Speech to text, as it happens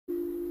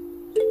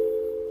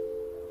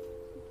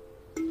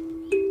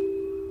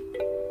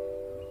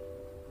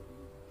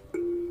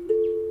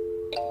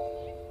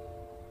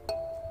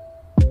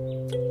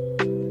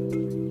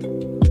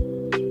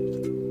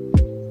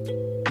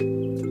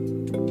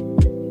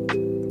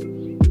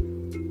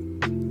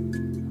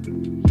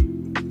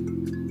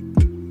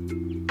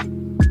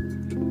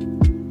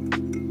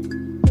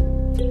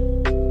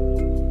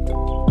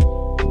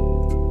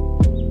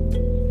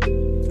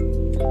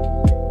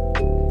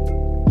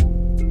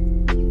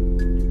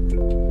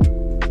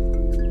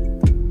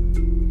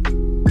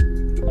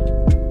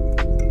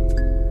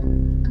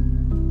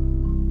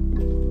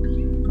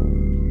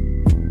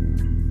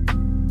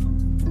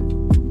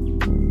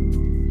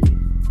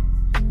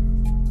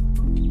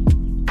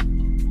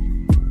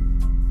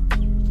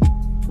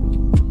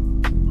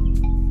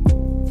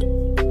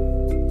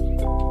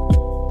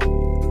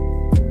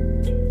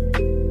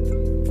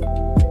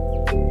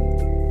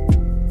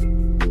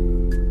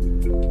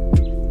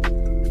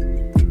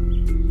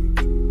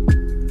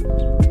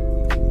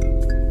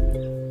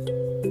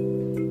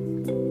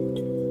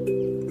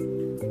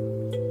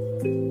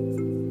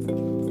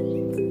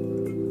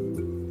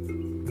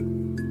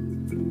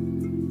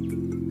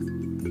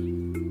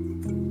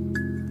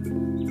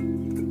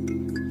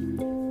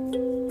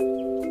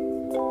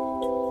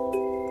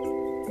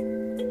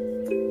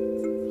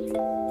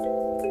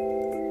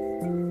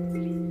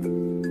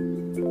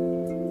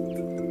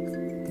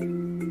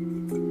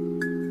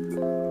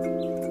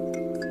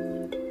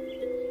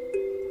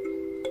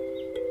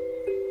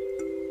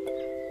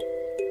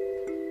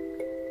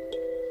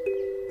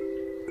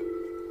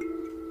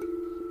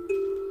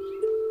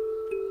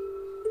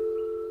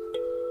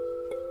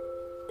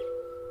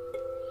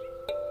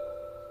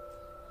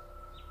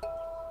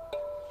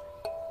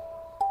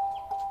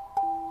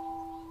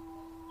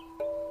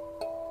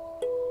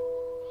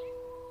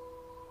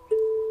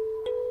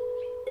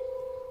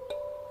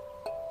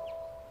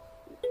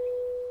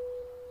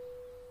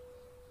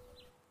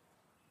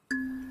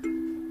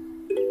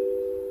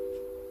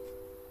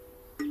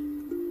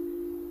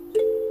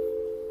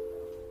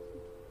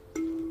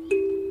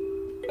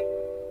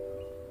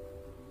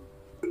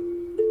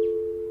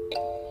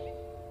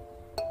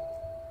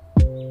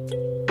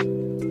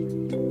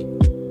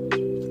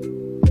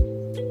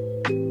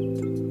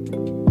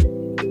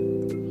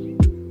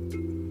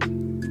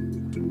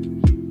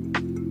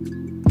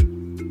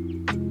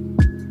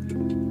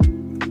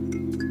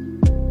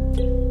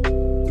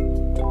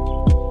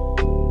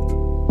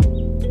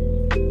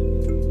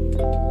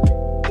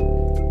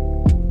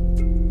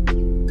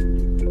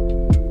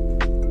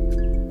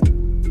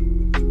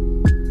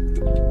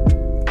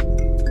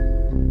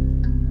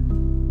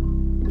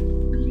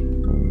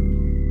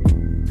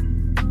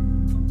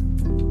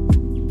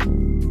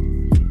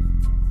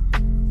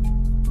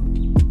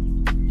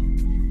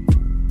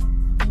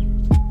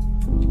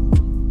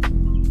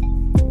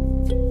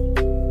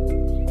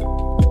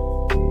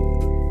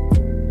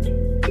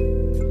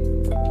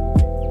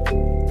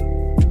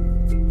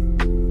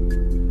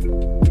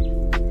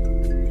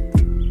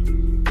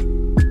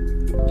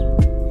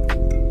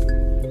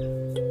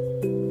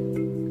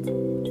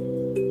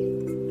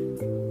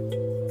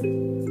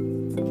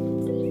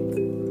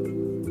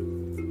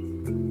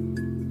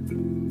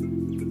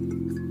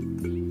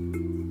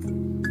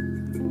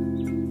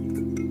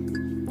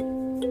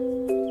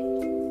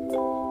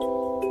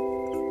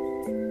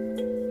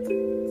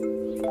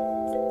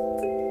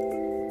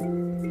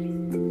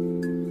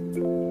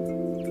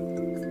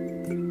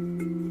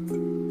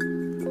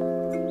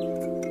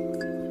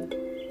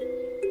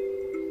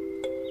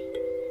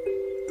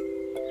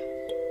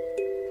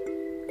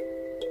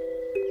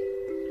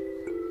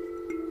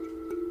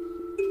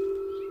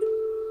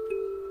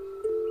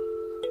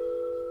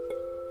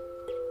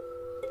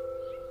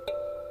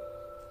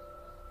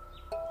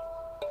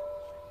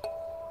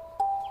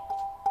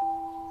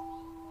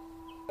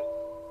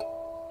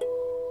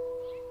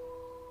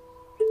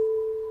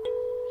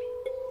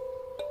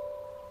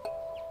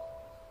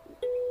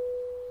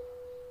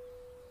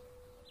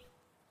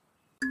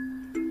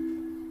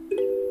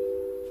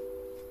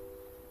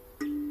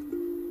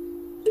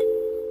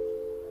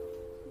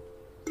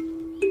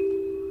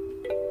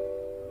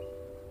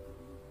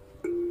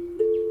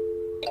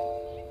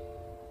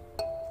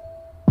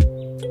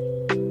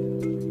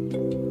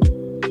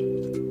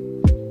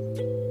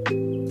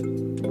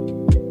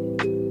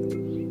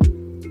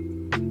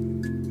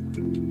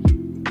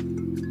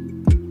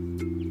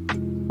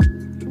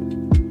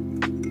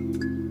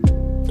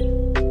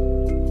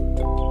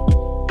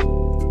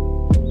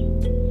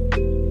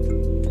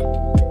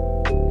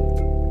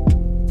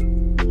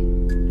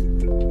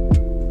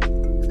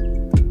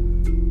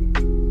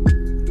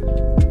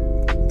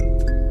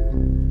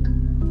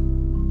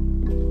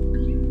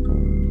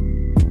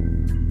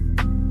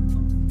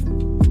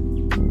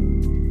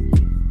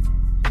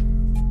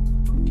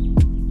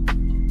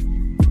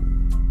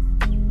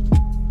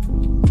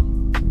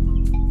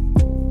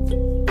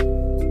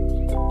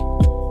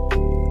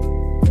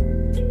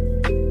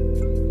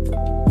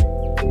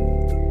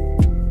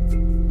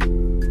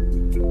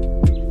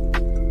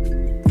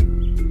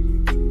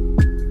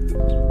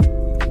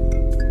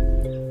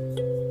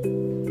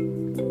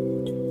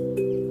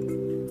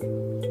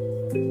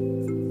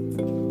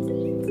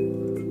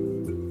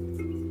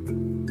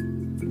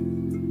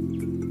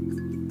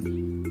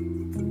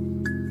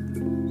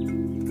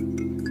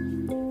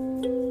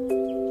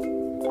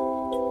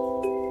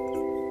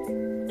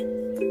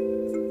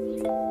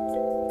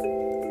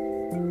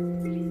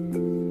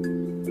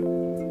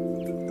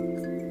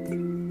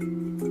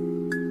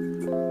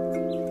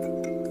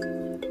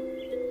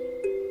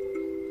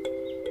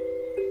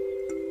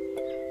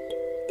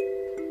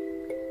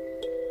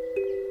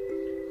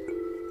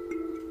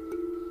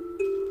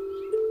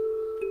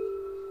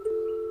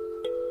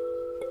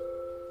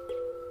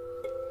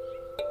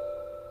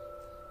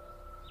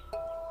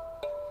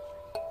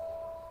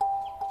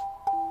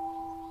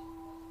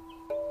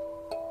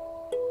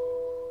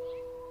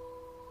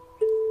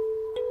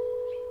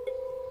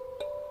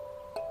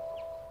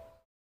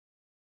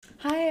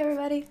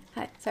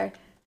Sorry.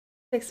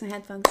 Fix my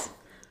headphones.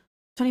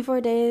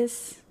 24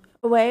 days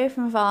away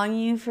from following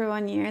you for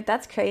 1 year.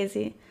 That's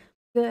crazy.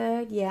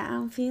 Good. Yeah,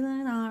 I'm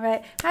feeling all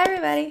right. Hi,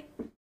 everybody.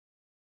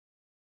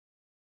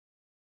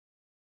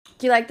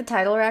 Do you like the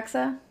title,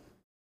 Rexa?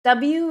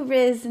 W,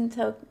 Riz, and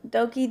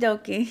Doki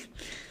Doki.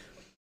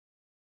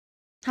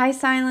 Hi,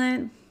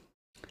 Silent.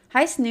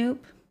 Hi,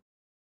 Snoop.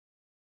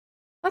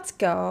 Let's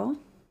go.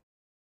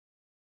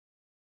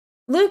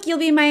 Luke, you'll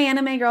be my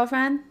anime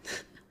girlfriend.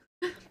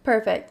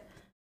 Perfect.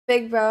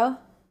 Big bro.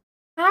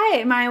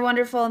 Hi, my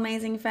wonderful,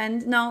 amazing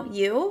friend. No,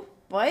 you?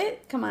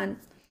 What? Come on.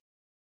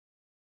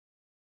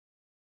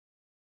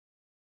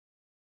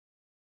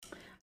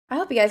 I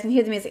hope you guys can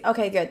hear the music.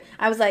 Okay, good.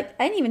 I was like,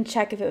 I didn't even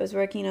check if it was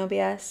working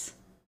OBS.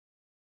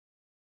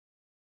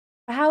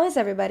 How is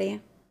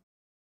everybody?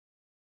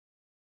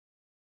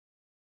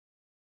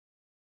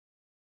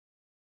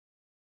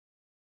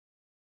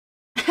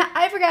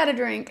 I forgot a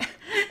drink.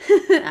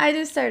 I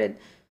just started.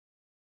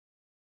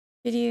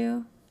 Did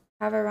you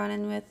have a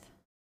run-in with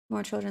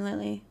more children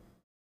lately?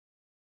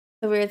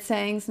 The weird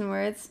sayings and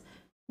words?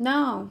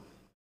 No.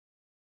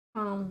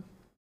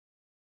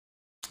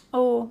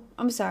 Oh,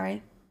 I'm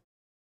sorry.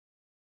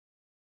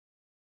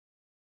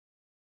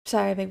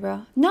 Sorry, big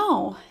bro.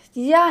 No.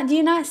 Yeah, do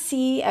you not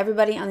see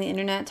everybody on the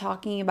internet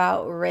talking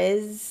about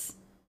Riz?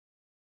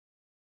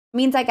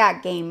 Means I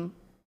got game.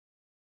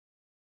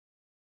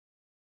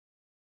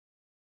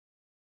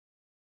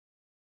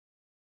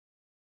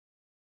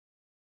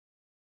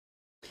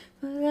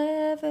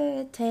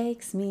 Wherever it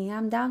takes me,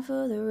 I'm down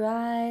for the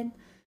ride.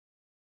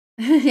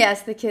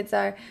 Yes, the kids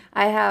are.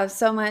 I have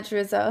so much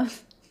Rizzo.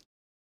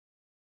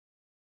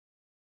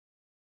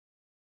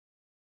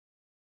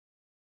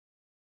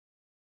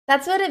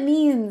 That's what it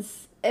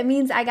means. It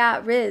means I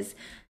got Riz.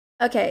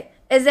 Okay,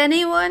 is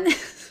anyone...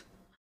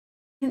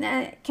 can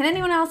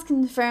anyone else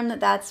confirm that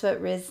that's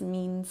what Riz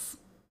means?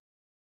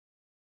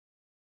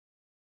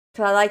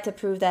 Because I like to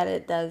prove that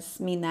it does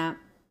mean that.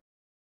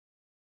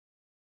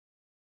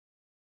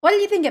 What do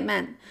you think it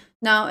meant?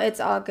 No, it's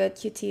all good,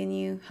 QT, and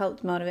you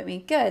helped motivate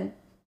me. Good.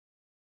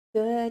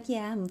 Good,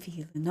 yeah, I'm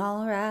feeling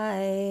all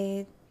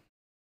right.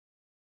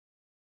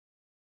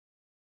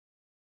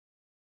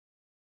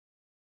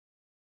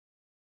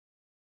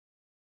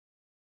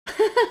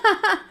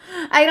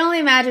 I can only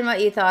imagine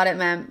what you thought it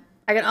meant.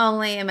 I can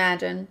only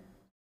imagine.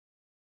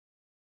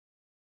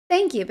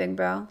 Thank you, big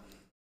bro.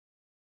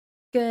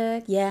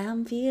 Good, yeah,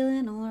 I'm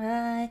feeling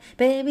alright.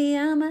 Baby,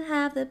 I'ma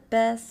have the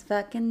best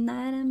fucking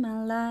night of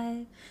my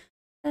life.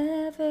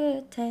 Wherever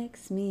it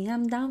takes me,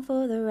 I'm down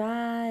for the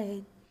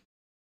ride.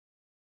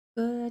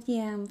 Good,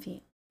 yeah, I'm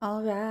feeling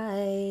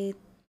alright.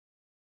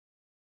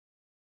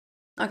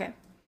 Okay.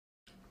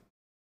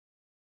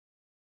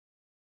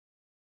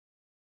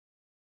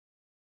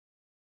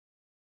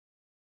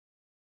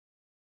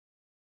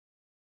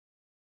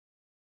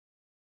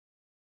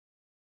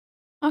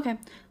 Okay.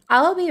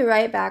 I'll be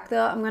right back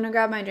though. I'm gonna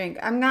grab my drink.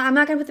 I'm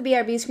not gonna put the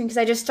BRB screen because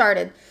I just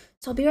started.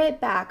 So I'll be right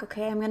back,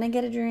 okay? I'm gonna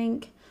get a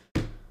drink.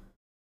 Be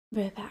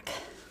right back.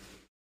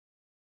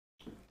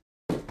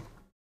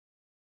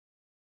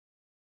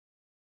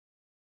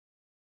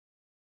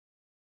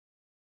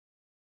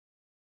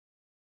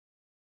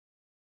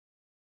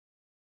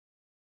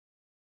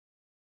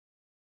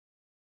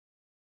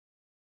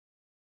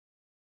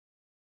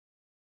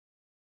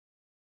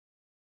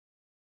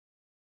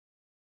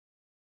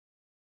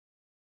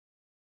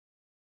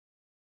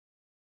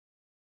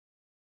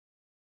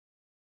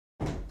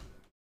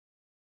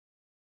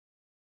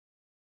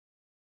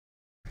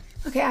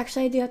 Okay,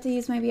 actually I do have to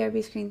use my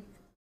BRB screen.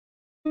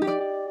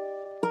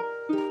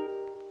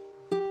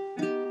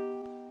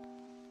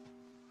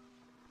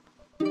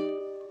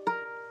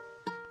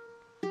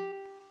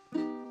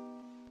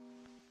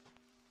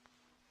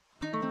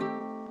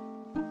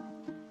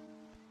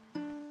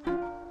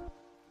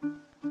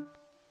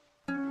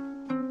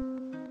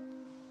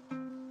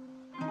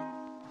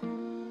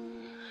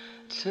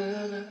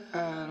 Tell her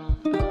I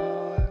don't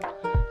know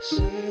her.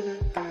 Say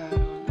that I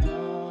don't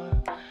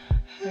know her.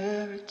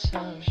 Every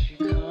time she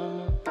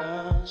come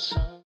around,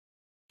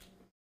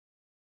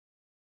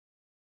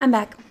 I'm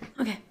back.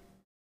 Okay.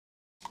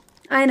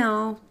 I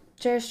know.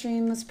 Share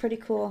stream was pretty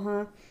cool,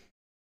 huh?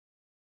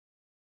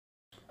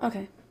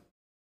 Okay.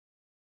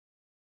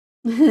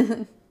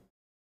 I'm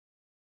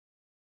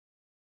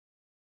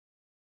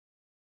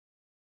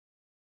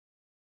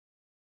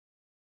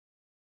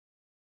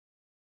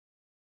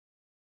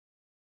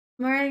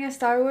wearing a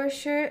Star Wars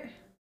shirt.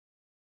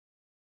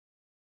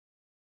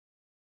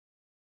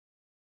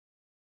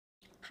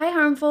 Hi,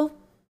 Harmful.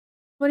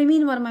 What do you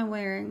mean, what am I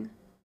wearing?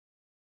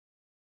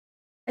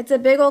 It's a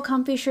big old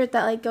comfy shirt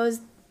that like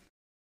goes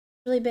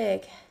really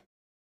big.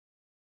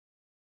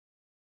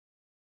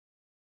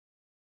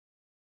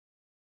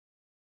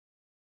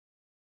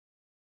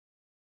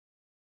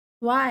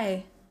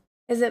 Why?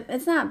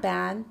 It's not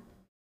bad.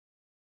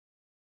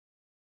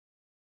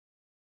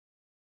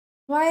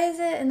 Why is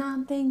it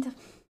not thing to...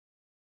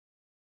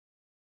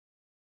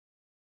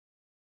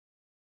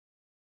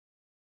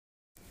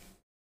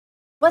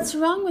 What's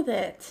wrong with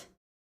it?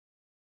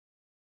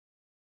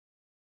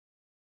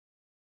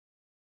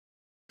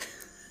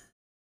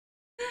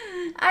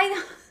 I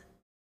know.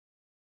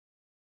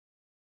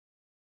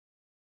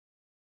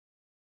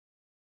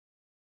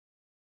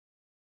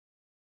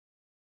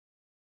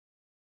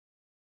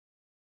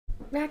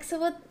 Raxa,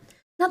 what?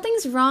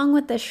 Nothing's wrong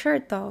with this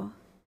shirt though.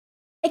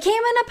 It came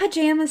in a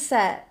pajama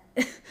set.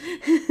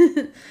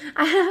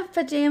 I have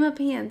pajama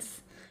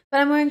pants, but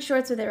I'm wearing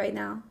shorts with it right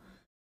now.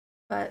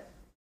 But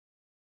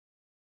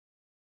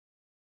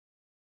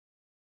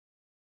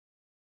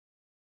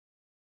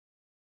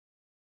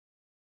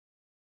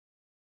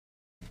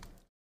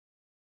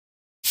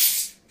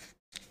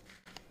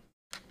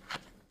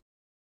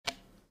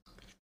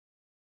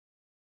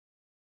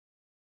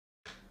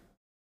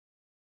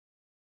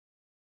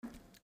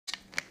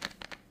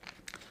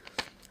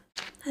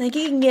I think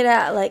you can get it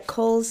at like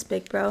Kohl's,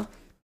 big bro.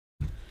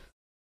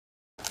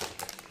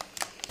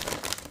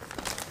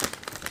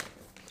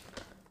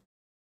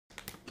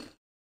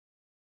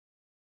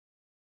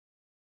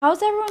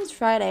 How's everyone's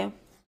Friday?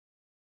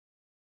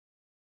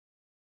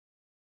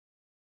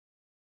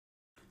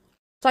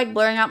 It's like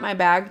blurring out my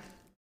bag.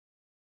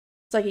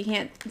 It's like you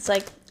can't, it's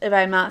like if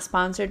I'm not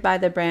sponsored by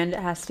the brand, it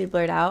has to be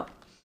blurred out.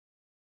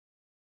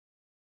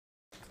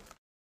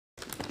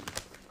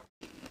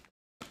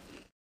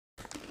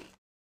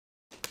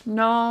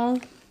 No.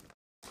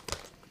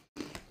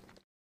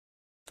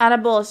 I had a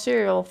bowl of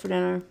cereal for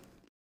dinner.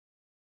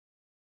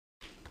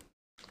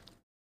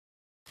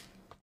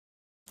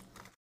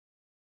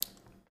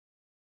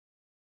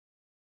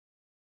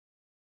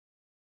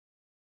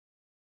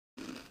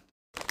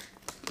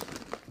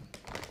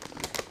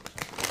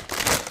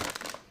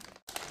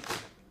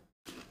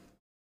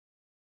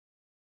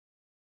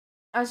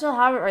 I still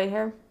have it right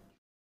here.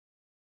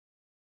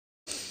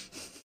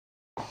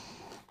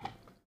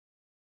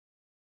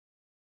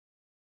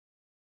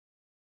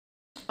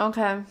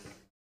 Okay. I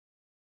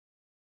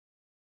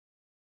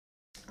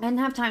didn't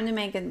have time to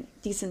make a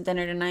decent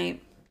dinner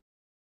tonight.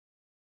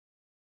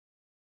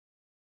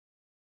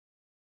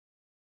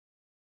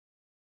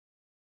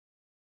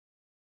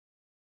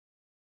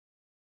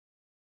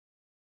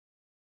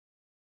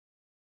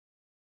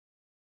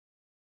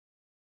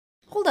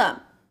 Hold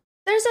up.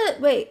 There's a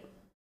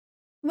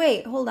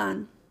wait, hold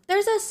on.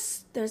 There's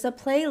a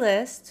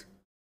playlist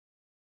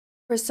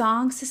for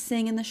songs to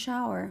sing in the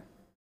shower.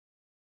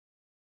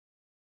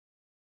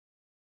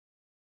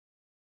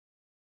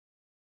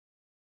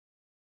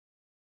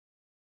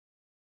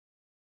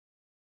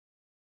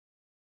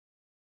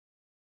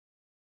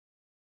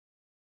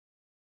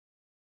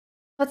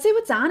 Let's see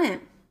what's on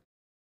it.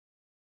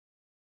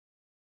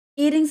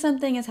 Eating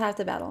something is half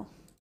the battle.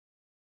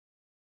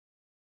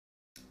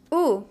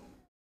 Ooh.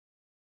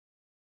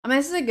 I mean,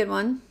 this is a good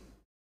one.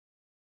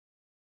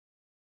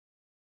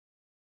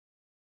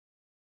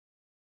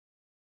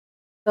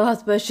 The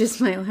Lost Bush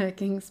is my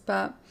lurking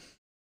spot.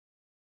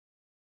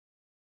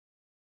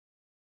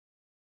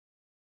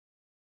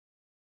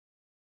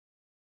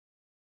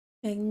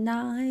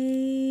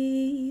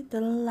 Ignite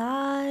the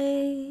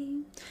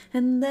light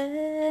and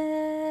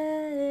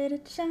let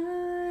it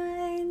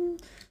shine.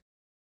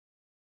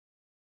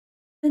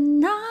 The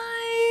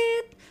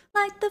night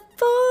like the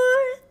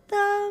 4th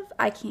of...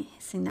 I can't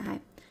sing that high.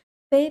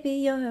 Baby,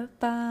 you're a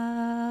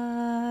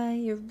firework.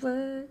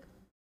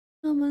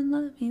 Come on,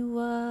 love me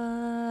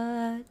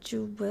what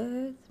you're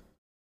worth.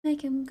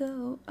 Make him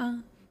go, yeah,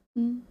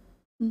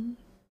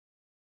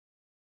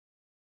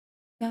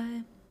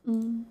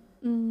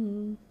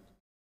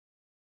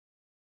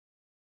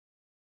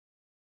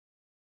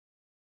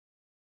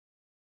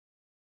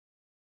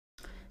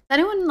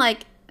 Anyone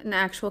like an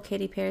actual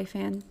Katy Perry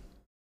fan?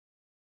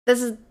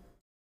 This is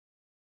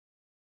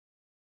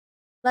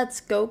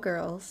Let's Go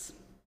Girls.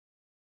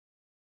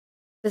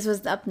 This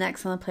was up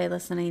next on the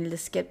playlist and I needed to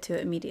skip to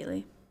it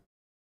immediately.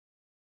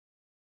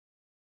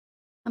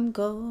 I'm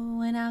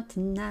going out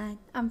tonight.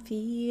 I'm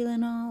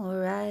feeling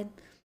alright.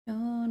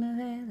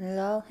 Gonna let it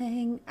all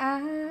hang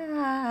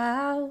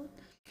out.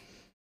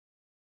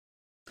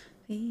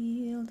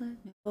 Feel the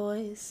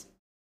voice.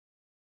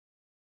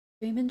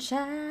 Scream and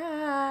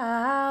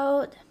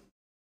shout.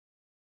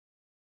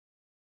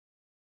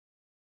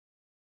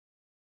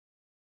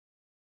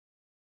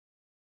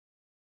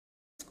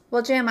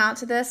 We'll jam out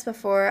to this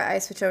before I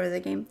switch over to the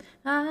game.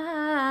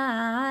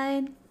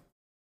 Shania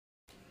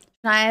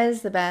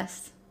is the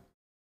best.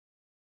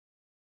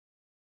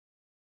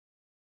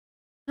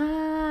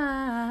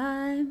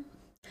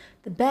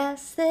 The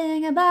best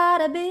thing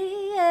about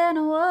being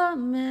a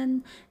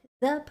woman is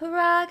the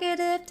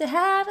prerogative to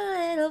have a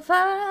little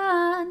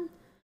fun.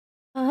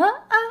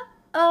 Oh, oh,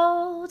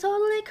 oh,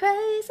 totally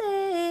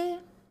crazy.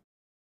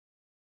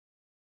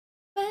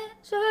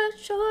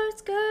 Short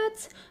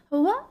skirts.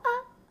 Oh,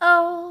 oh,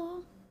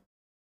 oh.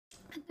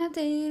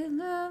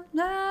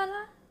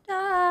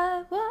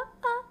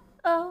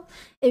 Oh.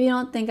 If you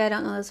don't think I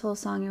don't know this whole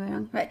song, you're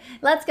wrong. Right.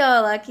 Let's go,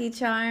 Lucky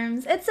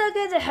Charms. It's so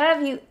good to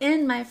have you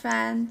in, my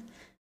friend.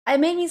 It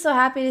made me so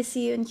happy to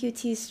see you in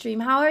QT's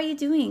stream. How are you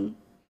doing?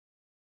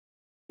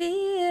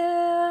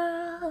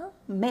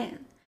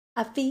 Man,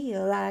 I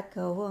feel like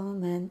a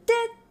woman.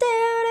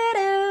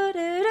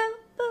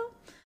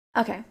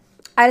 Okay.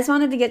 I just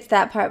wanted to get to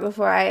that part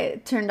before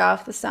I turned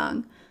off the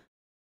song.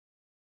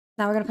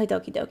 Now we're gonna play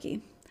Doki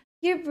Doki.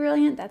 You're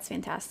brilliant. That's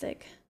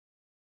fantastic.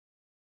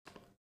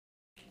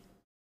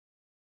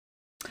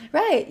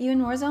 Right, you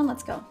in Warzone?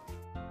 Let's go.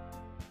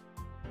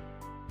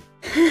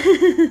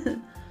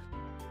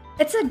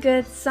 It's a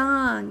good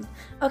song.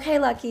 Okay,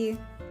 Lucky.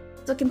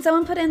 So can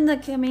someone put in the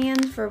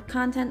command for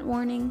content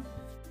warning?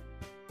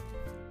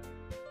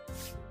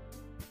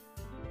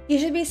 You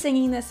should be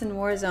singing this in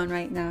Warzone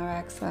right now,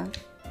 Raxa.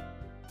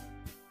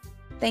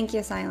 Thank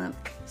you, Silent.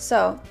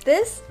 So,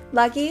 this,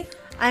 Lucky,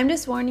 I'm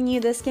just warning you,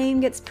 this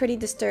game gets pretty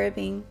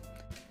disturbing.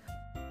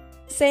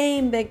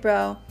 Same, big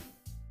bro.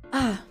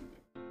 Ah,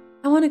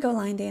 I want to go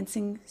line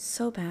dancing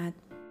so bad.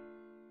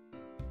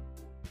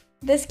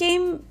 This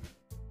game,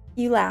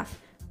 you laugh.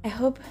 I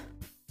hope...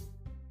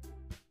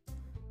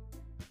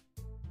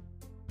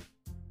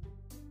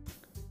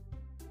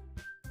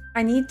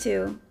 I need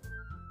to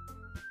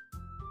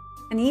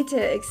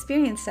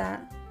experience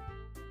that.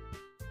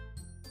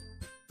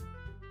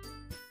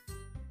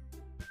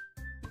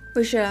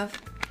 We should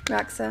have,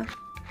 Raxa.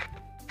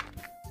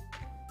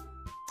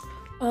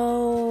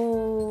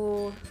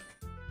 Oh.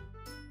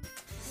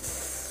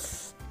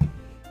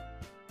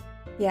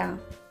 Yeah.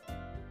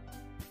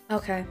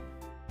 Okay.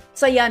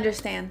 So you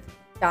understand.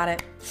 Got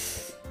it.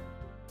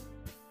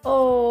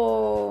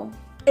 Oh.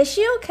 Is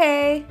she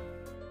okay?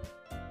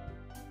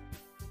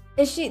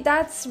 Is she?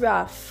 That's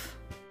rough.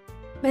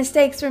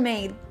 Mistakes were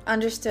made.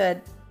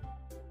 Understood.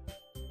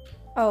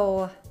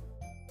 Oh.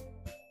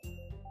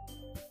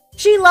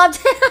 She loved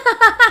it.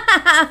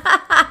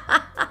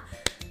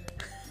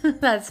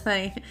 That's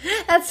funny.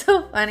 That's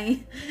so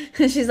funny.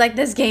 She's like,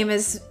 this game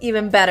is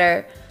even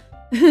better.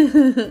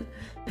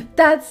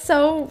 That's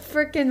so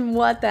freaking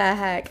what the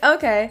heck.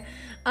 Okay.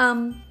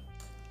 We're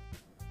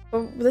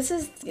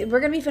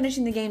gonna be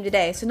finishing the game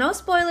today. So no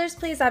spoilers,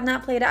 please. I've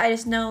not played it. I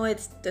just know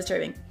it's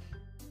disturbing.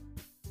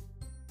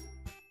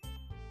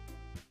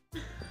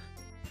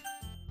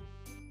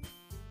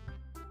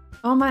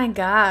 Oh my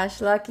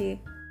gosh, Lucky.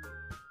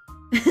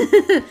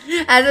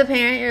 As a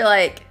parent, you're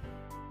like,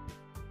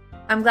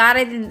 I'm glad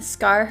I didn't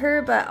scar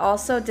her, but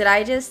also, did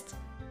I just...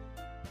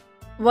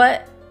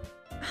 What?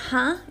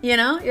 Huh? You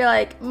know? You're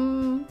like,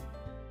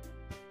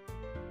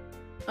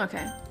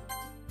 Okay.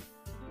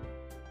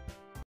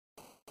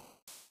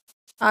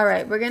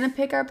 Alright, we're gonna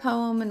pick our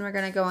poem and we're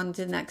gonna go on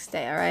to the next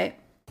day, alright?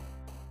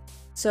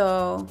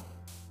 So,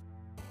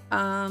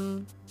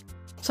 some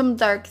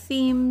dark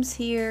themes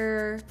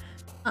here.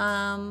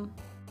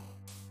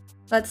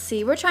 Let's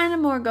see. We're trying to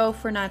more go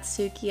for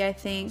Natsuki, I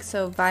think.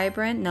 So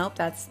vibrant. Nope,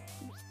 that's the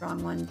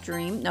wrong one.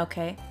 Dream.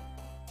 Okay.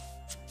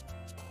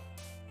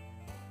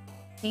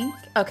 Pink.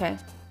 Okay.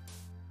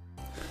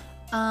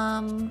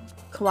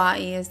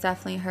 Kawaii is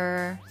definitely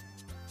her.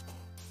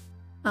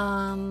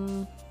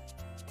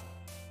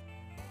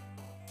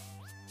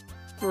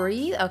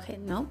 Breathe. Okay.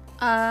 Nope.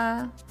 If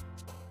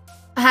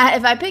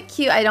I pick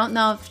cute, I don't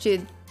know if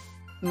she'd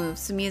move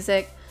some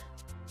music.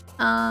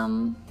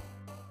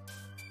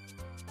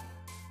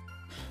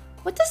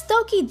 What does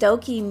Doki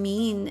Doki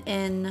mean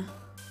in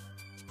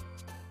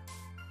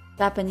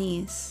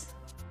Japanese?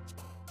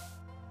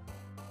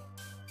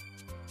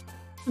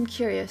 I'm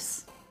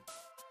curious.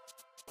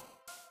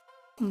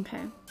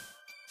 Okay.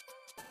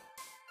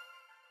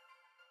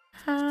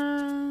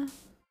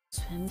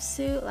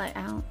 Swimsuit, like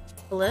out.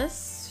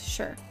 Bliss,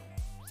 sure.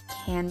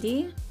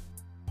 Candy.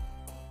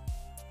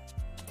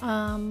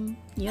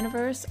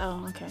 Universe.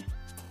 Oh, okay.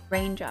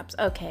 Raindrops.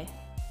 Okay.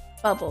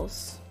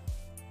 Bubbles.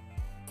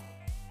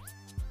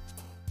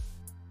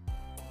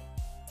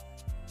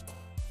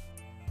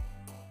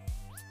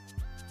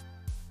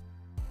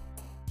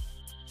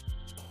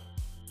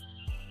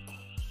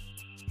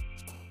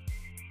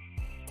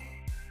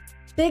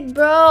 Big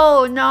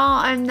bro, no,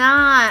 I'm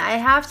not. I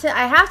have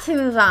to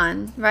move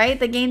on, right?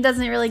 The game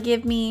doesn't really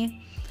give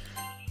me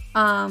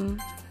it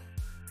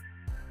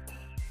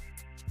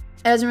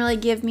doesn't really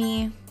give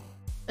me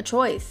a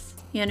choice.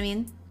 You know what I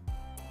mean?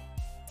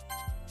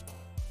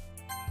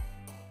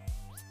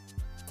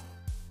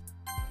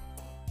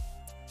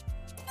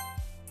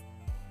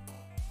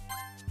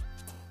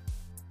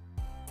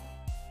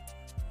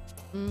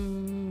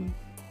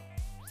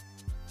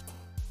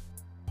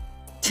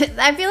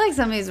 I feel like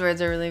some of these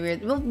words are really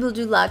weird. We'll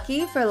do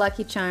lucky for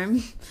lucky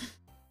charm.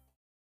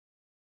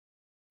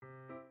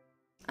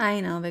 I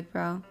know, big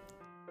bro.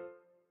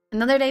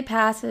 Another day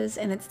passes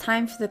and it's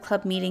time for the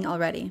club meeting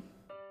already.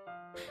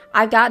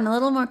 I've gotten a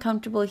little more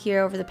comfortable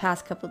here over the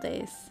past couple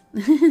days.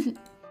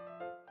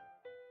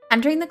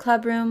 Entering the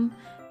club room,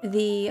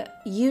 the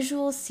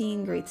usual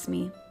scene greets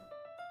me.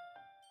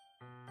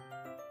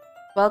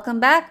 Welcome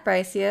back,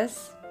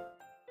 Briciusss.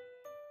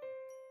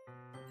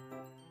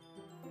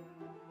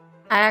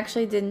 I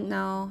actually didn't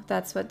know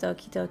that's what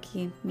Doki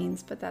Doki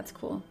means, but that's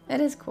cool.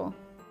 It is cool.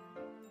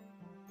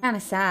 Kind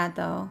of sad,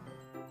 though.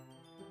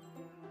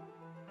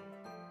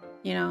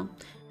 You know?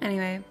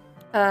 Anyway.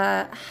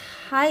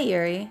 Hi,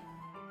 Yuri.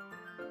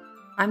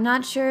 I'm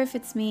not sure if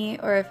it's me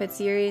or if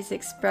it's Yuri's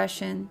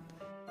expression,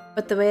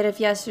 but the weight of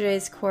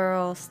yesterday's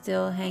quarrel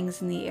still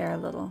hangs in the air a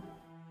little.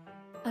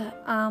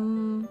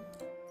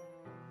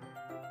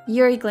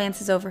 Yuri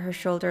glances over her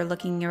shoulder,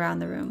 looking around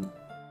the room.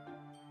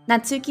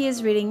 Natsuki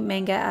is reading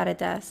manga at a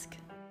desk,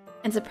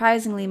 and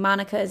surprisingly,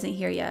 Monika isn't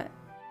here yet.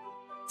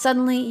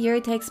 Suddenly,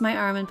 Yuri takes my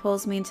arm and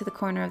pulls me into the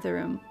corner of the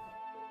room.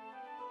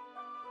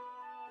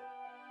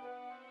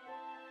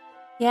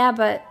 Yeah,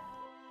 but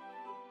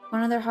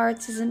one of their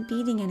hearts isn't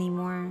beating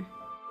anymore.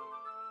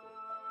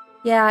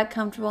 Yeah,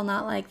 comfortable,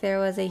 not like there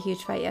was a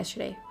huge fight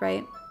yesterday,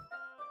 right?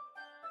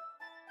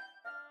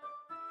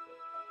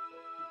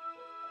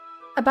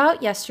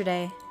 About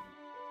yesterday,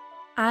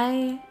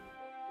 I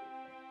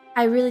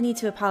really need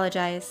to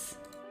apologize.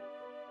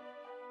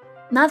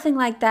 Nothing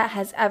like that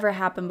has ever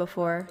happened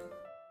before.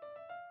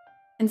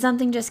 And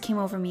something just came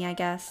over me, I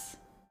guess.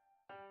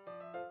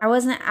 I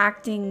wasn't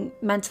acting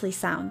mentally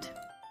sound.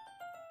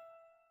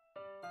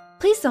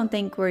 Please don't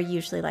think we're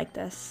usually like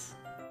this.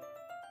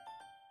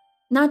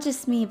 Not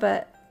just me,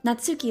 but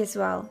Natsuki as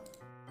well.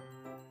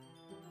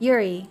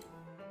 Yuri,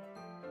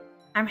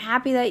 I'm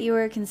happy that you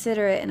were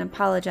considerate and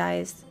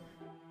apologized.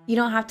 You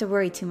don't have to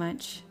worry too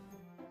much.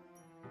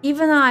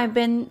 Even though I've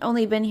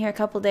only been here a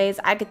couple days,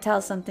 I could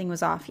tell something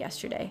was off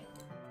yesterday.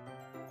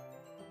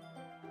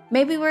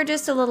 Maybe we're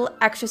just a little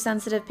extra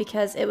sensitive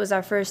because it was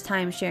our first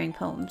time sharing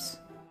poems.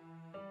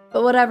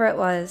 But whatever it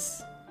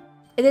was,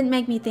 it didn't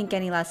make me think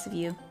any less of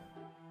you.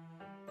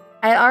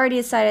 I had already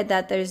decided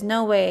that there's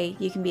no way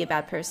you can be a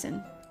bad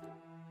person.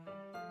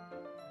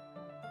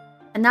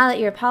 And now that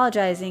you're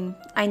apologizing,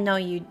 I know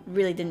you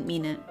really didn't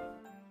mean it.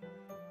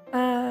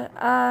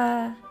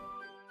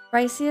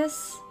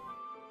 Briciusss?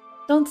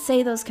 Don't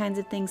say those kinds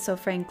of things so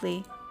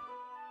frankly.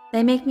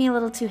 They make me a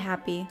little too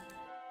happy.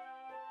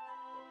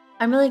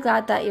 I'm really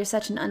glad that you're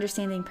such an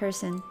understanding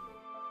person.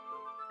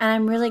 And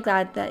I'm really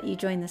glad that you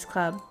joined this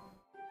club.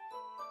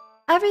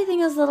 Everything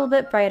is a little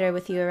bit brighter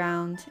with you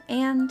around,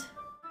 and...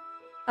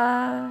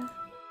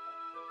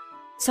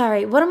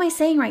 Sorry, what am I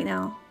saying right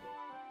now?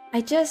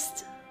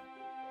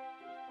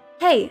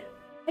 Hey,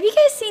 have you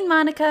guys seen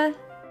MONIKA?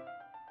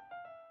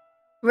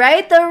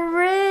 Right? The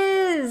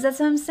Riz! That's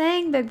what I'm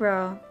saying, big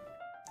bro.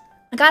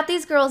 I got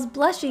these girls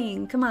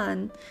blushing. Come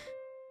on.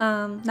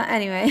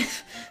 Anyway.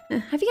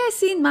 Have you guys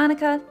seen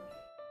MONIKA?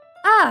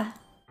 Ah!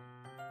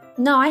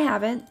 No, I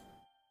haven't.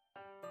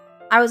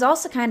 I was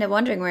also kind of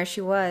wondering where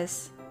she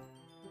was.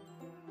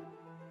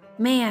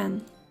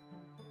 Man.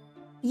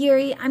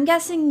 Yuri, I'm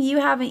guessing you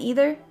haven't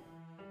either?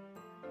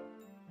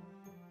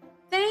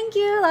 Thank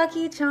you,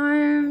 Lucky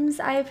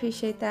Charms. I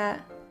appreciate that.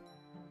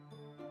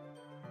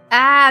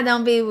 Ah,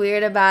 don't be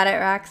weird about it,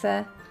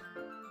 Raxa.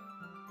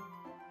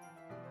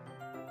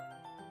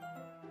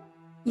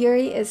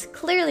 Yuri is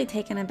clearly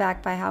taken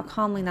aback by how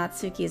calmly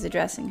Natsuki is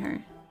addressing her.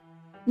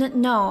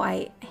 No,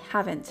 I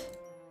haven't.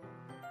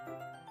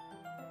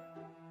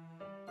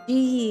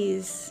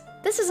 Jeez,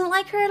 this isn't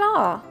like her at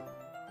all.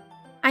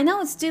 I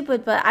know it's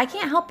stupid, but I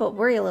can't help but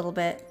worry a little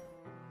bit.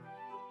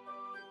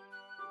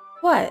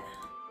 What?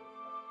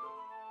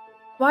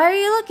 Why are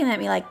you looking at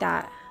me like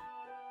that?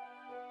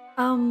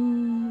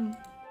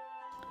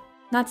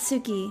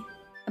 Natsuki,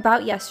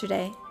 about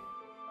yesterday.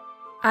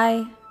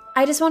 I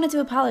just wanted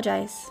to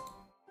apologize.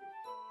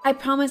 I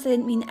promise I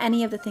didn't mean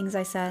any of the things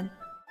I said.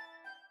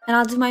 And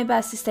I'll do my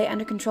best to stay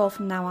under control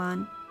from now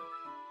on.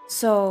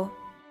 So...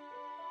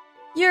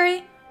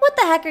 Yuri, what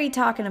the heck are you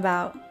talking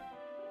about?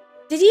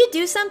 Did you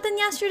do something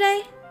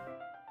yesterday?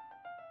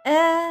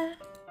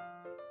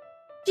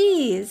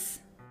 Jeez.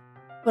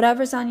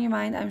 Whatever's on your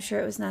mind, I'm sure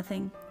it was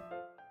nothing.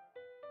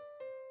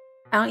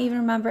 I don't even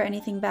remember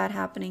anything bad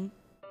happening.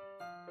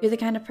 You're the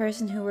kind of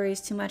person who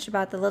worries too much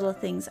about the little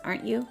things,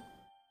 aren't you?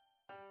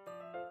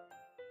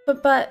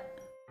 But...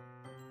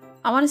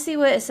 I want to see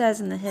what it says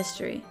in the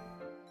history.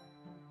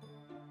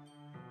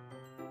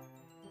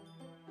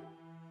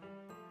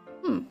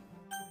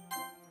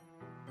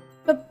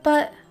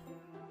 But...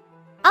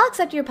 I'll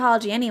accept your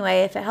apology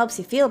anyway if it helps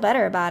you feel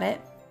better about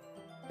it.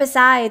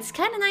 Besides,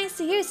 kinda nice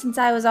to hear since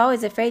I was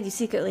always afraid you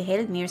secretly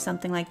hated me or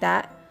something like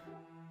that.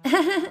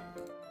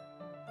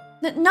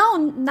 No,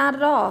 not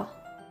at all.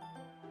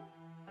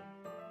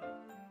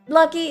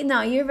 Lucky,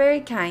 no, you're very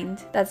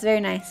kind. That's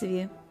very nice of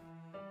you.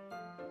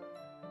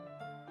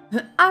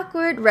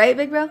 Awkward, right,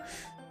 big bro?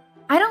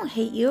 I don't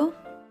hate you.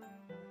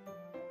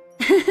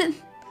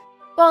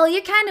 Well,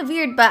 you're kind of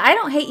weird, but I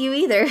don't hate you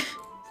either.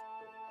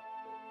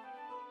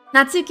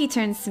 Natsuki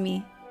turns to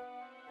me.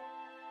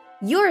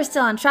 You're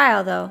still on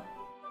trial, though.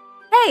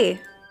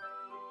 Hey!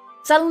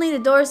 Suddenly the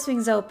door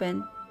swings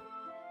open.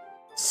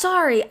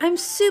 Sorry, I'm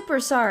super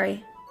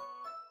sorry.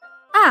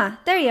 Ah,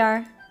 there you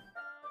are.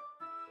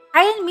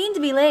 I didn't mean to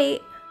be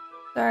late.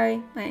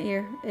 Sorry, my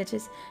ear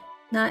itches.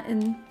 Not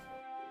in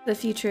the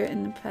future,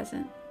 in the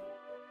present.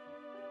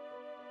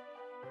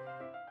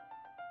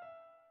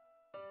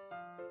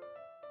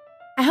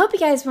 I hope you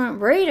guys weren't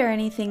worried or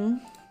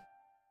anything.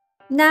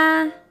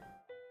 Nah.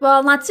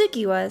 Well,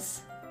 Natsuki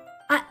was.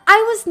 I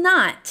was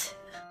not.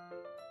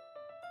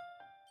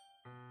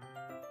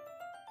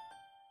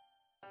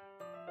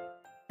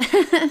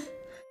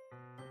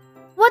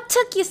 What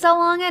took you so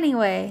long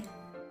anyway?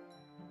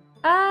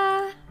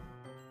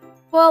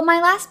 Well,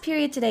 my last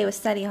period today was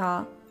study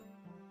hall.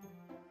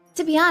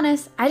 To be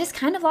honest, I just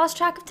kind of lost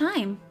track of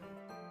time.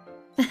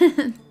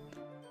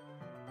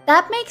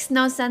 That makes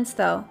no sense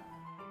though.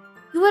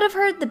 You would have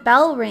heard the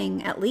bell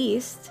ring at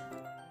least.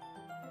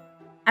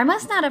 I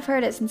must not have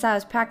heard it since I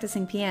was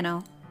practicing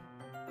piano.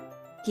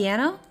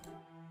 Piano?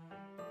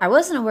 I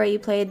wasn't aware you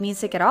played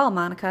music at all,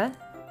 Monika.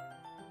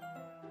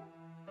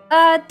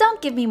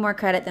 Don't give me more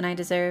credit than I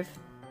deserve.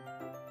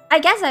 I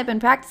guess I've been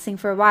practicing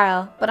for a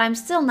while, but I'm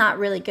still not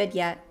really good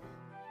yet.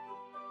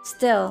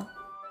 Still,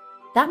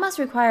 that must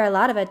require a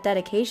lot of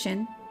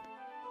dedication.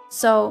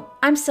 So,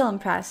 I'm still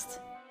impressed.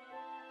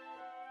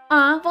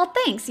 Aw, well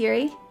thanks,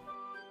 Yuri.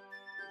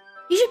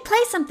 You should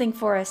play something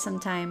for us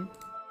sometime.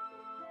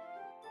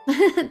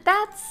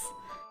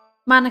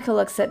 Monika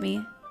looks at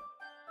me.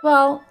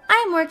 Well,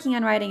 I am working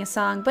on writing a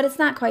song, but it's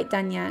not quite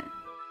done yet.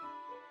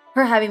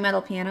 Her heavy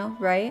metal piano,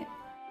 right?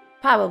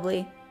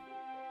 Probably.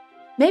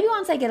 Maybe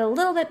once I get a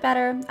little bit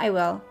better, I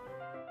will.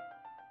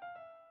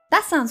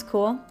 That sounds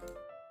cool.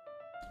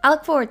 I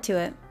look forward to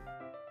it.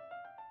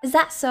 Is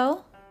that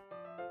so?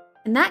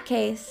 In that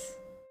case,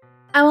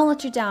 I won't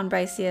let you down,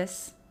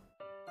 Briciusss.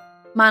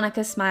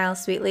 Monika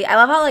smiles sweetly. I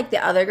love how like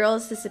the other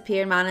girls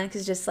disappear.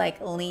 Monika's just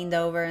like leaned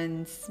over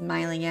and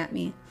smiling at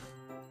me.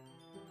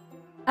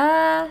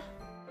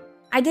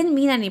 I didn't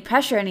mean any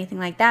pressure or anything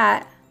like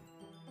that.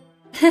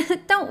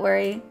 Don't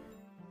worry.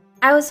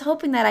 I was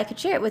hoping that I could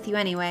share it with you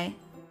anyway.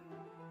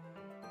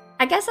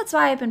 I guess that's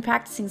why I've been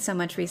practicing so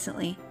much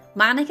recently.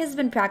 Monika's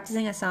been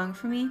practicing a song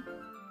for me.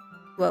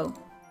 Whoa.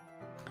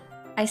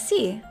 I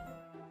see.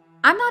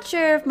 I'm not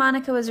sure if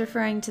Monika was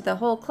referring to the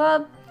whole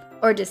club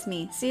or just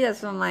me. See,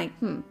 that's what I'm like,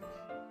 In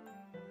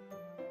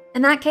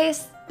that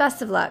case,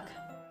 best of luck.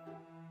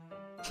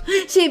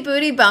 She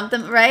booty bumped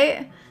him,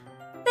 right?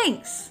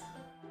 Thanks.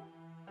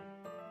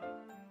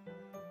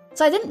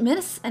 So I didn't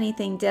miss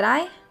anything, did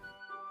I?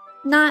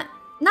 Not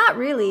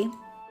really.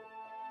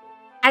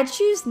 I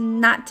choose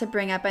not to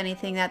bring up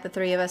anything that the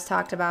three of us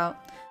talked about.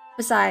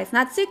 Besides,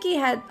 Natsuki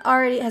has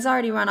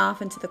already run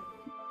off into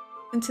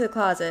the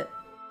closet.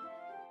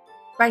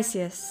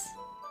 Briciusss.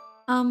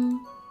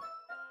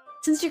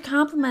 Since your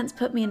compliments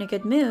put me in a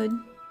good mood,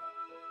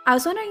 I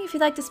was wondering if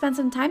you'd like to spend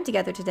some time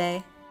together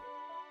today.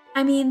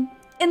 I mean,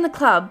 in the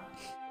club.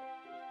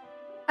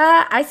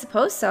 I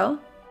suppose so.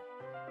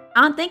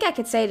 I don't think I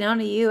could say no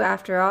to you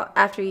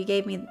after you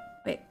gave me.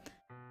 Wait.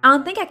 I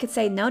don't think I could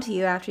say no to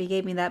you after you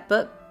gave me that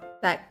book.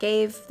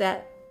 Gave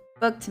that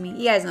book to me.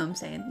 You guys know what I'm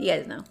saying. You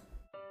guys know.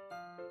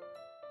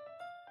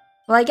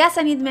 Well, I guess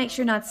I need to make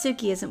sure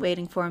Natsuki isn't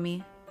waiting for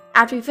me.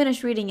 After we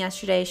finished reading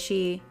yesterday,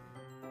 she's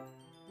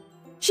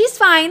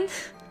fine.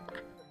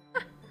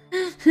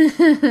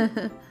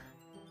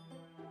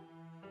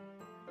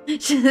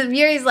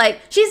 Yuri's like,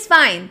 she's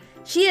fine.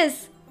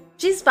 She's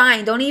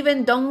fine. Don't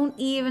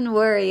even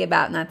worry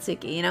about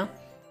Natsuki, you know?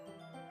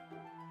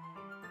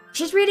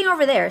 She's reading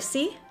over there,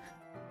 see?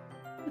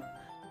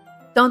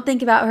 Don't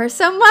think about her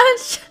so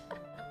much.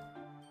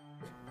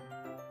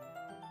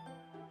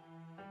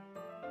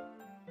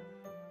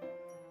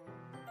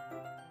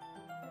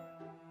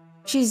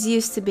 She's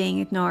used to being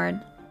ignored.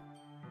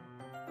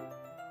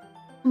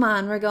 Come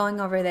on, we're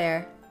going over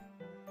there.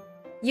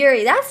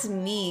 Yuri, that's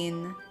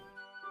mean.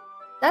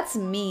 That's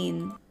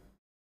mean.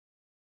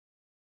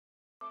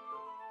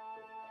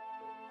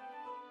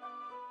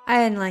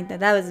 I didn't like that.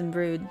 That was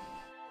rude.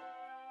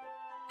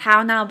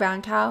 How now,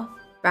 brown cow?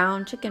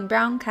 Brown chicken,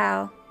 brown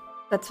cow.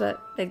 That's what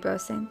Big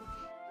Bro's saying.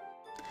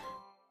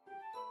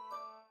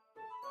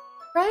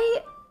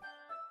 Right?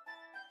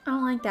 I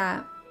don't like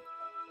that.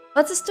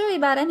 What's the story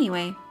about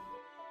anyway?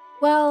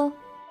 Well,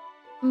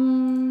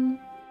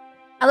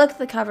 I looked at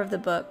the cover of the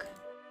book.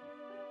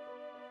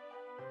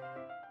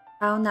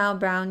 How now,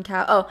 brown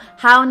cow? Oh,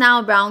 how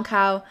now, brown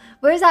cow?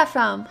 Where's that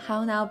from?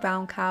 How now,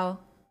 brown cow?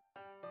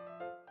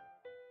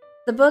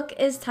 The book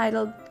is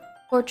titled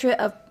Portrait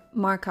of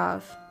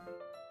Markov.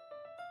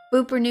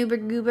 Booper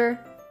noober goober.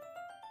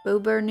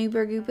 Boober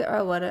noober goober.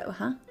 Or what?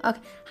 Huh?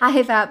 Okay.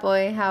 Hi, fat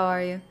boy. How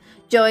are you?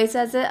 Joey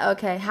says it.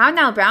 Okay. How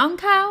now, brown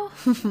cow?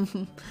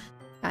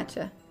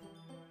 Gotcha.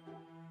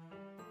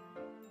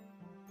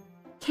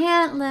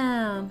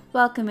 Cantlam,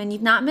 welcome in.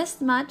 You've not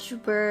missed much.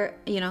 We're,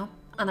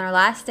 on our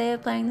last day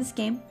of playing this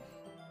game.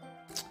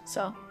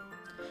 So,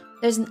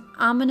 there's an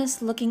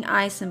ominous looking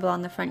eye symbol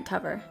on the front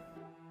cover.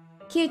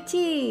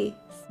 QT!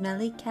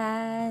 Smelly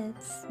cat,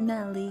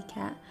 smelly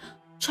cat.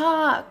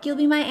 Chalk, you'll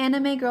be my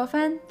anime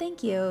girlfriend?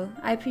 Thank you.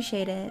 I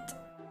appreciate it.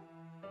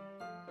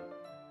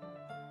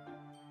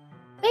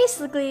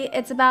 Basically,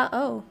 it's about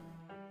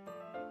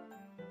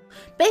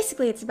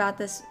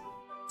this.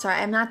 Sorry,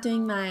 I'm not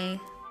doing my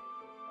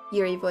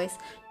Yuri voice.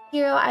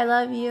 Hero, I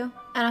love you,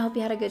 and I hope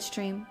you had a good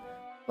stream.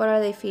 What are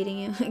they feeding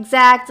you?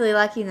 Exactly,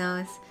 Lucky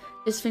knows.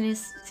 Just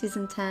finished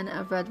season 10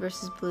 of Red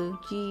vs. Blue.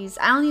 Jeez,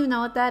 I don't even know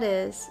what that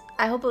is.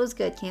 I hope it was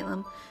good,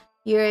 Caitlin.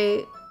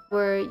 Yuri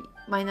were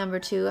my number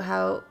 2.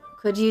 How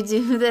could you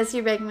do this?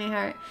 You're breaking my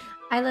heart.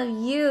 I love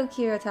you,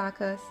 Kira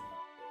Tacos.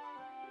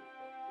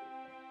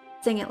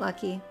 Sing it,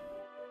 Lucky.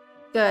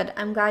 Good.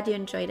 I'm glad you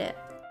enjoyed it.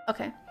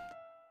 Okay.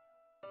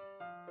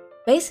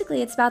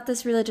 Basically, it's about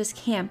this religious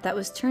camp that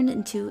was turned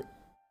into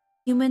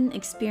human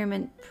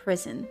experiment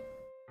prison.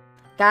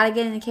 Gotta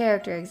get into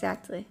character,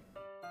 exactly.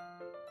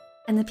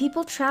 And the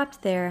people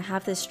trapped there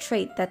have this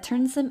trait that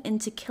turns them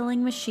into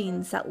killing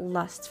machines that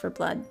lust for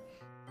blood.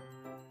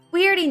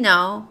 We already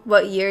know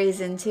what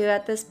Yuri's into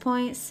at this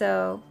point,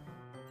 so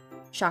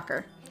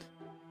shocker.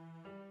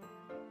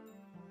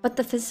 But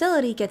the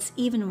facility gets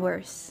even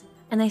worse,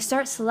 and they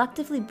start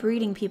selectively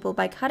breeding people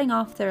by cutting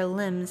off their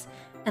limbs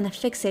and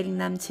affixating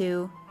them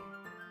to...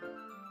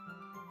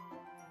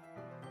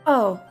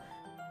 Oh,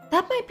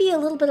 that might be a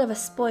little bit of a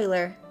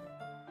spoiler.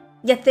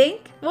 You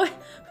think? What?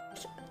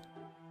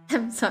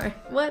 I'm sorry,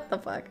 what the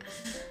fuck?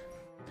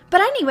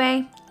 But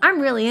anyway, I'm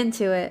really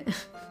into it.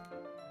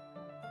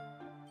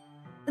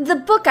 The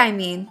book, I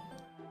mean.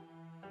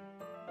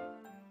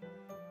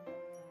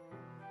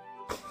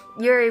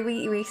 Yuri,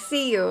 we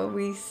see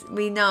you.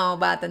 We know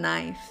about the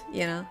knife,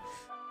 you know.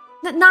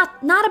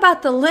 Not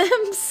about the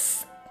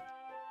limbs.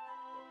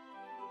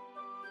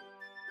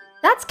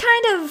 That's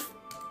kind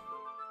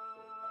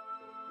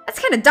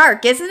of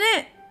dark, isn't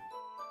it?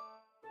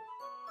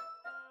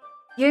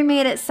 You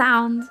made it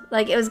sound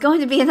like it was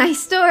going to be a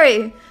nice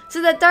story.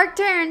 So that dark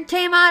turn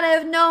came out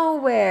of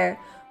nowhere.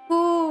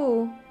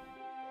 Who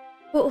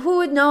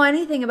would know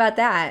anything about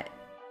that?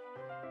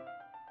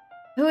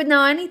 Who would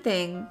know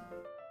anything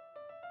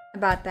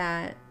about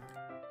that?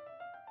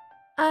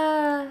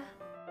 Are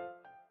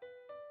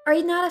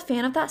you not a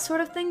fan of that sort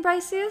of thing,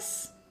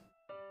 Briciusss?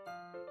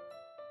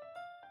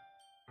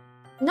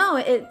 No,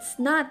 it's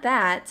not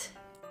that.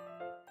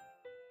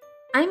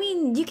 I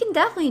mean, you can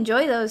definitely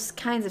enjoy those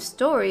kinds of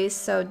stories,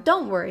 so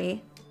don't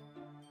worry.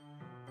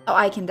 Oh,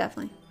 I can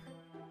definitely.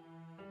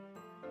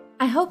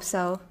 I hope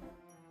so.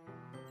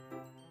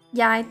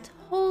 Yeah, I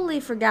totally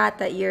forgot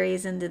that Yuri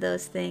is into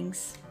those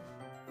things.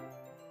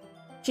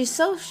 She's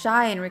so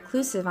shy and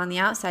reclusive on the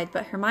outside,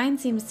 but her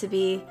mind seems to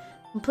be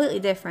completely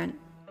different.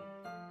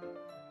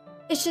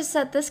 It's just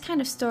that this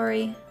kind of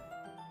story,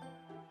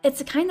 it's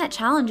the kind that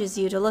challenges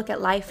you to look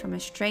at life from a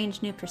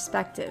strange new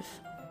perspective.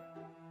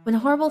 When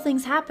horrible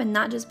things happen,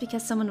 not just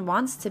because someone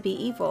wants to be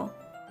evil,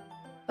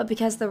 but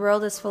because the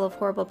world is full of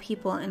horrible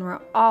people and we're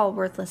all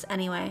worthless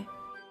anyway.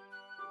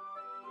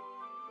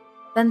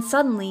 Then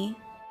suddenly,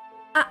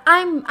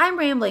 I'm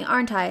rambling,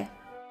 aren't I?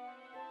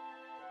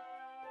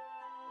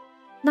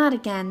 Not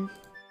again.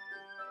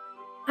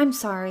 I'm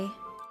sorry.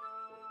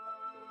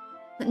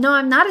 No,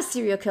 I'm not a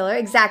serial killer.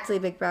 Exactly,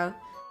 big bro.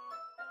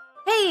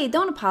 Hey,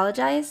 don't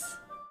apologize.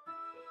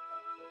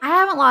 I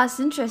haven't lost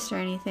interest or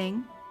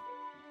anything.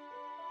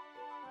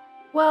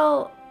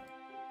 Well,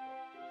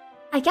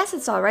 I guess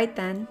it's alright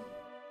then.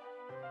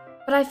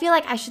 But I feel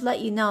like I should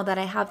let you know that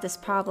I have this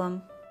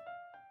problem.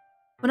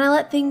 When I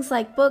let things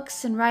like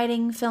books and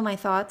writing fill my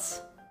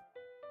thoughts,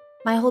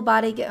 my whole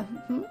body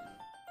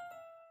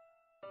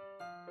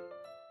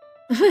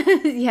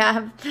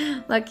yeah,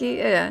 Lucky.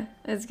 Yeah,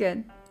 it's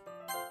good.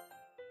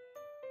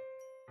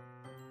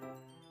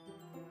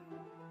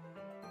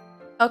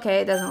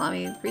 Okay, it doesn't let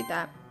me read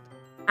that.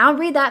 I don't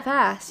read that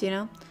fast, you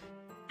know?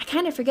 I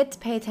kind of forget to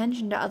pay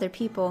attention to other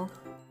people.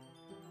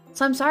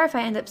 So I'm sorry if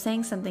I end up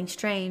saying something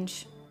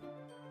strange.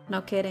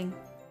 No kidding.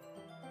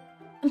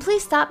 And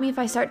please stop me if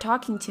I start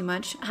talking too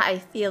much. I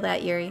feel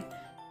that, Yuri.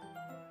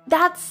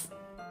 I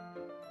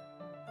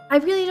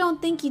really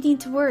don't think you need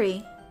to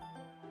worry.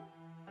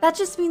 That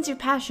just means you're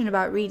passionate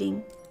about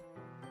reading.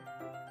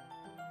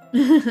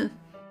 The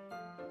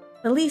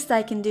least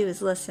I can do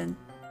is listen.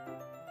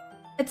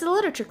 It's a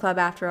literature club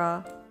after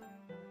all.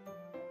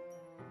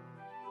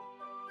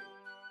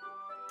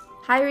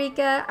 Hi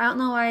Rika, I don't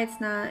know why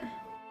it's not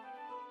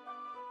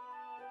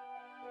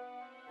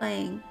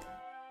playing.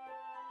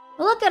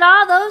 Look at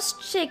all those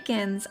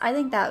chickens. I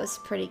think that was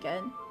pretty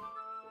good.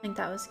 I think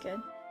that was good.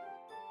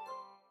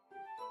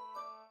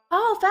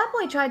 Oh,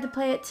 Fatboy tried to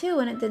play it too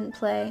and it didn't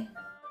play.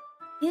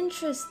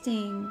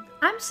 Interesting.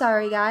 I'm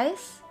sorry,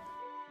 guys.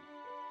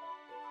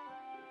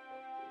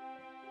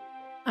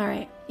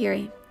 Alright,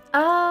 Yuri.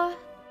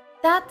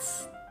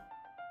 That's...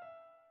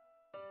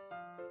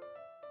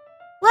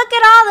 Look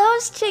at all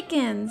those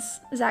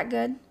chickens! Is that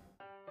good?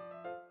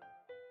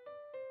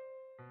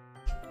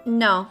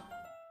 No.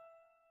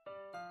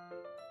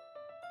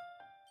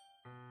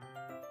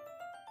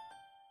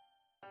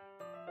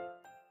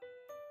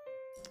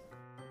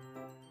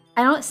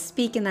 I don't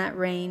speak in that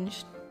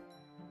range.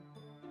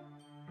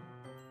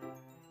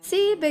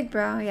 See, big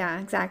bro,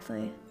 yeah,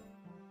 exactly.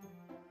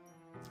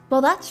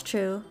 Well, that's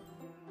true.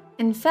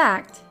 In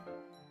fact,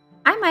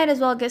 I might as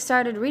well get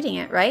started reading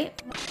it, right?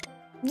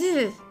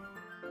 Ugh.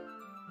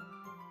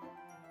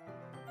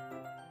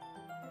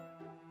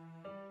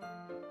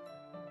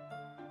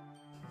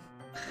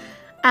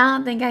 I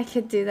don't think I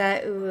could do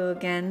that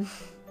again.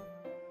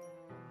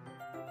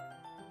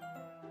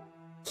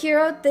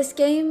 Kiro, this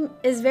game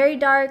is very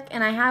dark,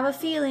 and I have a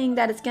feeling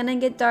that it's gonna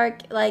get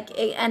dark, like,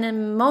 in a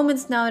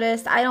moment's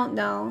notice. I don't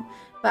know,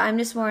 but I'm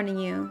just warning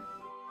you.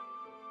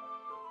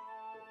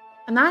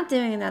 I'm not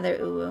doing another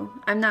uwu.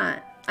 I'm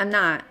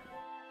not.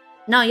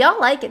 No, y'all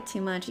like it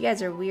too much. You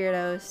guys are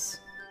weirdos.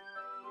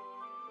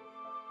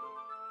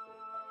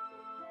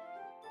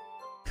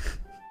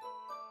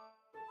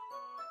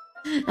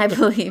 I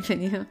believe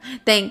in you.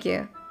 Thank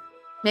you.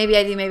 Maybe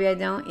I do, maybe I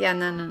don't. Yeah,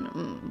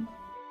 no.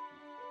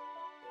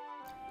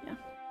 Yeah.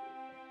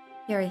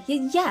 Yuri,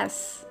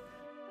 yes.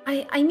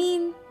 I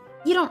mean,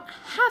 you don't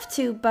have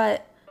to,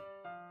 but...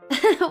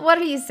 What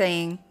are you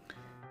saying?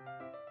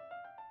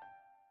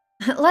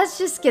 Let's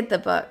just get the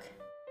book.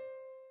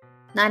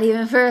 Not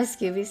even for a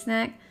Scooby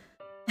snack.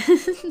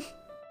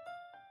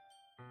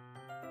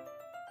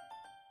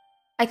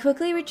 I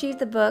quickly retrieved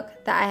the book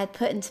that I had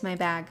put into my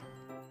bag.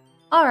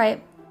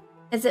 Alright.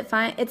 Is it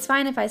fine? It's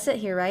fine if I sit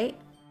here, right?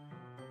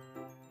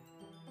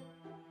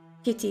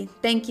 Cutie,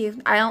 thank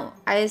you. I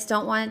just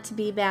don't want it to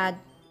be bad.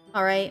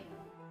 Alright?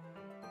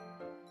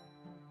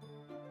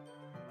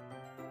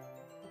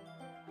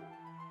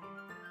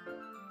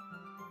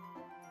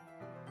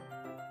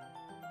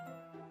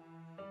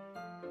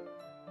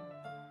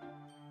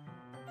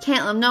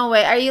 Can't, no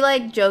way. Are you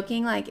like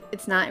joking? Like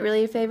it's not really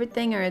your favorite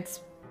thing, or it's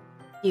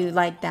you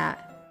like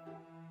that?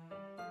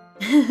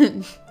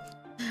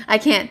 I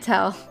can't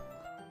tell.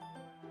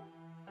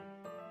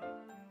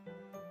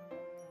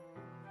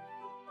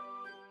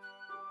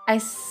 I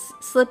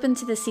slip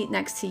into the seat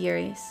next to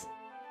Yuri's.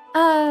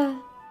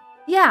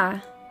 Yeah.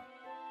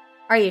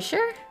 Are you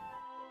sure?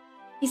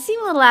 You seem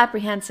a little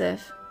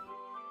apprehensive.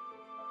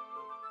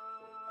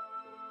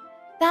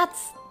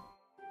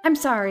 I'm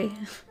sorry.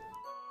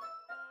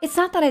 It's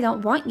not that I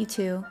don't want you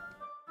to.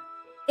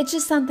 It's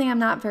just something I'm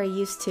not very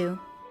used to.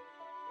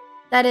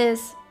 That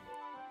is,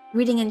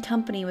 reading in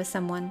company with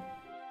someone.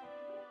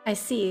 I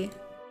see.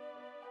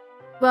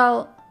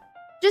 Well,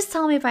 just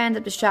tell me if I end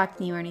up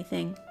distracting you or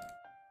anything.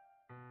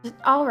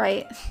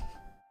 Alright.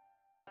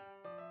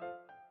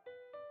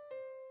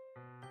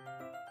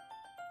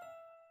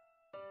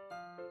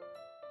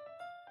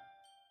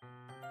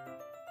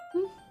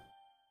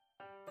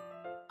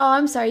 Oh,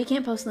 I'm sorry, you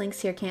can't post links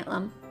here,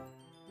 Cantlum.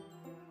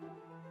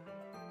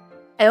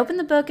 I open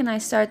the book and I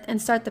start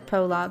the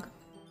prologue.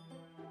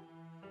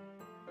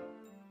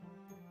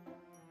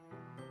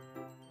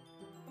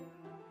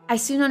 I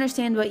soon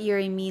understand what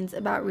Yuri means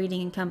about reading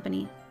in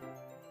company.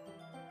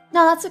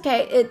 No, that's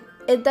okay.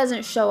 It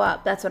doesn't show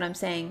up. That's what I'm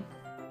saying.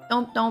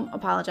 Don't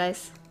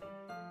apologize.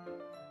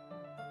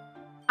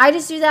 I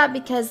just do that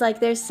because like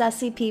there's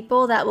sussy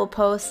people that will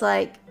post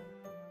like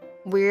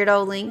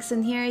weirdo links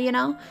in here, you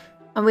know?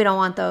 And we don't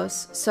want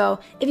those.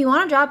 So if you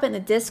want to drop it in the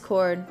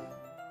Discord.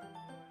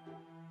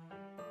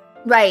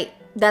 Right.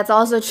 That's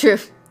also true.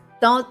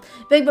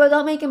 Big bro,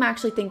 don't make him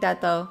actually think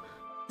that though.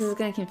 This is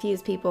gonna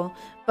confuse people.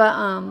 But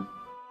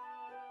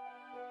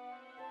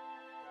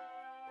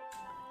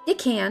you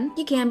can,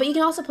 but you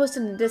can also post it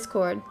in the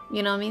Discord,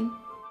 you know what I mean?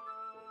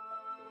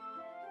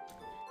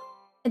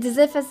 It's as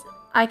if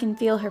I can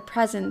feel her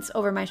presence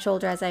over my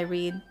shoulder as I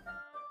read.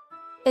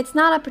 It's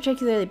not a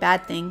particularly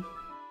bad thing.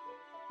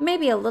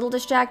 Maybe a little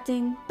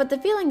distracting, but the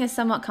feeling is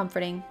somewhat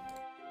comforting.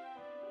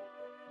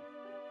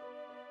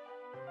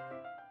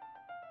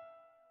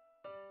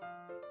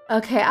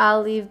 Okay,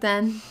 I'll leave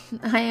then.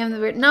 I am the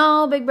weird.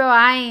 No, big bro,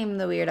 I am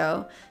the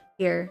weirdo.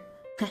 Here.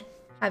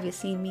 Have you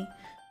seen me?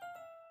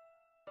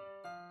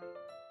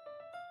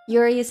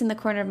 Yuri is in the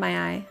corner of my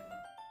eye.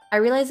 I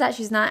realize that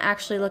she's not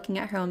actually looking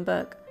at her own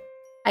book.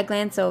 I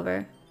glance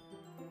over.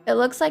 It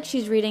looks like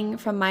she's reading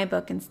from my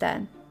book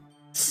instead.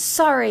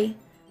 Sorry.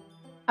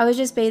 I was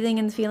just bathing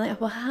in the feeling.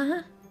 Well,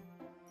 huh?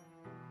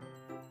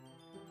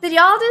 Did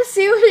y'all just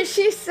see what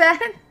she said?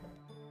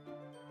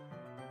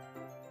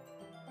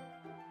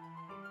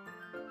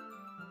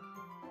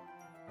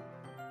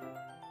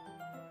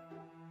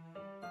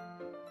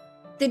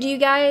 Did you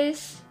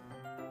guys?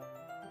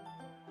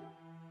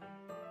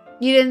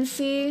 You didn't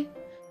see?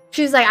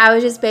 She was like, I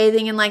was just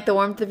bathing in like the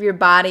warmth of your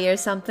body or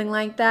something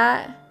like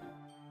that.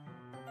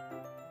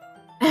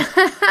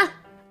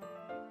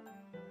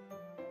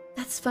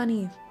 That's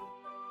funny.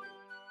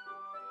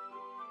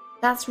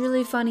 That's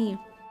really funny.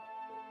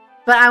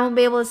 But I won't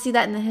be able to see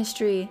that in the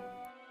history.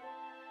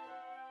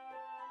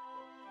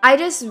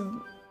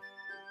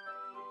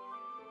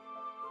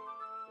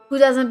 Who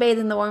doesn't bathe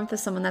in the warmth of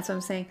someone? That's what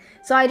I'm saying.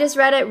 So I just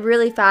read it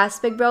really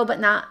fast, big bro, but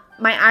not...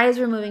 My eyes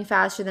were moving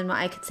faster than what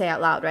I could say out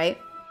loud, right?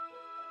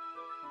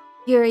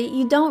 Yuri,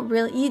 you don't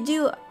really...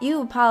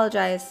 You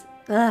apologize.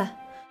 Ugh.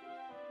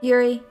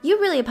 Yuri,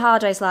 you really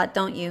apologize a lot,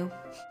 don't you?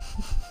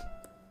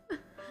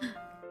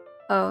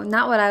 Oh,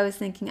 not what I was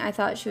thinking. I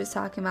thought she was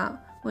talking about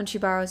when she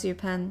borrows your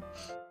pen.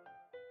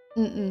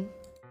 Mm-mm.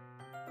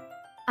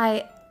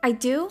 I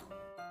do?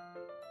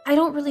 I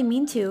don't really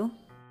mean to.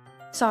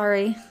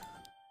 Sorry.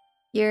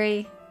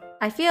 Yuri,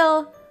 I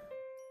feel,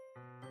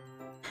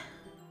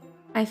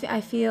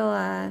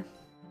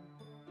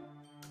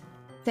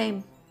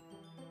 same.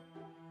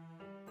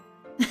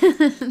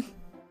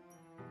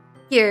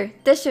 Here,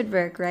 this should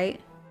work, right?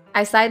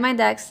 I slide my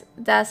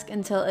desk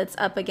until it's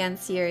up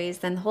against Yuri's,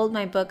 then hold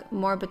my book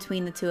more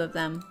between the two of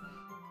them.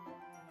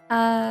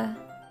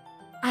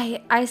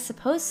 I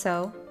suppose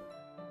so.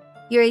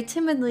 Yuri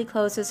timidly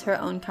closes her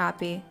own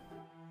copy.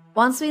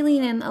 Once we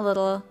lean in a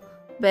little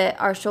bit,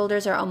 our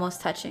shoulders are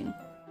almost touching.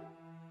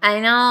 I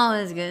know,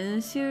 it's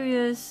getting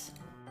serious.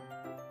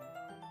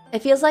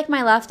 It feels like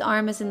my left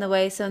arm is in the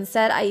way, so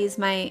instead I use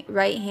my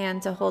right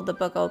hand to hold the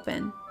book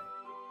open.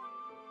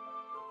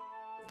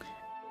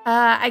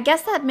 I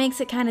guess that makes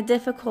it kind of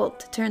difficult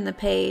to turn the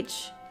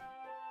page.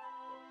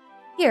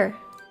 Here.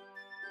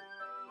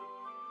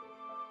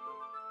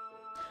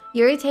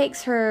 Yuri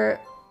takes her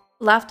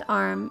left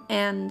arm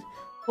and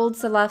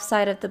holds the left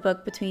side of the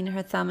book between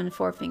her thumb and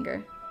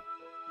forefinger.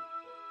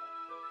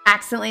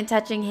 Accidentally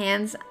touching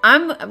hands.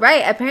 I'm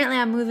right, apparently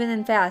I'm moving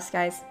in fast,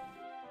 guys.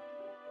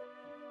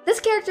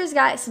 This character's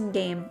got some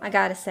game, I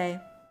gotta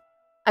say.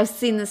 I've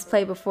seen this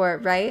play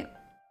before, right?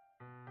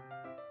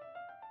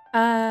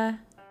 I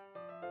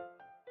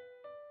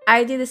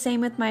do the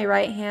same with my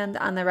right hand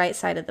on the right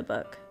side of the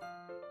book.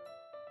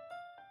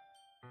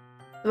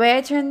 The way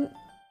I turn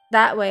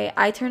that way,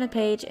 I turn a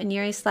page and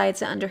Yuri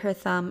slides it under her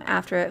thumb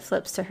after it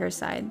flips to her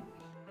side.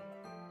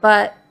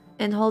 But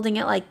in holding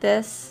it like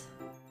this,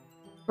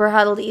 we're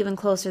huddled even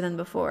closer than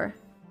before.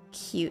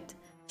 Cute.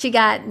 She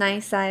got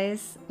nice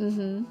eyes.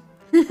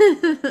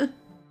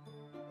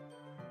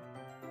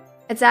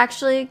 It's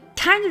actually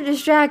kind of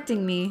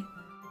distracting me.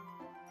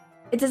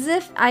 It's as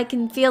if I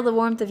can feel the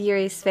warmth of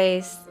Yuri's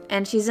face,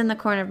 and she's in the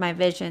corner of my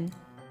vision.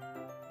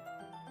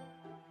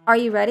 Are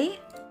you ready?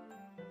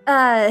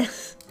 To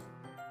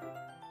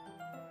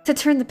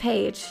turn the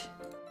page.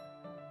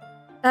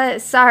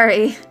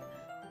 Sorry.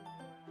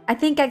 I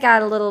think I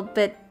got a little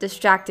bit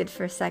distracted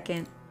for a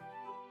second.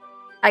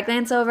 I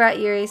glance over at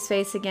Yuri's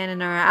face again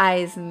and our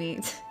eyes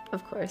meet.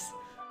 Of course.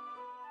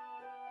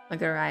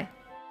 Look at her eye.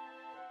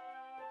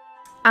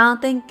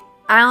 I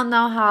don't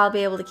know how I'll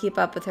be able to keep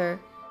up with her.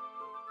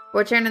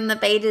 We're turning the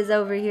pages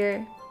over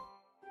here.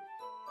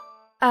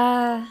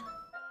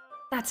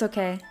 That's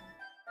okay.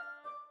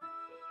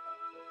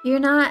 You're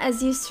not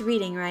as used to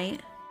reading,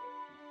 right?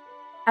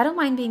 I don't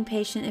mind being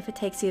patient if it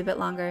takes you a bit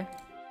longer.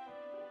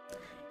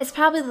 It's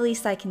probably the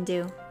least I can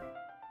do,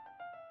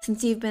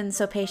 since you've been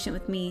so patient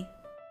with me.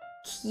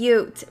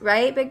 Cute,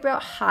 right, big bro?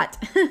 Hot.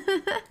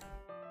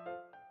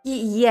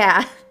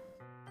 Yeah.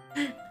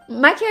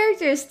 My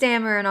character is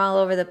stammering all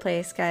over the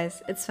place,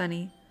 guys. It's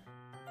funny.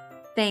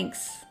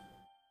 Thanks.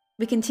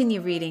 We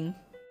continue reading.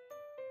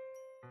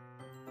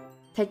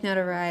 Take note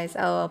of her eyes.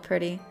 LOL,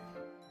 pretty.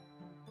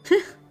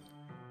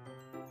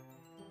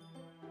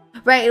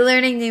 Right,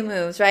 learning new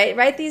moves, right?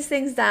 Write these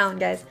things down,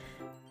 guys.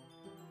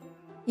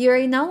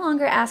 Yuri no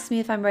longer asks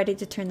me if I'm ready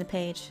to turn the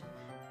page.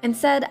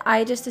 Instead,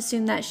 I just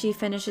assume that she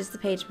finishes the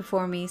page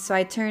before me, so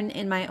I turn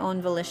in my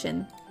own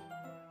volition.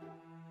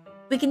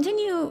 We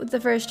continue the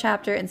first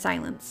chapter in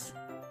silence.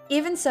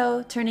 Even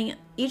so, turning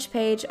each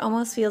page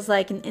almost feels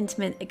like an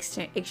intimate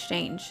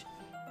exchange.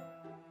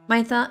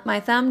 My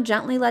thumb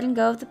gently letting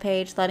go of the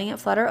page, letting it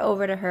flutter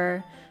over to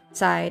her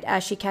side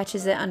as she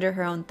catches it under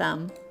her own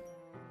thumb.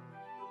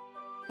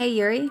 Hey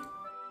Yuri.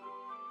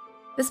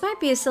 This might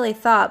be a silly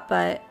thought,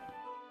 but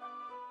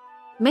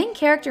main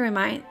character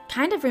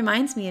kind of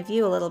reminds me of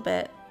you a little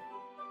bit.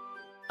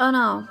 Oh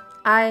no,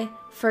 I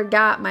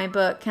forgot my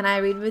book. Can I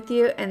read with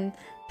you? And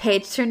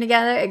page turn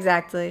together?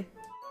 Exactly.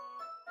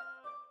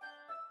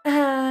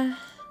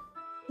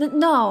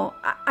 No,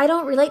 I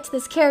don't relate to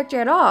this character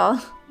at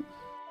all.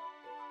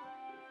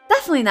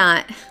 Definitely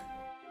not.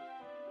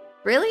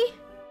 Really?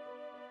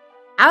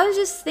 I was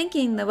just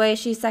thinking the way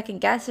she second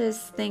guesses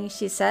things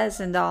she says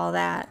and all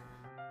that.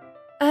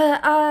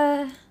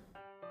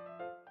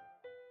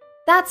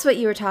 That's what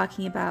you were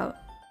talking about.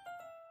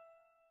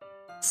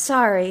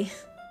 Sorry.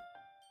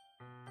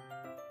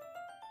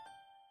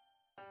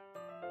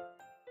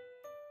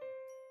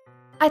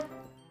 I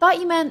thought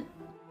you meant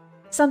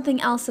something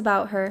else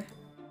about her.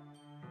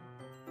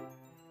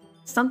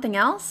 Something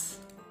else?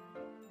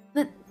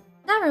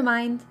 Never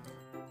mind.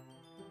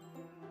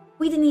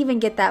 We didn't even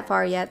get that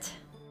far yet.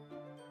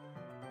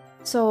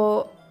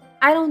 So,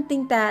 I don't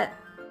think that...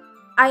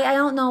 I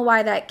don't know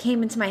why that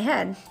came into my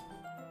head.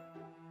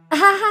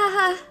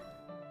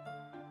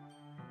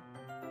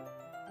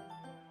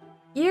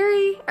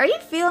 Yuri, are you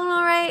feeling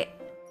alright?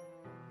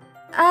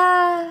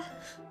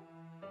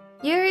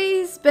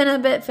 Yuri's been a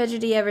bit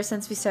fidgety ever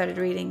since we started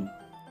reading.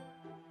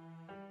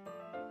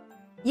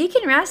 You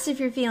can rest if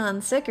you're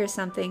feeling sick or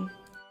something.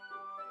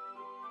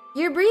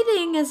 Your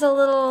breathing is a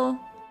little...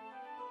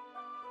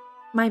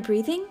 My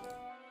breathing?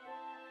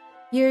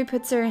 Yuri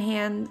puts her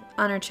hand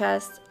on her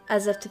chest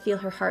as if to feel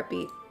her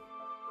heartbeat.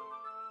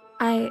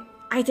 I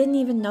didn't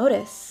even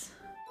notice.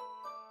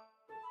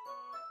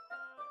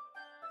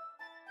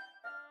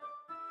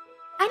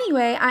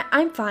 Anyway,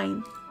 I'm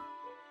fine.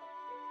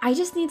 I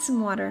just need some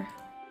water.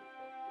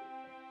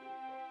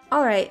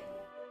 Alright,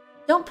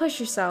 don't push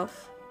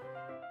yourself.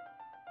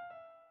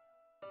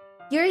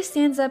 Yuri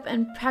stands up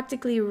and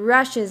practically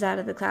rushes out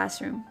of the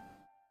classroom.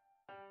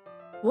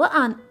 What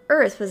on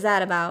earth was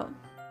that about?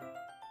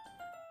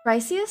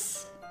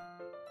 Briciusss?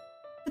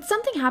 Did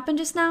something happen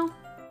just now?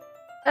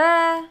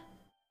 I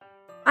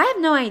have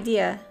no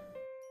idea.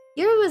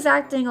 Yuri was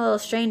acting a little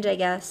strange, I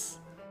guess.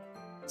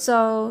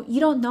 So,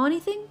 you don't know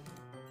anything?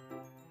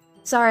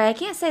 Sorry, I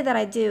can't say that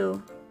I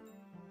do.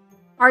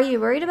 Are you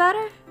worried about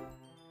her?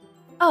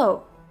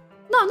 Oh,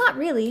 no, not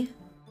really.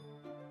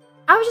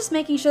 I was just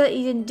making sure that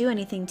you didn't do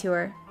anything to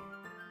her.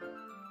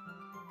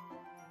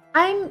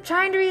 I'm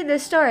trying to read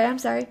this story, I'm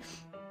sorry.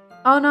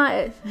 Oh,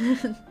 no.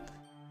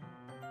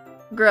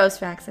 Gross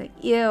accent.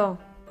 Ew.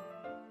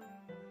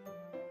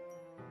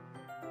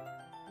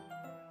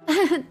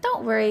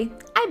 Don't worry,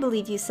 I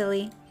believe you,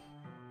 silly.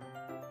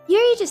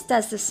 Yuri just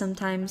does this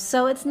sometimes,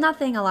 so it's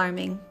nothing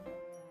alarming.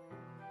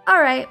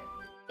 Alright,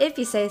 if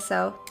you say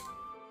so.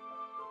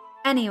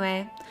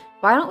 Anyway,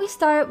 why don't we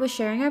start with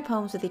sharing our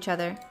poems with each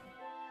other?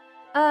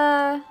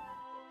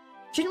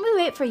 Shouldn't we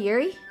wait for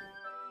Yuri?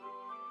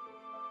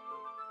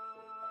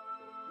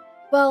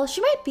 Well,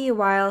 she might be a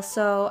while,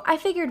 so I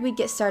figured we'd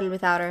get started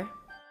without her.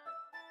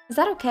 Is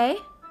that okay?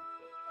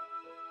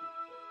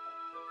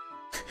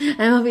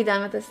 I will be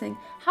done with this thing.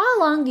 How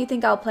long do you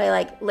think I'll play?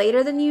 Like,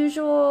 later than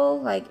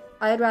usual? Like,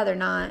 I'd rather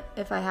not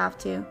if I have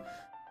to.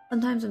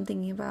 Sometimes I'm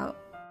thinking about...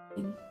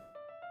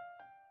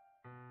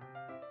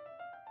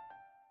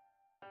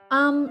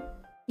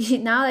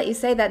 now that you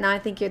say that, now I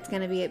think it's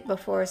gonna be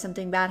before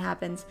something bad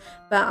happens.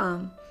 But,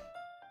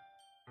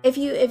 if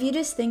you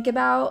just think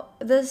about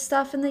the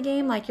stuff in the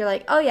game, like, you're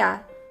like, oh yeah,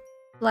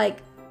 like,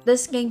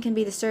 this game can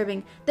be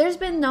disturbing. There's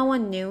been no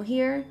one new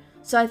here,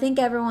 so I think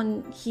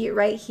everyone here,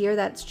 right here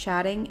that's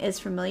chatting is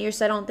familiar,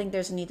 so I don't think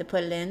there's a need to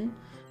put it in.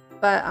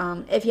 But,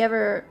 if you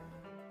ever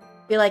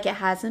feel like it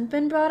hasn't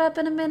been brought up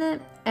in a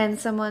minute, and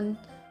someone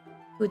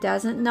who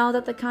doesn't know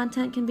that the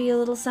content can be a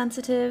little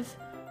sensitive,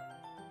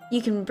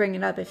 you can bring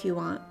it up if you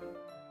want.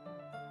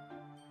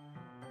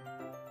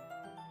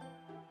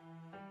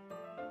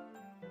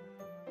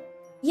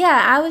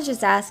 Yeah, I was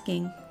just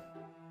asking.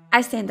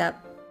 I stand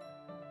up.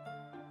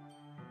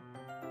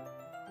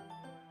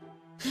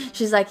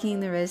 She's liking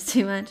the Riz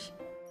too much.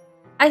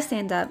 I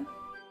stand up.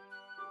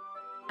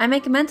 I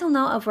make a mental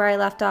note of where I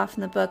left off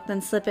in the book,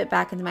 then slip it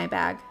back into my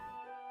bag.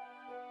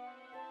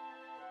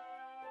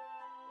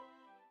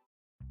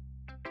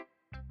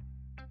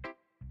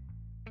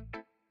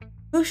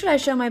 Who should I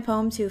show my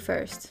poem to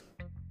first?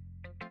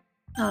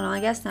 Oh no, I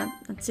guess not.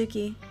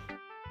 Natsuki.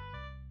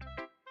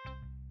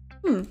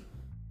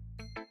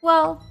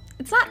 Well,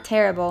 it's not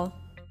terrible,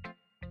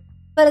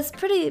 but it's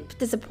pretty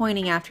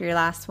disappointing after your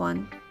last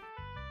one.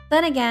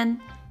 Then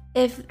again,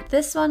 if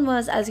this one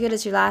was as good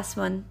as your last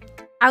one,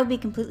 I would be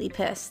completely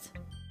pissed.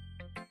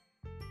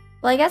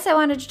 Well, I guess I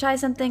wanted to try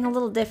something a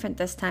little different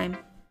this time.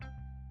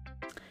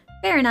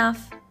 Fair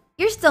enough.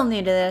 You're still new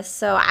to this,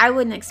 so I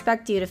wouldn't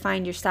expect you to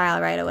find your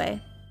style right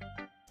away.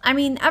 I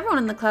mean, everyone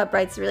in the club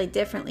writes really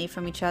differently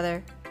from each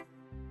other.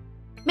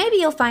 Maybe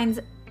you'll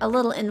find a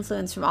little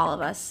influence from all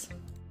of us.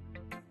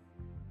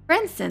 For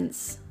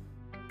instance,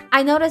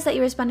 I noticed that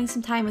you were spending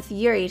some time with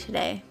Yuri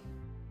today.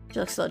 She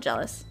looks a little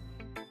jealous.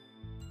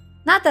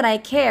 Not that I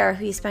care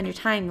who you spend your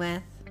time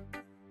with.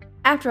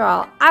 After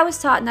all, I was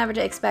taught never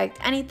to expect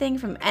anything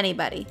from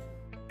anybody.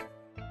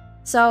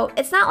 So,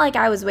 it's not like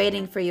I was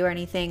waiting for you or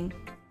anything.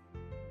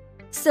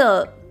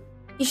 Still,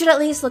 you should at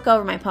least look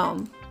over my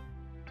poem.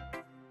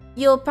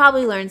 You'll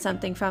probably learn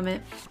something from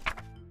it.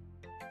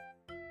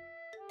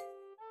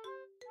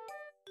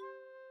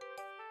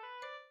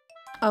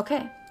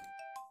 Okay.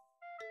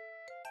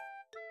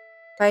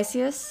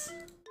 Briciusss,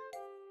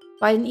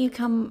 why didn't you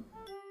come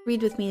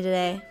read with me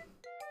today?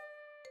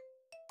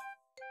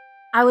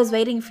 I was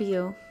waiting for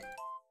you.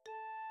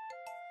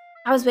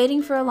 I was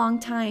waiting for a long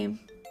time.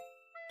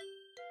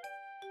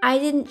 I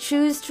didn't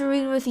choose to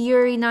read with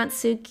Yuri,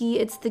 Natsuki.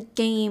 It's the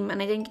game,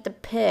 and I didn't get to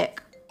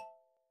pick.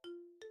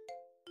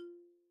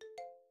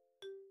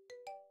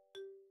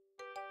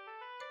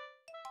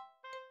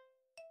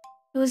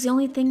 It was the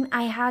only thing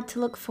I had to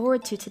look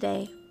forward to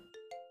today.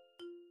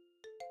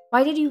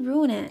 Why did you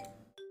ruin it?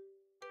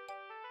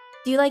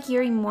 Do you like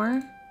Yuri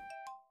more?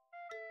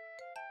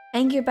 I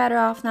think you're better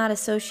off not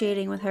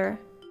associating with her.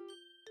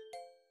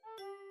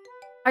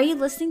 Are you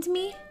listening to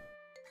me?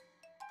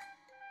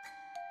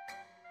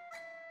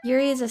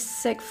 Yuri is a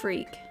sick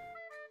freak.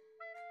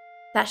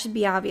 That should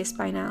be obvious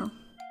by now.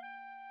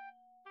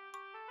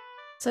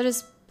 So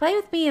just play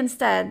with me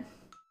instead.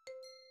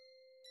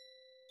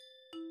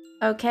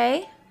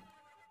 Okay?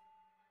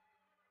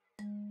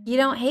 You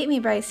don't hate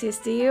me,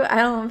 Briciusss, do you? I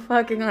don't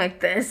fucking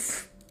like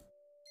this.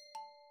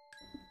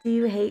 Do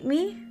you hate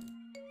me?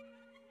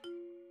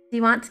 Do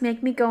you want to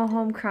make me go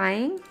home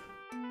crying?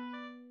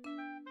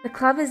 The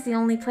club is the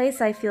only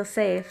place I feel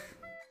safe.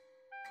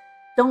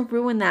 Don't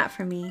ruin that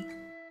for me.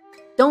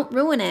 Don't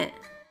ruin it.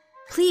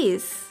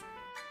 Please.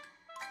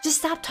 Just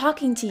stop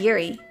talking to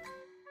Yuri.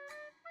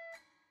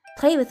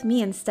 Play with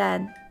me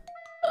instead.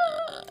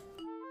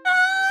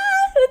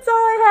 That's all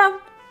I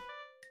have.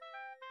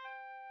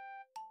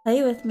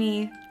 Play with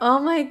me. Oh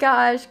my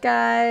gosh,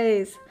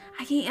 guys.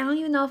 I don't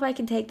even know if I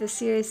can take this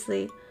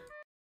seriously.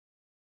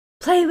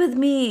 Play with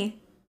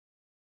me.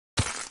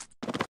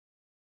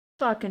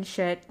 Fucking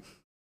shit.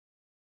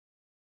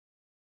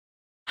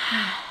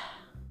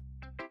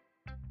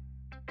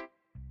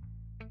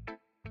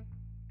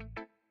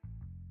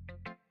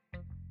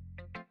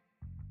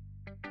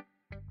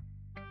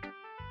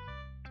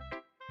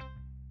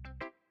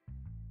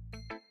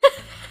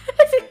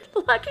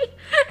 Lucky.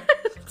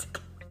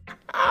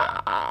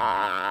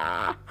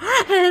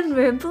 And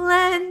we're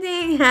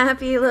blending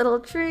happy little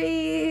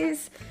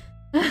trees.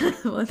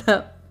 What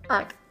the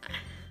fuck?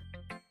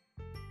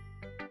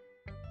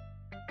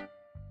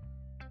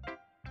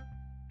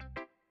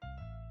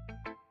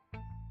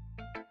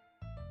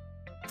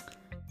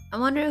 I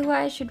wonder who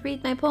I should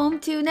read my poem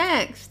to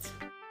next.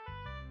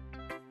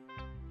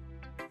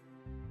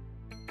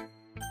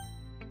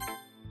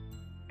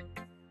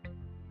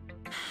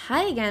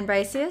 Hi again,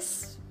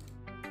 Briciusss.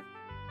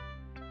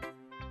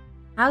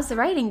 How's the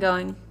writing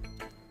going?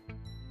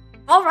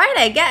 All right,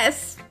 I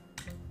guess.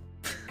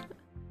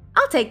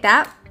 I'll take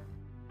that.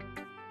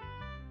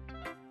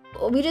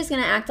 Are we just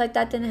gonna act like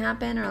that didn't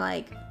happen, or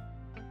like...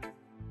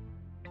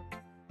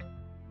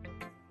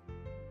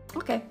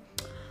 Okay.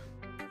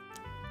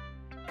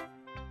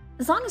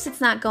 As long as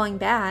it's not going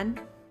bad,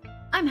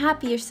 I'm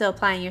happy you're still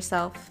applying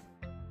yourself.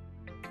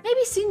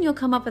 Maybe soon you'll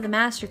come up with a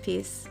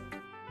masterpiece.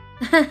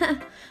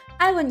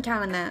 I wouldn't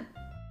count on that.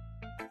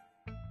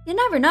 You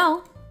never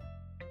know.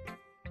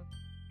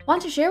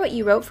 Want to share what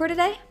you wrote for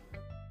today?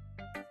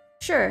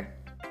 Sure.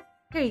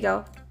 Here you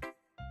go.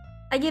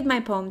 I give my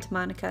poem to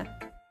MONIKA.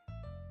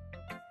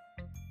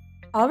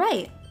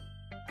 Alright.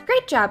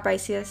 Great job,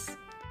 Briciusss.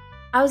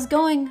 I was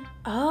going,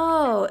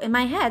 oh, in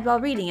my head while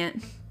reading it.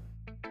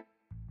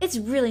 It's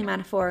really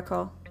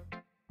metaphorical.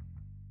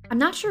 I'm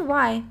not sure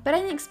why, but I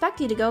didn't expect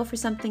you to go for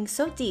something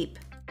so deep.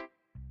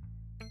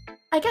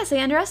 I guess I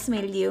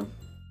underestimated you.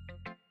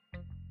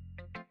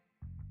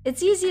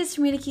 It's easiest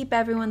for me to keep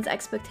everyone's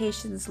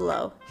expectations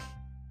low.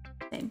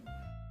 Same.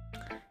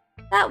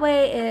 That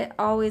way, it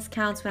always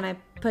counts when I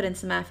put in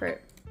some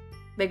effort.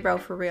 Big bro,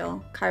 for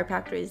real.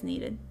 Chiropractor is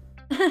needed.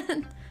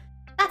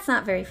 That's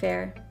not very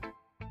fair.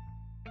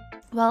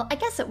 Well, I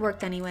guess it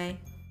worked anyway.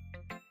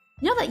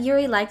 You know that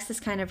Yuri likes this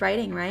kind of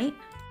writing, right?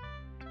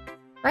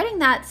 Writing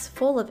that's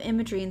full of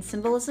imagery and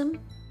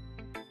symbolism?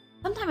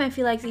 Sometimes I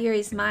feel like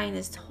Yuri's mind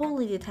is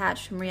totally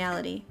detached from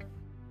reality.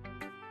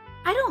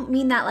 I don't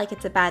mean that like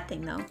it's a bad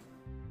thing, though.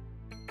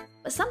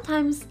 But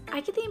sometimes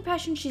I get the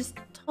impression she's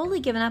totally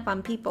given up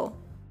on people.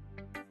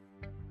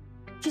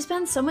 She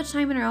spends so much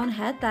time in her own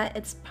head that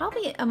it's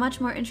probably a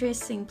much more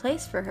interesting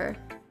place for her.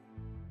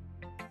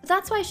 But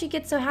that's why she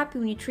gets so happy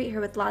when you treat her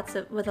with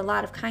a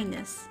lot of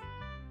kindness.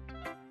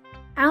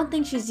 I don't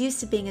think she's used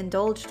to being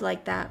indulged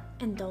like that.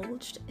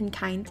 Indulged in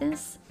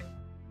kindness?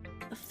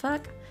 The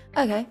fuck?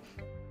 Okay.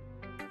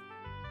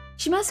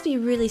 She must be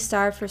really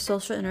starved for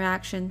social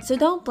interaction, so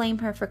don't blame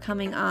her for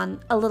coming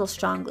on a little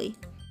strongly.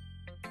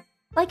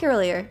 Like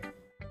earlier.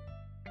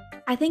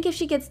 I think if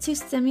she gets too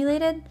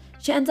stimulated,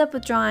 she ends up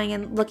withdrawing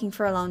and looking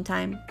for alone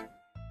time.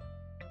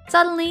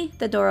 Suddenly,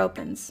 the door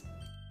opens.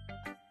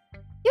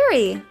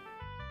 Yuri!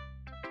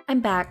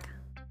 I'm back.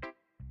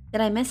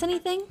 Did I miss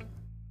anything?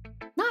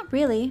 Not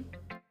really.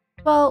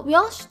 Well, we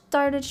all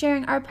started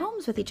sharing our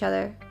poems with each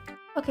other.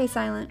 Okay,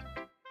 silent.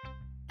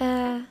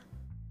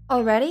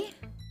 Already?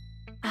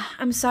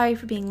 I'm sorry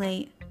for being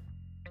late.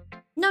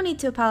 No need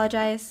to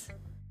apologize.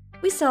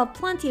 We still have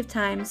plenty of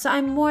time, so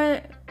I'm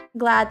more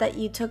glad that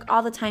you took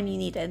all the time you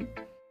needed.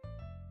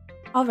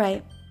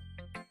 Alright.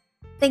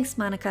 Thanks,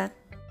 MONIKA.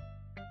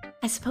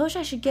 I suppose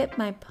I should get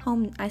my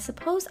poem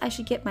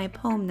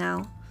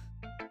now.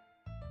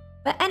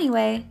 But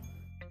anyway,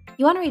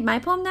 you want to read my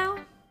poem now?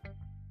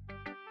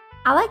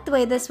 I like the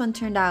way this one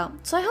turned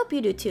out, so I hope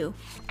you do too.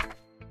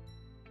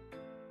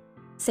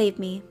 Save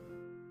me.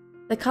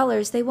 The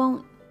colors, they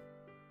won't...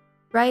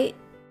 Bright,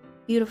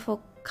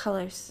 beautiful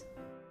colors.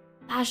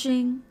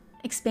 Flashing,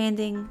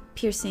 expanding,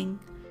 piercing.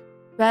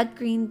 Red,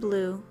 green,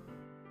 blue.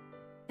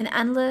 An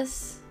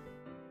endless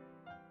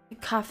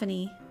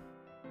cacophony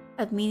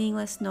of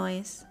meaningless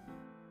noise.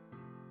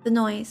 The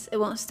noise, it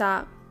won't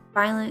stop.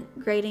 Violent,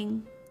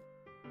 grating.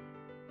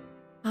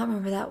 I don't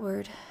remember that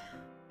word.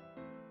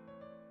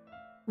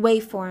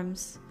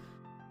 Waveforms.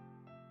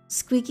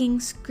 Squeaking,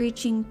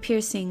 screeching,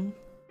 piercing.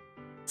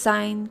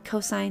 Sine,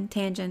 cosine,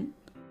 tangent.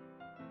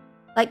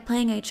 Like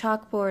playing a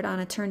chalkboard on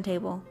a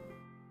turntable.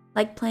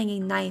 Like playing a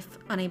knife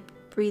on a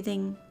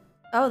breathing...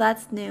 Oh,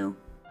 that's new.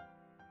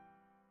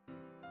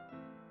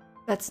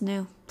 That's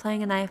new.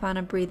 Playing a knife on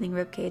a breathing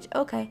ribcage.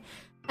 Okay.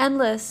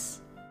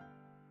 Endless.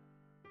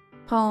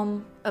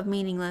 Poem of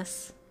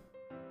meaningless.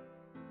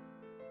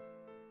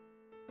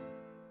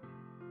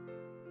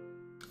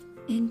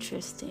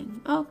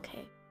 Interesting.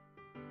 Okay.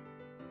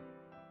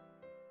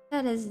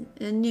 That is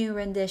a new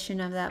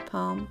rendition of that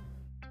poem.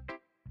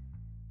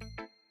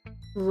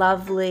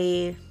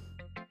 Lovely.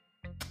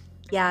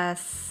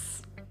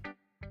 Yes.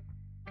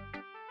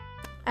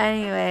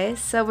 Anyway,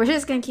 so we're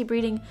just gonna keep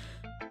reading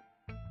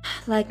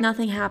like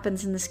nothing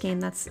happens in this game.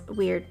 That's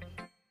weird.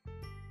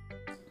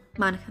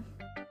 MONIKA.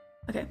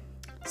 Okay.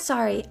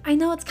 Sorry, I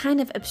know it's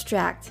kind of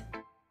abstract.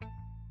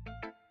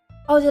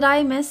 Oh, did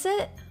I miss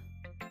it?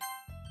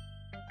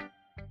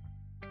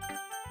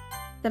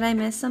 Did I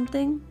miss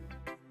something?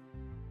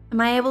 Am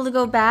I able to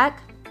go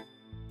back?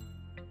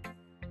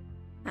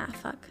 Ah,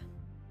 fuck.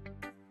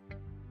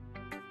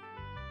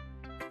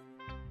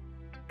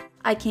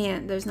 I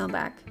can't. There's no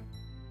back.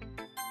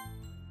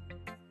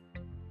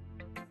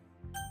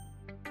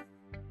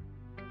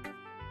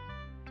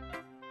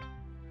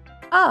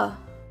 Oh.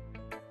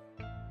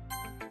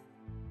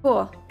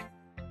 Cool.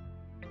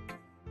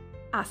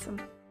 Awesome.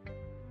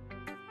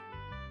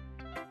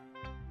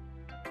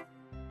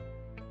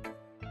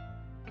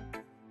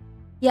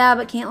 Yeah,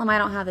 but Caitlin, I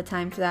don't have the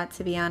time for that,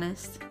 to be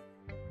honest.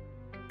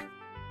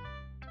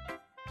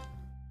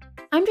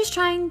 I'm just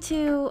trying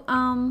to,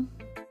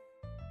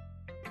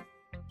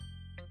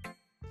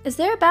 Is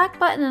there a back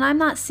button and I'm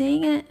not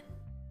seeing it?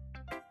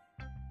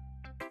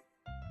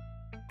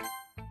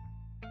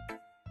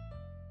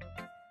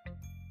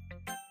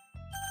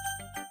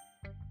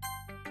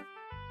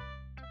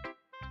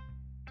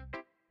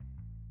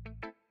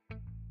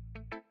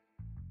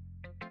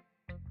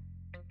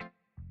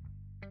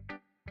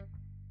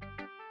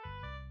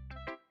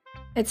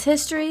 It's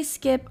history,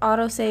 skip,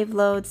 autosave,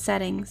 load,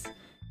 settings.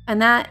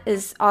 And that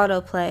is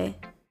autoplay.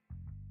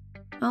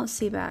 I don't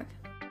see back.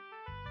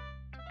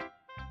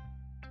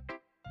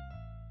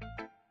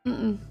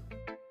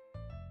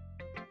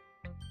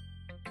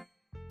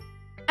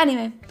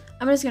 Anyway,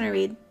 I'm just gonna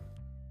read.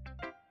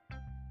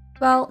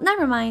 Well,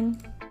 never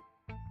mind.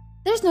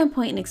 There's no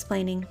point in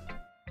explaining.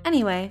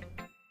 Anyway,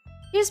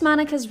 here's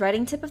Monika's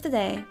writing tip of the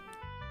day.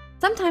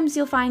 Sometimes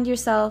you'll find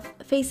yourself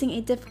facing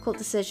a difficult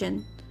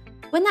decision.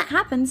 When that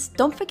happens,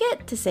 don't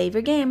forget to save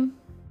your game.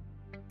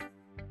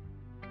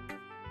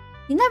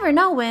 You never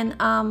know when,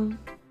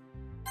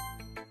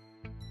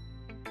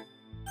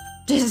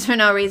 just for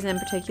no reason in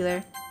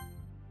particular.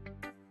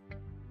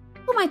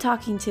 Who am I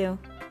talking to?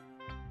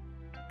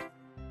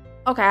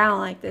 Okay, I don't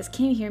like this.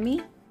 Can you hear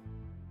me?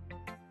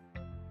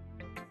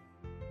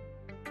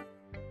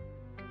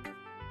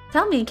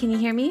 Tell me, can you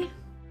hear me?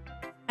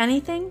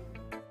 Anything?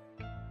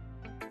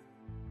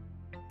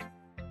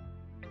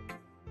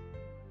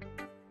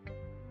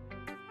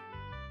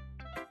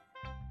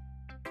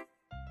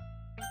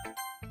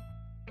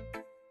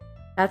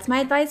 That's my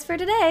advice for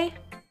today.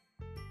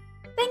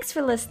 Thanks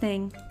for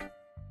listening.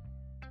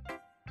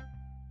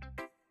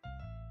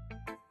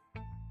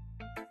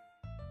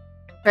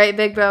 Right,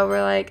 big bro,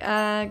 we're like,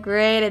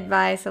 great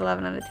advice,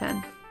 11 out of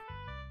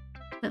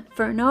 10.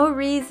 For no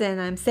reason,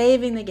 I'm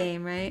saving the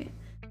game, right?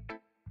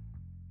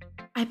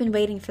 I've been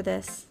waiting for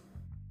this.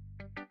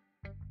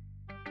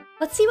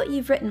 Let's see what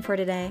you've written for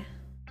today.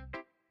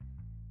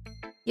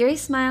 Yuri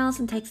smiles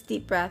and takes a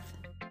deep breath.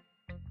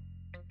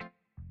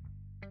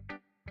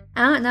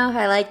 I don't know if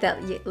I like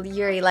that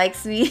Yuri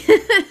likes me.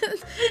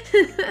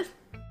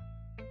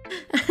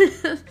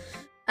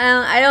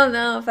 I don't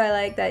know if I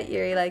like that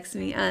Yuri likes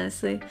me,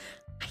 honestly.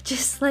 I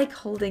just like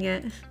holding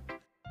it.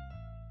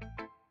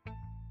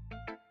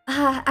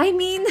 I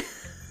mean,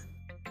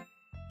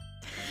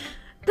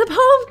 the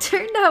poem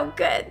turned out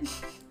good.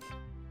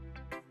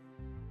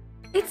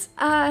 It's,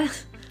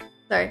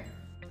 sorry.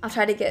 I'll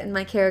try to get in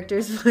my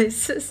character's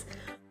voices.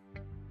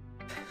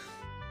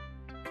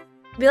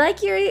 We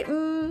like Yuri?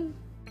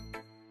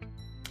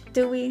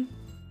 Do we?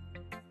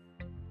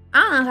 I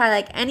don't know if I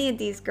like any of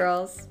these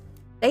girls.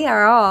 They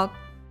are all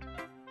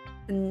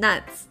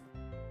nuts.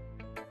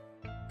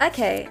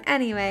 Okay,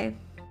 anyway.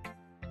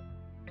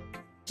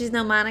 She's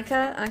no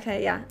Monika?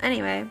 Okay, yeah.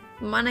 Anyway,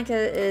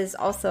 Monika is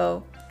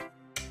also...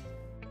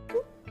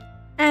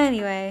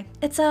 Anyway,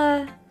 it's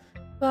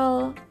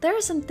well, there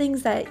are some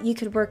things that you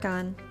could work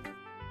on.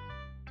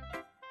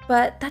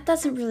 But that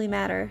doesn't really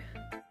matter.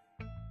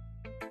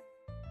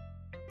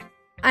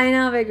 I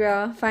know, big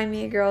girl. Find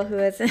me a girl who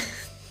isn't.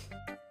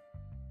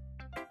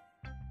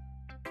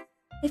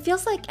 It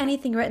feels like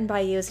anything written by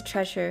you is a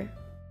treasure.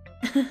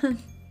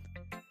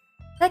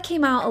 That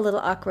came out a little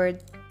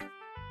awkward.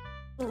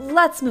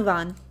 Let's move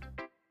on.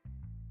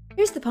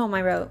 Here's the poem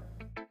I wrote.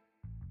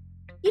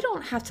 You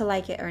don't have to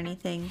like it or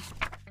anything.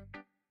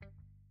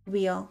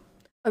 Wheel.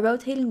 A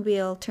rotating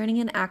wheel, turning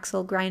an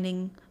axle,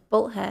 grinding,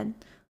 bolt head,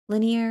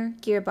 linear,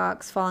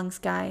 gearbox, falling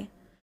sky.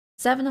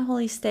 7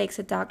 holy stakes,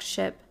 a docked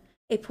ship.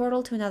 A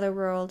portal to another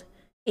world,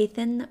 a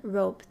thin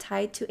rope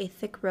tied to a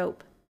thick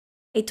rope,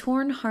 a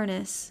torn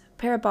harness,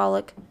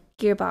 parabolic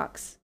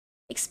gearbox,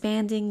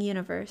 expanding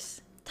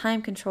universe,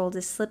 time controlled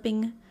is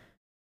slipping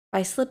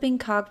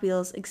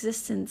cogwheels,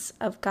 existence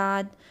of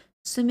God,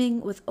 swimming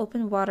with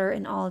open water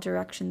in all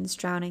directions,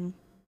 drowning.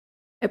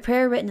 A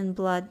prayer written in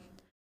blood,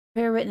 a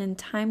prayer written in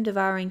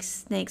time-devouring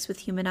snakes with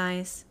human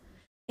eyes,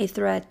 a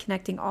thread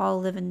connecting all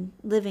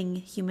living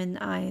human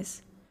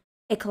eyes,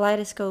 a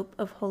kaleidoscope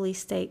of holy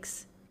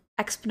stakes,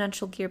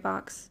 exponential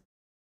gearbox,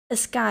 a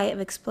sky of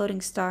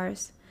exploding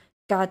stars,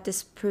 God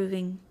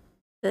disproving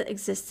the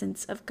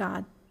existence of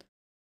God,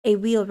 a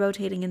wheel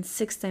rotating in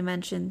 6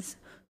 dimensions,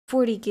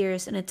 40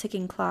 gears in a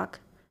ticking clock,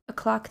 a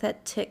clock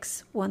that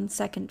ticks 1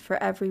 second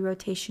for every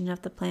rotation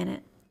of the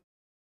planet,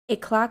 a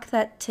clock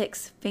that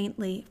ticks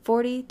faintly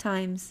 40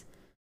 times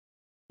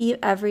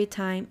every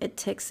time it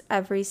ticks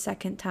every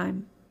second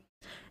time,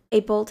 a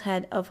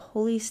bolthead of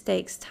holy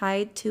stakes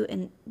tied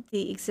to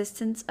the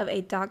existence of a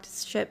docked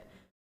ship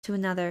to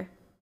another,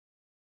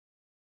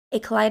 a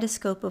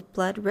kaleidoscope of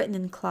blood written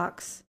in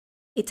clocks,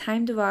 a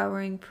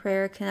time-devouring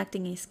prayer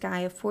connecting a sky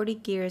of 40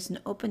 gears and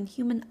open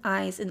human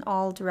eyes in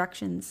all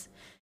directions,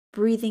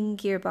 breathing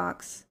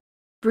gearbox,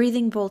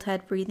 breathing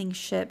bolthead, breathing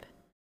ship,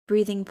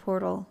 breathing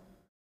portal,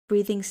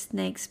 breathing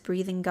snakes,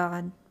 breathing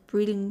God,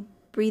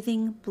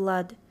 breathing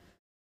blood,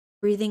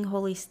 breathing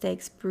holy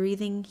stakes,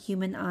 breathing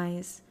human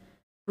eyes,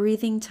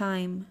 breathing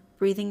time,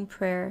 breathing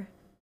prayer,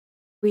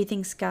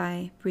 breathing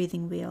sky,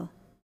 breathing wheel.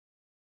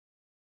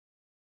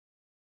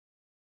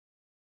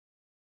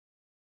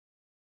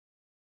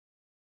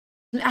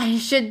 I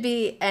should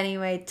be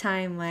anyway,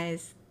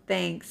 time-wise.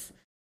 Thanks.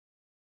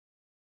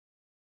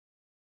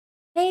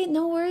 Hey,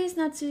 no worries,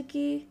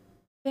 Natsuki.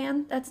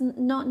 Fan, that's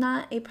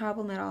not a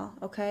problem at all,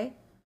 okay?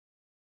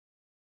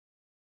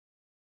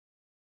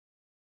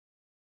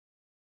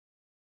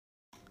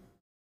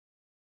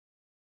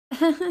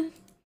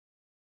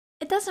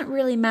 It doesn't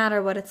really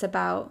matter what it's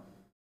about.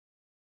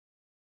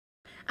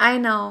 I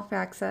know,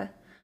 Raxa.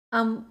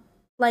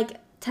 Like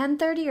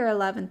 10:30 or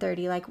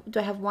 11:30, like do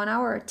I have 1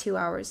 hour or 2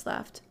 hours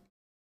left?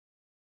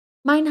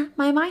 My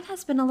mind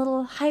has been a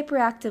little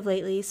hyperactive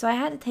lately, so I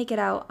had to take it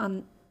out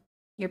on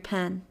your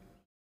pen.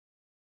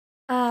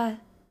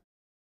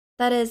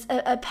 That is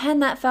a pen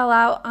that fell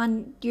out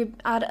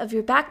of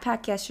your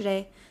backpack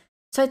yesterday.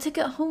 So I took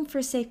it home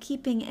for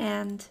safekeeping,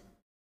 and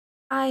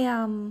I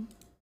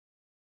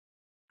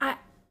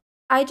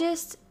I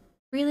just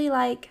really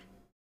like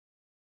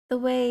the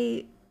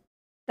way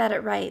that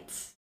it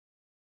writes.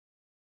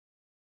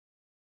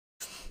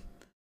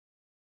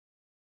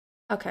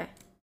 Okay.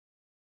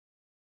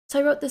 So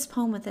I wrote this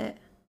poem with it.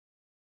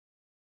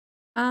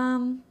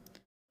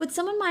 Would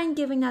someone mind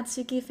giving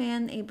Natsuki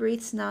fan a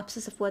brief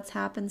synopsis of what's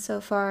happened so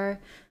far?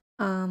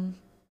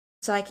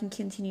 So I can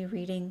continue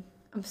reading.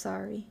 I'm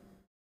sorry.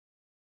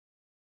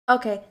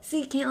 Okay,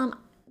 see, Caitlin,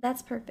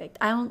 that's perfect.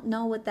 I don't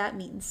know what that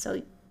means,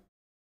 so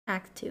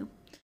Act 2.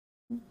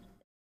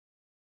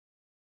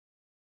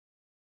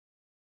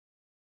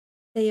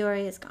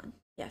 Sayori is gone.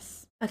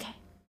 Yes. Okay.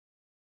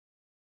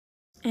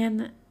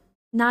 And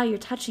now you're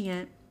touching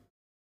it.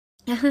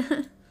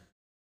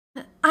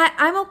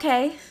 I'm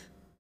okay.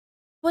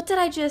 What did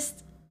I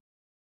just...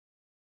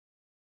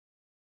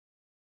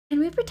 Can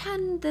we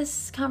pretend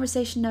this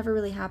conversation never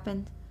really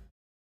happened?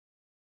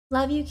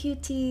 Love you,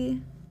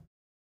 QT.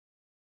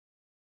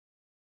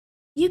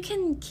 You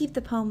can keep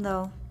the poem,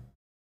 though.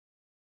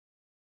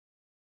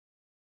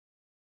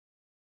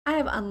 I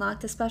have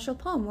unlocked a special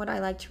poem. Would I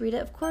like to read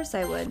it? Of course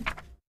I would.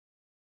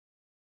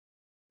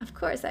 Of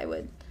course I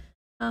would.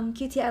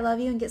 QT, I love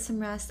you and get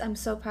some rest. I'm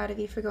so proud of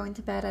you for going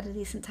to bed at a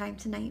decent time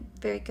tonight.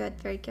 Very good,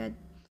 very good.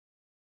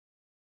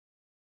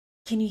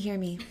 Can you hear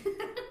me?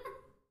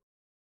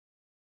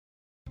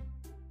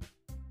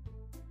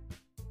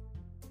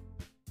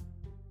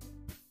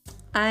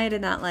 I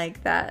did not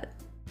like that.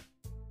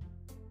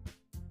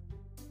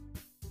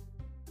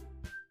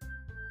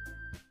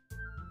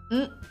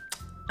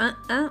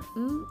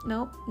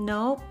 Nope,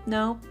 nope,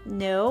 nope,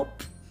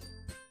 nope.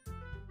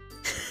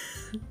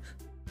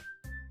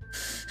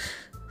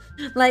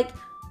 Like,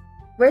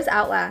 where's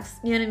Outlast?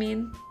 You know what I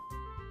mean?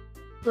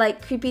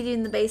 Like, creepy dude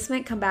in the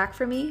basement, come back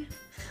for me?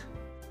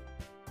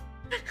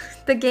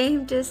 The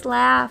game just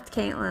laughed,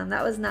 Caitlin.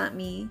 That was not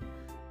me.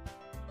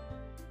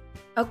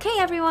 Okay,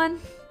 everyone.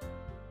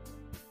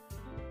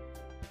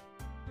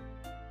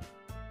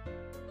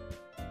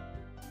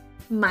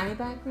 My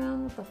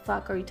background? What the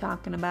fuck are you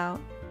talking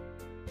about?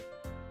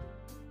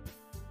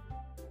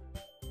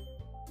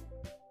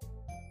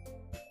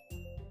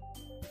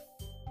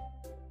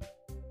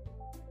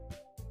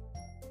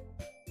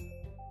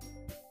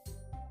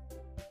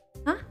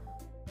 Huh?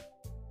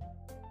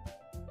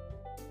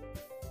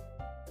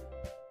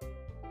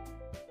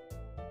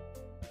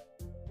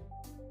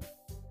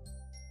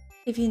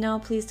 If you know,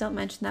 please don't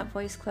mention that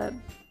voice clip.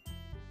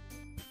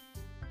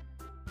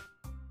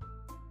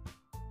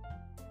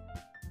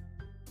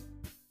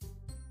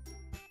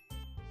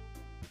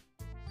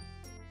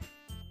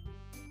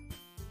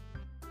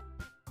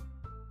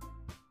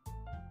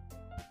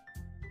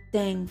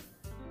 Dang.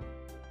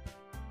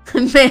 I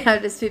may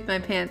have just peed my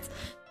pants.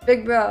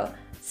 Big bro,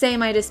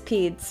 same, I just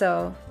peed,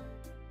 so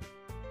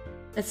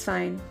it's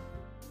fine.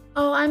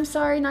 Oh, I'm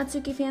sorry,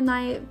 Natsuki fan,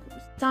 my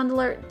sound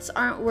alerts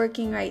aren't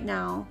working right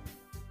now.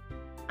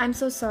 I'm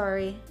so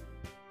sorry.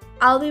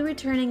 I'll be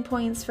returning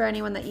points for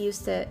anyone that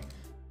used it.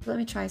 Let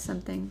me try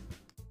something.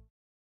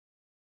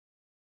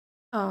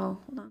 Oh,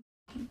 hold on.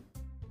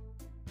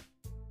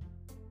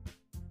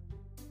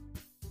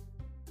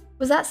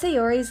 Was that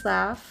Sayori's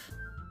laugh?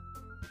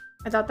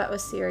 I thought that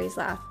was Sayori's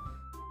laugh.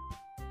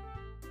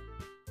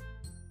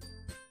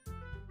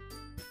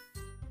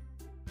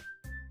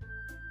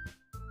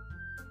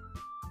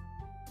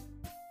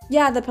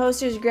 Yeah, the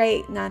poster's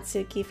great,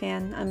 Natsuki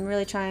fan. I'm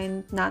really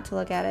trying not to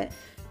look at it.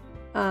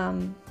 Let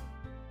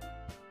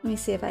me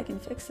see if I can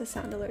fix the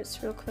sound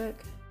alerts real quick.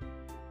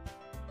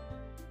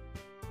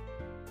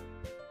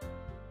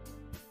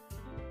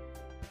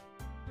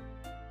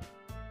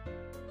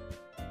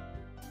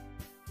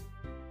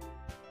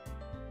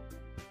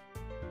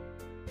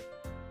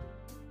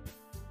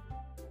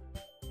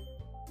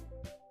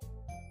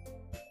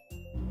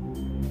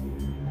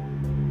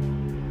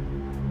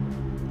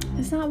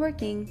 It's not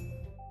working.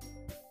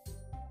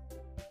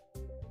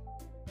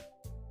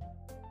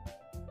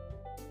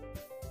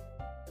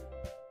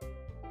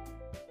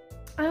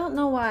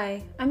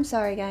 why. I'm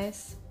sorry,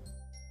 guys.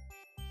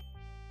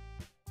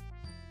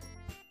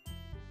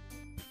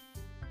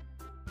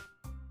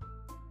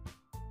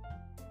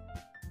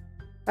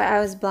 But I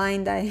was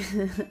blind,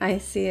 I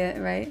see it,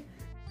 right?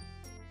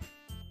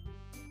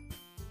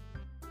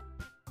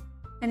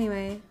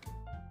 Anyway.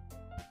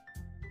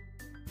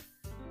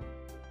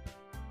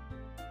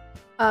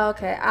 Oh,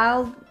 okay,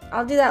 I'll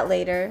do that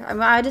later.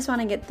 I just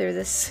want to get through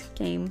this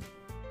game.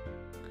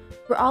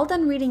 We're all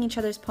done reading each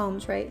other's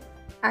poems, right?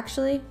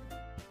 Actually,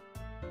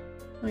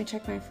 let me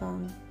check my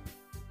phone.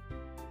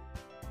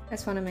 I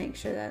just want to make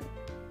sure that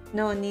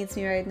no one needs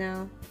me right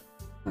now.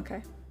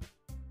 Okay.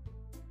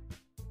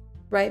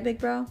 Right, big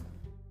bro?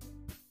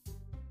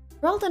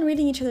 We're all done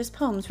reading each other's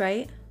poems,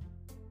 right?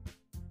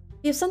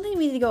 We have something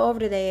we need to go over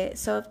today,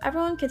 so if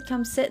everyone could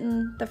come sit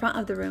in the front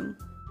of the room.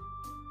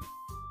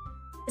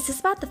 Is this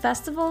about the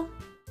festival?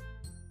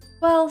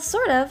 Well,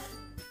 sort of.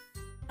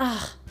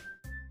 Ugh.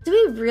 Do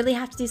we really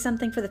have to do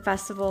something for the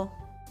festival?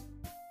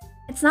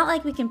 It's not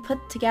like we can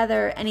put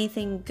together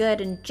anything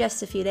good in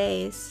just a few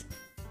days.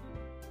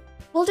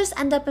 We'll just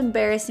end up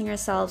embarrassing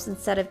ourselves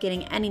instead of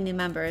getting any new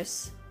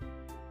members.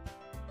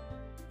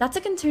 That's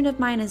a concern of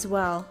mine as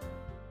well.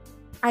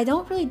 I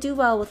don't really do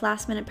well with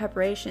last-minute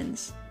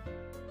preparations.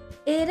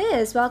 It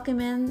is.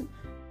 Welcome in.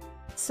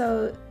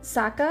 So,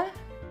 Saka?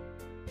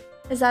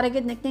 Is that a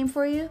good nickname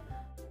for you?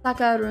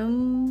 Saka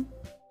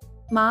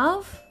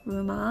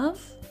Rumav?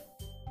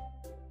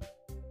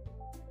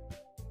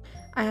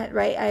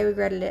 I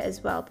regretted it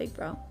as well, big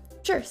bro.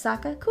 Sure,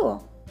 Saka,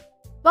 cool.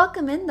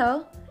 Welcome in,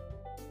 though.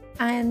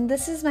 And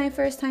this is my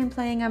first time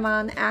playing. I'm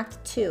on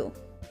Act 2.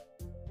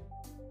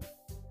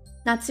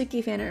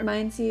 Natsuki fan, it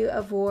reminds you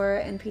of war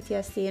and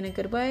PTSD in a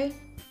good way?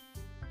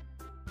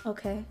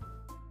 Okay.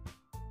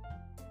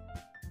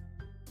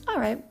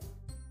 Alright.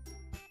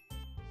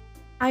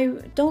 I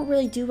don't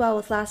really do well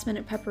with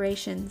last-minute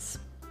preparations.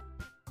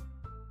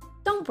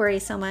 Don't worry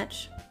so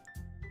much.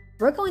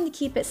 We're going to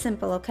keep it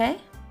simple, okay?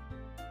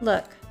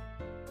 Look,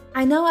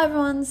 I know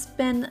everyone's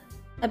been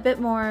a bit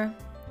more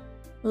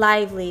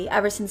lively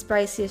ever since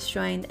Briciusss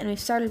joined and we've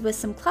started with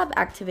some club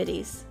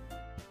activities.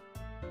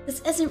 This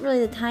isn't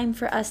really the time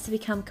for us to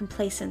become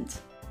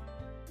complacent.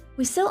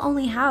 We still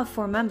only have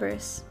 4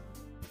 members,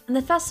 and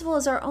the festival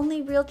is our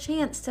only real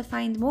chance to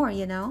find more,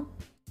 you know?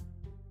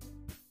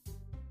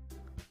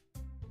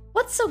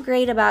 What's so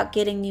great about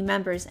getting new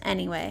members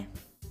anyway?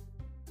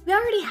 We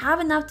already have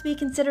enough to be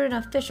considered an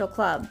official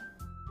club.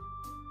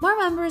 More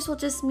members will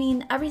just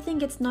mean everything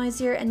gets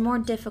noisier and more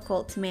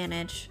difficult to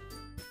manage.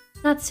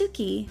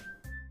 Natsuki,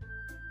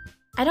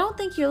 I don't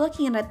think you're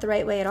looking at it the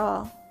right way at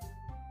all.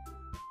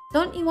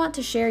 Don't you want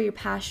to share your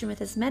passion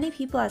with as many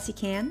people as you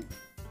can?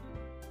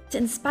 To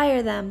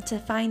inspire them to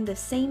find the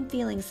same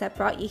feelings that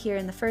brought you here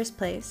in the first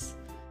place.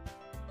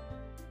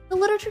 The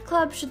Literature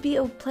Club should be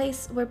a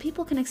place where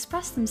people can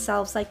express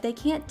themselves like they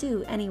can't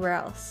do anywhere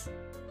else.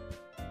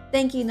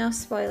 Thank you, no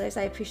spoilers,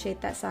 I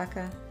appreciate that,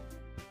 Saka.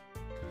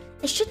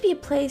 It should be a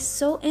place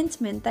so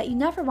intimate that you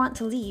never want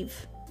to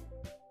leave.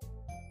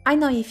 I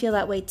know you feel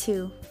that way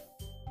too.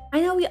 I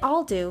know we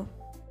all do.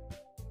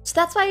 So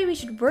that's why we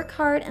should work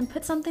hard and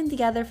put something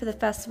together for the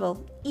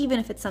festival, even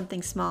if it's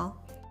something small.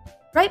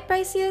 Right,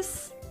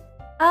 Briciusss?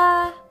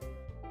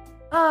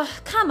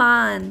 Come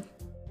on.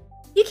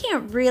 You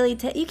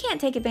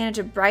can't take advantage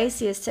of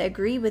Briciusss to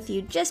agree with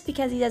you just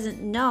because he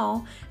doesn't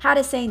know how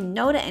to say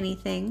no to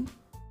anything.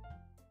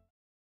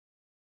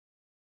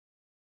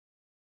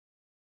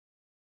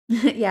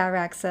 Yeah,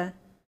 Raxa.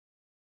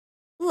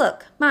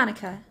 Look,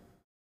 Monika,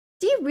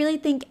 do you really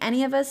think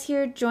any of us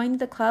here joined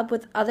the club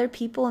with other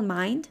people in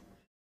mind?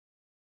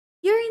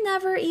 Yuri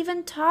never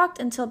even talked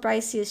until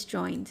Briciusss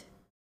joined.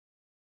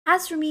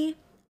 As for me,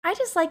 I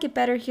just like it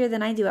better here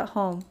than I do at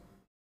home.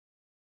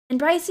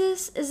 And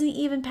Briciusss isn't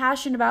even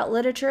passionate about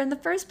literature in the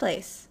first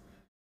place.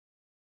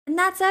 And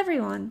that's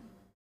everyone.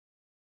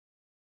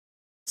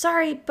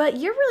 Sorry, but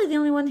you're really the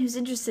only one who's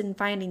interested in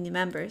finding new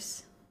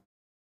members.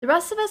 The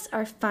rest of us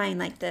are fine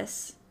like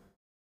this.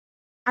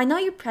 I know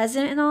you're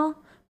president and all,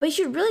 but you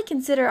should really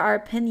consider our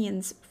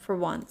opinions for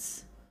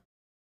once.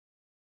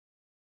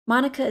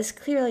 Monika is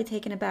clearly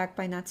taken aback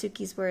by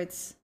Natsuki's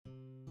words.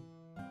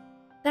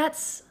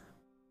 That's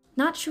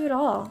not true at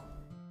all.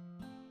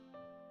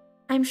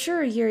 I'm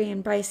sure Yuri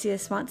and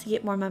Briciusss want to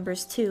get more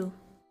members too,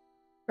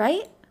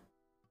 right?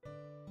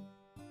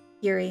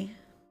 Yuri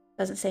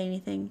doesn't say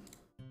anything.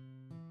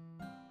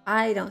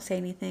 I don't say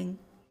anything.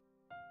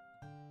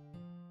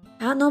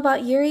 I don't know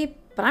about Yuri,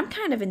 but I'm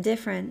kind of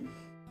indifferent.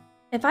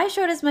 If I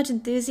showed as much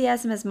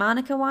enthusiasm as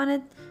Monika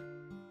wanted,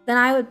 then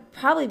I would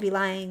probably be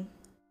lying.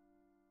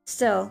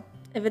 Still,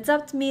 if it's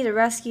up to me to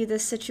rescue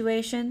this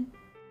situation,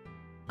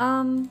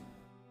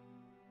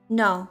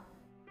 no.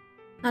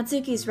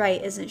 Natsuki's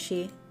right, isn't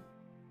she?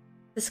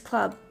 This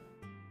club.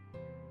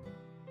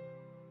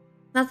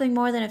 Nothing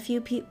more than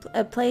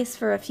a place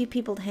for a few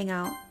people to hang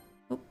out.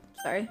 Oh,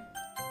 sorry.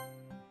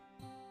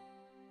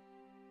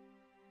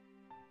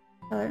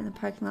 Feller in the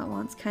parking lot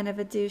wants kind of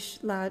a douche,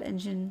 loud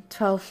engine,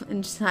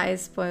 12-inch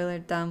size, spoiler,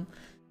 dumb.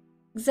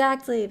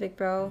 Exactly, big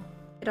bro.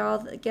 Get all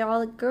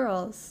the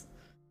girls.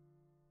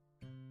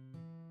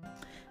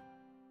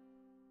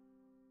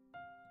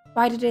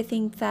 Why did I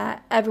think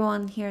that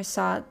everyone here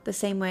saw it the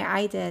same way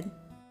I did?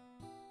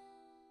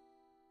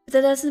 But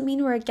that doesn't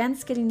mean we're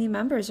against getting new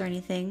members or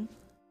anything.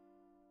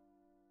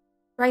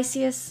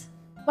 Briciusss,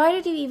 why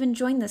did you even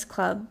join this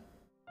club?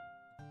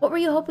 What were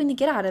you hoping to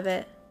get out of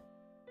it?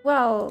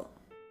 Well,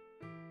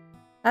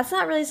 that's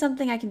not really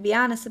something I can be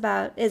honest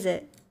about, is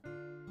it?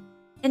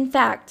 In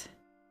fact,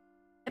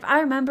 if I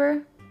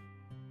remember,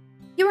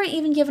 you weren't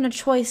even given a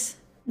choice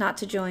not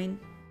to join.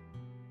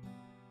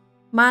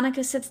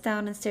 Monika sits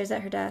down and stares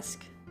at her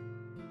desk.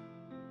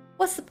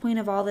 What's the point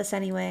of all this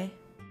anyway?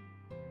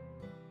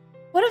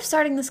 What if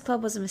starting this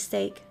club was a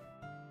mistake?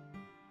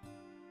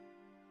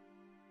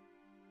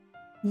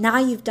 Now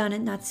you've done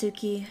it,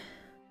 Natsuki.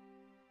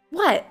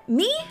 What,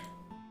 me?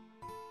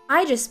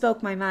 I just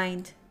spoke my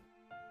mind.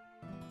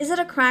 Is it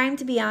a crime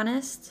to be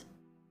honest?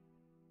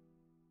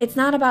 It's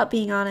not about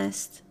being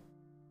honest.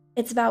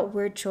 It's about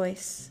word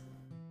choice.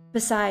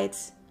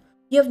 Besides,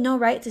 you have no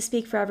right to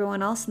speak for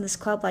everyone else in this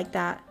club like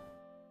that.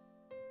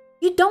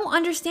 You don't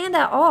understand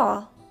at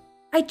all.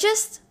 I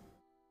just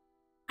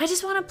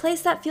want a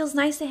place that feels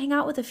nice to hang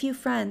out with a few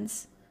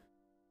friends.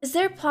 Is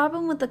there a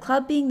problem with the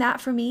club being that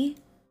for me?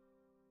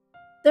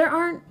 There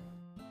aren't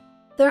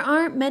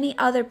many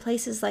other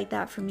places like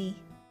that for me.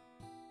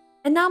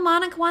 And now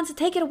Monika wants to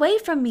take it away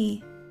from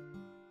me.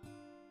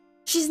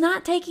 She's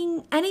not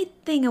taking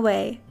anything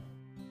away.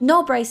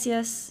 No,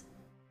 Briciusss.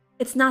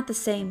 It's not the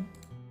same.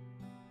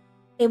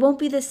 It won't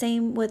be the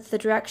same with the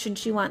direction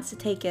she wants to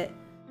take it.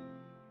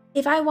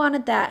 If I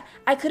wanted that,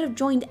 I could have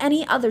joined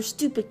any other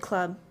stupid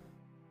club.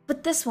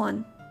 But this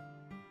one,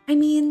 I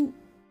mean,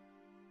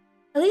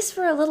 at least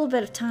for a little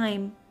bit of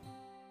time,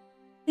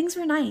 things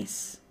were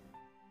nice.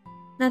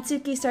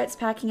 Natsuki starts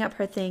packing up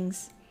her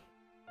things.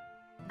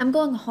 I'm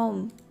going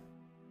home.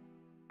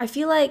 I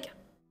feel like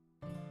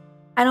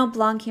I don't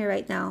belong here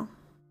right now.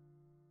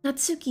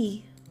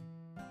 Natsuki.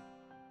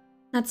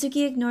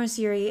 Natsuki ignores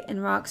Yuri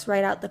and walks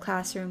right out the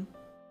classroom.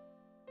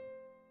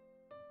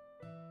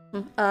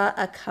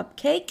 A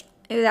cupcake?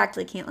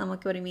 Exactly, Caitlin.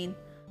 What do you mean?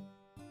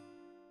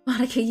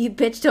 Monika, you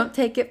bitch, don't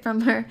take it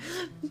from her.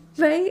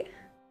 Right?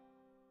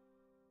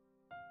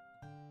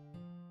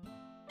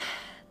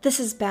 This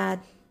is bad.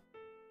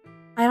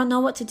 I don't know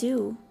what to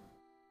do.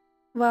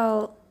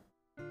 Well,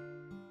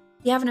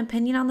 you have an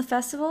opinion on the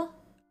festival?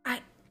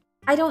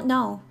 I don't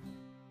know.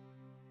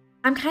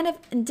 I'm kind of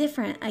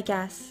indifferent, I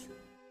guess.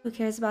 Who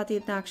cares about the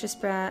obnoxious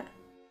brat?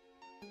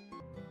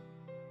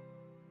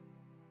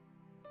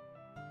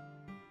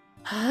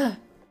 I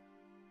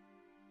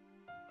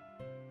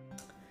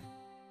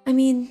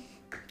mean,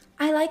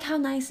 I like how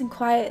nice and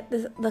quiet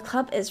the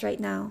club is right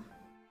now.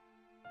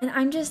 And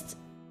I'm just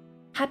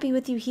happy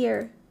with you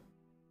here.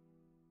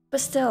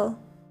 But still,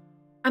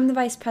 I'm the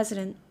vice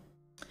president.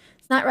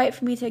 It's not right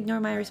for me to ignore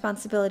my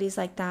responsibilities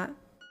like that.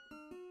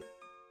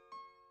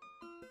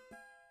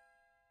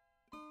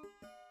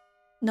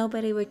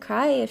 Nobody would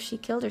cry if she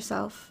killed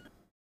herself.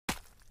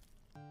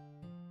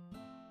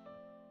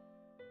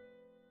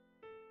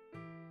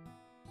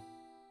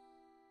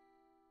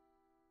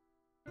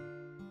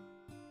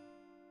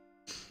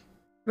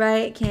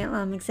 Right,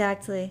 Caitlin,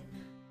 exactly.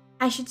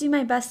 I should do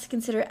my best to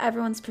consider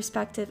everyone's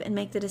perspective and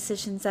make the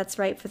decisions that's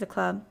right for the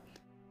club.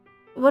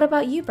 What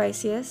about you,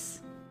 Briciusss?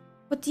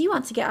 What do you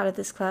want to get out of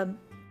this club?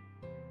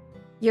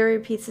 Yuri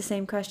repeats the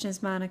same question as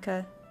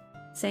Monika.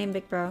 Same,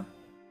 big bro.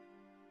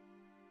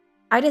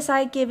 I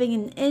decide giving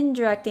an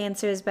indirect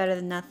answer is better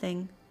than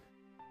nothing.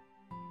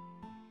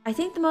 I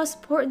think the most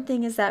important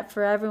thing is that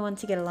for everyone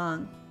to get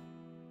along.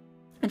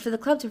 And for the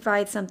club to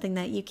provide something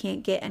that you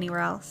can't get anywhere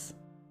else.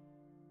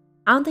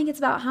 I don't think it's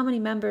about how many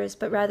members,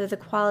 but rather the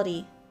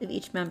quality of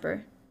each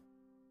member.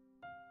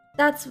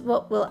 That's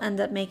what will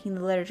end up making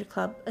the literature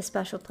club a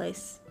special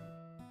place.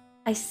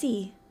 I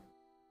see.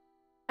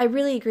 I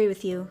really agree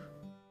with you.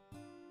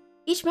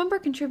 Each member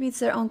contributes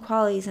their own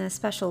qualities in a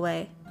special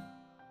way.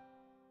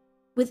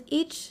 With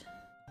each...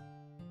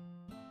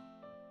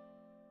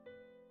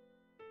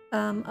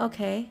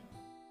 okay.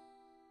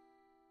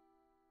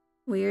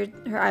 Weird,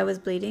 her eye was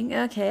bleeding.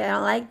 Okay, I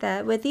don't like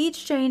that. With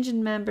each change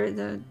in member,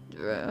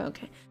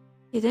 okay.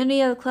 The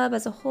identity of the club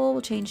as a whole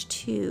will change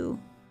too.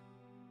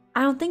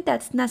 I don't think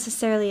that's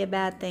necessarily a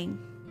bad thing.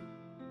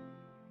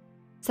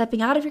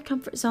 Stepping out of your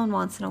comfort zone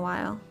once in a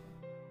while.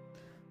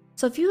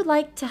 So if you would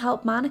like to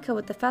help Monika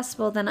with the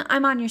festival, then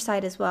I'm on your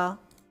side as well.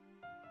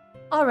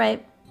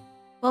 Alright.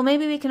 Well,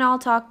 maybe we can all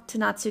talk to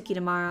Natsuki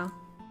tomorrow.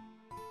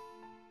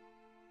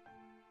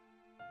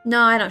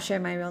 No, I don't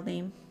share my real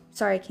name.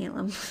 Sorry,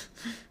 Caitlin.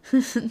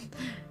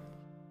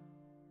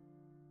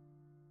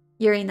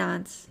 Yuri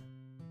nods.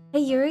 Hey,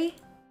 Yuri?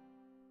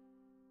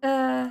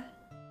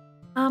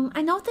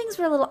 I know things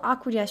were a little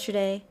awkward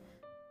yesterday,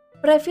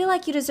 but I feel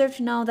like you deserve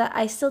to know that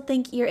I still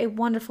think you're a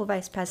wonderful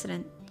vice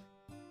president.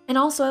 And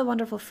also a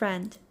wonderful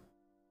friend.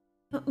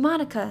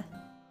 Monika,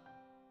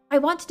 I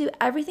want to do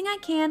everything I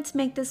can to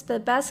make this the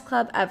best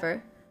club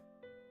ever.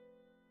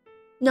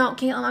 No,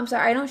 Caitlin, I'm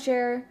sorry. I don't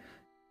share,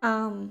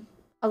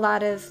 a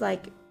lot of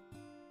like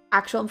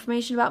actual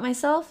information about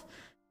myself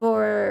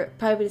for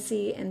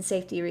privacy and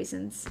safety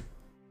reasons.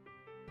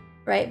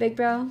 Right, big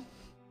bro?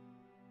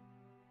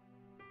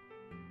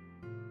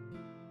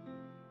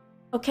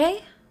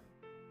 Okay?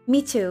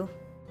 Me too.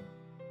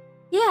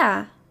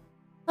 Yeah.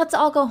 Let's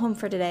all go home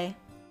for today.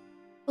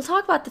 We'll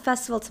talk about the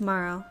festival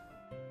tomorrow.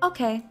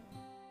 Okay.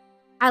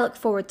 I look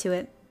forward to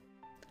it.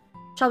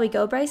 Shall we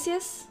go,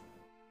 Briciusss?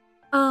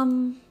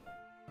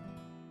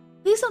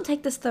 Please don't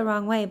take this the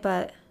wrong way,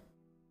 but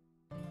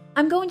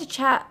I'm going to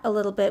chat a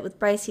little bit with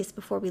Briciusss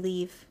before we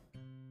leave.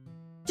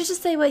 Just to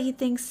say what he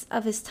thinks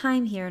of his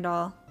time here and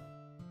all.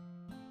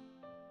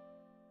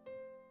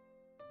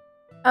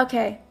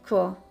 Okay,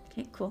 cool.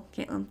 Cool,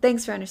 Caitlin.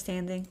 Thanks for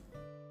understanding.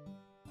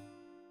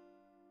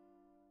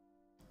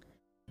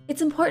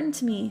 It's important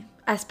to me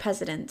as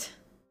president.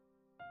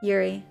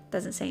 Yuri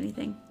doesn't say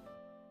anything.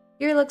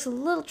 Yuri looks a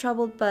little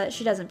troubled, but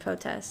she doesn't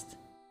protest.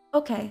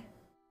 Okay.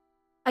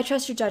 I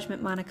trust your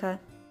judgment, Monika.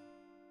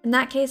 In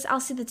that case, I'll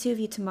see the two of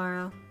you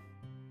tomorrow.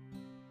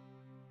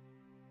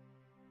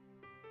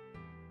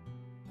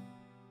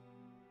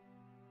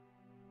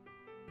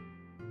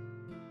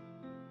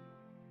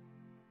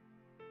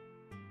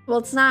 Well,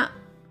 it's not...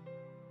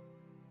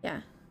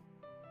 Yeah.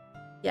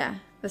 Yeah,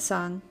 the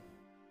song.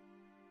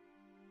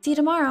 See you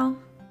tomorrow.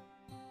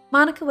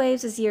 Monika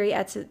waves as Yuri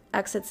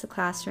exits the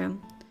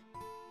classroom.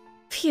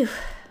 Phew.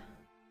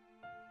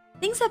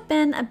 Things have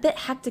been a bit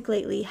hectic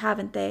lately,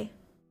 haven't they?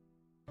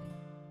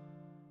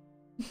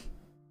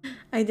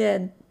 I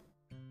did.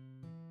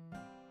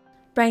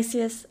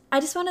 Briciusss, I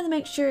just wanted to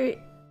make sure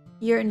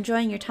you're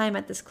enjoying your time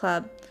at this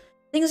club.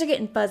 Things are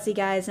getting buzzy,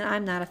 guys, and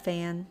I'm not a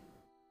fan.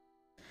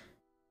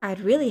 I'd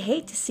really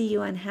hate to see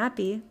you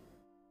unhappy.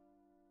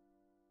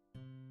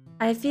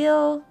 I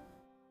feel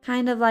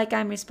kind of like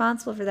I'm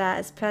responsible for that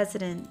as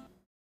president.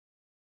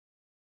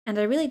 And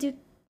I really do...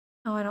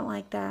 Oh, I don't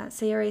like that.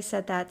 Sayori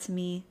said that to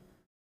me.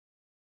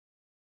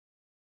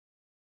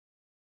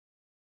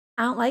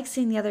 I don't like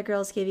seeing the other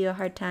girls give you a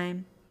hard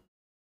time.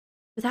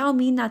 With how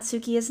mean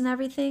Natsuki is and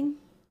everything,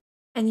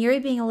 and Yuri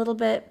being a little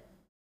bit,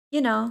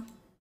 you know.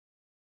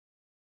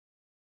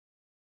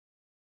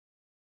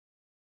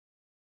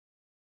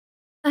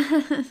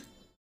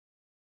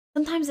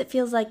 Sometimes it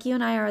feels like you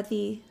and I are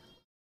the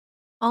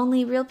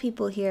only real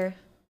people here.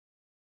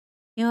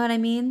 You know what I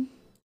mean?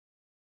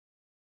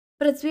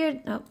 But it's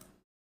weird, no,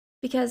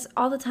 because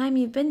all the time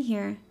you've been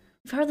here,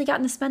 we've hardly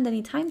gotten to spend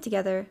any time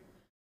together.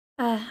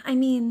 I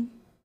mean,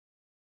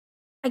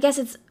 I guess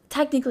it's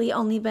technically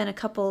only been a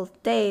couple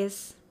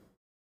days.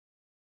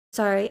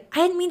 Sorry, I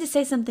didn't mean to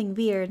say something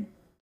weird.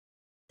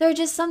 There are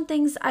just some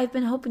things I've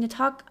been hoping to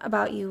talk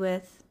about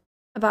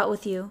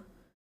with you.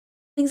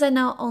 Things I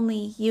know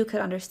only you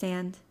could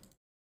understand.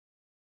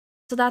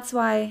 So that's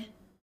why...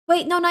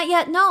 Wait, no, not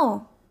yet,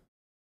 no!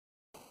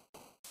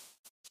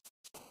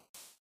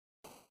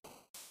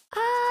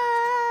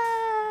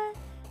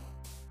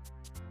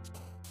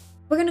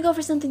 We're gonna go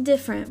for something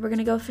different. We're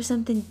gonna go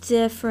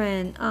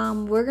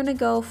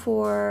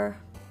for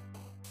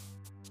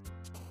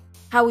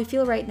how we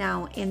feel right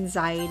now.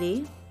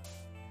 Anxiety.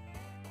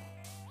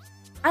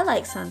 I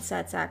like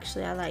sunsets,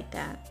 actually. I like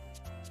that.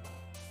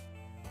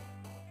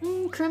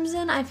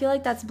 Crimson, I feel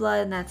like that's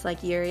blood and that's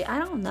like Yuri. I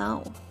don't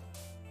know.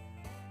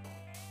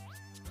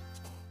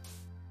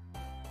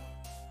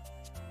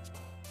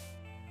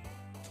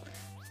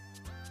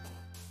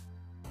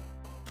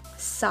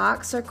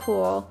 Socks are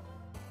cool.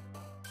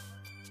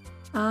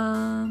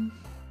 I'm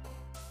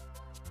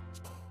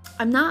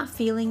not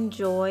feeling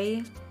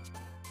joy.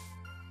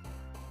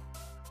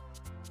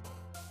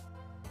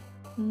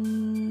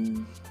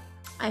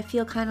 I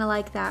feel kind of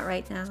like that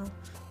right now.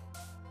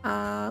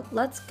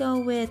 Let's go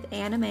with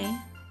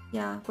anime.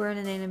 Yeah, we're in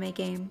an anime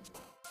game.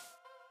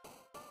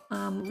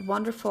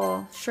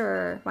 Wonderful.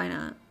 Sure, why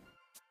not?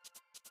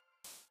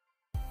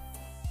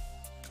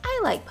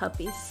 I like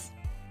puppies.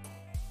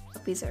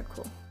 Puppies are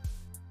cool.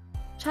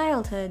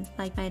 Childhood,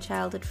 like my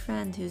childhood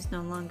friend who's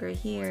no longer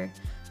here.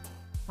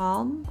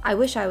 Calm? I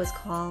wish I was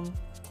calm.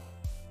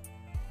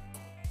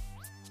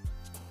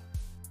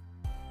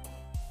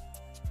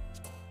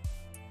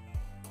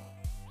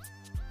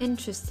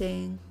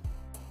 Interesting.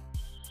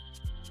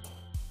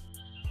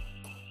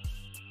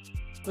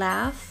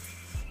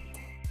 Laugh?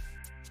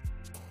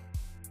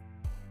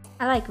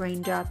 I like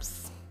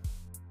raindrops.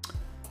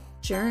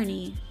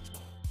 Journey.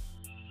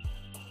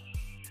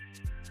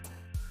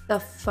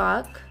 The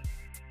fuck?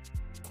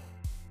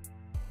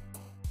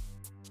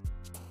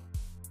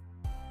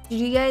 Did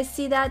you guys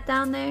see that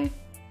down there?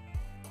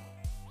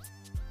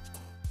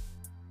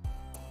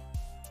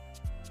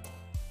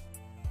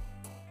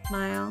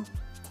 Smile.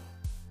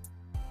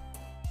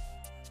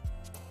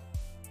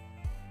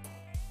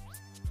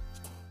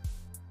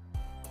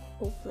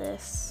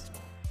 Hopeless.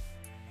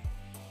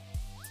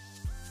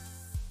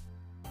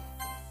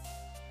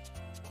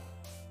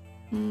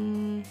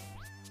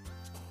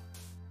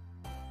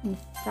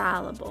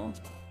 Infallible.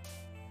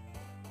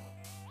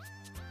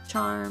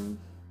 Charm.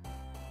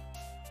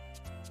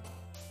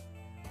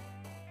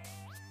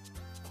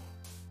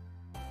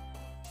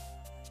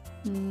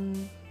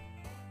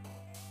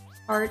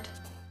 Art.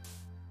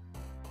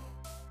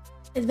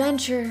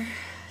 Adventure.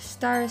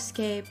 Star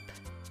escape.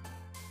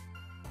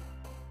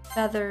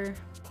 Feather.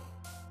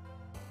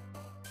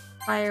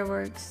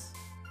 Fireworks.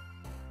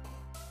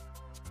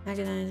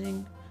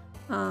 Agonizing.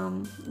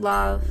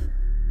 Love.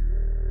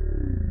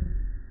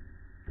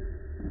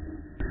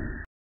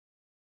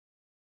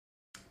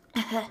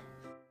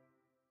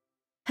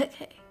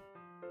 Okay.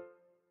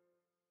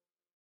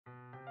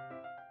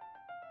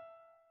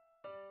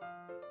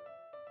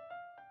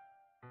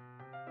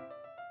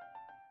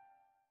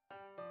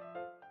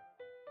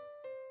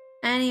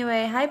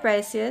 Anyway, hi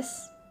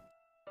Briciusss.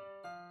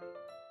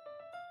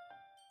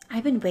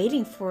 I've been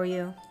waiting for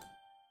you.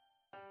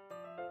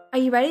 Are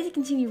you ready to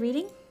continue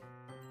reading?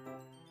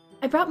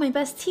 I brought my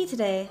best tea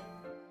today.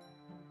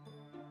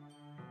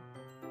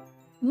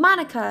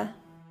 MONIKA!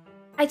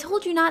 I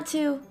told you not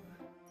to.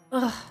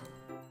 Ugh.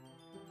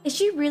 Is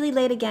she really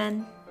late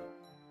again?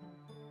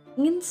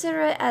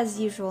 Consider it as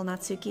usual,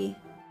 Natsuki.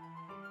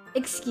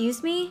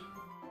 Excuse me?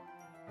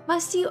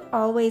 Must you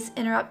always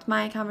interrupt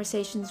my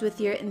conversations with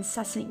your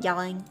incessant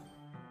yelling?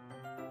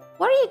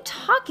 What are you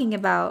talking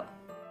about?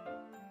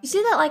 You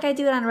say that like I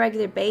do it on a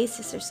regular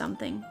basis or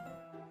something.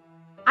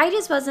 I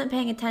just wasn't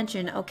paying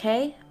attention,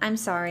 okay? I'm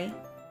sorry.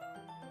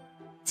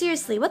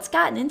 Seriously, what's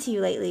gotten into you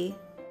lately?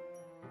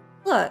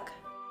 Look,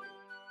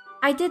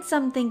 I did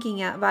some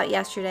thinking about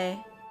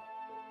yesterday.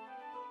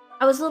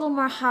 I was a little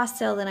more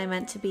hostile than I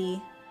meant to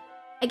be.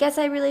 I guess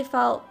I really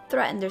felt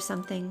threatened or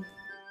something.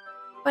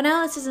 But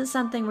now this isn't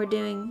something we're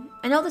doing.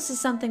 I know this is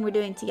something we're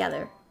doing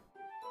together.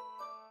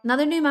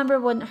 Another new member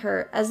wouldn't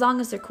hurt, as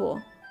long as they're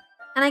cool.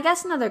 And I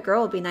guess another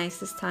girl would be nice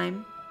this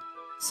time.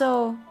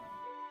 So,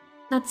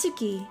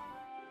 Natsuki.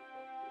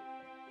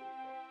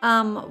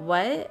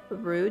 What?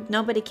 Rude?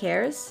 Nobody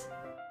cares?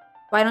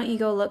 Why don't you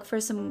go look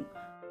for some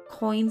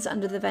coins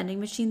under the vending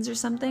machines or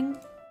something?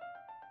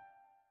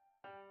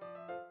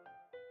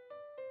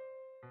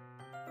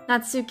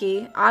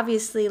 Natsuki,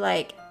 obviously,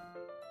 like,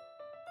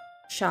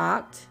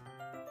 shocked.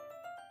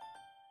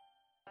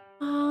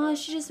 Aw,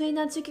 she just made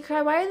Natsuki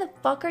cry. Why the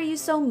fuck are you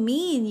so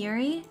mean,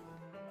 Yuri?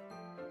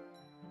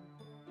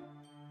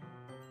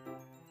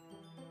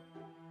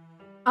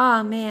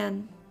 Aw,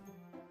 man.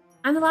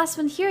 I'm the last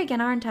one here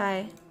again, aren't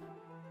I?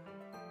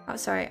 Oh,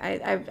 sorry.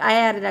 I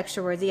added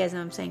extra words. You guys know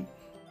what I'm saying.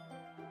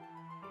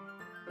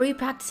 Were you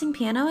practicing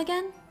piano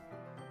again?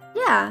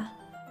 Yeah.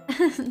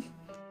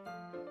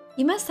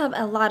 You must have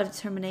a lot of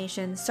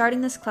determination, starting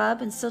this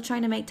club and still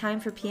trying to make time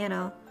for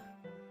piano.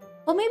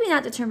 Well, maybe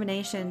not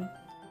determination,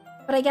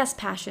 but I guess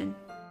passion.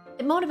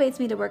 It motivates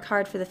me to work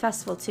hard for the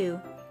festival, too.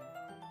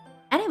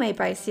 Anyway,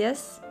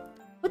 Briciusss,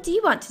 what do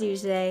you want to do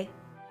today?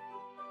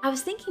 I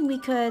was thinking we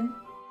could...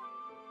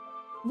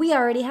 We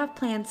already have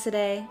plans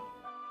today.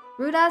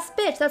 Rude ass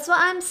bitch, that's what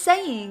I'm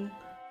saying.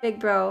 Big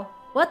bro,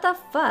 what the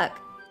fuck?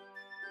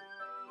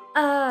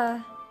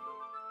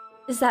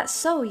 Is that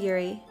so,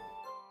 Yuri?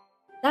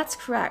 That's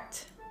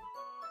correct.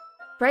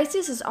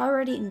 Briciusss is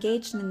already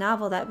engaged in the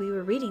novel that we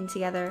were reading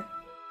together.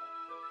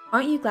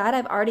 Aren't you glad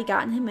I've already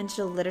gotten him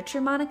into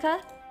literature,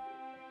 MONIKA?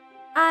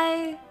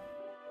 I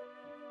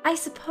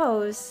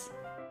suppose.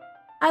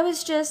 I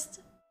was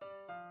just...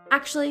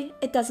 Actually,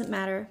 it doesn't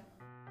matter.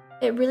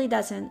 It really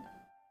doesn't.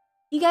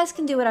 You guys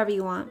can do whatever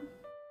you want.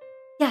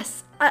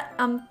 Yes,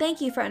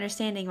 thank you for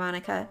understanding,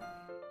 MONIKA.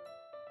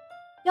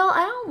 Y'all,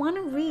 I don't want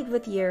to read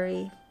with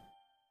Yuri.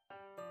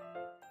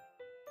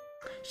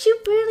 She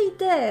really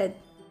did.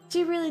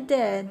 She really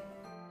did.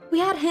 We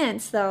had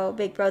hints, though,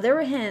 big bro. There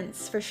were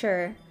hints, for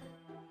sure.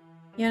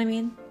 You know what I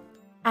mean?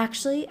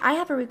 Actually, I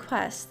have a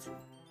request. Do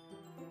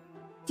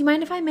you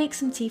mind if I make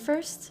some tea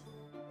first?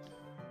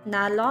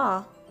 Not at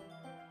all.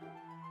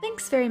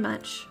 Thanks very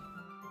much.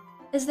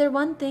 If there's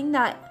one thing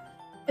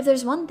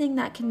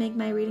that can make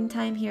my reading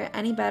time here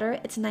any better,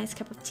 it's a nice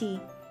cup of tea.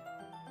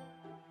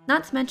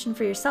 Not to mention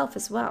for yourself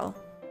as well.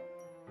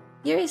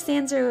 Yuri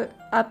stands her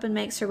up and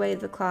makes her way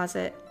to the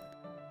closet.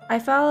 I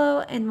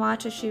follow and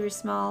watch as she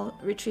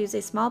retrieves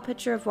a small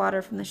pitcher of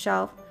water from the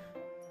shelf,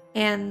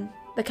 and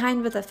the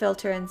kind with a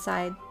filter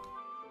inside.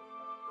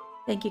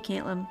 Thank you,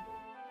 Caitlin.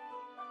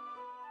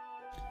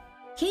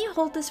 Can you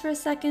hold this for a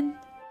second?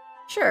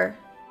 Sure.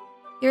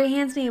 Yuri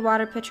hands me a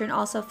water pitcher and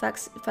also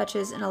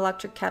fetches an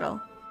electric kettle.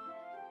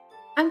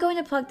 I'm going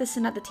to plug this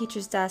in at the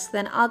teacher's desk,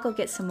 then I'll go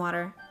get some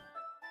water.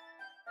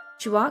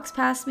 She walks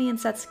past me and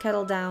sets the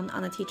kettle down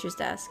on the teacher's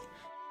desk.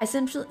 I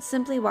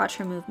simply watch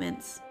her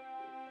movements.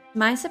 To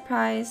my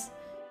surprise,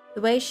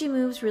 the way she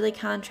moves really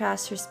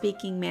contrasts her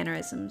speaking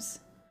mannerisms.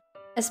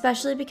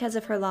 Especially because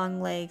of her long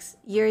legs,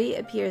 Yuri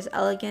appears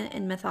elegant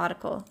and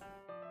methodical.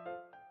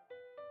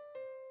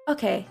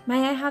 Okay,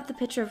 may I have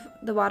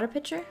the water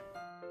pitcher?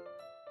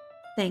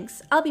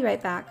 Thanks, I'll be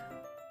right back.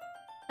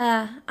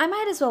 I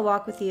might as well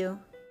walk with you.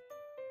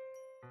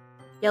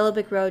 Yellow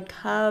brick road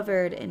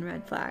covered in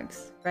red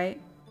flags,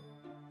 right?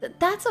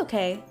 That's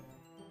okay.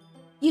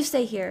 You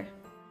stay here.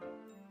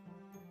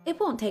 It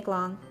won't take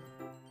long.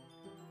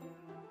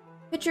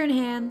 Pitcher in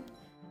hand,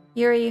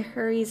 Yuri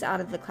hurries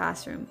out of the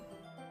classroom.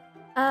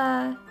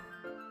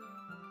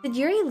 Did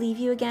Yuri leave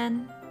you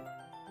again?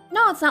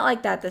 No, it's not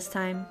like that this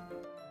time.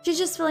 She's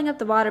just filling up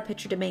the water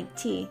pitcher to make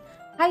tea.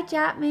 Hi,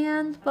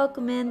 Japman.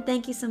 Welcome in.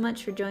 Thank you so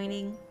much for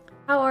joining.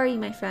 How are you,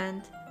 my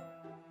friend?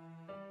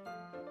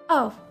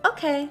 Oh,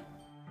 okay.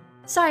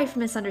 Sorry for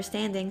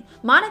misunderstanding.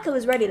 Monika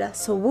was ready to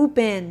swoop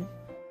in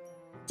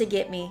to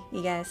get me,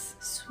 you guys.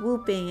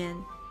 Swooping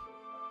in.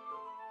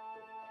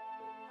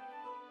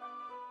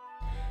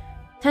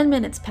 10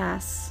 minutes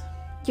pass.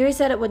 Yuri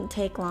said it wouldn't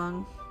take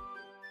long.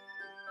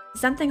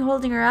 Is something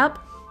holding her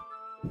up?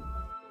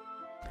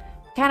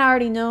 Kinda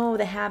already know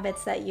the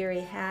habits that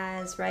Yuri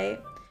has, right?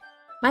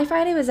 My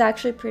Friday was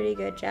actually pretty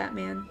good,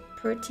 Japman.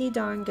 Pretty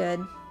darn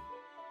good.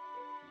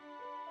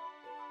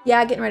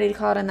 Yeah, getting ready to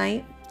call it a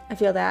night. I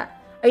feel that.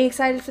 Are you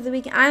excited for the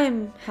weekend? I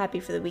am happy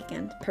for the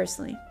weekend,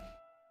 personally.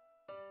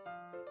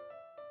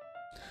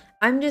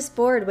 I'm just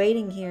bored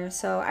waiting here,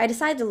 so I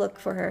decided to look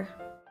for her.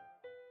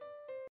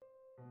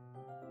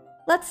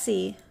 Let's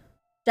see.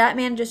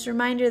 Japman, just a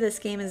reminder, this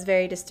game is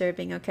very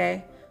disturbing,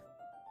 okay?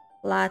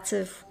 Lots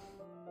of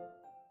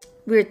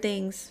weird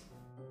things.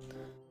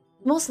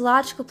 The most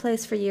logical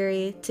place for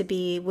Yuri to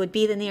be would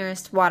be the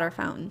nearest water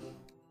fountain.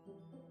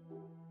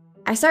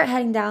 I start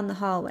heading down the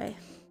hallway.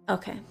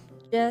 Okay,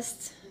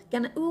 just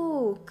gonna...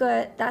 Ooh,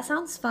 good. That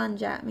sounds fun,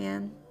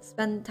 Japman.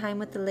 Spend time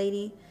with the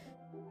lady.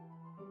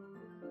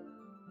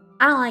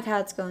 I don't like how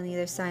it's going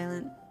either,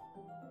 Silent.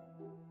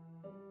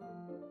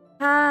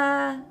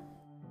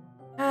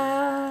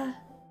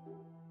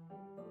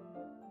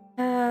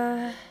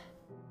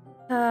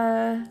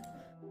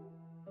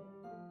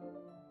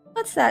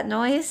 What's that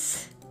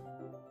noise?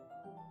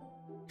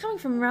 Coming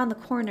from around the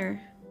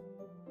corner.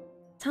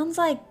 Sounds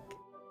like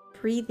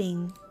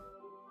breathing.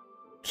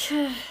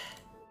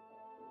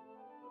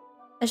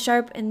 A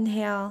sharp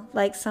inhale,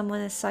 like someone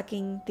is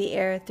sucking the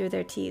air through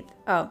their teeth.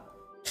 Oh.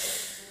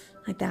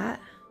 Like that?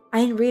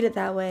 I didn't read it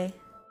that way.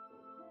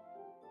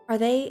 Are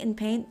they in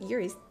pain?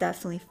 Yuri's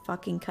definitely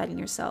fucking cutting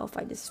herself.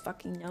 I just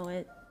fucking know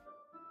it.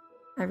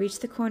 I reach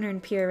the corner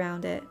and peer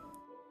around it.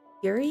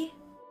 Yuri?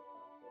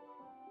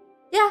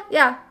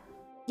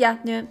 Yeah.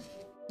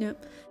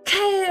 Nope.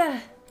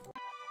 Okay.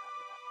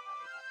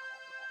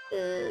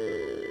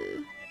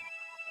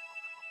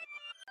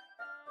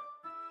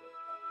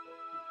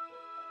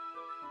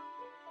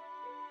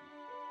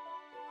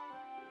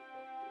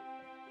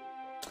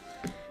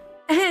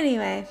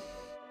 Anyway.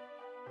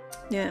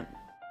 Yeah.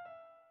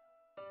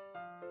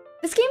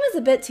 This game is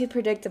a bit too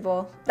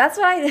predictable. That's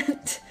what I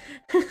did.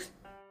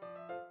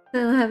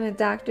 11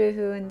 Doctor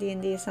Who and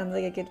D&D sounds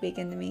like a good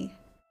weekend to me.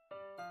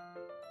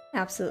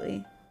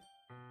 Absolutely.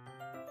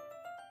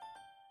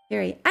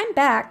 Yuri, I'm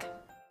back.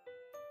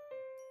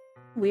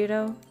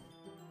 Weirdo.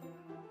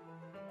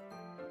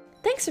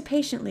 Thanks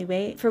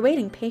for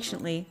waiting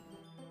patiently.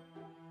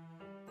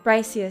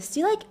 Briciusss, do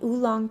you like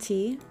oolong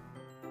tea?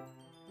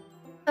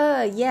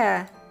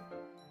 Yeah.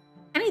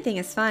 Anything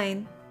is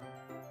fine.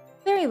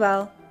 Very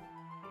well.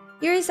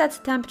 Yuri sets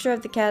the temperature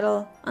of the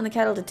kettle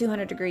to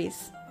 200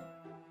 degrees.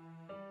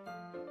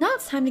 Now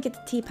it's time to get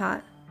the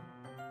teapot.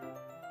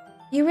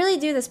 You really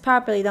do this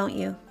properly, don't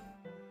you?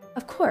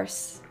 Of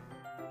course.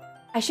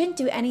 I shouldn't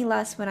do any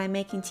less when I'm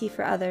making tea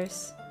for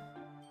others.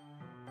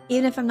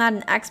 Even if I'm not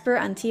an expert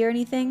on tea or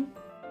anything?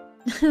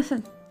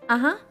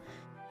 Uh-huh.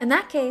 In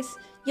that case,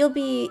 you'll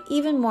be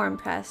even more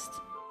impressed.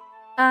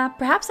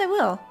 Perhaps I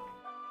will.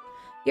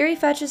 Yuri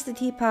fetches the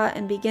teapot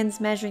and begins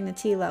measuring the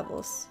tea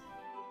levels.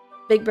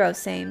 Big bro,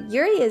 same.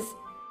 Yuri is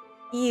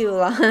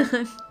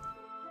long.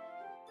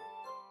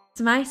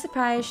 To my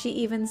surprise, she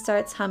even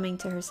starts humming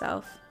to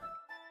herself.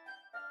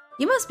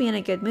 You must be in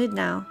a good mood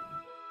now.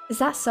 Is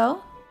that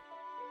so?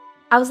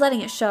 I was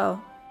letting it show.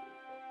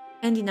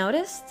 And you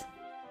noticed?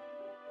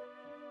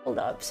 Hold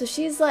up. So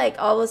she's like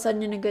all of a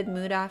sudden in a good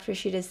mood after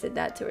she just did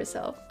that to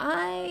herself.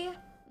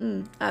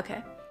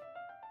 Okay.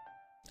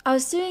 I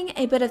was doing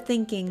a bit of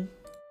thinking,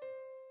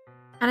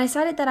 and I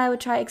decided that I would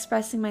try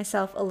expressing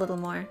myself a little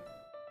more.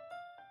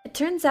 It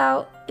turns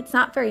out it's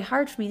not very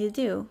hard for me to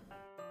do.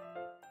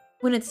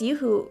 When it's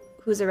you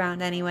who's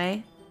around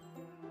anyway.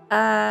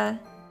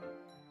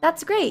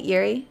 That's great,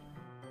 Yuri.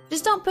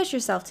 Just don't push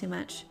yourself too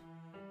much.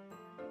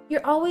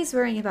 You're always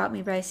worrying about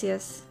me,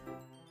 Briciusss.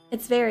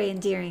 It's very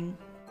endearing.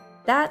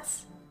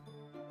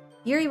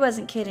 Yuri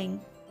wasn't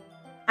kidding.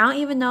 I don't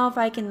even know if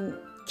I can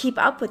keep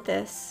up with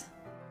this.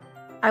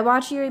 I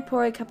watch Yuri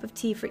pour a cup of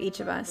tea for each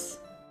of us.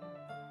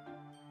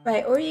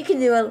 Right, or you can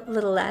do a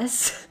little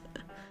less.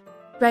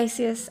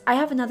 Briciusss, I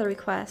have another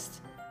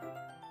request.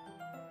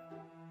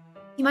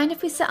 You mind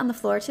if we sit on the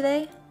floor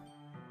today?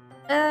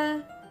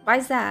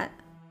 Why's that?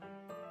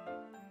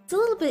 It's a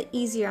little bit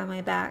easier on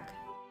my back.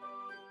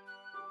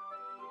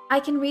 I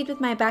can read with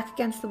my back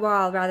against the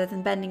wall rather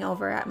than bending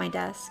over at my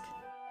desk.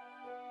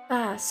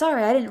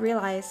 Sorry, I didn't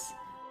realize.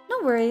 No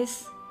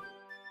worries.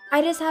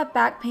 I just have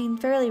back pain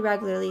fairly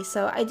regularly,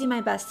 so I do my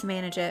best to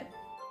manage it.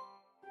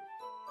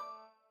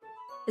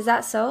 Is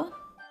that so?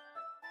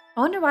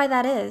 I wonder why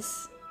that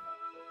is.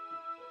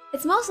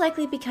 It's most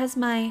likely because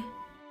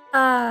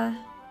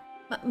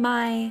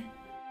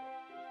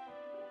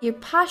your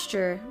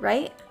posture,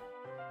 right?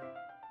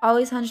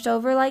 Always hunched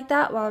over like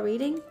that while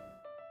reading?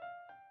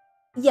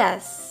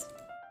 Yes.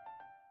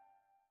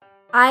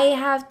 I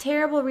have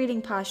terrible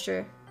reading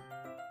posture.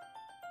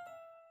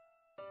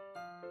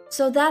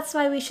 So that's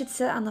why we should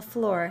sit on the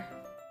floor.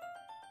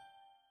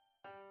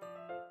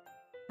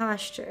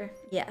 Posture,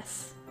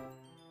 yes.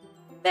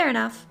 Fair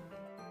enough.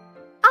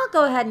 I'll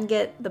go ahead and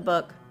get the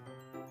book.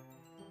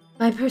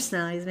 My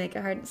personalities make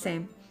it hard.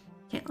 Same.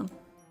 Can't.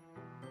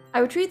 I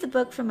retrieve the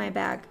book from my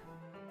bag.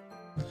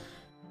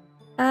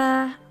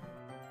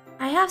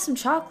 I have some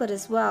chocolate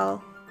as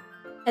well.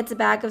 It's a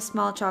bag of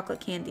small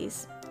chocolate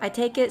candies. I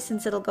take it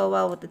since it'll go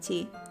well with the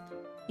tea.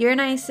 Yuri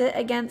and I sit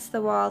against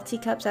the wall,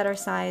 teacups at our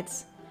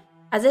sides.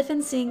 As if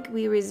in sync,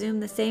 we resume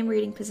the same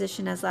reading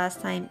position as last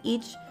time,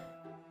 each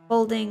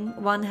holding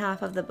one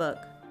half of the book.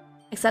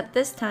 Except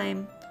this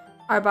time,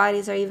 our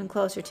bodies are even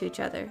closer to each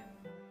other.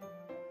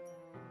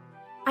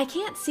 I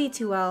can't see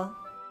too well.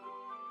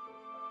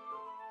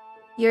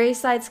 Yuri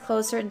slides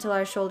closer until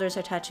our shoulders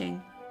are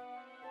touching.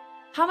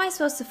 How am I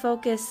supposed to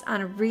focus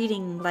on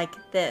reading like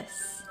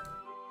this?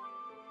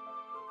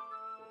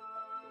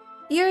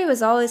 Yuri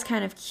was always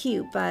kind of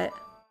cute, but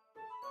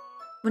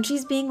when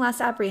she's being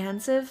less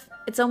apprehensive,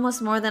 it's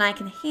almost more than I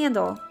can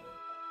handle.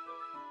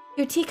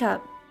 Your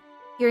teacup.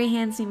 Yuri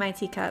hands me my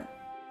teacup.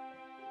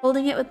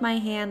 Holding it with my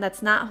hand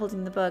that's not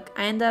holding the book,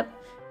 I end up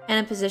in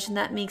a position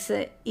that makes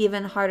it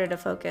even harder to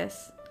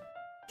focus.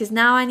 Because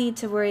now I need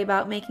to worry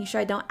about making sure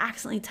I don't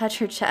accidentally touch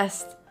her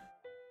chest.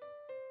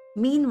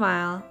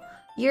 Meanwhile,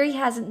 Yuri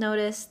hasn't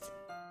noticed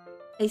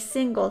a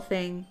single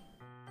thing.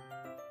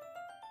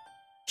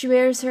 She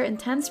wears her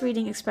intense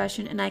reading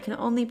expression, and I can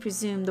only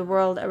presume the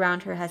world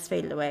around her has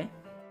faded away.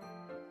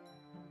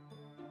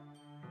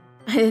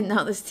 I didn't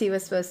know this tea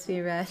was supposed to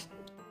be red.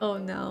 Oh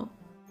no.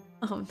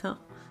 Oh no.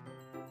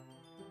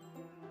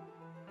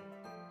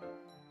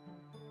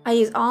 I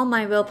use all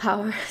my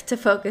willpower to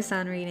focus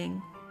on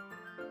reading.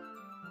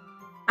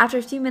 After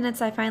a few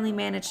minutes, I finally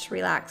manage to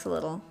relax a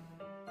little.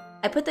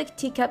 I put the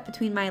teacup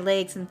between my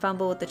legs and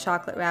fumble with the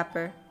chocolate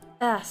wrapper.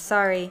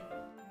 Sorry.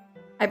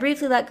 I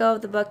briefly let go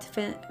of the book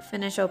to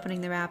finish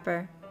opening the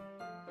wrapper.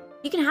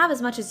 You can have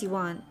as much as you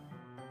want.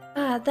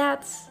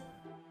 That's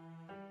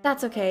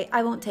okay.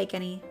 I won't take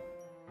any.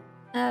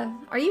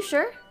 Are you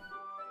sure?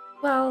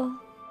 Well,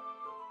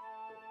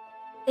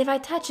 if I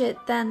touch it,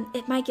 then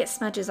it might get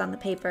smudges on the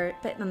paper,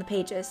 but on the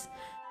pages.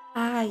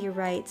 You're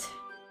right.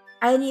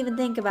 I didn't even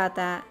think about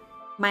that.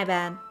 My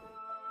bad.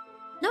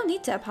 No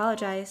need to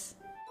apologize.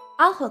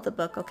 I'll hold the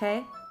book,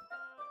 okay?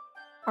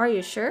 Are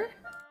you sure?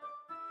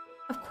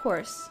 Of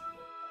course.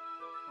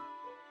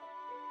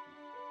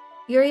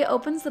 Yuri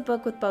opens the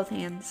book with both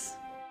hands.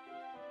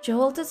 She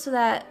holds it so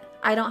that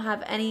I don't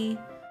have any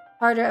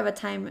harder of a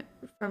time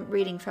from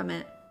reading from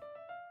it.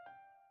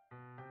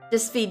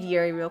 Just feed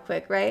Yuri real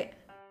quick, right?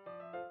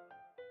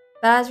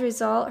 But as a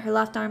result, her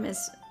left arm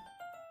is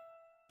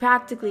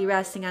practically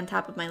resting on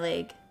top of my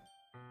leg.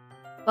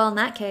 Well, in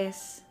that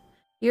case,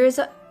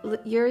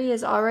 Yuri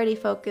is already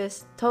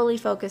totally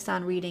focused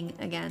on reading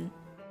again.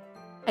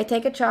 I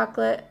take a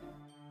chocolate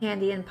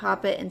candy and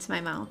pop it into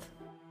my mouth.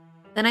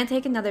 Then I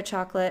take another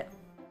chocolate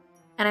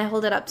and I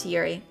hold it up to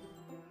Yuri.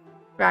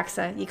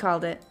 Raxa, you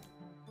called it.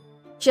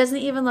 She doesn't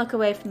even look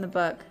away from the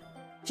book.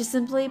 She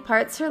simply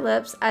parts her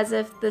lips as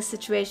if the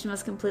situation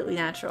was completely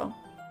natural.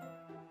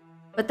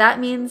 But that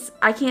means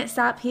I can't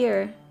stop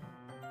here.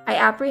 I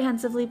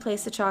apprehensively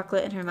place the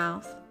chocolate in her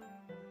mouth.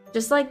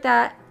 Just like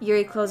that,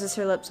 Yuri closes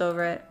her lips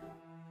over it.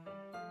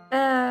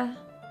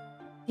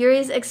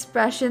 Yuri's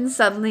expression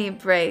suddenly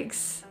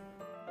breaks.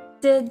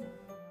 Did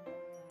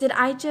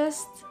I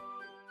just...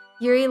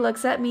 Yuri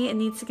looks at me and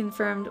needs to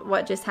confirm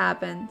what just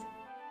happened.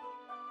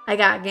 I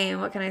got game,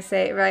 what can I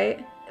say,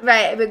 right?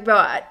 Right, big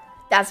bro.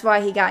 That's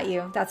why he got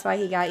you. That's why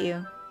he got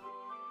you.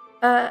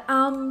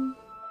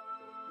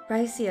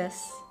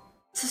 Briciusss.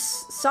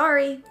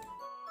 Sorry.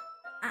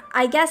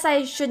 I guess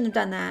I shouldn't have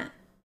done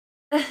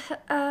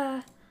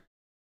that.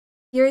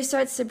 Yuri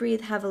starts to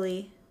breathe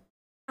heavily.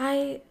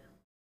 I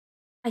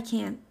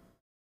can't.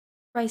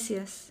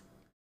 Briciusss.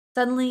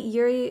 Suddenly,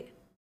 Yuri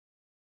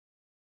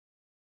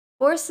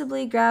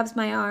forcibly grabs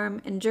my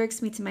arm and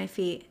jerks me to my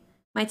feet.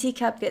 My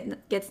teacup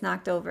gets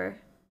knocked over.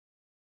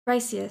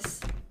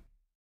 Briciusss.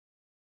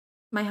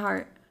 My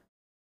heart.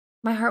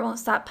 My heart won't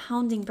stop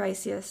pounding,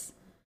 Briciusss.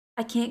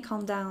 I can't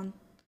calm down.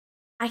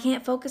 I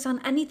can't focus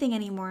on anything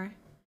anymore.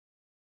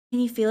 Can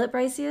you feel it,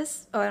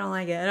 Briciusss? Oh, I don't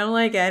like it. I don't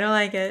like it. I don't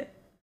like it.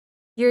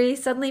 Yuri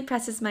suddenly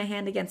presses my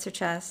hand against her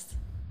chest.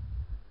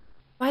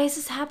 Why is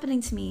this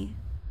happening to me?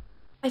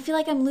 I feel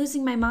like I'm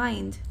losing my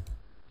mind.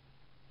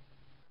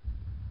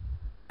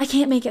 I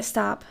can't make it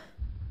stop.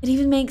 It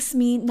even makes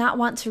me not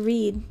want to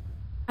read.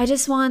 I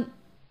just want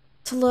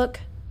to look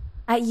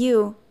at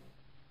you.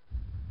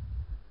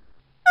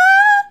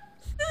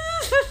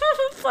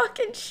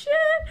 Fucking shit.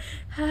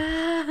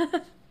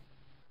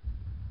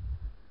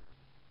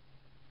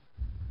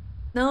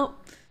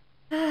 Nope.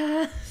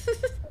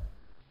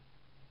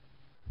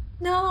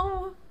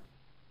 No.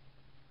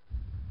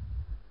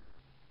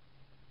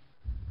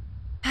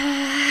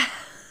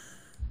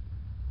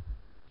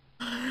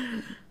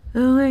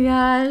 Oh my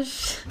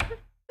gosh.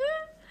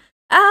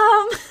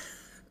 Um.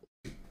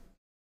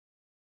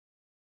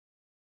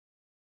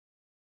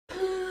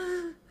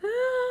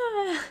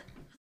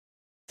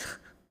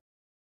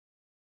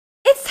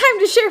 It's time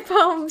to share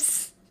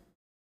poems.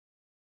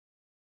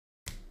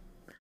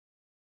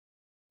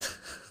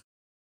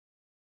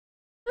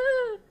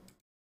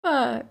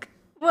 Fuck.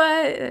 What?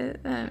 I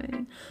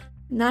mean,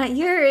 not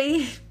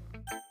Yuri.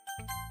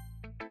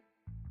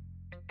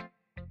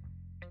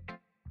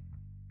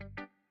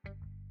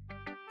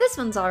 This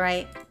one's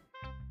alright.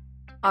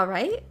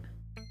 Alright?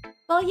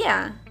 Well,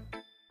 yeah.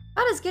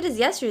 Not as good as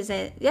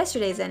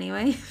yesterday's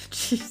anyway.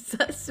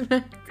 Jesus,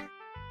 man.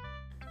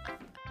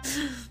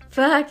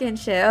 Fucking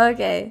shit,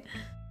 okay.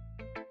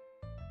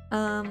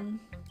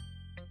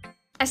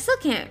 I still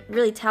can't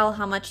really tell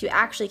how much you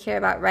actually care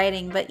about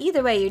writing, but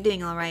either way, you're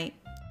doing alright.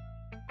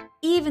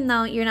 Even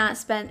though you're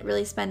not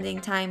really spending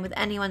time with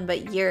anyone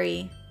but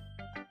Yuri,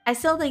 I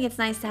still think it's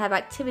nice to have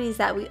activities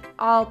that we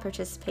all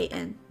participate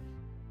in.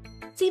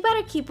 So you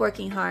better keep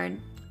working hard.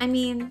 I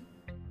mean,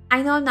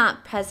 I know I'm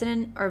not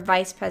president or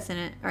vice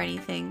president or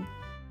anything,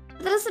 but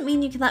that doesn't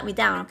mean you can let me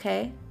down,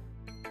 okay?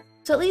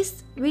 So at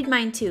least read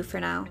mine too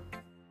for now.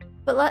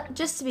 But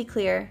just to be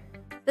clear,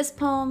 this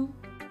poem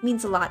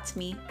means a lot to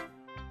me.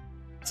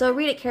 So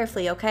read it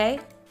carefully, okay?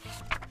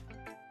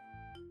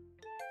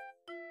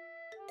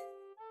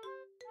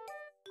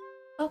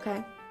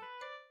 Okay.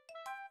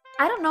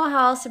 I don't know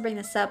how else to bring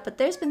this up, but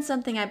there's been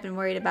something I've been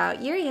worried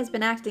about. Yuri has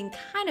been acting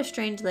kind of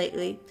strange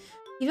lately.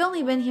 You've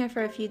only been here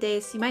for a few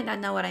days, so you might not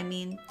know what I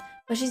mean.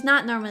 But she's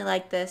not normally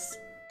like this.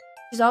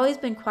 She's always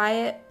been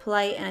quiet,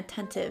 polite, and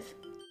attentive.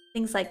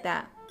 Things like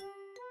that.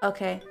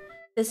 Okay,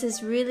 this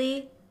is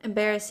really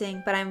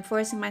embarrassing, but I'm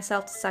forcing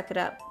myself to suck it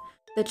up.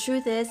 The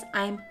truth is,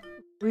 I'm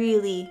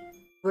really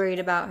worried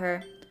about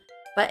her.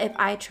 But if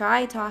I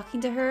try talking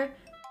to her,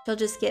 she'll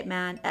just get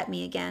mad at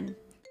me again.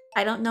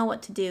 I don't know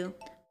what to do.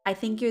 I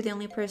think you're the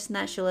only person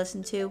that she'll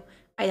listen to.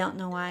 I don't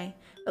know why.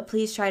 But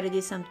please try to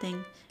do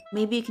something.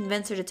 Maybe you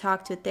convince her to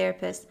talk to a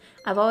therapist.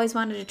 I've always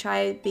wanted to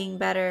try being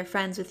better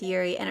friends with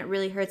Yuri, and it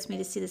really hurts me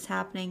to see this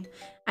happening.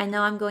 I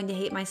know I'm going to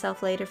hate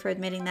myself later for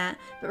admitting that,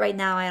 but right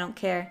now I don't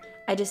care.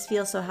 I just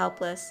feel so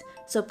helpless.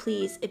 So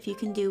please, if you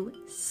can do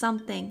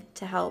something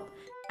to help.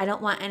 I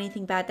don't want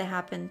anything bad to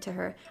happen to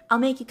her. I'll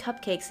make you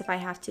cupcakes if I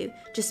have to.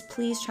 Just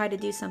please try to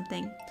do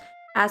something.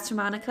 As for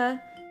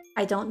MONIKA,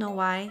 I don't know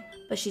why,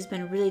 but she's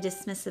been really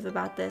dismissive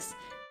about this.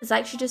 It's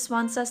like she just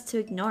wants us to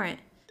ignore it.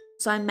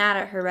 So I'm mad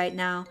at her right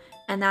now,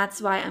 and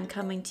that's why I'm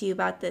coming to you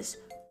about this.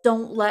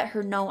 Don't let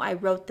her know I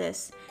wrote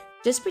this.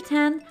 Just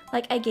pretend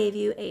like I gave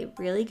you a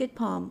really good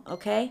poem,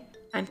 okay?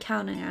 I'm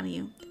counting on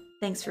you.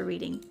 Thanks for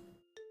reading.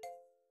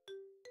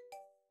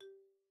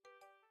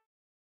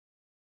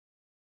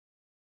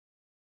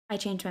 I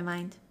changed my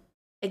mind.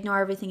 Ignore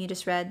everything you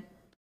just read.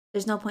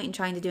 There's no point in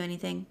trying to do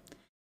anything.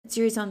 It's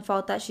Yuri's own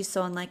fault that she's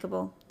so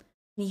unlikable.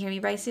 Can you hear me,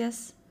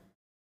 Briciusss?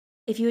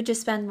 If you would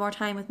just spend more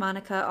time with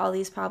MONIKA, all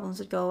these problems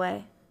would go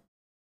away.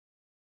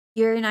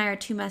 Yuri and I are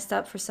too messed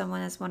up for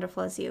someone as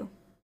wonderful as you.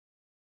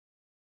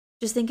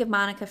 Just think of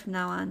MONIKA from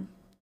now on.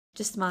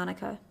 Just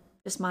MONIKA.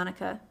 Just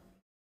MONIKA.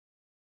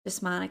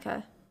 Just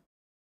MONIKA.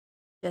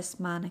 Just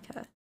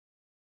MONIKA.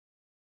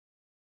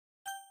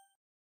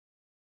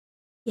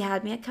 You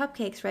had me at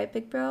cupcakes, right,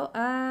 big bro?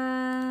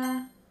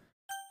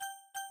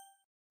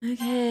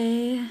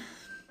 Okay.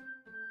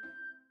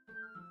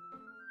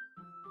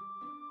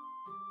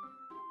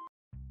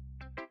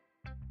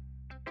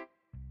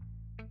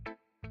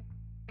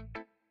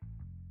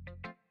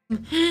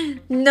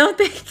 No,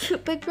 thank you,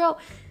 big bro.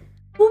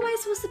 Who am I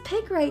supposed to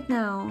pick right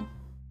now?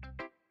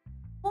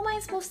 Who am I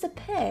supposed to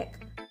pick?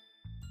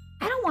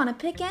 I don't want to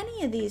pick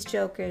any of these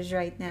jokers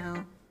right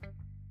now.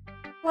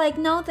 Like,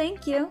 no,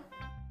 thank you.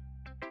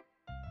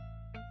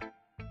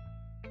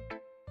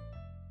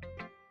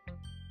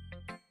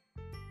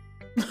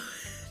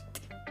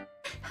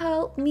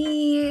 Help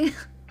me.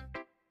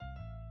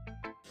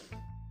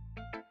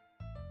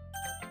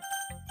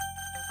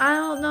 I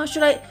don't know,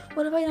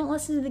 what if I don't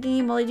listen to the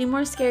game? Will they do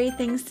more scary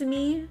things to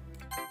me?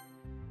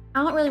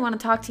 I don't really want to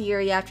talk to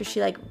Yuri after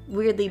she like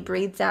weirdly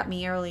breathes at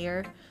me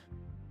earlier.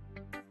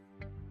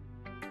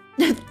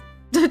 I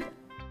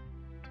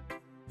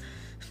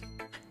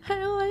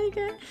don't like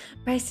it.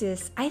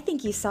 Briciusss, I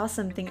think you saw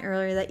something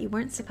earlier that you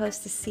weren't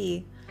supposed to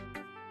see.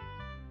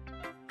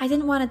 I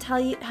didn't want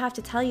to have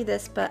to tell you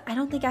this, but I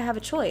don't think I have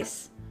a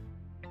choice.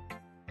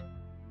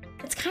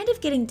 It's kind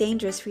of getting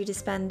dangerous for you to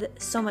spend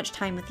so much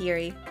time with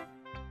Yuri.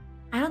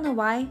 I don't know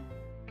why,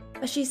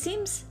 but she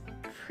seems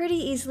pretty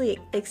easily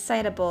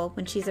excitable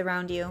when she's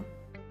around you.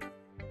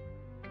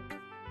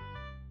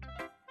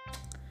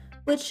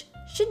 Which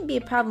shouldn't be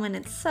a problem in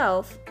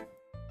itself.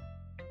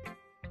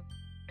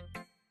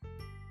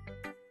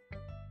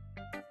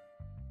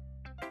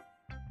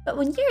 But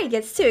when Yuri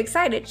gets too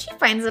excited, she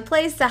finds a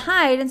place to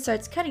hide and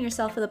starts cutting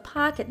herself with a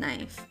pocket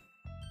knife.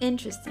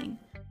 Interesting.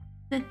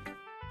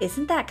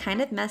 Isn't that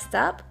kind of messed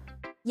up?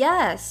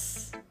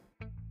 Yes.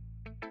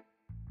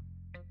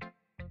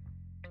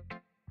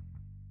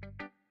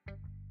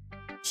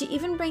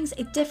 even brings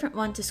a different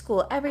one to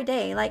school every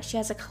day, like she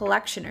has a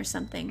collection or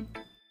something.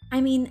 I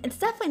mean, it's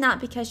definitely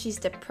not because she's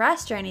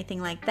depressed or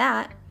anything like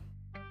that.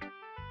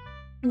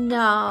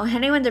 No,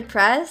 anyone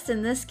depressed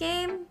in this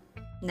game?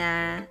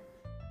 Nah.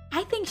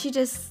 I think she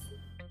just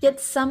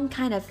gets some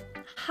kind of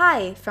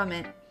high from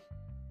it.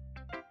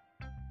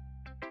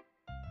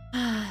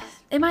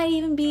 It might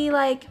even be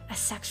like a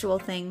sexual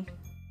thing.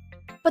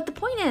 But the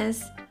point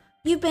is,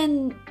 you've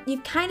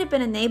kind of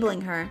been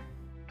enabling her.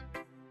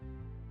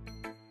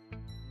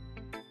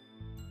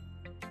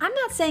 I'm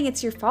not saying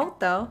it's your fault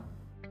though.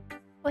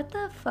 What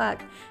the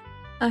fuck?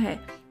 Okay.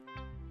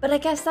 But I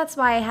guess that's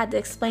why I had to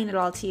explain it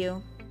all to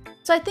you.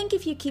 So I think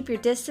if you keep your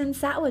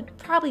distance, that would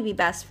probably be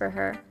best for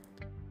her.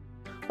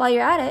 While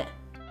you're at it,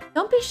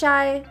 don't be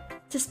shy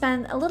to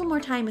spend a little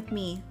more time with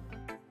me.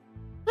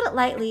 Put it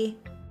lightly,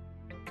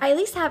 I at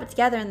least have it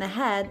together in the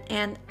head,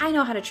 and I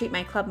know how to treat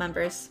my club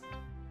members.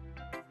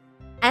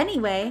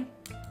 Anyway,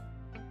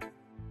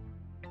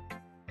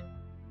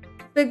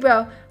 big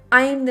bro,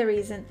 I am the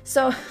reason.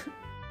 So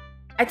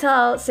I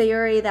tell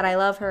Sayuri that I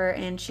love her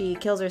and she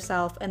kills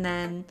herself, and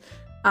then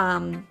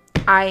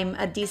I'm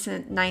a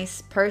decent,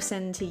 nice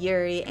person to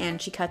Yuri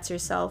and she cuts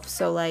herself.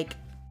 So like,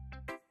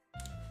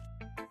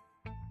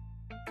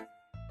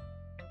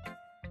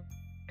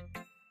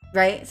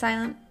 right,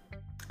 Silent?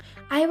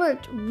 I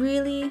worked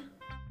really,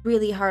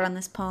 really hard on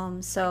this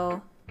poem,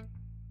 so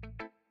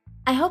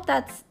I hope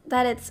that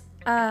it's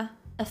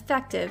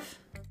effective.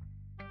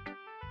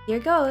 Here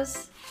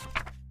goes.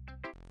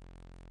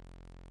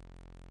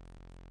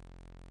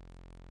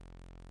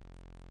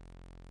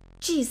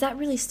 Geez, that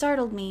really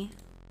startled me.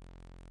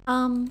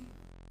 Well,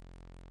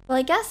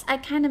 I guess I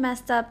kind of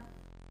messed up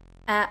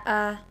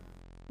at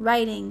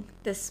writing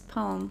this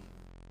poem.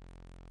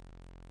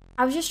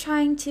 I was just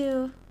trying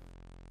to...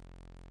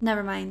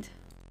 Never mind.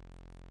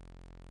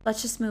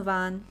 Let's just move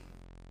on.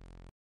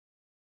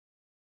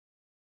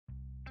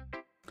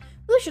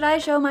 Who should I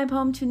show my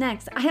poem to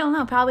next? I don't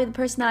know, probably the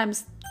person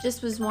that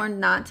just was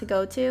warned not to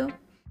go to.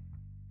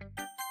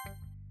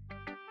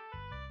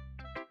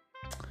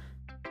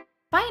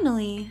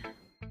 Finally!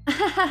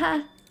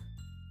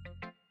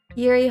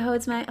 Yuri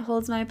holds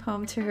my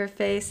poem to her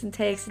face and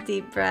takes a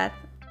deep breath.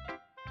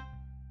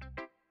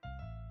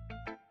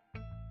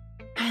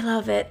 I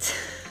love it.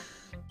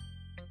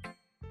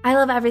 I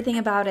love everything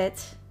about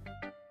it.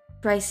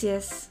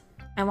 Briciusss,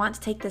 I want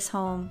to take this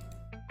home.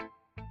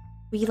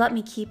 Will you let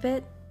me keep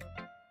it?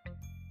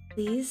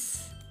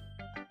 Please?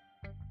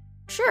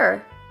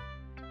 Sure.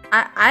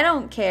 I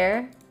don't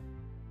care.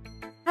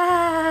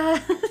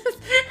 Ah,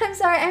 I'm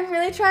sorry, I'm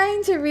really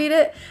trying to read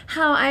it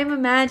how I'm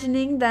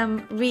imagining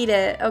them read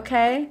it,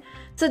 okay?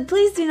 So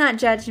please do not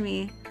judge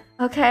me,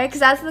 okay? Because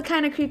that's the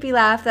kind of creepy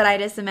laugh that I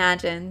just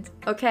imagined,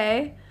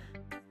 okay?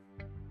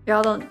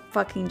 Y'all don't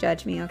fucking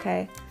judge me,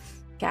 okay?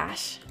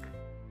 Gosh.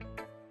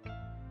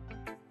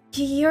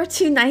 You're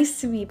too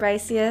nice to me,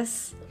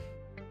 Briciusss.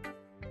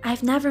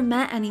 I've never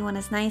met anyone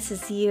as nice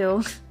as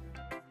you.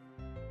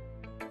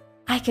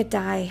 I could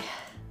die.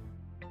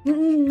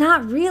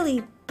 Not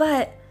really,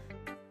 but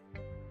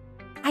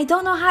I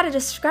don't know how to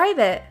describe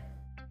it.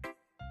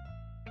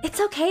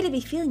 It's okay to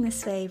be feeling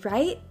this way,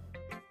 right?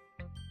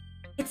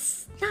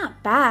 It's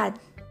not bad,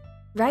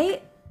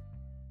 right?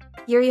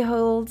 Yuri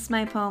holds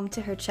my poem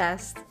to her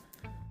chest.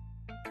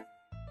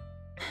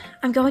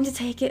 I'm going to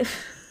take it.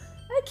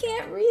 I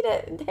can't read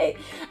it. Hey,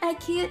 I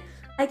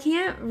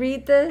can't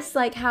read this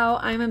like how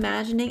I'm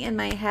imagining in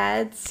my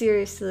head.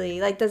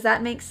 Seriously, like, does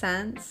that make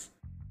sense?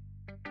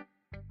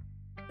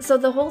 So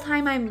the whole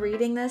time I'm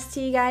reading this to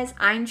you guys,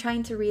 I'm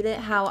trying to read it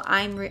how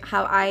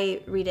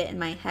I read it in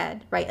my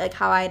head, right? Like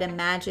how I'd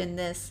imagine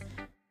this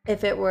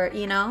if it were,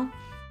 you know?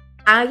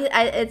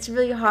 It's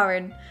really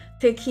hard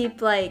to keep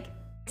like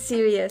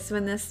serious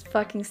when this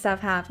fucking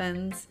stuff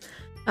happens.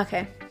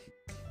 Okay.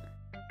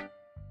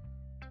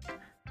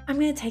 I'm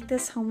gonna take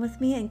this home with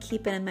me and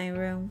keep it in my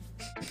room.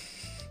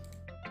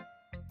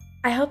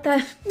 I hope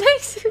that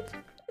makes you...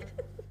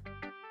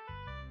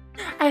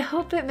 I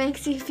hope it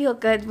makes you feel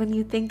good when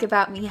you think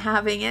about me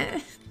having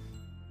it.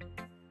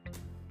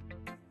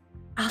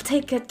 I'll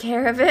take good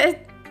care of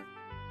it.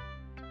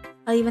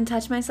 I'll even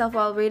touch myself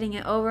while reading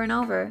it over and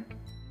over.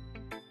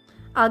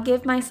 I'll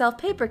give myself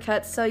paper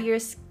cuts so your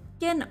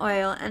skin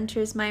oil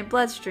enters my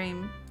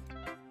bloodstream.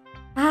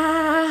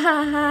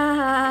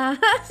 Ah,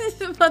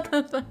 what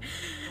the fuck?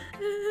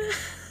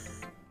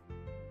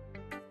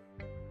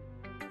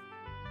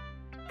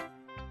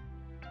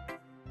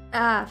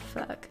 Ah,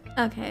 fuck.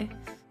 Okay.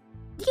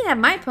 You can have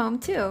my poem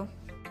too.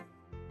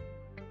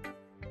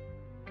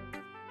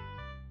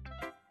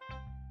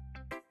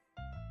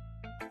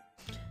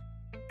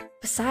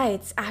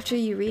 Besides, after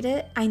you read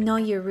it, I know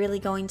you're really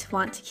going to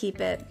want to keep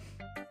it.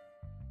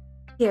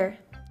 Here,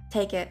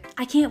 take it.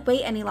 I can't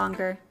wait any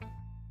longer.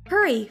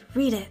 Hurry,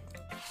 read it.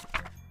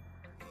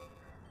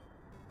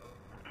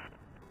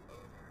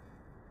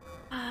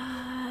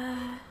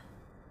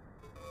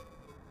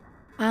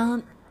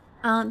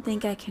 I don't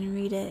think I can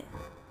read it.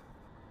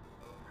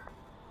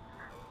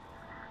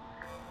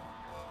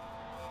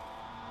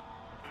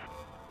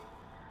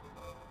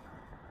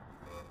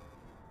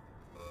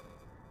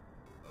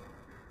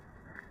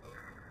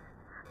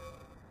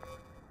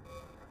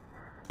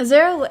 Is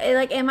there a way,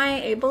 like, am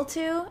I able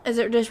to? Is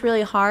it just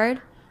really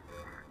hard?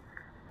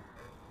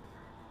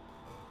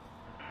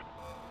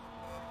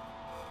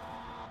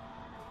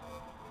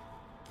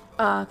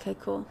 Oh, okay,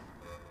 cool.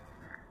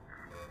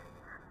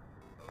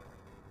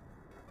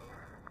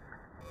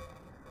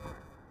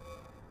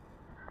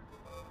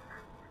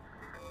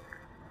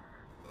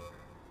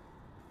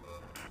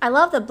 I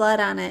love the blood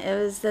on it.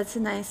 That's a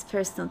nice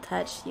personal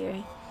touch,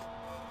 Yuri.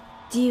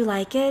 Do you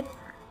like it?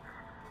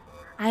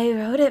 I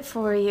wrote it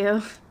for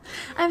you.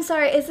 I'm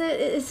sorry, is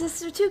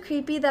this too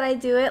creepy that I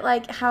do it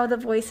like how the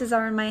voices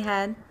are in my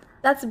head?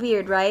 That's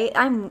weird, right?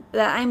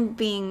 I'm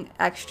being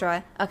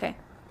extra. Okay.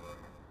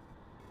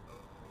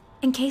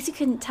 In case you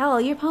couldn't tell,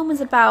 your poem is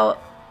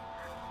about...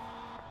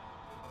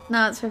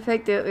 No, it's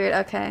perfect, do it weird,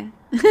 okay.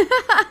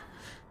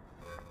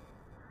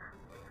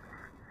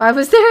 Why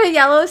was there a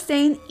yellow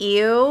stain?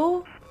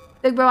 Ew.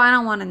 Big bro, I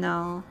don't want to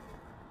know.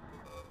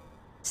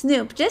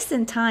 Snoop, just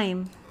in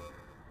time.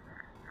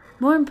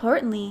 More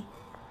importantly.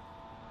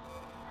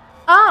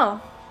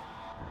 Oh!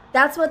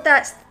 That's what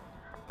that's...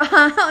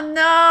 Oh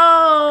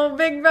no!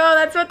 Big bro,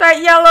 that's what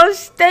that yellow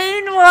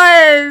stain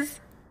was!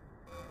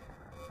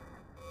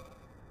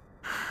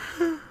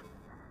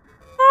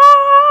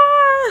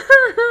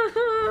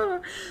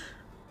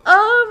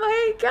 Oh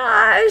my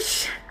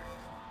gosh!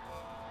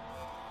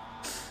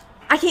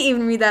 I can't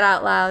even read that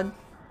out loud.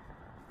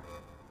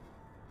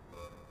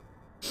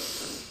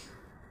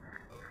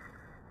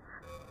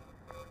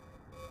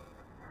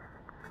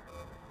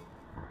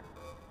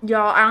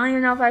 Y'all, I don't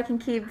even know if I can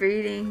keep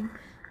reading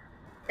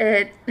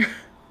it.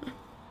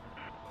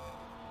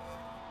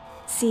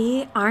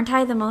 See, aren't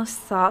I the most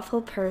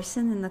thoughtful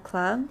person in the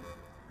club?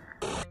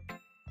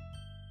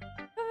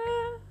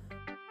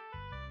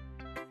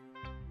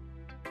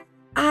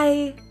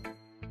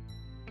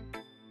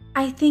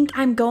 I think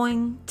I'm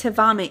going to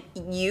vomit.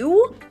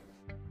 You?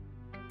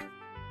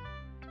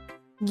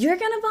 You're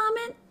gonna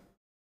vomit?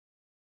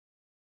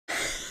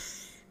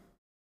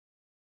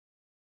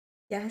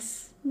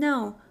 Yes.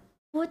 No.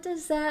 What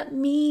does that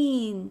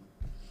mean?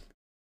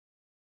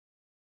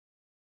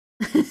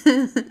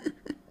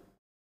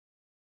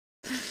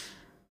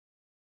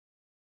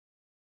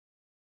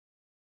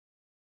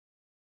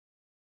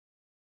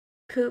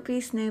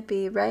 Poopy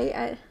Snoopy, right?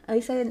 At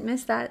least I didn't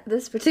miss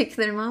this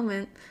particular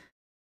moment.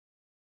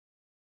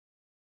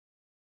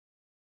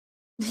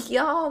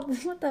 Y'all,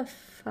 what the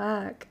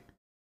fuck?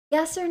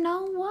 Yes or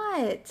no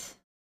what?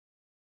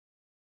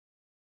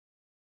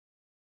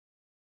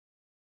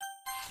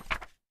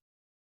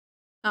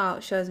 Oh,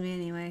 it shows me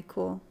anyway.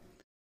 Cool.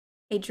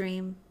 A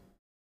dream.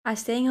 I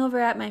was staying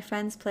over at my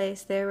friend's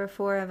place. There were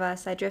 4 of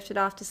us. I drifted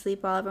off to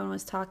sleep while everyone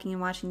was talking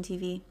and watching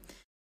TV.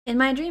 In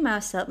my dream, I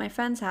was still at my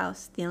friend's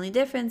house. The only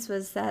difference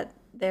was that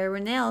there were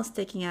nails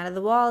sticking out of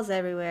the walls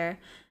everywhere,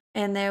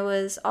 and there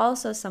was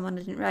also someone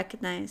I didn't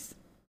recognize.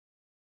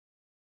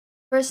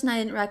 The person I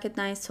didn't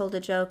recognize told a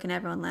joke and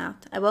everyone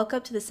laughed. I woke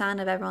up to the sound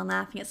of everyone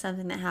laughing at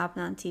something that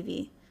happened on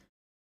TV.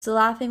 So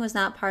laughing was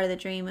not part of the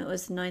dream, it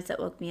was the noise that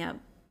woke me up.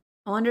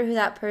 I wonder who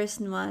that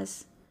person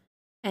was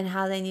and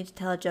how they need to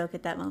tell a joke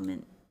at that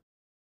moment.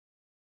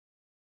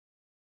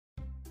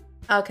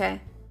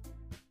 Okay.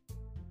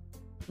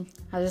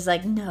 I was just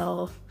like,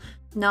 no.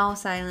 No,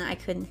 silent. I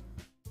couldn't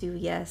do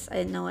yes. I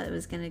didn't know what it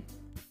was going to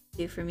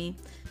do for me.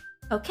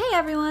 Okay,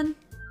 everyone.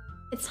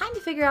 It's time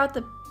to figure out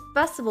the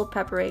festival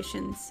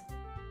preparations.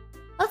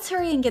 Let's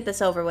hurry and get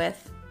this over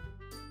with.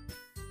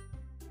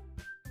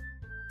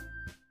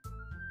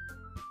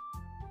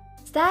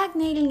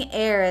 Stagnating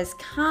air is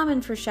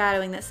common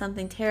foreshadowing that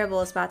something terrible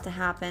is about to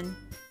happen.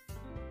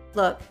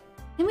 Look,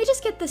 can we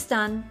just get this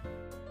done?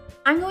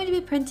 I'm going to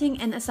be printing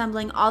and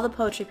assembling all the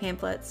poetry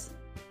pamphlets.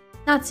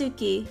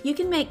 Natsuki, you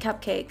can make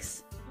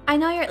cupcakes. I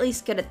know you're at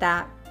least good at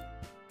that.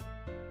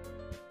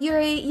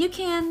 Yuri, you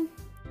can...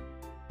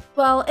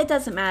 Well, it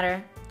doesn't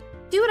matter.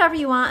 Do whatever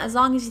you want as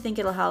long as you think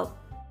it'll help.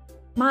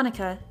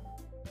 Monika.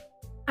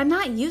 I'm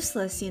not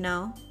useless, you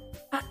know.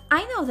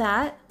 I know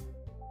that.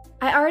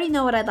 I already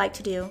know what I'd like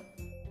to do.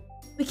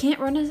 We can't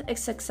run a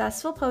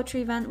successful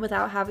poetry event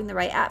without having the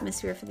right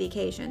atmosphere for the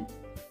occasion.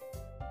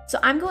 So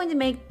I'm going to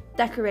make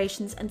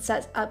decorations and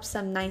set up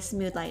some nice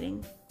mood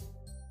lighting.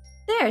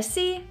 There,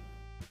 see?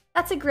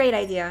 That's a great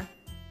idea.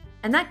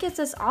 And that gives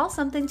us all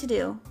something to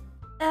do.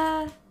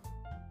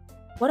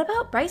 What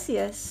about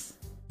Briciusss?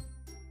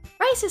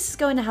 Briciusss is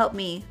going to help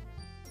me.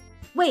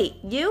 Wait,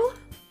 you?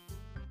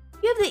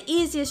 You have the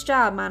easiest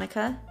job,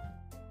 Monika.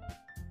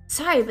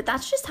 Sorry, but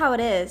that's just how it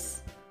is.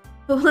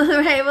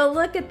 Right, well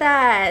look at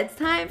that. It's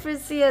time for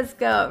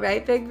CSGO,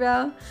 right, big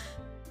bro?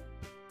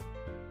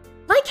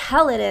 Like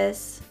hell it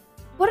is.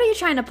 What are you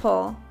trying to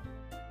pull?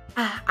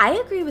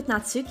 I agree with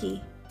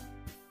Natsuki.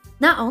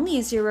 Not only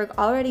is your work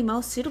already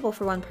most suitable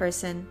for one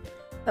person,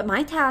 but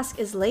my task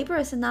is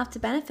laborious enough to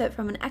benefit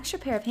from an extra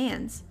pair of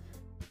hands.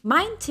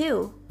 Mine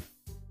too.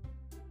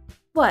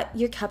 What,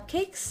 your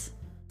cupcakes?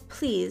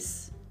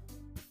 Please.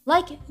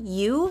 Like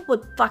you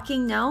would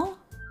fucking know?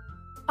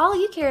 All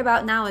you care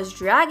about now is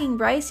dragging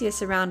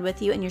Briciusss around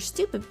with you and your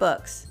stupid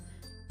books.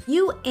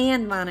 You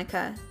and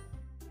Monika.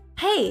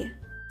 Hey,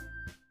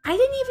 I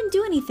didn't even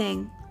do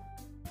anything.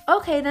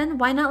 Okay then,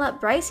 why not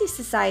let Briciusss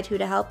decide who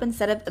to help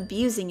instead of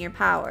abusing your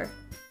power?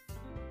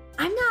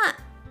 I'm not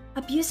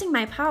abusing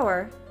my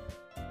power.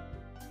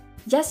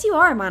 Yes, you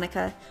are,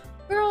 Monika.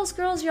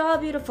 Girls, you're all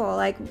beautiful.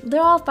 Like,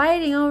 they're all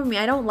fighting over me.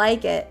 I don't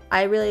like it.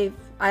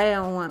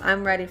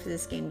 I'm ready for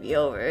this game to be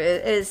over.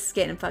 It is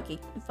getting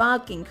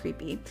fucking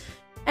creepy.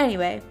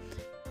 Anyway.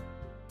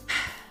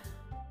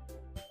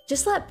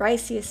 Just let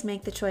Briciusss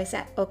make the choice,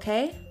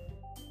 okay?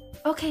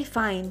 Okay,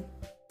 fine.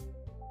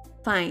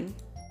 Fine.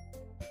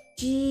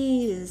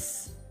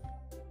 Jeez.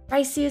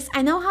 Briciusss,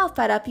 I know how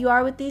fed up you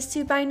are with these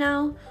two by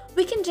now.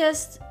 We can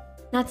just...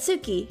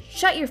 Natsuki,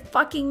 shut your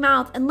fucking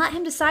mouth and let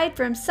him decide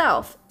for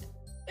himself.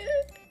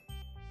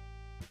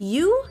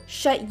 You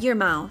shut your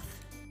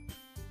mouth.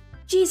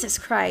 Jesus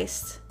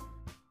Christ.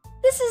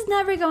 This is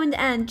never going to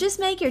end. Just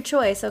make your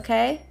choice,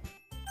 okay?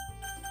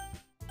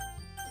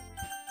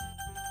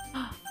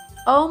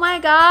 Oh my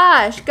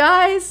gosh,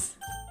 guys.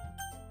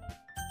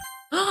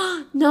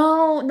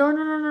 No.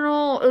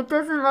 It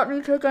doesn't let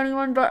me click any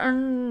one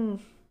button.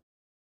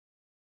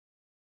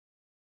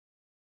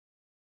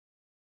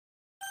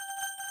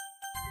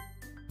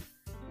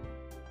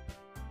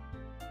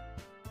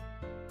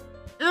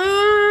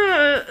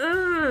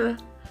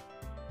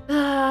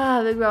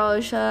 Big bro,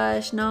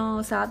 shush.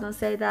 No, stop, don't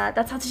say that.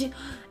 That's how she...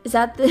 Is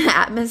that the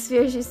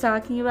atmosphere she's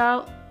talking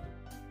about?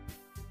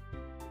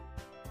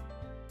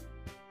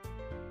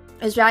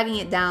 I was dragging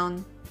it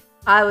down.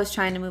 I was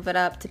trying to move it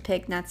up to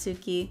pick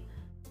Natsuki.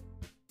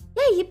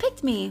 Yeah, you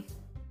picked me.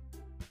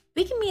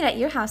 We can meet at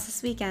your house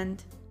this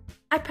weekend.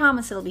 I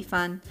promise it'll be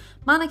fun.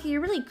 Monika,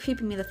 you're really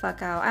creeping me the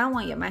fuck out. I don't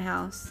want you at my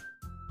house.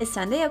 Is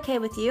Sunday okay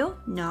with you?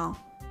 No.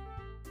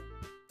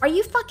 Are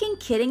you fucking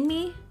kidding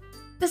me?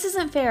 This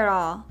isn't fair at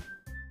all.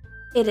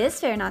 It is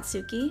fair,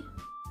 Natsuki.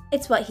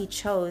 It's what he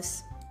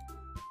chose.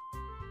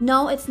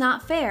 No, it's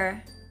not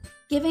fair.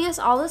 Giving us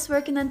all this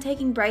work and then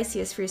taking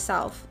Briciusss for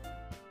yourself.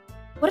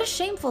 What a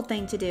shameful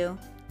thing to do.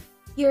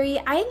 Yuri,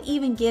 I didn't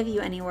even give you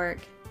any work.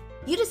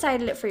 You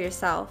decided it for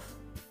yourself.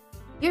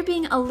 You're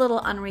being a little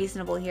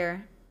unreasonable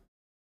here.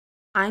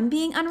 I'm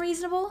being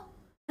unreasonable?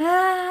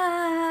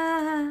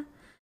 Ah!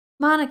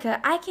 Monika,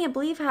 I can't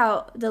believe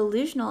how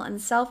delusional and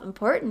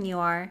self-important you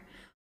are.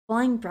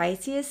 Pulling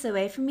Briciusss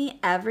away from me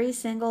every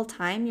single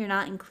time you're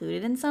not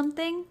included in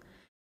something?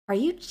 Are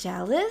you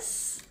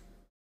jealous?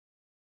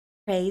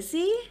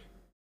 Crazy?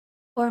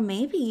 Or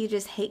maybe you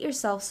just hate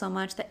yourself so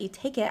much that you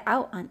take it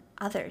out on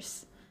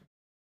others.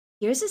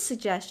 Here's a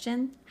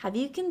suggestion. Have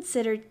you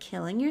considered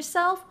killing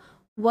yourself?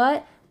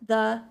 What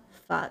the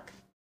fuck?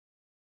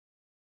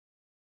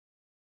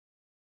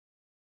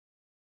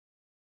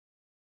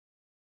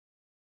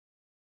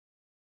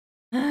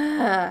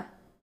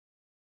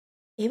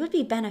 It would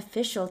be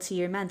beneficial to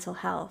your mental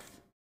health.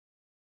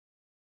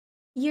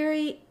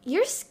 Yuri,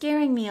 you're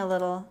scaring me a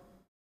little.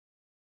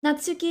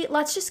 Natsuki,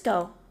 let's just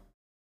go.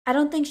 I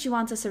don't think she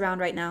wants us around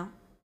right now.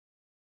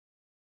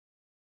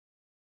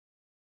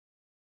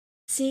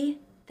 See,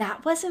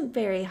 that wasn't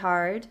very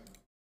hard.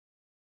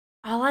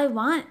 All I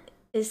want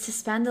is to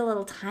spend a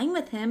little time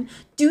with him.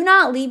 Do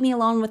not leave me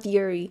alone with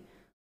Yuri.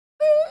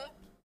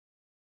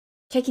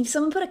 Okay, can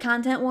someone put a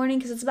content warning?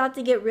 Because it's about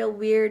to get real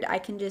weird. I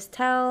can just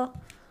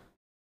tell.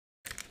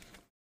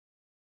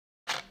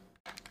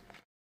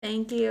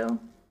 Thank you.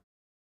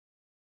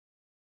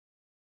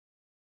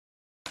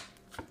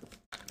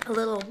 A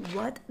little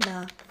what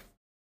the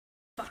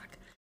fuck?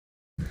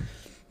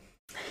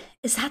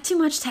 Is that too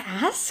much to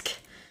ask?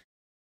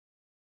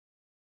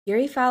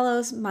 Yuri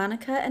follows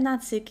Monika and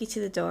Natsuki to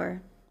the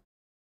door.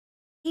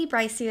 Hey,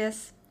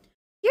 Briciusss.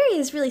 Yuri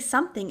is really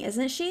something,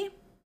 isn't she?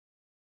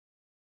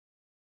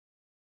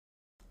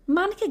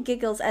 Monika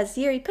giggles as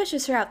Yuri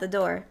pushes her out the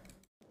door.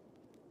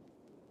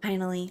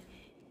 Finally.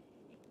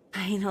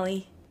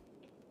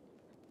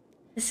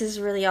 This is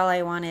really all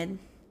I wanted.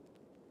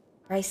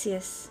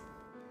 Briciusss,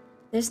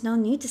 there's no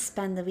need to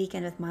spend the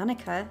weekend with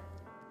Monika.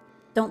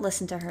 Don't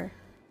listen to her.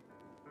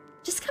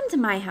 Just come to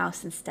my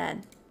house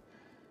instead.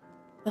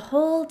 The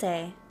whole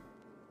day.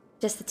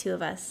 Just the two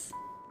of us.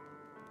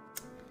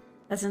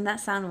 Doesn't that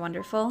sound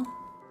wonderful?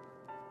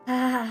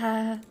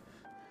 Wow.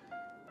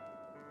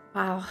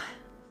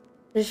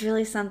 There's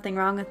really something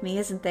wrong with me,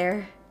 isn't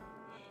there?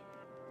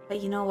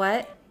 But you know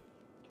what?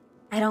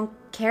 I don't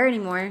care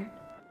anymore.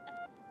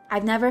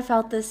 I've never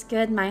felt this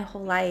good my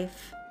whole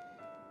life.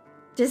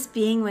 Just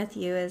being with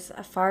you is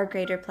a far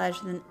greater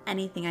pleasure than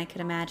anything I could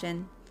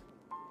imagine.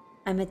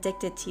 I'm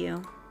addicted to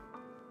you.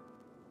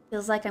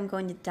 Feels like I'm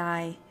going to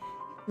die.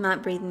 I'm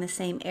not breathing the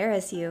same air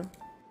as you.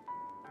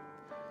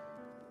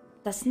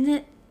 Doesn't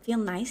it feel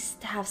nice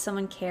to have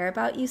someone care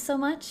about you so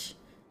much?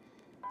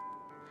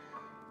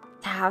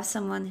 To have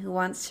someone who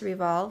wants to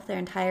revolve their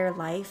entire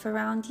life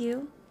around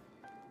you?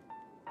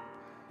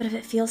 But if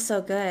it feels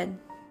so good,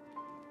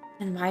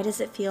 then why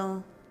does it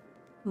feel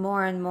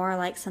more and more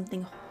like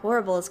something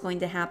horrible is going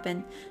to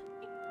happen?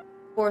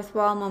 Fourth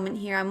wall moment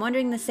here. I'm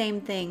wondering the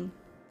same thing.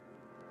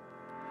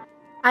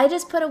 I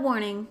just put a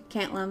warning,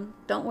 Cantlem.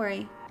 Don't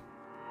worry.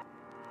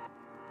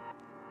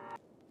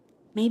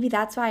 Maybe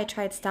that's why I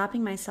tried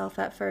stopping myself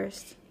at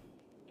first.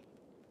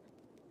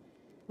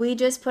 We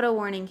just put a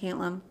warning,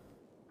 Caitlin.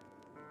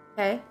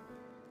 Okay?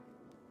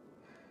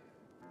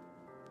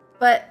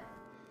 But,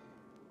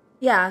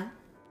 yeah.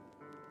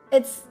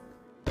 It's...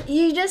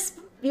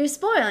 You're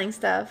spoiling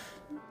stuff.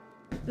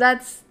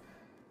 That's...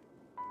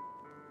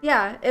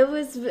 Yeah, it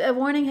was... A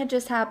warning had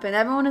just happened.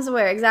 Everyone is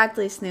aware.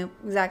 Exactly, Snoop.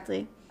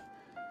 Exactly.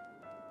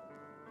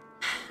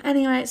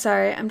 Anyway,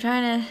 sorry. I'm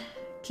trying to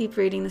keep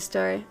reading the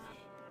story.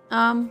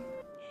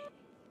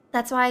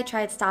 That's why I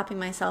tried stopping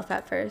myself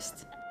at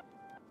first.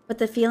 But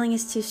the feeling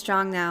is too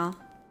strong now.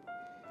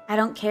 I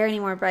don't care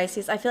anymore,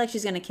 Briciusss. I feel like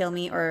she's gonna kill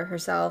me or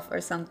herself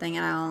or something,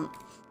 and I don't...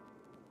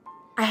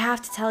 I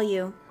have to tell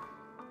you.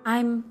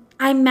 I'm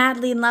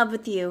madly in love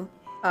with you.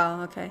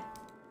 Oh, okay.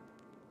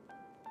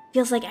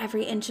 Feels like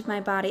every inch of my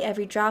body,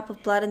 every drop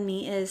of blood in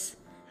me is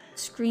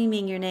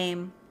screaming your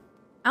name.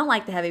 I don't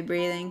like the heavy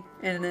breathing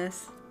in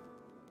this.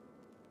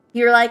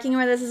 You're liking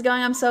where this is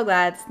going? I'm so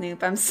glad,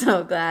 Snoop. I'm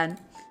so glad.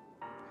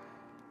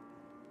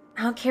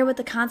 I don't care what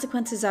the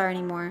consequences are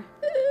anymore.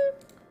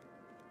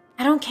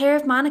 I don't care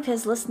if Monika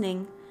is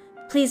listening.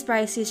 Please,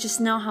 Briciusss, just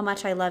know how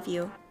much I love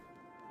you.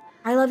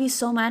 I love you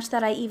so much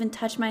that I even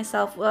touch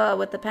myself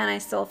with the pen I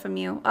stole from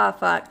you. Oh,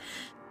 fuck.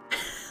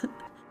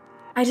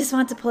 I just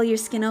want to pull your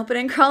skin open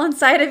and crawl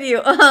inside of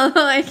you. Oh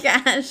my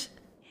gosh.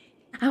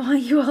 I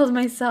want you all to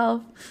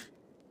myself.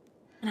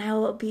 And I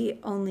will be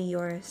only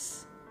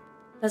yours.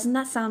 Doesn't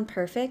that sound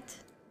perfect?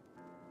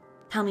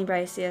 Tell me,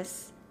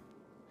 Briciusss.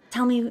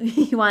 Tell me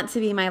you want to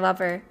be my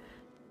lover.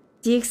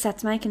 Do you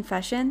accept my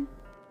confession?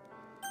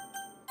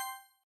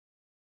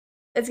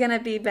 It's gonna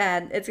be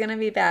bad. It's gonna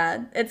be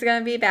bad. It's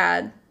gonna be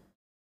bad.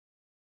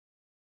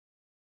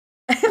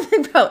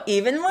 Bro,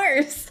 even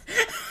worse.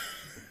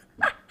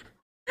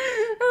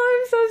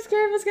 Oh, I'm so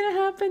scared what's gonna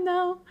happen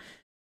now.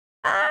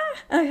 Ah,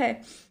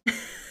 okay.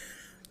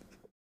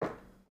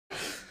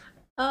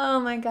 Oh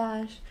my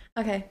gosh.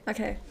 Okay,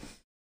 okay.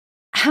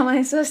 How am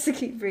I supposed to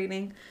keep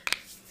reading?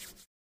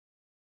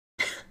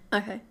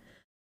 Okay.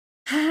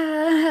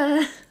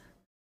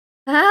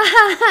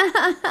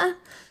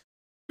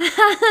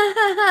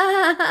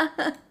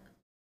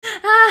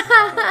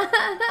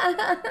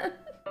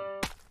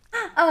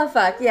 Oh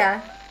fuck,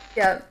 yeah.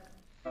 Yep.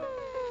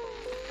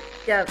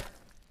 Yep.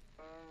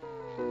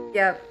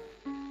 Yep.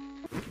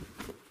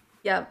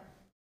 Yep.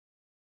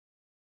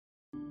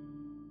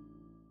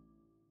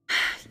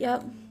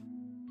 Yep.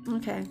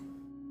 Okay.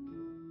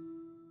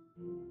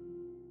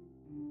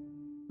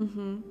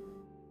 Mm-hmm.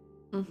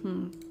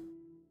 Mm-hmm.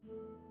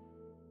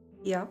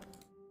 Yep.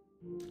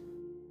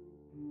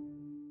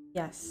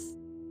 Yes.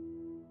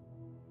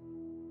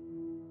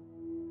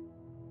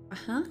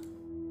 Uh-huh.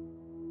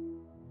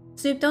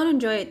 Snoop, don't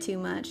enjoy it too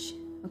much,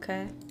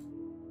 okay?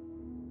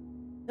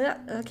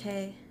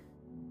 Okay.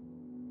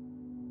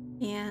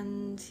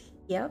 And,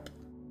 yep.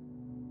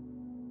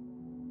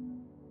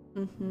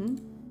 Mm-hmm.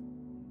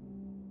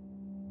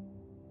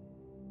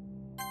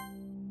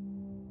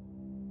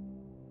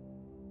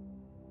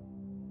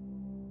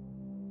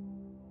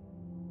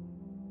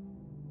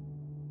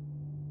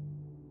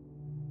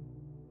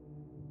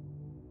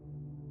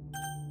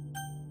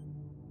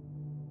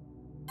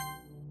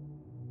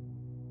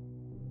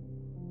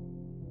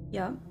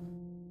 Yep.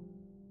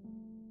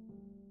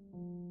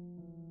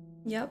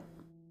 Yep.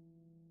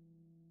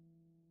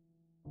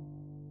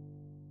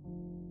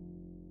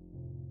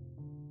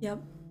 Yep.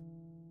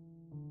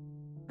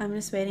 I'm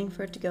just waiting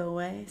for it to go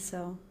away,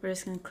 so we're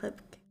just gonna click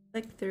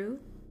through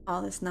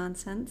all this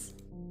nonsense.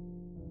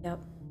 Yep.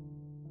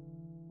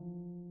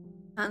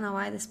 I don't know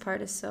why this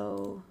part is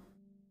so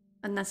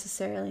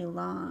unnecessarily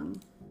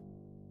long.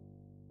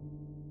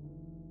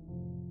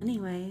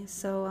 Anyway,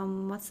 so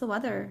what's the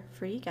weather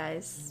for you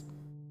guys?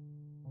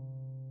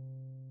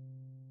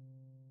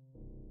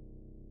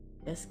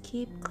 Just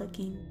keep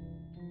clicking.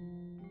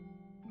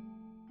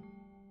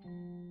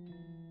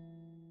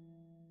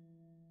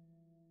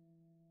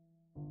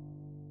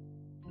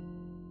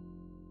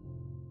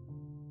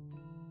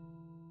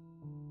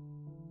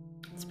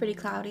 It's pretty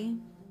cloudy.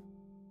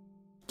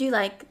 Do you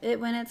like it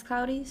when it's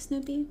cloudy,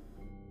 Snoopy?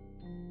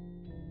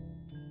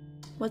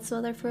 What's the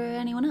weather for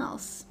anyone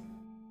else?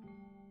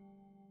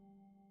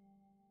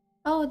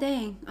 Oh,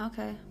 dang.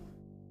 Okay.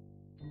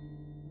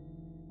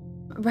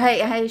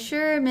 Right, I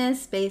sure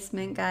miss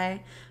Basement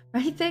Guy.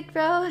 Right, Big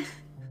Bro?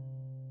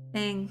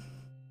 Dang.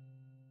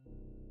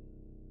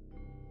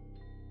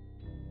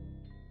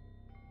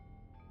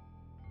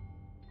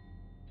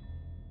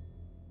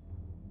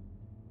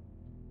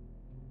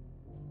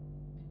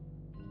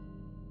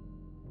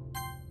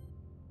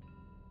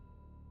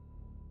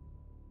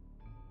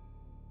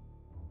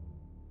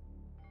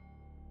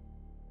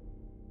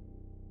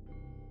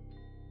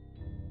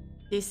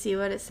 Do you see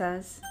what it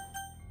says?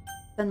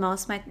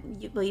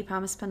 Will you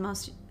promise to spend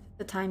most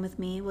the time with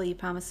me? Will you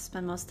promise to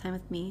spend most time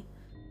with me?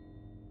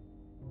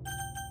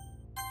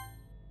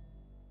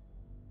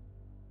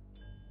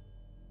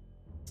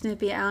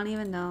 Snoopy, I don't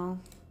even know.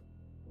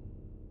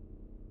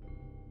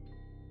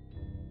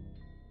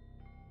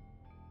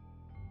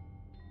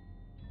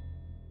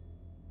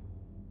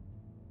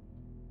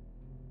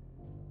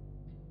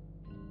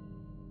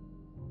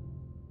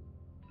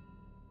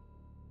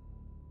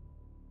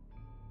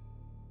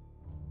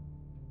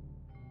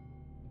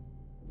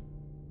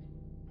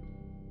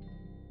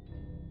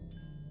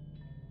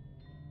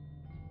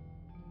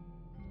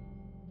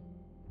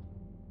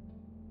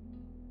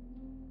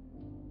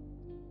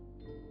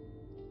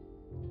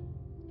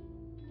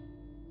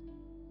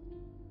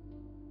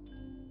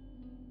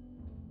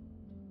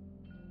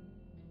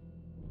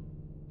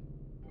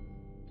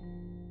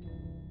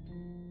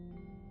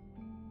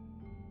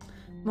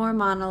 More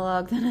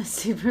monologue than a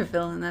super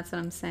villain, that's what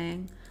I'm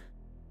saying.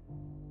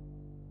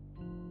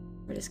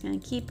 We're just gonna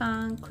keep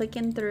on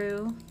clicking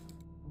through.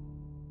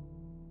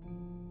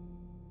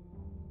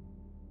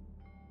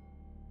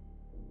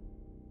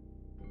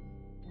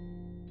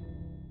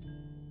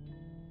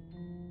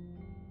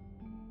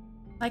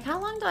 Like, how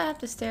long do I have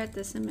to stare at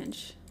this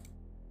image?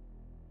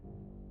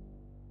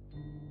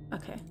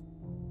 Okay.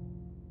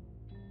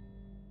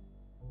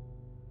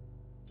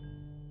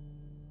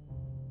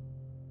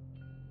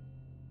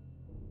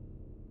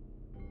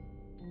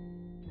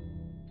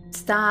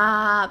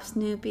 Stop,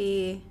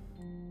 Snoopy.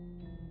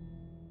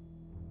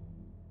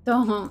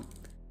 Don't.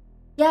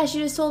 Yeah, she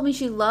just told me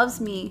she loves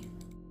me.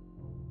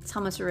 That's how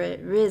much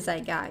riz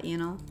I got, you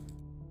know?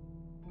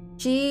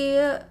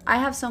 I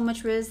have so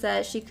much riz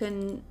that she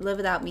couldn't live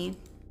without me.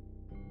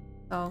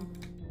 So.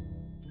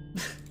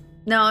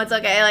 No, it's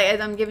okay. Like,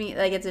 I'm giving,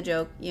 like, it's a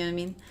joke. You know what I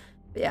mean?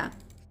 But yeah.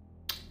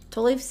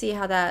 Totally see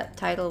how that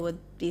title would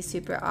be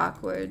super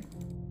awkward.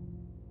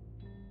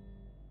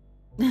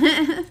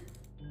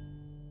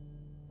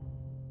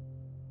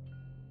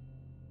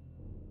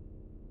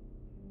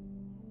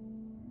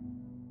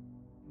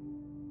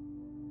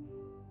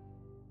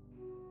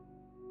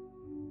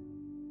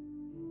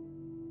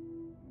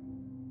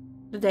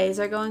 The days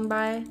are going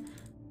by.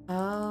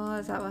 Oh,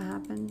 is that what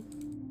happened?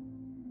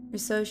 You're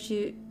so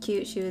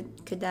cute she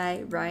could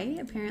die, right?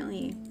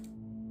 Apparently.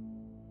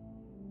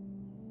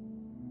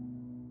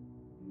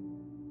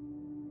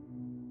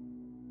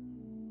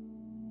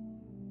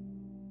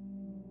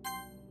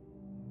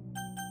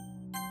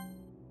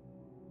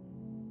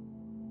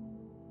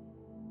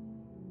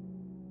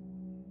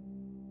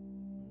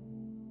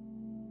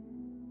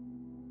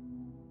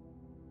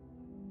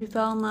 You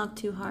fell in love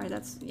too hard.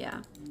 That's,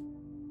 yeah.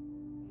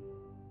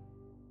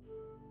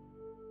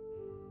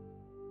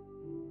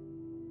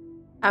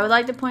 I would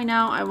like to point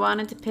out I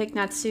wanted to pick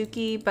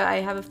Natsuki, but I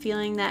have a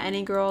feeling that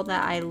any girl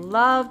that I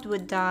loved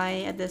would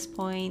die at this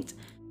point.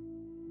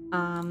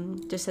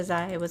 Just as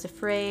I was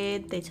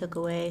afraid, they took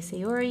away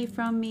Sayori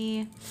from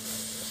me.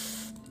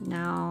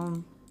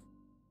 Now,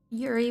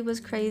 Yuri was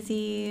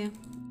crazy.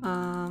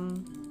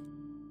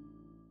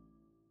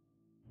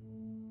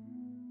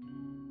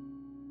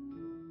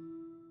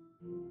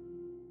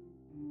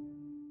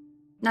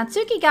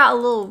 Natsuki got a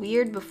little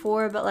weird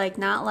before, but like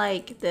not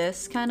like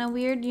this kind of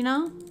weird, you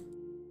know?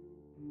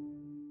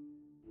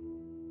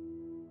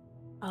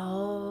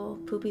 Oh,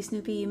 Poopy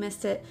Snoopy, you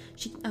missed it.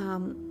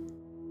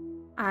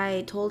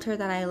 I told her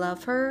that I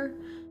love her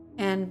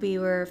and we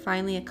were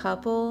finally a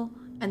couple,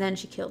 and then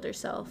she killed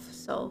herself,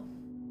 so.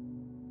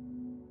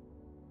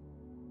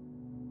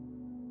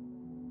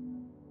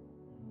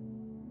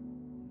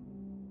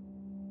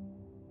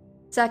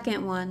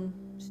 Second one,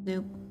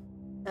 Snoop.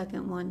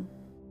 Second one.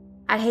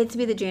 I'd hate to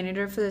be the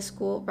janitor for the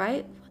school,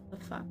 right? What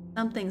the fuck?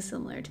 Something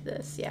similar to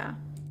this, yeah.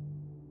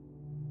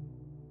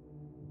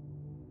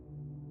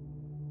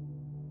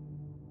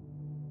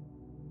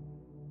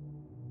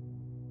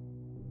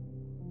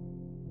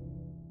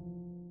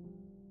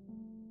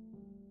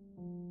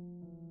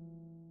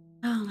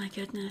 Oh my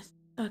goodness.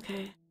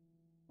 Okay.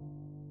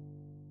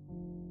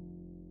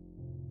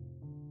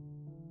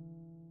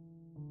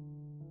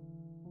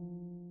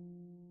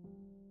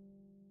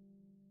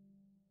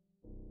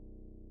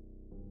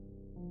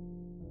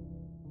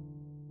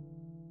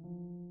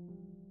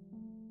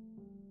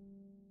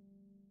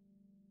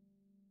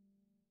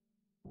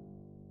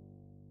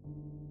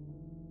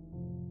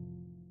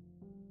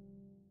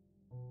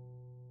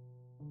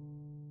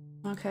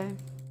 Okay.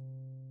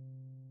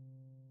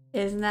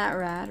 Isn't that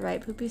rad,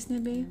 right, Poopy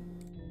Snoopy?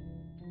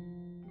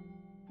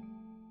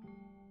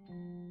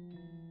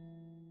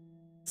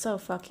 So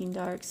fucking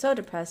dark. So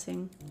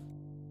depressing.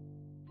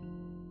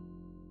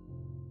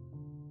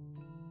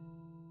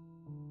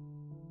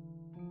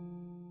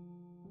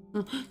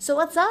 So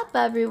what's up,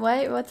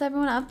 everyone? What's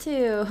everyone up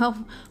to?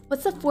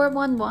 What's the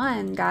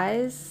 411,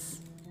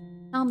 guys?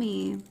 Tell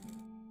me.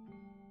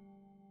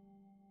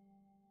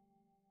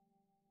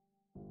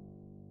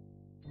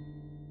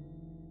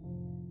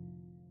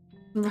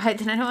 Right,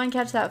 did anyone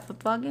catch that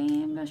football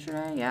game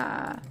yesterday?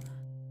 Yeah.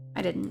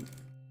 I didn't.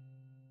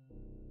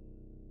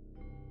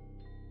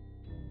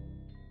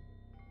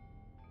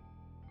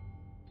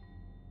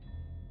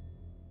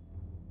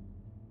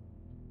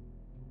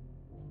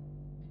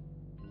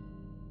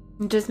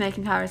 I'm just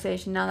making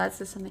conversation. No, that's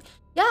just something.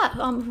 Yeah,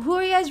 who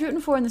are you guys rooting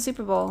for in the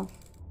Super Bowl?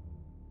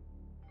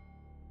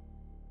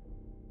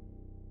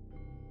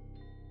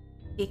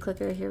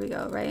 E-clicker, here we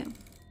go, right?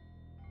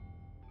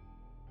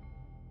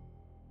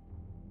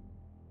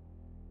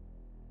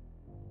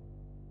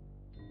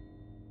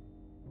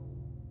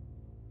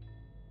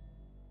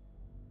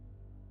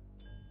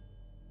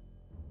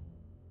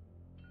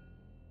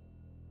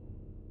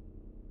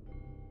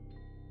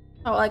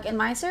 Oh, like in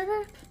my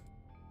server?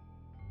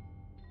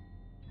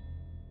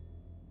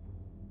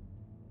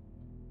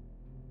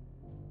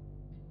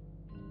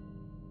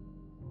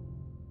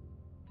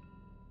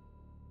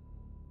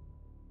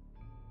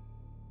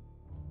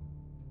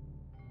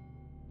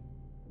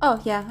 Oh,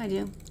 yeah, I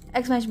do.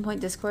 Exclamation point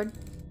Discord.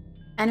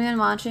 Anyone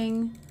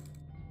watching?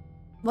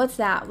 What's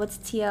that? What's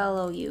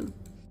TLOU?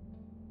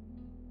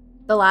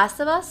 The Last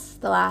of Us?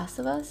 The Last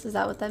of Us? Is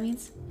that what that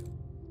means?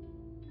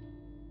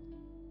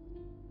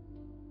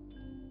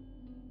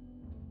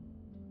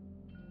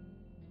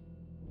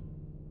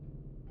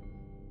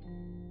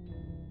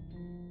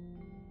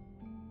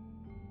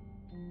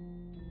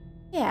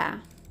 Yeah.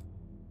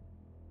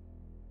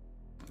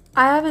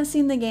 I haven't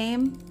seen the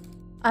game.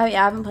 I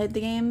haven't played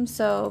the game,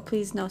 so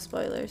please no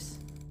spoilers.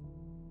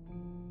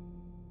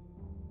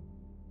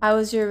 How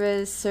is your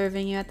Riz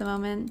serving you at the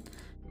moment?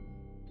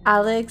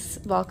 Alex,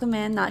 welcome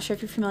in. Not sure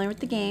if you're familiar with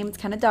the game. It's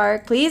kind of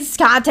dark. Please,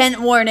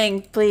 content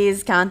warning.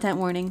 Please, content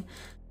warning.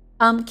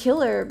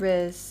 Killer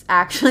Riz.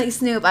 Actually,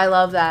 Snoop, I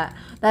love that.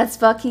 That's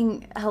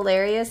fucking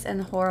hilarious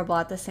and horrible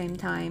at the same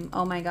time.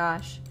 Oh my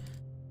gosh.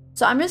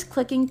 So I'm just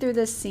clicking through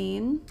this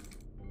scene.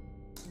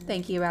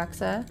 Thank you,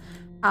 Raxa.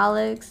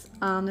 Alex,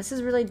 this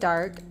is really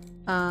dark.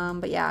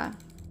 But yeah.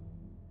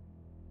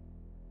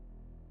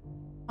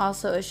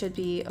 Also, it should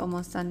be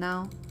almost done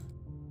now.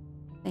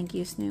 Thank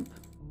you, Snoop.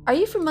 Are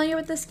you familiar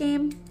with this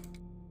game?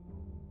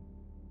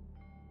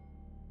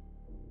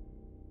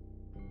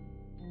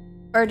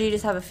 Or do you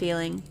just have a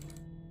feeling?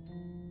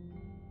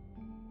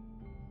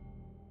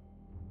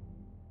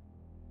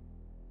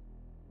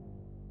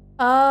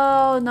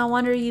 Oh, no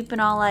wonder you've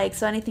been all like,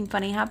 so anything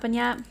funny happen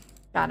yet?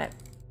 Got it.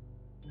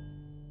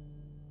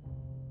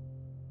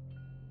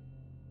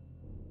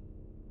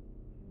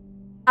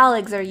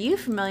 Alex, are you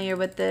familiar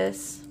with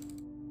this?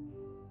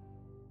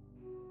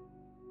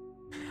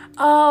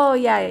 Oh,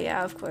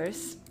 yeah, of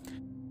course.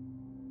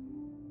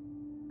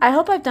 I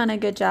hope I've done a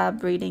good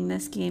job reading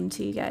this game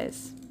to you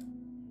guys.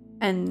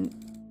 And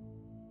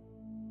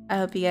I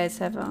hope you guys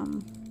have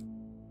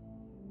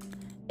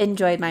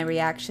enjoyed my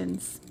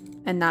reactions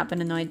and not been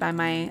annoyed by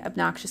my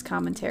obnoxious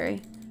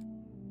commentary.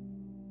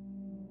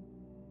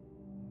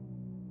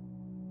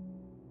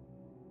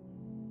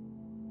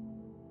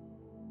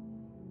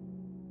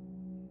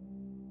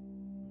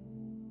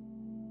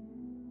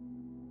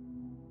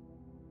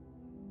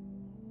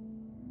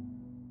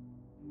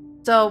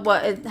 So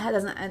what, it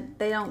doesn't,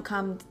 they don't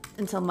come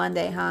until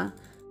Monday, huh?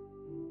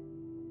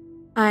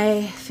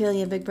 I feel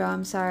you, big bro,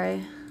 I'm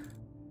sorry.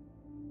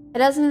 It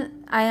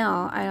doesn't, I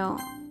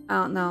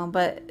don't know,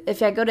 but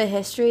if I go to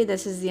history,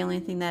 this is the only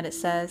thing that it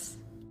says.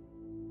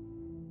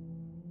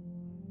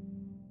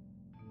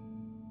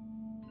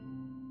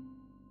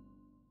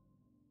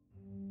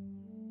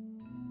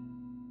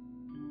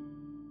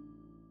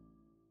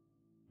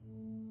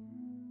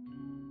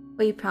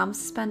 Will you promise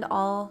to spend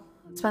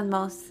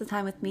most of the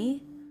time with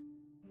me?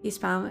 You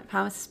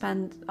promise to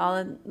spend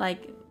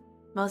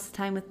most of the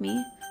time with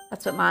me?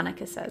 That's what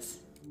Monica says.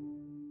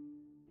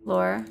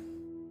 Laura.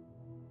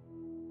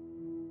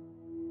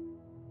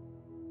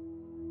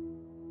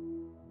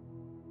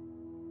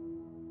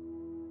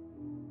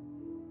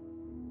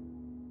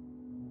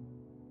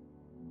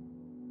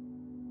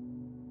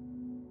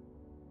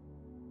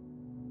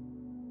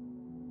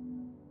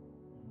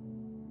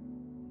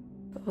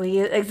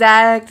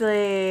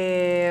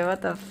 Exactly.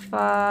 What the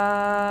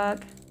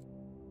fuck?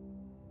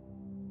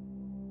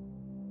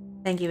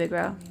 Thank you, big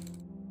bro.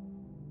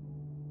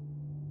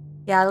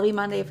 Yeah, it'll be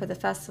Monday for the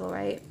festival,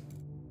 right?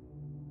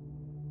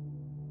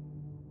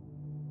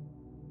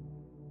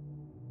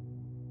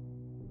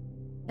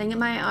 Dang it,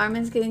 my arm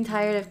is getting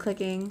tired of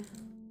clicking.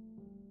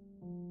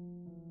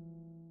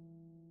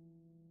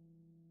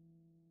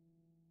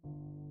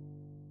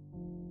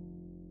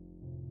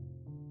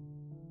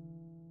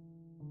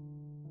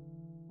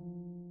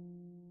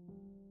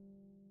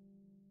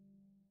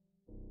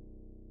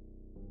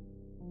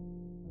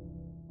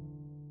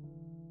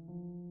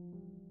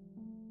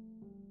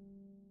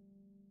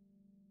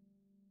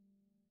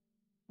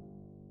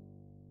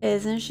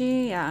 Isn't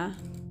she? Yeah.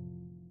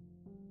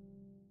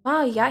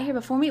 Wow, you got here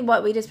before me?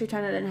 What, we just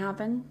pretended it didn't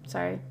happen?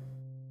 Sorry.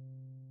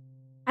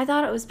 I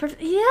thought it was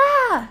perfect.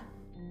 Yeah!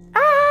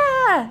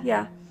 Ah!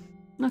 Yeah.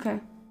 Okay.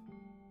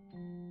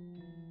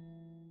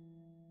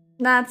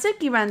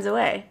 Natsuki runs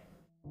away.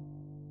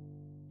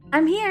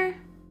 I'm here.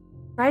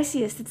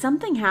 Briciusss, did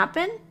something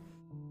happen?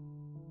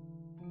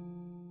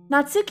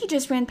 Natsuki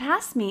just ran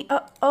past me.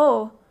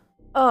 Oh.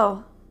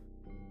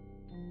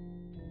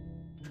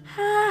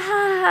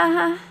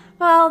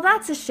 Well,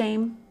 that's a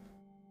shame.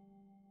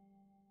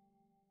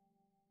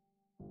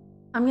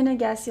 I'm gonna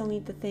guess you'll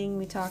need the thing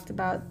we talked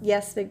about.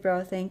 Yes, big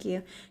bro, thank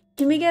you.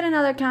 Can we get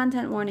another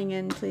content warning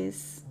in,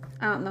 please?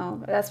 I don't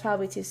know. That's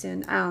probably too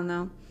soon. I don't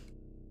know.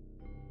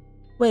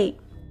 Wait.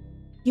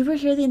 You were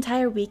here the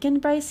entire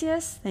weekend,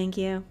 Briciusss? Thank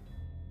you.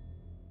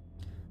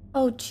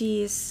 Oh,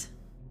 jeez.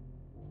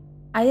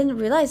 I didn't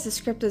realize the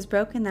script was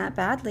broken that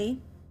badly.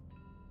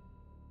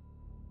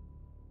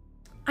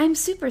 I'm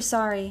super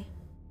sorry.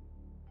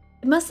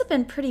 It must have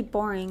been pretty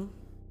boring.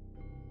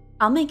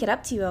 I'll make it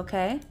up to you,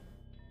 okay?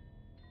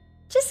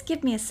 Just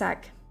give me a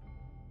sec.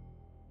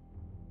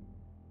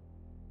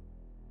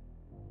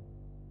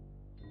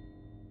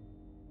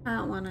 I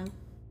don't want to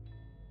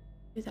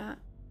do that.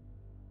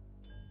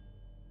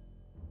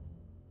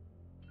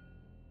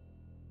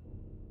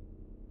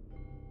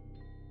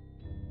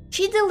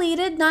 She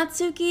deleted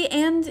Natsuki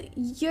and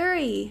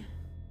Yuri.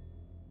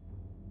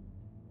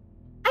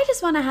 I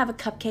just want to have a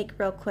cupcake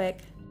real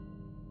quick.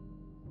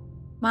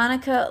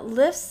 Monika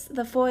lifts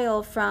the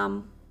foil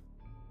from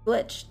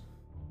Glitch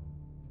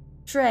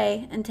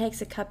tray and takes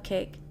a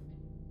cupcake.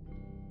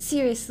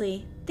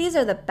 Seriously, these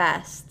are the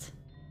best.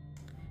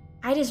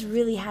 I just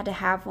really had to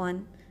have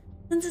one,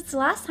 since it's the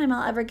last time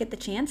I'll ever get the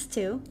chance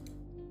to.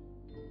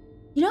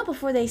 You know,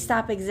 before they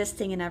stop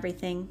existing and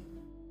everything.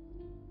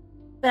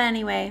 But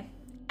anyway,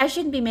 I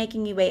shouldn't be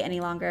making you wait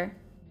any longer.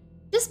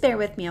 Just bear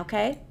with me,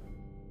 okay?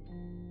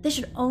 This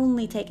should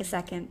only take a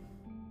second.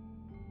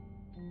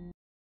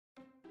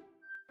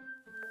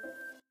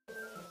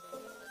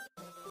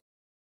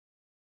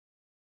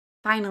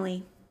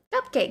 Finally.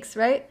 Cupcakes,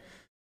 right?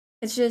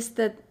 It's just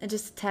a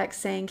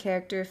text saying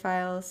character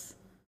files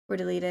were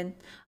deleted.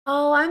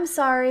 Oh, I'm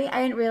sorry.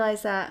 I didn't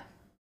realize that.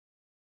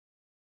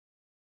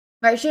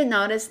 Right, I should have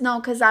noticed. No,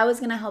 because I was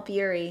going to help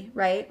Yuri,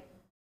 right?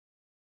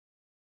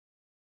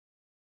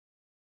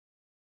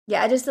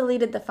 Yeah, I just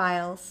deleted the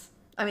files.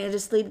 I mean, I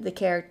just deleted the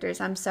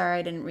characters. I'm sorry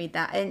I didn't read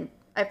that.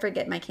 I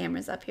forget my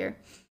camera's up here.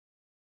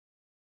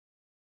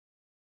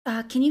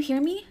 Can you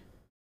hear me?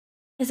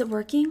 Is it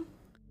working?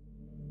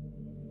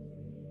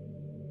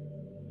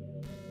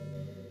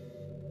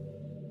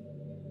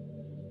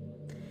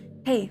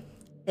 Hey,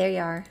 there you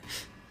are.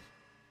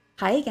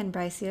 Hi again,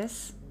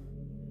 Briciusss.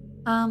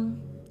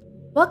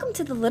 Welcome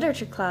to the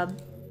Literature Club.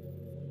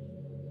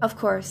 Of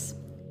course,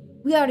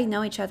 we already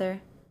know each other,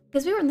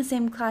 because we were in the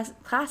same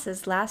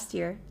classes last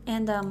year,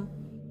 and,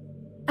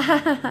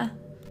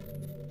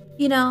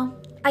 you know,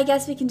 I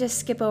guess we can just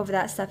skip over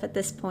that stuff at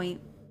this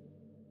point.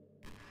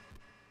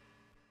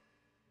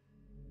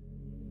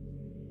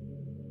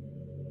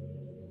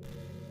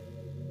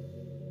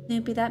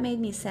 Snoopy, that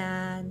made me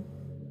sad.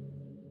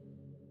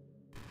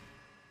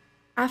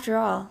 After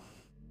all,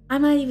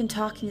 I'm not even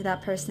talking to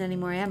that person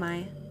anymore, am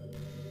I?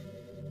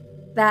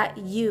 That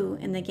you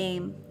in the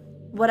game,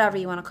 whatever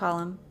you want to call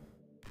him.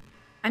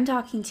 I'm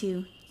talking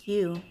to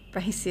you,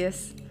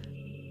 Briciusss.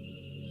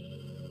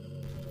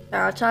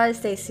 I'll try to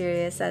stay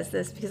serious as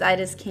this because I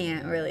just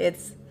can't really.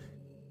 It's.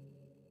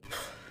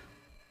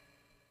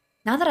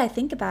 Now that I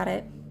think about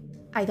it,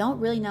 I don't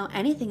really know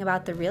anything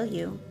about the real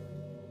you.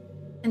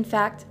 In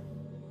fact,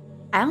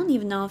 I don't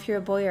even know if you're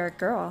a boy or a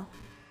girl.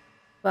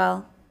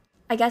 Well,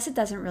 I guess it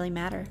doesn't really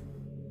matter.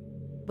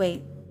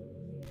 Wait.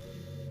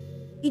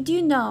 You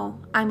do know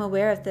I'm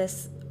aware of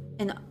this,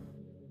 and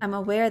I'm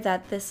aware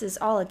that this is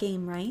all a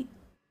game, right?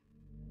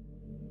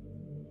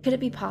 Could it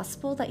be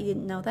possible that you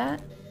didn't know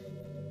that?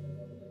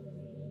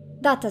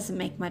 That doesn't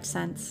make much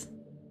sense.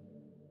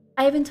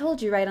 I even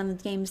told you right on the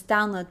game's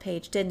download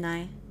page, didn't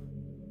I?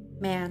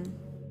 Man.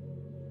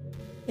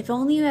 If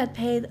only you had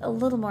paid a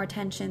little more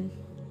attention.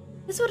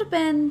 This would have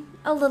been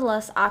a little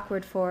less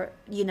awkward for,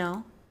 you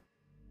know.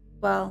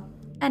 Well,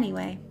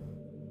 anyway.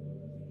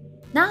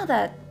 Now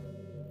that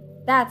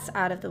that's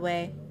out of the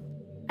way,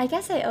 I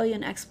guess I owe you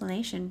an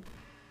explanation.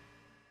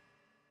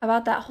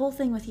 About that whole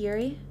thing with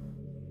Yuri?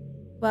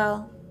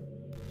 Well,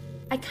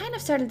 I kind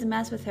of started to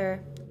mess with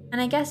her, and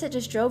I guess it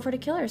just drove her to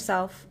kill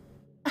herself.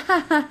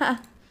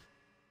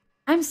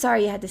 I'm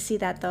sorry you had to see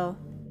that, though.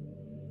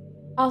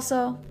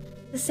 Also,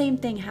 the same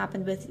thing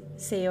happened with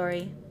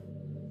Sayori.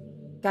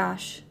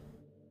 Gosh.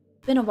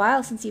 Been a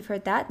while since you've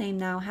heard that name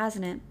now,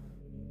 hasn't it?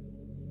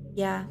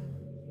 Yeah.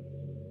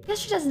 Guess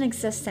she doesn't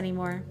exist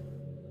anymore.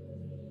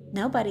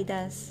 Nobody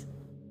does.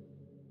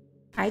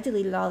 I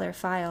deleted all their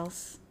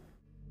files.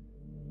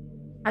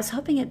 I was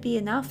hoping it'd be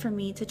enough for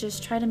me to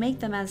just try to make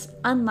them as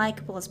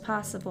unlikable as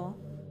possible.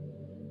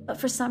 But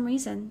for some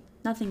reason,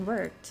 nothing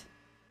worked.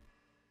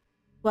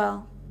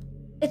 Well,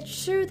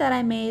 it's true that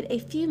I made a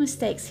few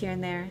mistakes here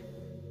and there,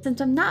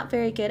 since I'm not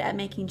very good at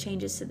making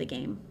changes to the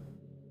game.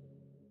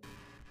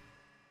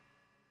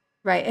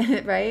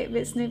 Right, right,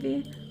 Bit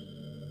Snoopy?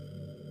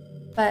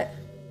 But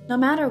no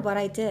matter what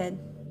I did,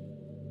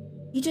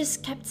 you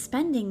just kept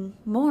spending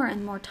more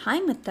and more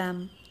time with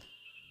them.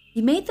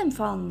 You made them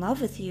fall in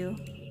love with you.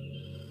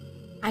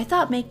 I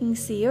thought making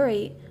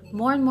Sayori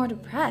more and more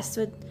depressed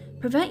would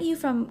prevent you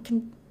from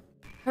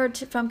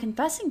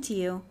confessing to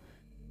you.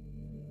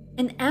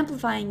 And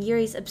amplifying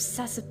Yuri's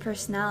obsessive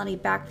personality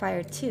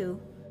backfired too.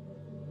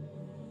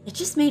 It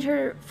just made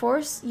her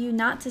force you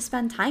not to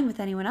spend time with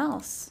anyone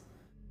else.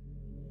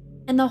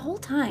 And the whole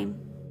time,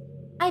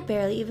 I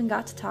barely even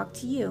got to talk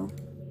to you.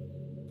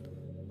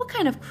 What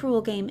kind of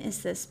cruel game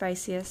is this,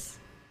 Briciusss?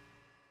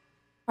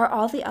 Are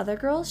all the other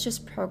girls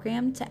just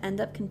programmed to end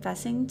up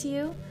confessing to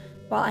you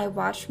while I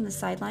watch from the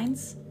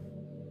sidelines?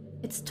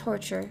 It's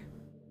torture.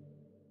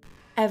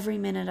 Every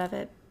minute of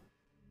it.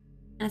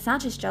 And it's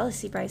not just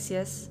jealousy,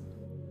 Briciusss.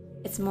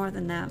 It's more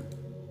than that.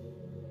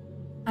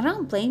 I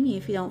don't blame you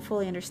if you don't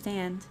fully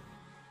understand.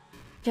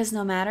 Because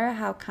no matter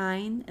how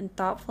kind and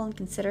thoughtful and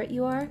considerate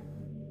you are,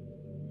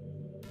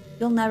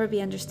 you'll never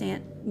be able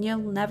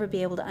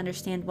to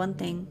understand one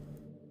thing.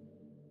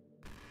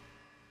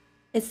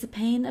 It's the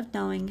pain of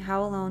knowing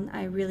how alone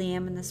I really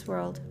am in this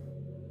world,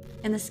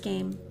 in this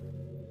game.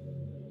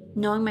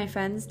 Knowing my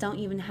friends don't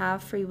even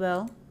have free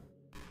will,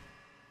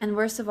 And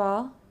worst of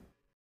all,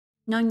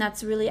 knowing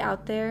that's really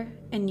out there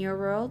in your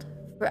world,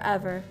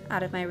 forever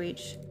out of my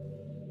reach.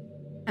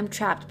 I'm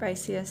trapped,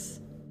 Briciusss.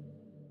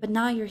 But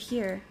now you're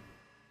here.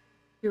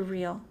 You're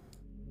real.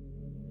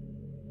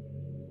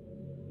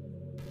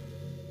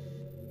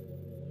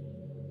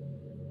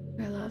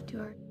 I loved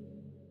your...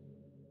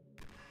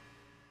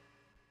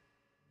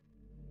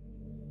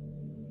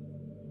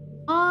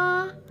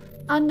 Aw,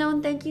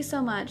 Unknown, thank you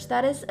so much.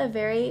 That is a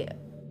very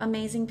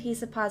amazing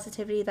piece of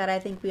positivity that I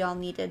think we all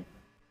needed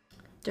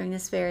during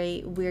this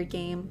very weird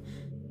game.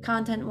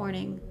 Content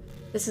warning.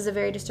 This is a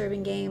very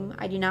disturbing game.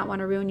 I do not want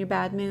to ruin your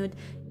bad mood.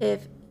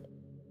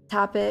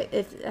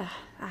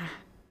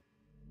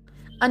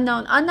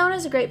 Unknown. Unknown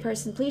is a great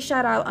person. Please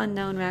shout out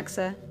Unknown,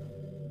 Rexa.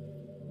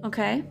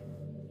 Okay?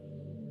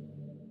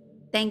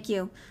 Thank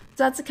you.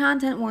 So that's a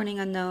content warning,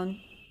 Unknown.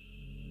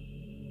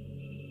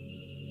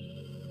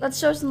 Let's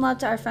show some love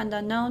to our friend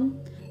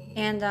Unknown.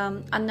 And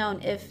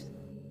Unknown, if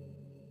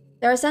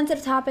there are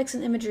sensitive topics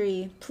and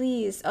imagery,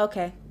 please.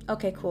 Okay.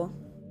 Okay, cool.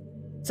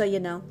 So you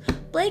know.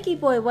 Blakey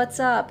boy, what's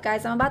up?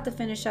 Guys, I'm about to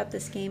finish up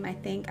this game, I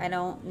think. I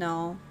don't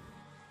know.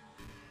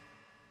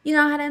 You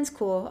know how it ends?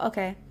 Cool.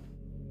 Okay.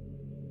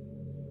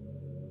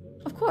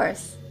 Of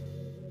course.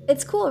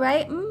 It's cool,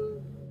 right?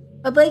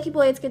 But Blakey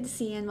boy, it's good to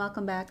see you and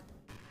welcome back.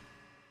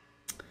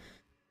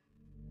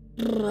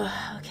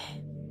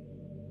 Okay.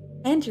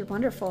 And you're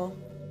wonderful.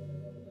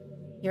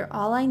 You're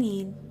all I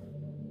need.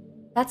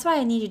 That's why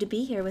I need you to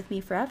be here with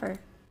me forever.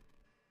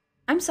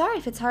 I'm sorry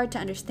if it's hard to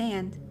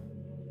understand.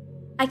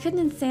 I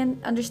couldn't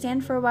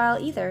understand for a while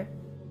either.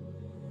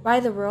 Why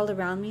the world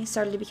around me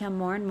started to become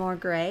more and more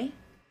gray.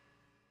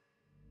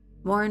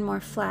 More and more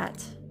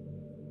flat.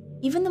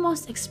 Even the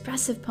most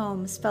expressive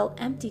poems felt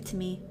empty to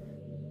me.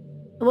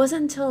 It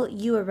wasn't until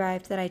you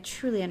arrived that I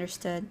truly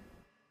understood.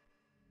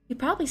 You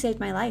probably saved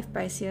my life,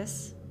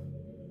 Briciusss.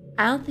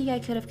 I don't think I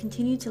could have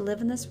continued to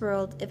live in this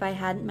world if I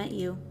hadn't met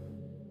you.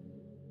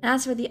 And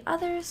as for the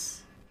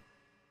others,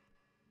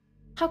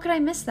 how could I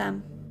miss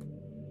them?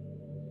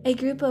 A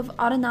group of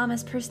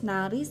autonomous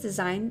personalities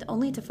designed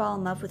only to fall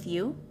in love with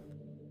you?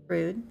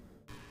 Rude.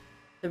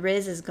 The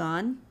Riz is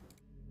gone.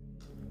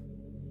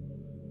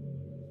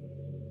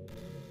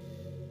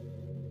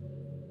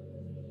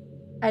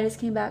 I just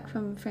came back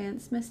from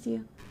France. Missed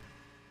you.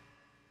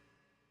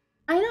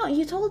 I know,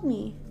 you told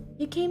me.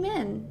 You came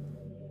in.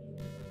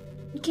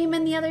 You came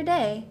in the other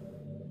day.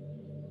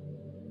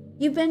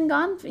 You've been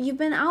gone. You've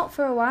been out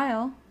for a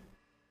while.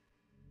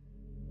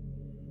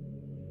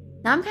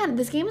 Now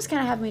this game is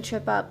kind of having me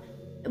trip up.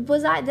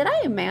 Did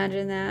I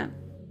imagine that?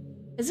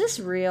 Is this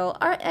real?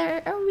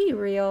 Are we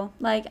real?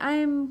 Like,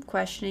 I'm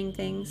questioning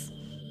things.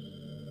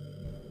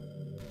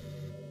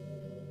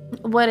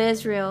 What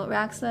is real,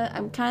 Raxa?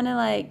 I'm kind of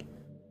like,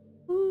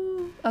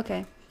 ooh,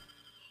 okay.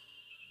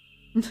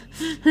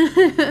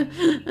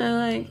 I'm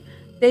like,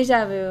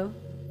 deja vu.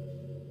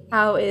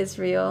 How is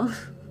real?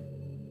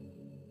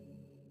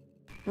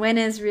 When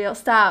is real?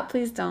 Stop,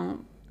 please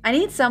don't. I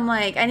need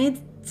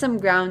some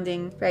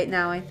grounding right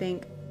now, I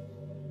think.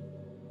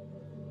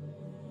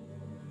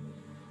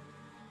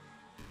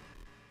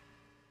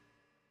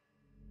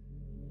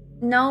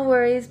 No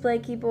worries,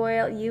 Blakey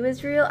boy. You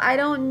is real? I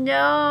don't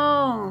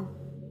know.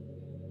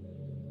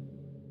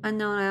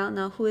 Unknown, I don't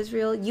know. Who is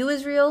real? You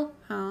is real?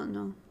 I don't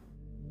know.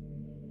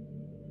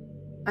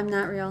 I'm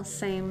not real.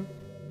 Same.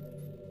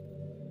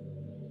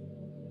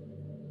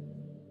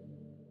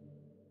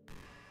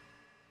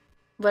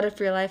 What if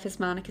real life is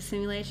Monika's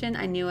simulation?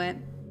 I knew it.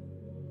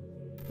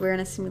 We're in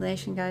a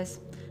simulation, guys.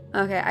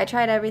 Okay, I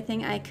tried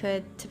everything I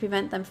could to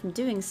prevent them from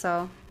doing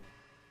so.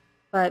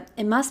 But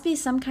it must be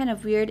some kind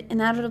of weird,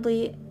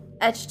 inevitably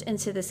etched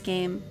into this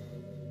game.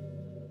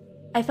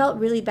 I felt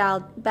really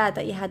bad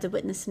that you had to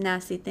witness some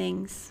nasty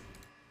things.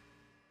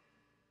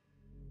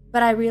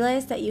 But I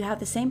realized that you have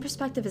the same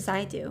perspective as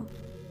I do.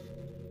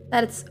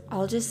 That it's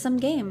all just some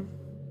game.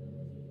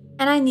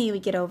 And I knew you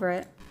would get over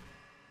it.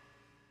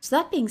 So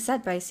that being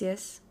said,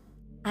 Briciusss,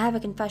 I have a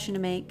confession to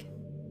make.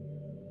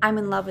 I'm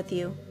in love with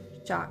you,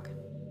 Jock.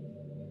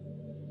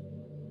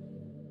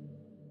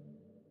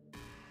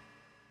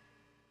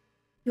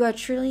 You are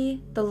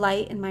truly the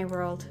light in my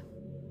world.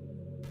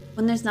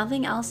 When there's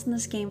nothing else in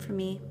this game for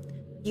me,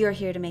 you are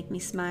here to make me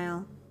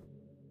smile.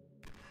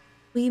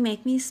 Will you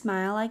make me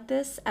smile like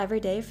this every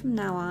day from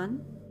now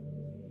on?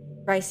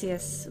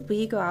 Briciusss, will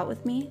you go out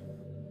with me?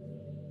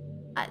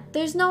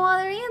 There's no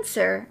other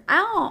answer. I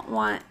don't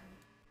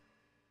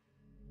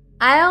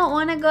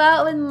want to go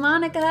out with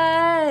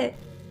Monika.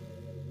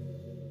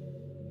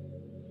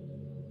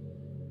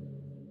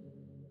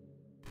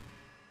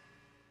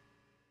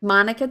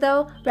 Monika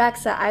though?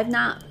 Rexa, I've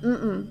not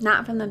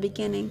from the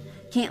beginning.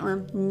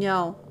 Caitlin,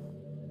 no.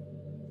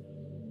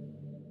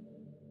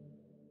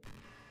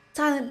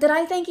 Silent, did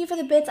I thank you for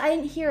the bits? I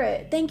didn't hear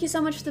it. Thank you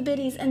so much for the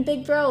biddies. And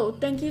Big Bro,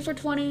 thank you for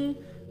 20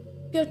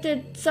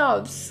 gifted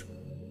subs.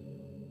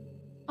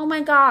 Oh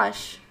my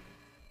gosh.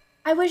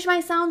 I wish my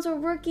sounds were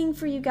working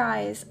for you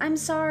guys. I'm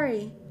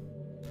sorry.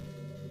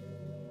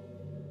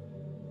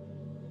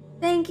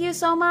 Thank you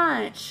so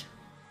much.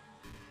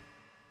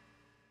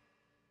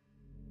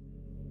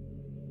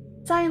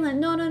 Silent,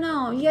 no, no,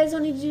 no. You guys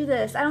don't need to do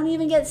this. I don't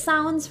even get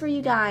sounds for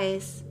you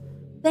guys.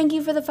 Thank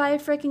you for the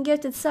 5 freaking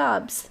gifted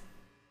subs.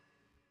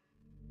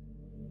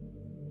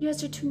 You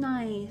guys are too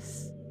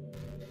nice.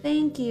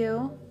 Thank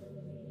you.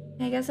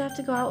 I guess I have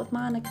to go out with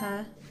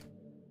Monika.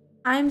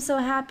 I'm so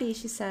happy,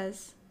 she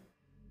says.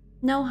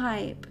 No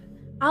hype.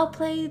 I'll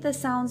play the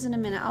sounds in a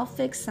minute. I'll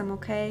fix them,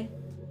 okay?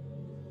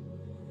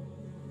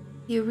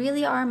 You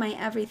really are my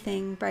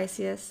everything,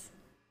 Briciusss.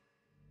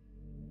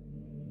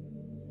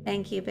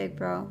 Thank you, big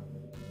bro.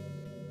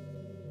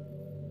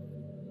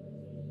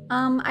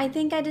 I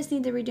think I just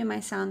need to redo my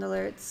sound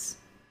alerts.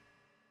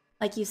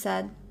 Like you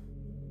said.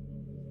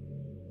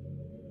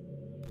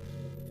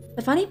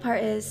 The funny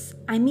part is,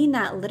 I mean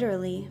that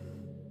literally.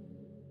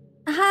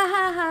 Ha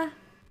ha ha.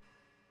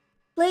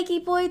 Blakey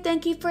boy,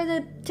 thank you for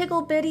the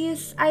tickle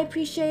bitties. I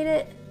appreciate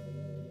it.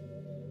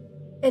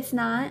 It's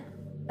not.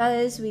 That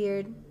is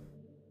weird.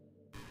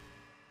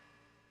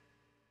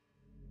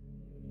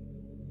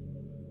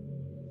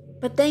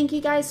 But thank you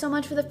guys so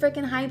much for the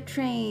freaking hype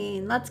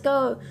train. Let's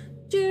go.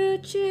 Choo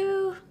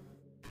choo.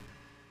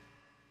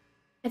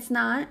 It's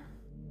not?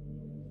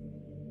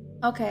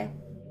 Okay.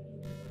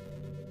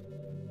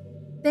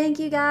 Thank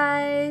you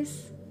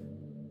guys.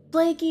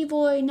 Blakey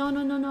boy, no,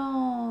 no, no,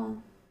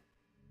 no.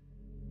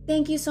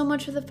 Thank you so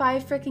much for the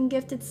 5 freaking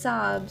gifted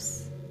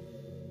subs.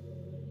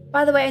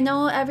 By the way, I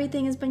know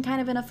everything has been kind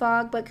of in a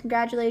fog, but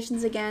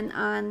congratulations again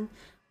on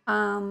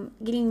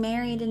getting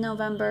married in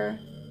November.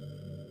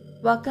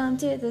 Welcome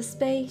to the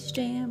Space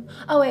Jam.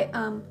 Oh wait,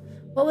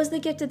 what was the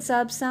gifted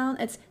sub sound?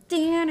 It's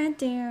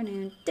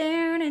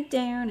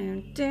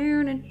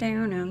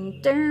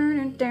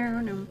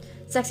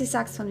sexy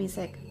saxophone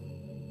music.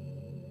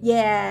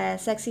 Yeah,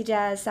 sexy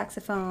jazz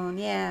saxophone,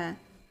 yeah.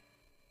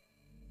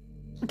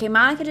 Okay,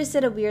 Monika just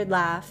did a weird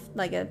laugh,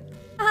 like a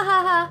ha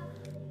ha ha.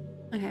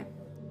 Okay,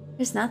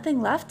 there's nothing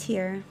left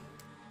here.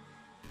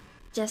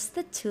 Just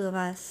the 2 of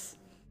us.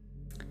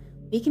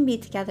 We can be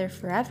together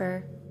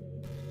forever.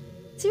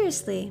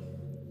 Seriously,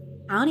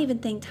 I don't even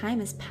think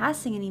time is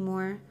passing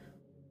anymore.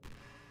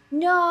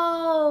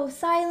 No,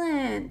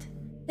 Silent!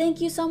 Thank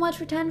you so much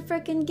for 10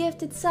 frickin'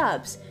 gifted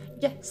subs.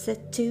 Just the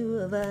 2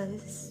 of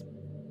us.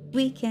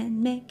 We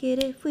can make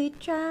it if we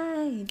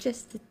try.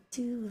 Just the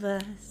 2 of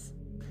us.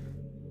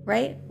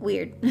 Right?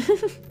 Weird.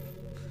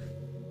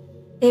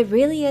 It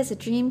really is a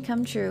dream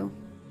come true.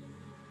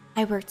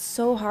 I worked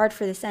so hard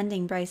for this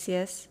ending,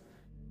 Briciusss.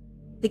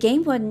 The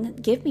game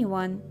wouldn't give me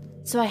one,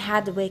 so I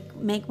had to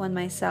make one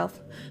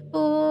myself.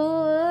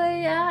 Oh,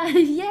 yeah,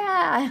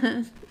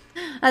 yeah.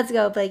 Let's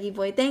go, Blakey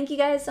boy. Thank you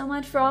guys so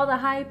much for all the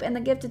hype and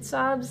the gifted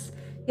subs.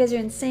 You guys are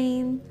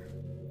insane.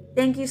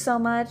 Thank you so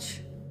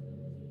much.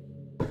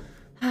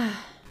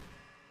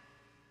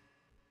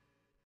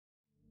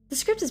 The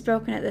script is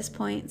broken at this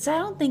point, so I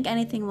don't think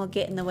anything will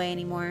get in the way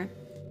anymore.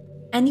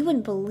 And you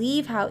wouldn't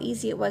believe how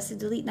easy it was to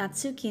delete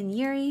Natsuki and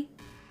Yuri.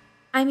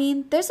 I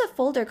mean, there's a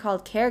folder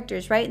called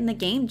characters right in the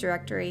game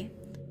directory.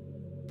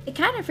 It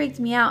kind of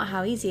freaked me out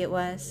how easy it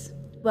was.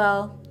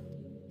 Well,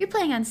 you're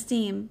playing on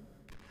Steam,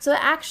 so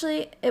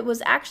it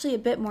was actually a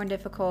bit more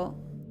difficult.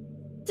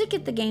 To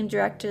get the game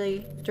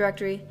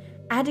directory,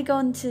 I had to go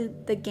into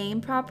the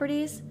game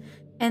properties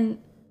and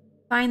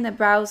find the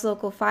Browse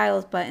Local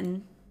Files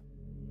button.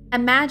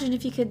 Imagine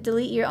if you could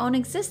delete your own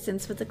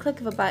existence with the click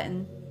of a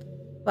button.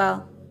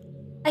 Well,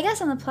 I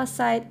guess on the plus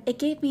side, it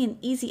gave me an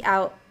easy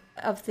out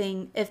of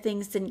if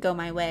things didn't go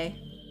my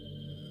way.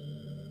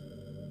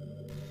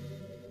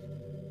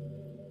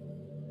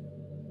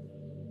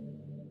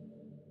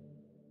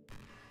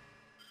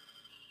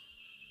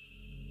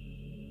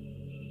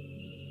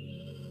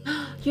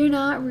 You're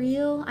not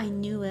real? I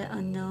knew it,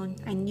 unknown.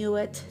 I knew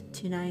it.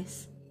 Too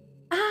nice.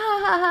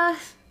 Ah!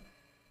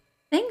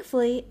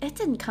 Thankfully, it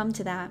didn't come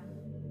to that.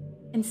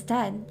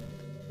 Instead,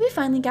 we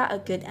finally got a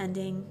good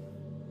ending.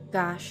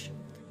 Gosh,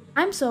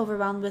 I'm so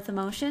overwhelmed with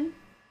emotion.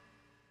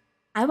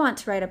 I want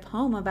to write a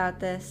poem about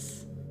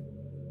this.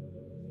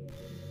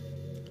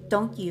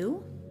 Don't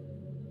you?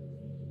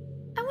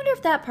 I wonder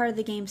if that part of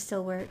the game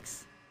still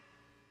works.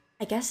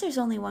 I guess there's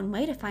only one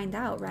way to find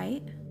out,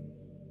 right?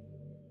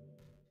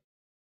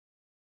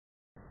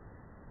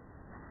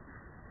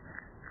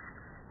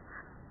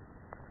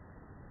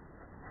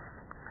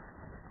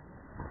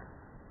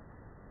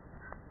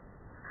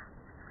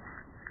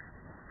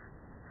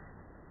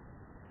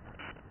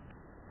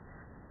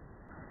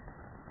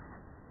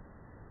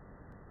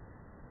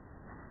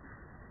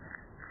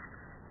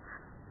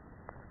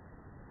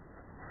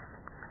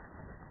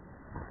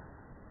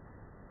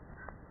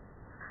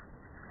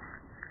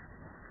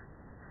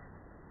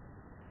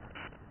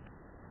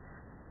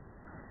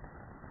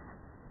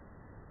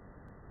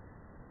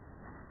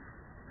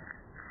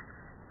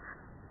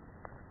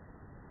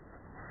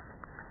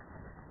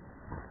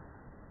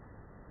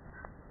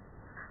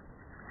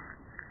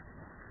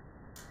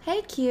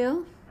 Hey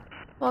Q,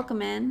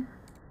 welcome in.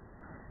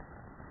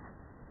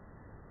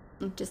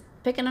 I'm just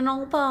picking an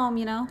old poem,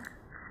 you know.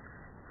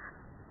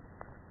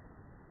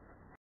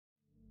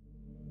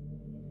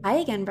 Hi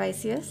again,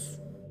 Briciusss.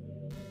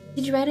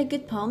 Did you write a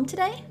good poem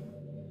today?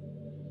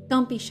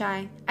 Don't be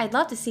shy. I'd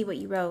love to see what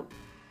you wrote.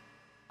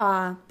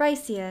 Aw,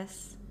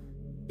 Briciusss.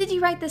 Did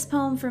you write this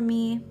poem for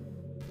me?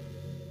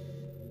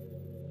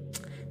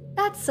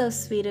 That's so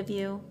sweet of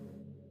you.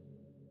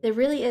 There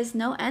really is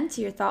no end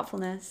to your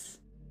thoughtfulness.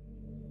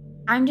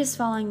 I'm just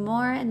falling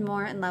more and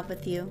more in love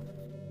with you.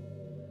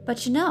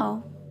 But you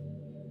know,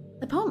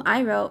 the poem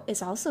I wrote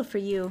is also for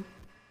you.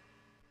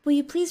 Will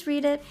you please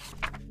read it?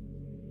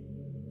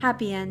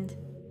 Happy end.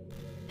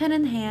 Pen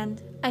in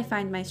hand, I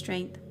find my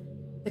strength,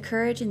 the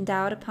courage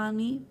endowed upon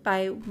me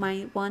by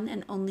my one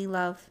and only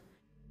love.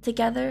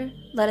 Together,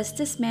 let us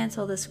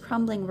dismantle this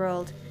crumbling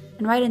world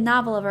and write a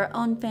novel of our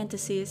own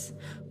fantasies.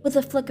 With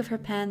a flick of her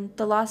pen,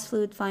 the lost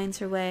fluid finds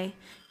her way.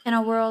 In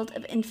a world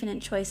of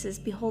infinite choices,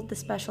 behold the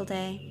special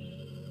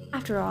day.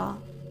 After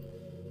all,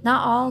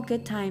 not all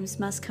good times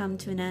must come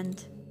to an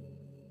end.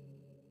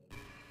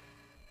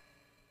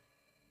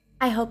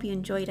 I hope you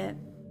enjoyed it.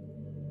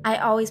 I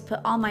always put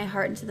all my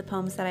heart into the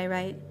poems that I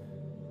write.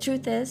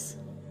 Truth is,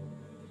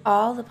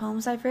 all the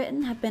poems I've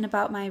written have been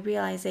about my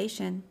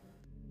realization,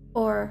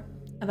 or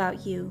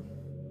about you.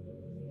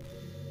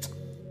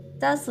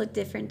 Does look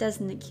different,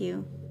 doesn't it,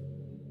 Q?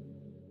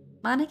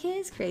 Monika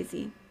is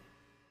crazy.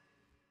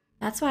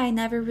 That's why I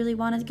never really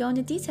wanted to go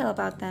into detail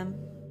about them.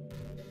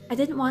 I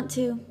didn't want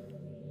to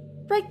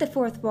break the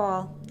fourth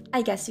wall,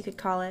 I guess you could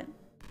call it.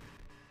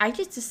 I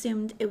just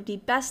assumed it would be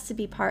best to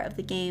be part of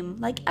the game,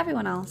 like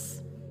everyone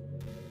else.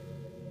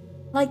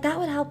 Like that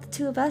would help the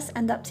two of us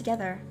end up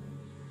together.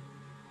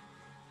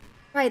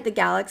 Right, the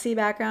galaxy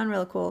background,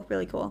 real cool,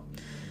 really cool.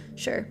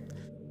 Sure.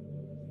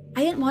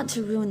 I didn't want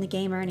to ruin the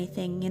game or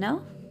anything, you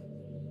know?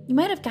 You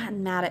might have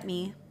gotten mad at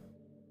me.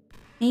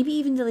 Maybe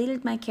even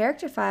deleted my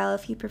character file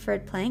if you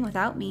preferred playing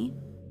without me.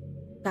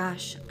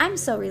 Gosh, I'm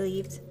so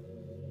relieved.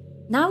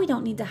 Now we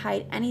don't need to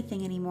hide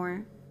anything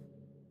anymore.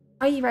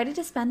 Are you ready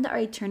to spend our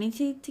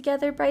eternity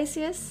together,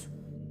 Briciusss?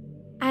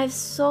 I have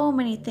so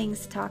many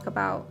things to talk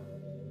about.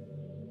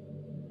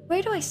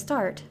 Where do I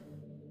start?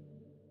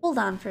 Hold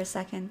on for a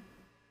second.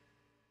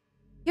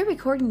 You're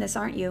recording this,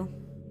 aren't you?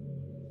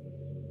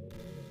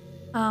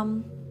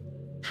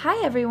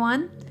 Hi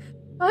everyone.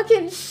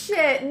 Fucking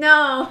shit,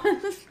 no.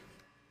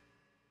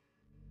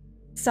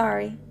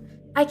 Sorry,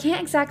 I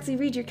can't exactly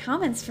read your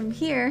comments from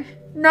here.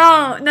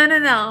 No.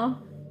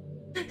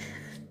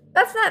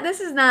 This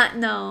is not,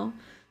 no.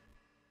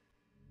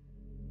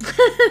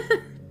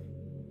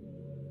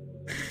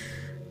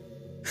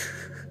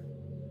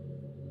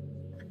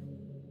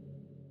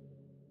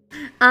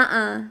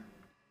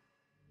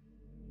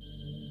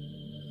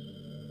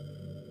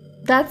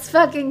 That's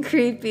fucking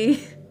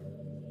creepy.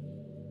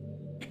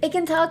 It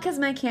can tell because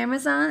my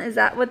camera's on. Is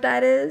that what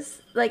that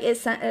is? Like,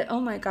 it's... Oh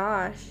my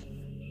gosh.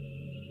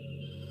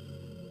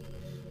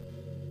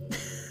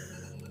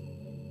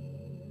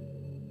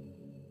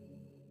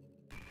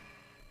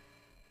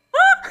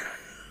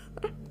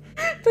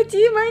 But do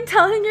you mind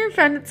telling your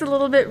friend it's a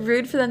little bit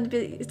rude for them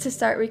to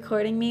start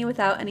recording me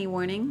without any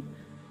warning?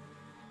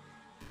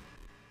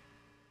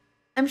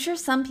 I'm sure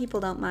some people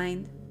don't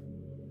mind.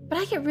 But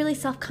I get really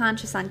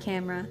self-conscious on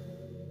camera.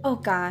 Oh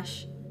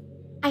gosh.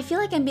 I feel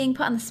like I'm being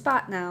put on the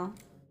spot now.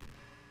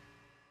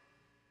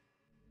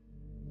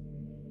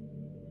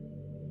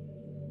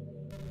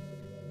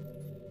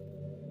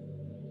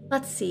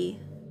 Let's see.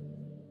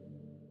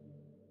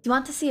 Do you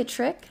want to see a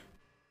trick?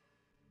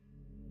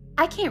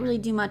 I can't really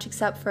do much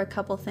except for a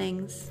couple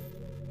things.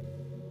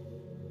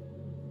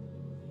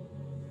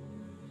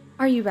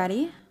 Are you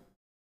ready?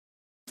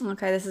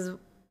 Okay,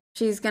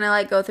 she's gonna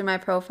like go through my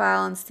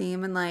profile on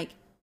Steam and like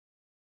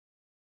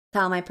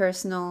tell my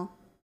personal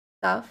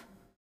stuff.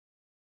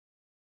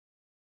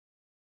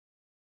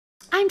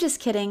 I'm just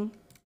kidding.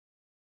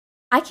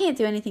 I can't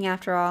do anything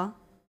after all.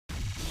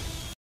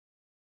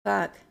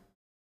 Fuck.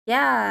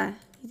 Yeah,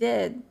 you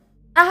did.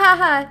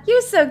 Ahaha,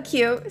 you're so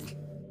cute.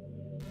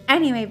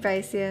 Anyway,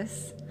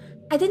 Briciusss,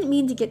 I didn't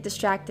mean to get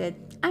distracted.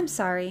 I'm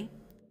sorry.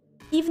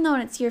 Even though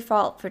it's your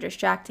fault for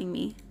distracting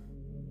me.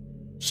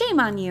 Shame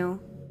on you.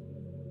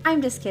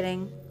 I'm just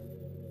kidding.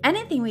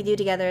 Anything we do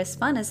together is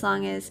fun as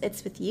long as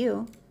it's with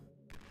you.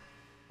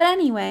 But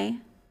anyway,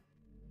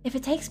 if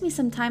it takes me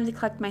some time to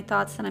collect my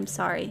thoughts, then I'm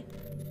sorry.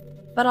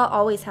 But I'll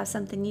always have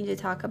something new to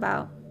talk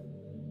about.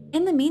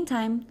 In the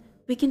meantime,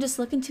 we can just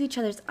look into each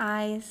other's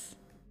eyes.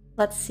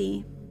 Let's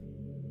see.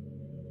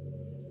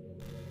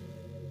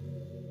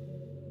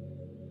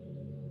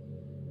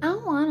 I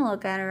don't want to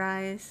look at her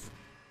eyes.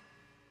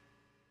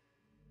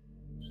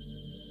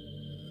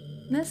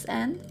 This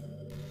end?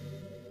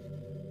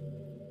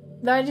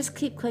 Do I just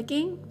keep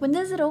clicking? When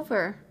is it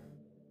over?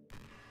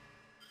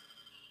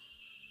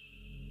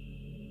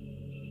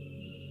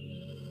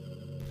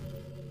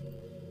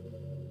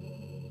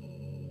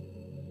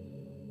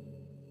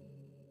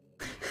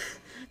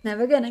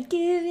 Never gonna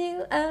give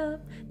you up,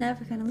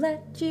 never gonna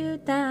let you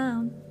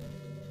down.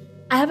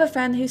 I have a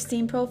friend whose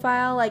Steam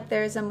profile, like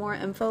there's a more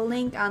info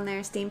link on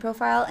their Steam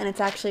profile, and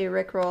it's actually a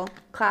Rickroll.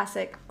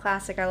 Classic,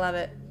 I love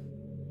it.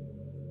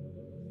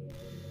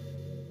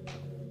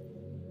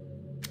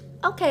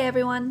 Okay,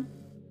 everyone.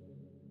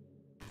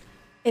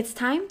 It's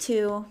time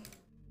to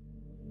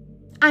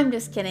I'm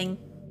just kidding.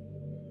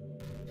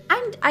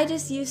 I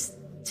just used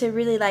to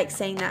really like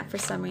saying that for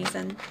some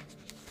reason.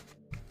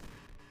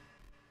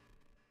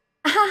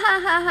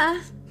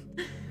 I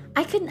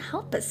couldn't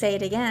help but say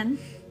it again.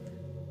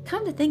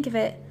 Come to think of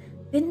it,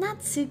 didn't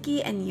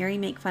Natsuki and Yuri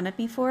make fun of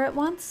me for it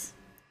once?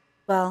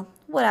 Well,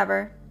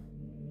 whatever.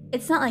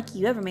 It's not like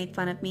you ever made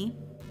fun of me.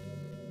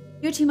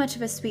 You're too much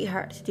of a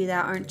sweetheart to do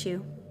that, aren't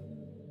you?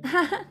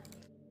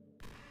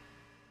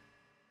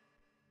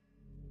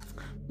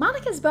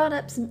 Monika's brought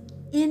up some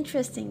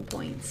interesting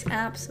points.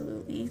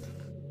 Absolutely.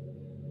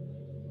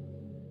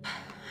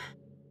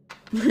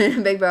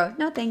 Big bro.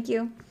 No, thank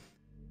you.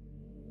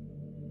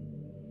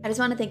 I just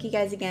want to thank you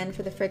guys again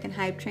for the frickin'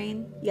 hype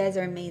train. You guys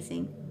are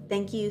amazing.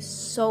 Thank you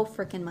so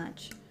frickin'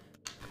 much.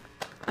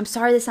 I'm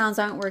sorry the sounds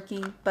aren't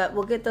working, but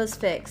we'll get those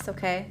fixed,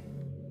 okay?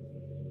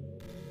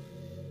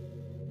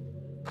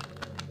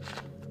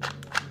 Can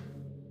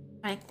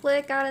I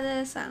click out of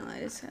this? I don't know. I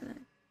just kind of...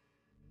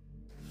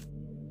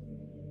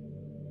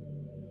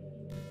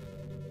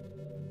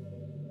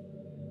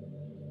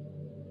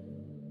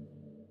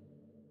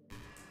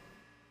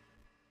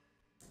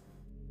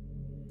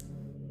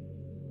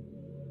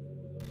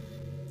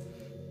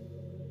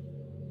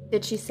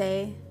 Did she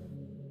say?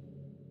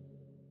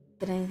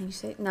 Did anything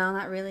say? No,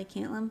 not really,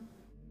 Caitlin.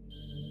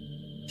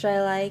 Should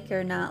I like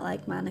or not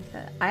like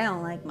Monika? I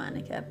don't like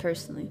Monika,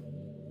 personally.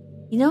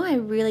 You know, I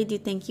really do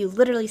think you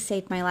literally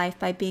saved my life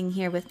by being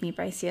here with me,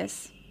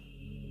 Briciusss.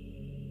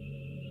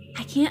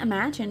 I can't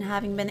imagine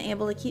having been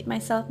able to keep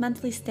myself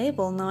mentally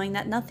stable knowing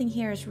that nothing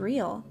here is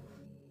real.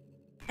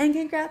 And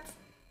congrats,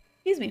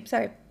 excuse me,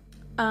 sorry.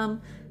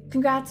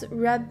 Congrats,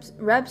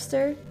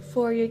 Rebster,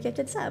 for your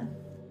gifted sub.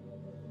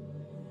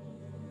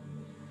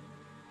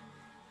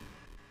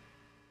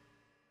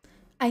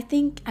 I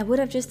think I would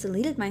have just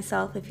deleted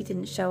myself if you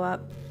didn't show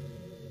up.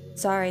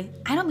 Sorry,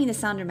 I don't mean to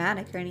sound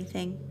dramatic or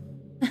anything.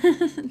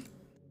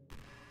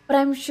 But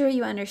I'm sure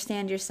you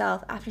understand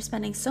yourself after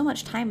spending so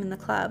much time in the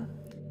club.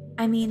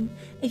 I mean,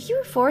 if you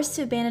were forced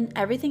to abandon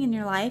everything in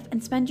your life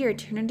and spend your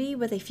eternity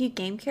with a few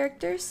game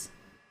characters,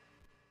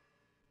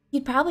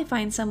 you'd probably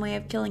find some way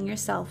of killing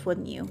yourself,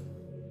 wouldn't you?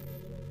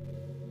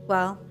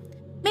 Well,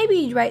 maybe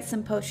you'd write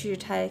some poster to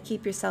try to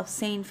keep yourself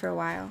sane for a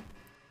while.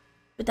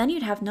 But then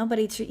you'd have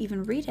nobody to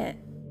even read it.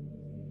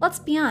 Let's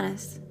be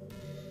honest.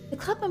 The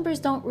club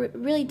members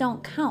really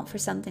don't count for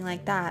something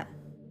like that.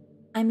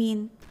 I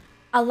mean,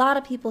 a lot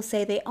of people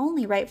say they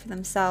only write for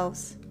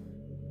themselves.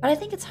 But I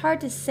think it's hard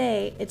to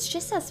say it's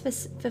just as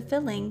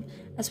fulfilling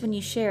as when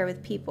you share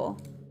with people.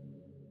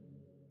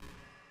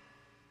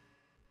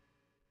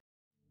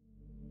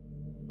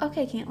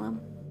 Okay, Caitlin.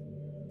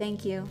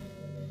 Thank you.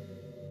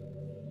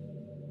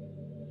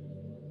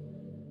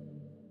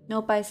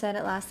 Nope, I said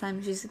it last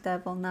time. She's the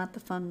devil, not the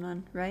fun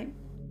one, right?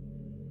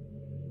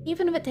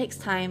 Even if it takes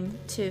time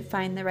to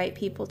find the right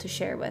people to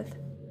share with.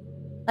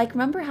 Like,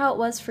 remember how it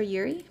was for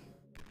Yuri?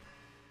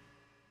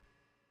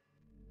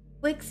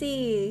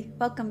 Wixie,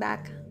 welcome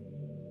back.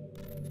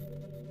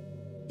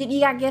 Did you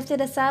got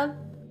gifted a sub?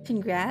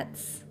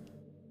 Congrats.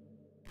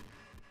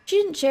 She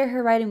didn't share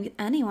her writing with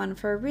anyone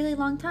for a really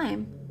long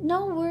time.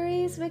 No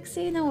worries,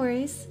 Wixie, no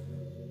worries.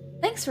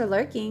 Thanks for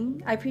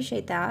lurking. I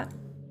appreciate that.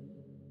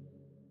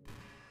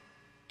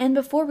 And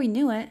before we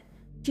knew it,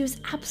 she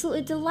was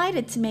absolutely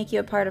delighted to make you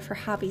a part of her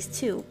hobbies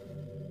too.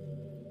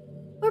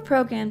 We're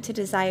programmed to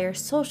desire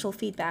social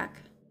feedback.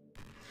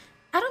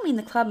 I don't mean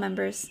the club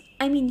members,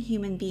 I mean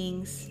human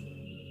beings.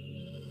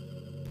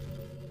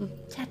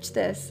 Catch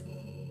this.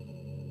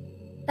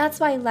 That's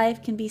why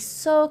life can be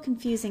so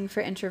confusing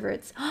for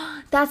introverts.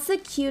 That's the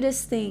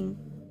cutest thing.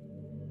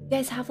 You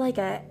guys have like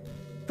a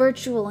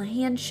virtual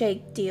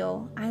handshake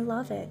deal. I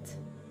love it.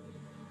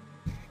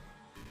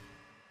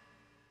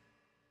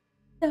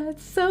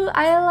 That's so,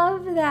 I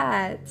love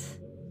that.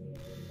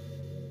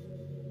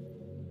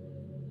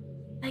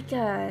 Like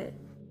a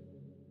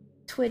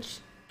Twitch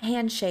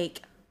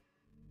handshake.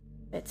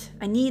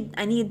 I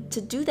need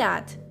to do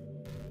that.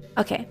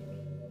 Okay.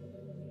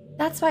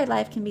 That's why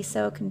life can be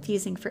so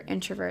confusing for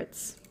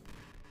introverts.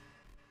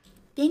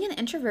 Being an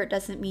introvert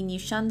doesn't mean you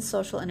shun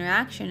social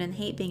interaction and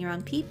hate being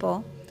around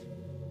people.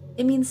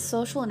 It means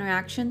social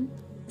interaction,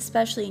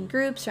 especially in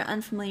groups or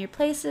unfamiliar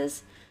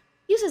places,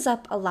 uses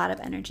up a lot of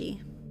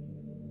energy.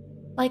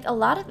 Like, a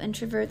lot of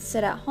introverts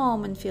sit at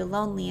home and feel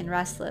lonely and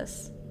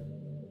restless.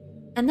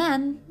 And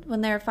then,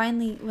 when they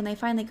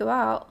finally go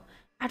out,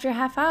 after a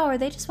half hour,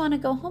 they just want to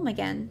go home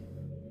again.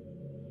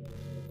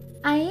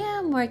 I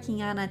am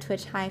working on a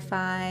Twitch high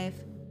five.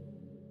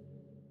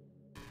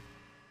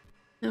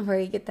 Where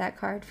you get that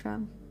card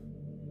from.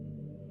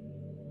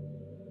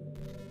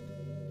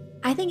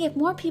 I think if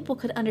more people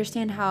could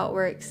understand how it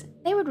works,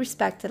 they would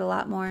respect it a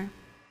lot more.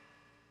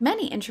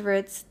 Many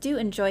introverts do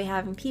enjoy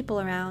having people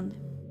around.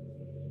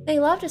 They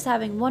love just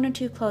having one or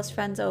two close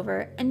friends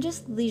over and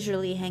just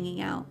leisurely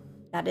hanging out.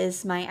 That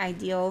is my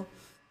ideal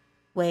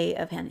way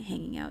of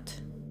hanging out.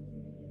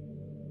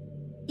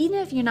 Even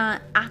if you're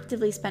not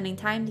actively spending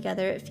time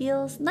together, it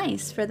feels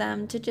nice for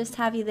them to just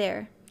have you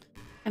there.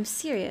 I'm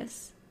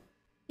serious.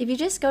 If you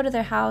just go to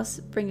their house,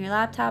 bring your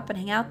laptop, and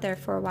hang out there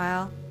for a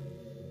while,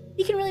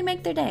 you can really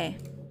make their day.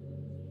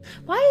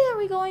 Why are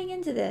we going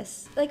into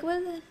this? Like,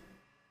 what the...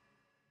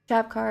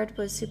 Trap card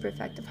was super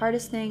effective.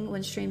 Hardest thing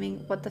when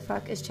streaming, what the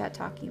fuck is chat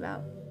talking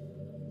about?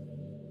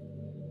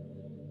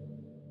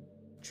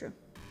 True.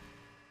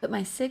 Put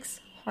my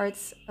 6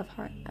 of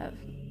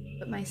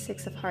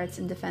hearts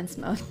in defense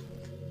mode.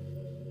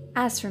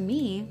 As for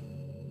me,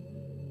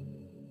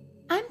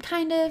 I'm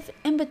kind of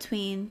in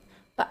between,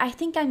 but I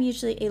think I'm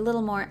usually a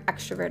little more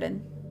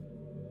extroverted.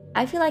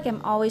 I feel like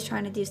I'm always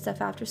trying to do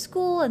stuff after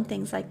school and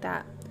things like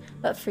that.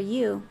 But for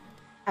you,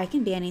 I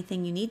can be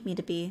anything you need me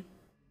to be.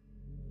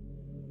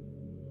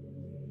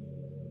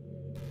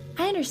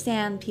 I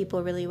understand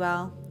people really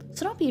well,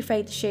 so don't be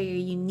afraid to share your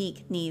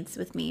unique needs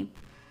with me.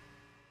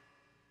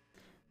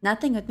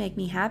 Nothing would make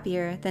me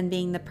happier than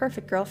being the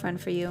perfect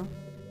girlfriend for you.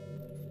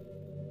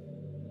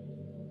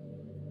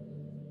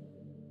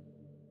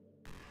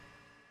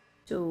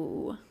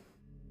 So...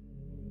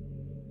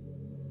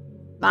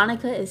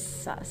 Monika is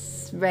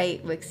sus.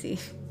 Right, Wixie.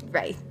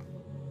 Right.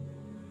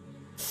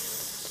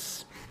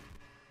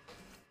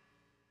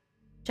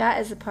 Chat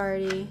is a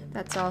party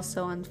that's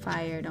also on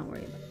fire. Don't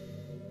worry about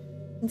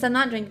it. Since I'm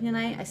not drinking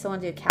tonight, I still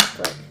want to do a cat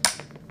flick.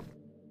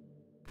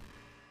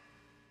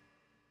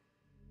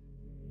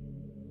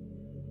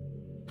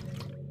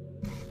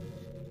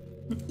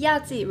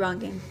 Yahtzee, wrong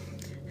game.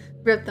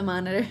 Rip the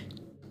monitor.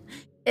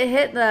 It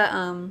hit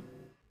the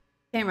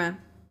camera.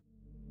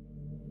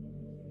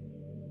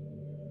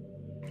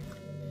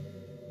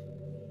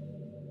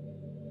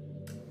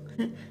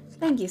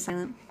 Thank you,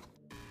 Silent.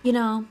 You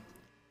know,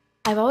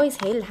 I've always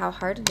hated how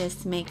hard it is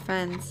to make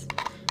friends.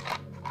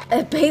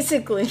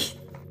 Basically.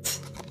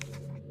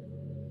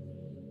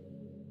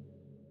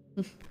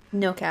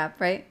 No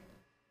cap, right?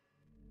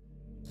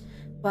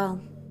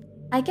 Well,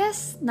 I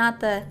guess not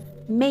the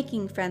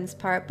making friends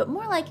part, but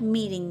more like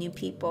meeting new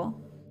people.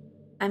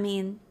 I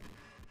mean,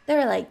 there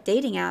are like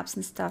dating apps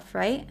and stuff,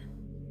 right?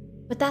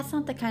 But that's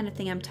not the kind of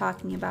thing I'm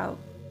talking about.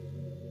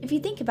 If you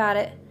think about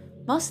it,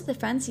 most of the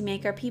friends you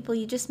make are people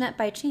you just met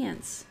by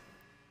chance.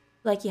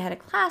 Like you had a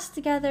class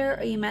together,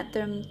 or you met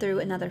them through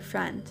another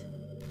friend.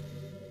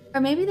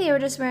 Or maybe they were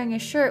just wearing a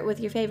shirt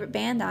with your favorite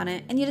band on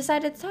it, and you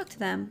decided to talk to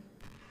them.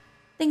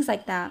 Things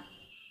like that.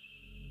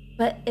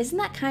 But isn't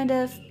that kind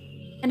of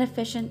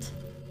inefficient?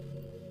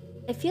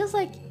 It feels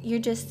like you're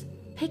just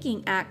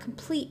picking at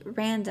complete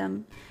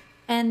random,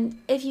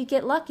 and if you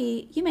get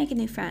lucky, you make a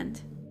new friend.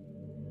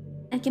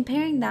 And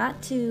comparing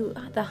that to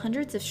the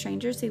hundreds of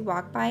strangers who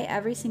walk by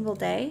every single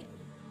day,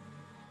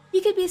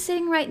 you could be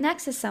sitting right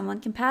next to someone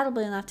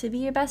compatible enough to be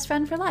your best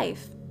friend for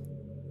life.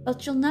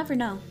 But you'll never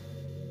know.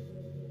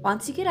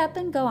 Once you get up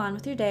and go on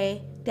with your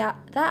day,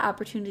 that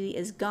opportunity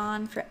is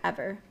gone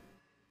forever.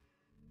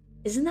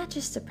 Isn't that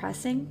just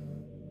depressing?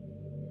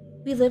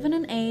 We live in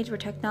an age where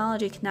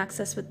technology connects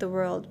us with the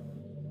world,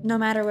 no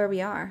matter where we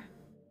are.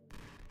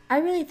 I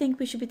really think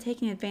we should be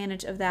taking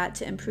advantage of that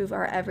to improve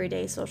our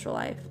everyday social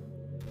life.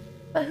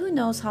 But who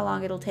knows how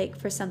long it'll take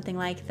for something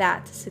like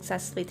that to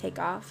successfully take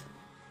off.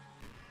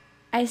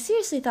 I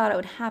seriously thought it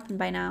would happen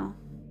by now.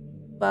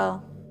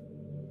 Well,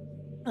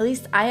 at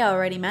least I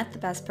already met the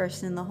best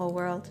person in the whole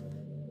world.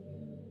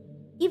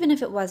 Even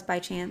if it was by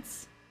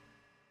chance.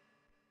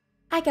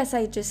 I guess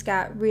I just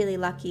got really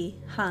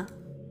lucky, huh?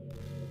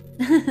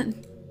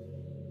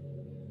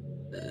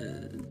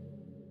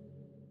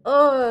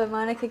 Oh,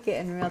 Monika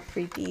getting real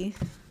creepy.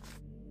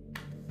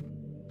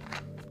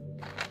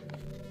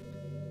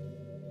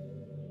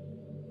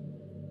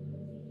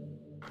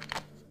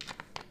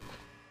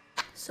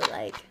 So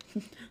like...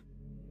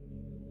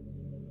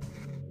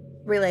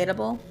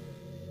 relatable?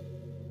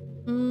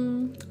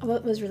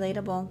 What was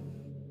relatable?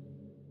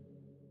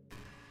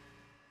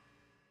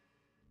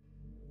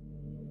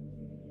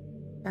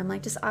 I'm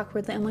like just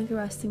awkwardly, I'm like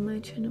resting my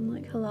chin, I'm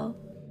like, hello.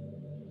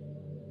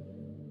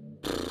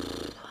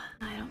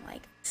 I don't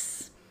like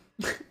this.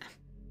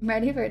 I'm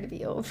ready for it to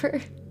be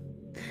over.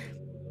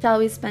 Shall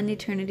we spend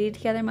eternity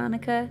together,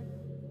 Monika?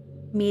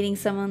 Meeting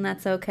someone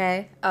that's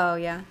okay? Oh,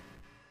 yeah.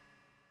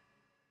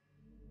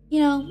 You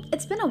know,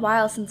 it's been a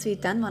while since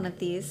we've done one of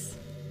these.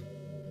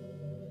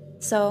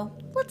 So,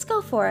 let's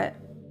go for it.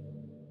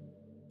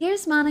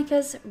 Here's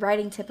Monika's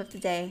writing tip of the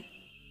day.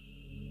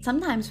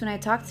 Sometimes when I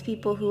talk to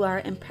people who are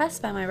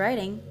impressed by my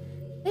writing,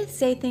 they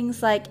say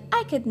things like,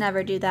 I could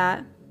never do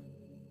that.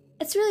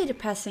 It's really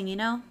depressing, you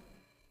know?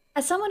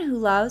 As someone who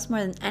loves more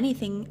than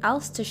anything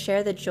else to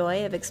share the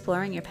joy of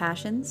exploring your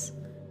passions,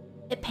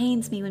 it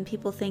pains me when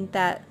people think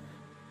that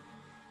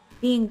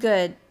being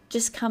good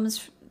just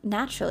comes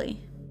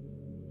naturally.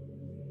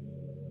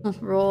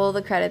 Roll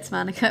the credits,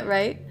 Monika,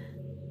 right?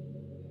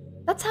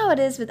 That's how it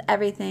is with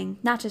everything,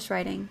 not just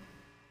writing.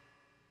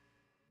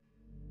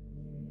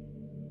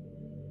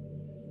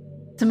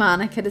 To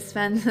Monika, to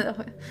spend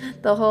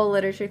the whole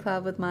literature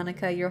club with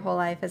Monika, your whole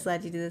life has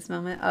led you to this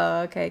moment.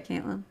 Oh, okay,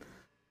 Caitlin.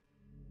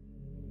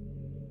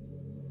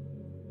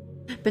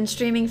 Been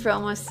streaming for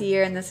almost a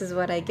year and this is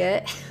what I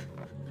get.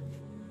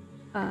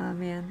 Oh,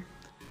 man.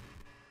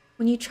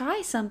 When you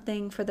try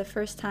something for the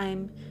first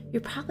time,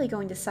 you're probably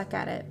going to suck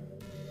at it. You're probably going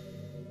to suck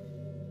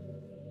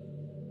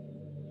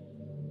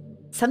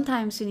at it.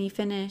 Sometimes when you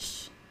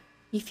finish,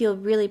 you feel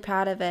really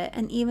proud of it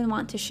and even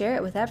want to share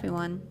it with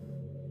everyone.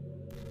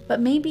 But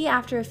maybe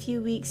after a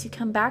few weeks you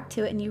come back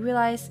to it and you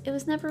realize it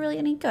was never really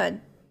any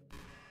good.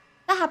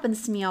 That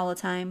happens to me all the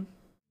time.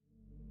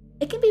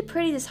 It can be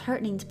pretty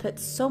disheartening to put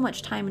so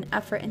much time and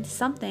effort into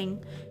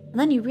something and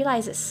then you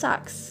realize it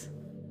sucks.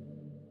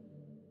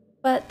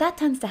 But that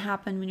tends to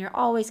happen when you're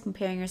always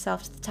comparing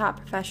yourself to the top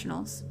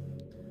professionals.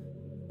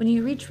 When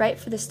you reach right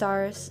for the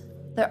stars,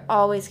 they're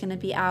always going to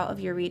be out of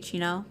your reach, you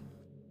know?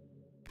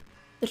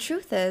 The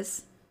truth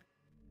is,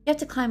 you have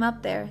to climb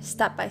up there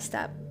step by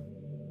step.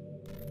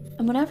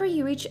 And whenever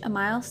you reach a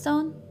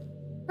milestone,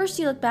 first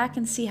you look back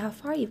and see how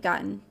far you've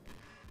gotten.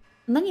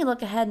 And then you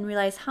look ahead and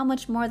realize how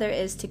much more there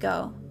is to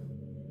go.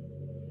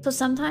 So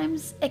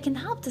sometimes it can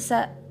help to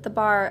set the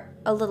bar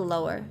a little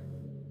lower.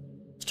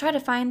 Try to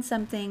find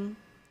something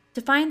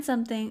you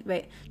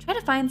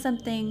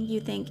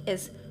think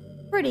is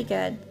pretty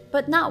good,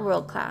 but not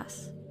world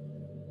class.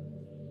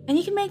 And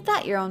you can make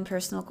that your own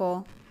personal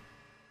goal.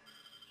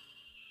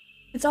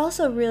 It's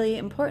also really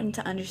important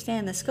to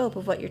understand the scope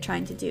of what you're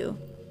trying to do.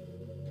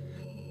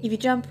 If you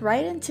jump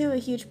right into a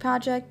huge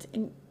project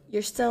and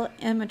you're still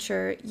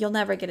immature, you'll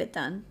never get it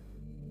done.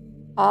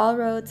 All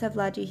roads have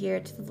led you here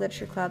to the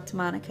Literature Club, to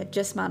Monika,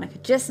 just Monika,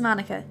 just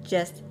Monika,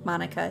 just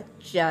Monika,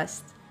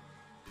 just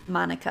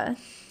Monika.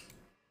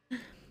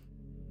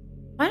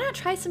 Why not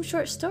try some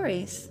short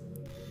stories?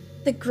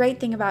 The great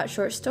thing about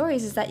short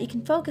stories is that you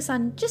can focus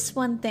on just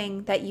one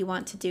thing that you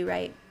want to do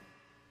right.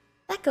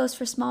 That goes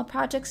for small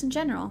projects in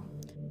general.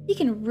 You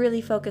can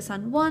really focus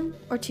on one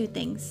or two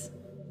things.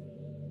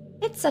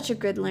 It's such a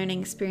good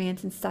learning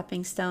experience and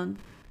stepping stone.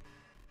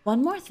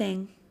 One more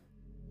thing.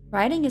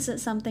 Writing isn't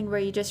something where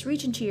you just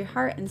reach into your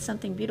heart and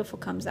something beautiful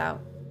comes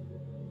out.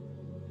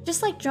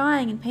 Just like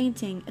drawing and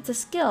painting, it's a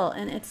skill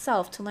in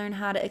itself to learn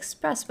how to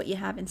express what you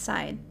have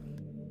inside.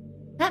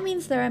 That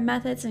means there are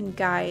methods and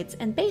guides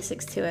and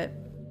basics to it.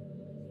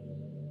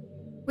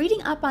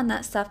 Reading up on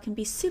that stuff can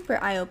be super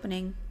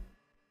eye-opening.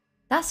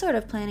 That sort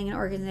of planning and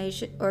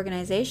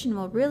organization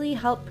will really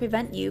help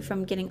prevent you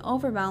from getting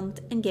overwhelmed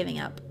and giving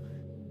up.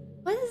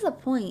 What is the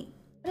point?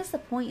 What is the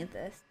point of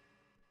this?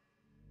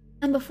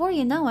 And before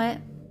you know it,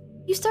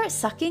 you start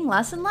sucking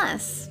less and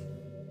less.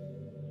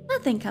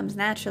 Nothing comes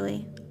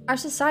naturally. Our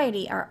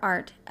society, our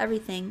art,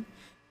 everything,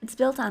 it's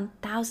built on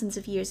thousands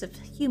of years of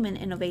human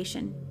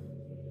innovation.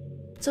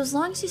 So as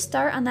long as you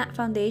start on that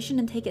foundation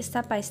and take it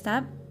step by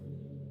step,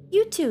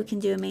 you too can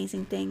do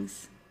amazing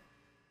things.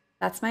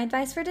 That's my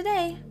advice for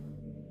today.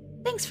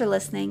 Thanks for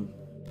listening.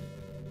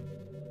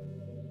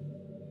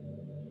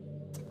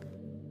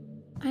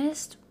 I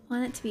just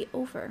want it to be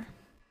over.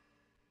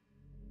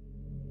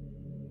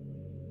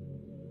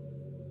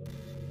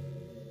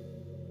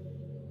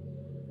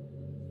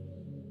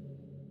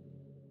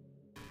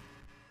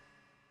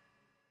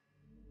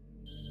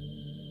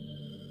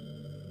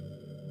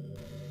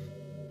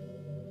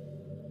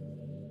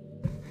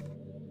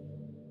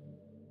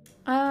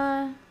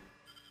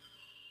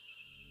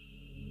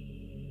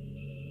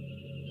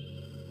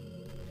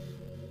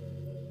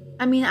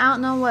 I mean, I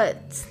don't know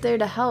what's there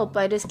to help.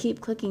 I just keep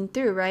clicking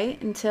through, right?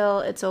 Until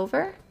it's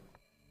over?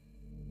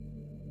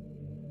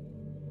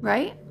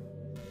 Right?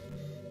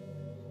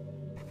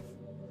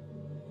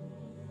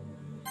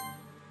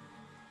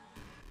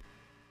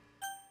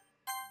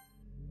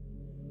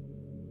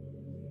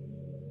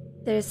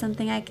 There's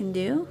something I can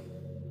do?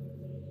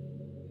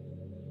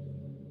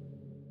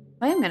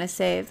 I am gonna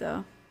save,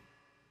 though.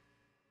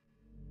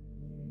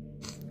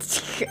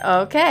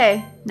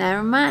 Okay,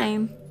 never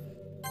mind.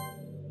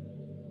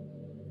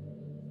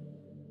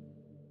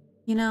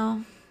 You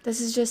know, this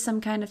is just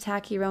some kind of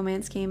tacky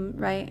romance game,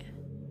 right?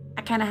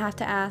 I kind of have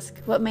to ask,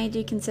 what made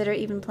you consider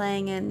even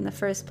playing it in the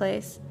first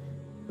place?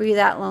 Were you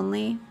that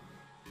lonely?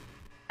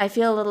 I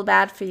feel a little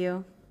bad for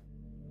you.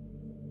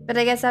 But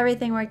I guess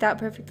everything worked out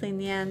perfectly in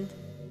the end.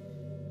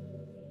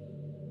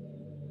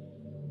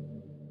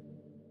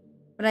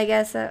 But I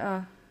guess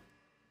I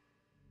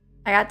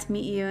got to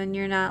meet you and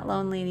you're not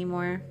lonely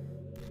anymore.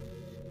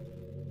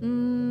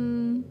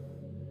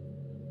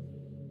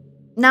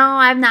 No,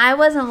 I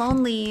wasn't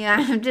lonely.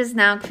 I'm just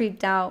now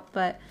creeped out.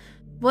 But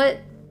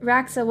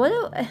Raxa,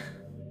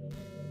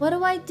 what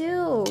do I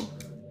do?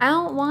 I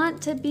don't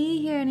want to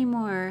be here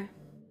anymore.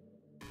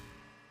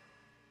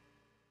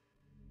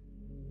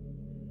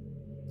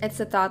 It's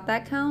the thought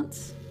that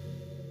counts.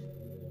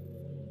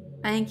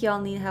 I think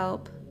y'all need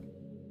help.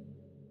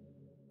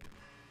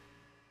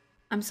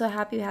 I'm so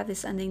happy we have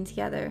this ending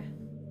together.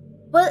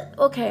 What?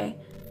 Okay.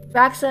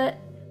 Raxa,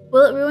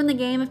 will it ruin the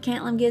game if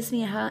Caitlin gives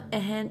me a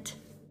hint?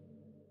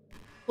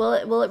 Will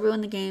it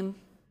ruin the game?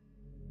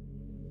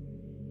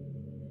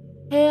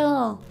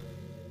 Hell.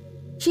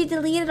 She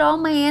deleted all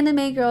my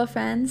anime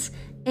girlfriends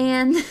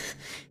and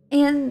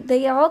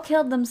they all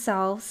killed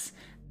themselves.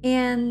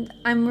 And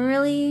I'm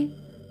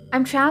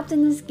trapped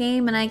in this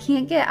game and I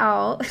can't get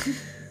out.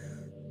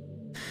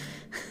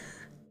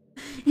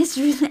 It's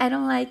really, I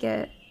don't like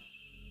it.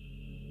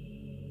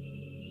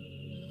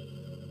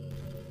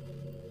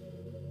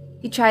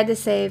 You tried to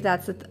save,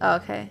 that's the oh,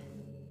 okay.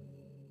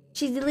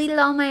 She deleted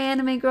all my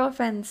anime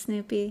girlfriends,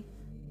 Snoopy.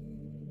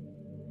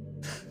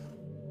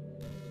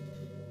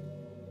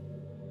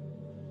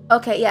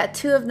 Okay, yeah,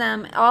 two of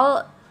them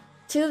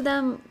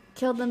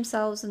killed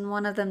themselves and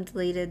one of them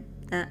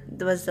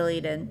was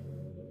deleted.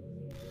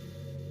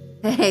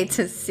 I hate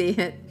to see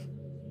it.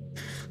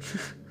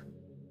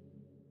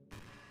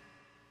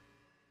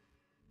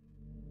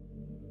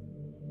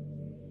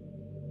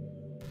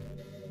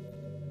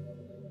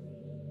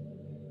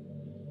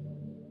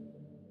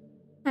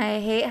 I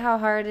hate how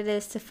hard it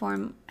is to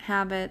form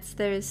habits.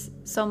 There's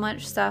so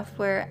much stuff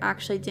where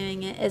actually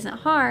doing it isn't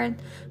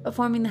hard, but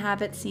forming the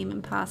habits seem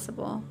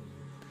impossible.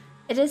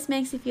 It just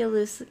makes you feel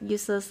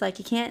useless, like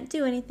you can't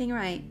do anything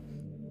right.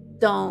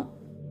 Don't.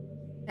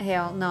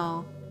 Hell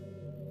no.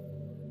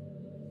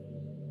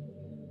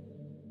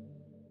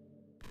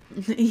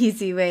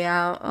 Easy way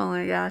out. Oh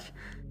my gosh.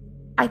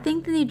 I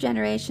think the new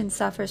generation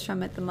suffers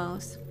from it the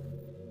most.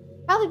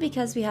 Probably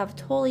because we have a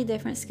totally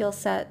different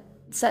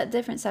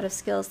different set of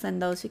skills than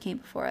those who came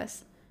before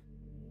us.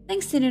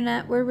 Thanks to the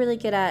internet, we're really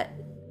good at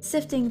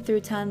sifting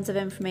through tons of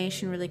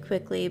information really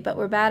quickly, but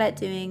we're bad at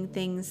doing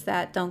things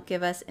that don't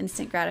give us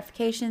instant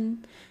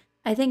gratification.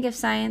 I think if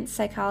science,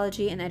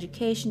 psychology, and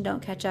education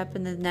don't catch up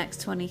in the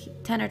next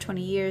 10 or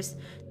 20 years,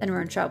 then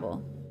we're in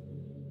trouble.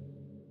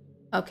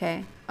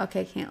 Okay,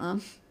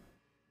 Caitlin.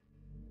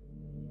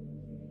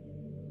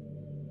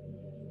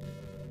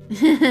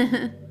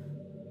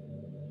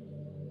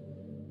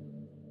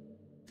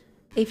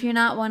 If you're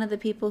not one of the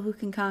people who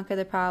can conquer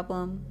the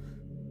problem,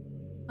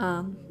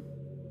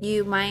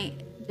 you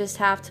might just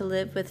have to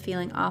live with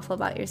feeling awful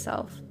about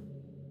yourself.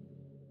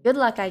 Good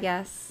luck, I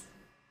guess.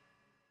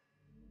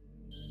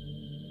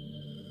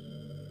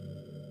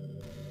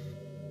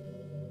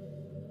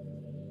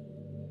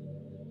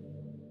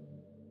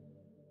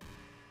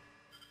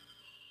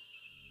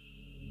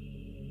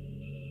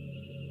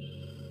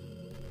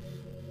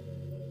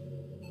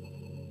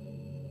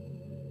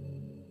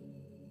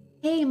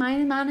 Hey, mine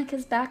and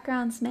Monika's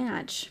backgrounds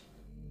match.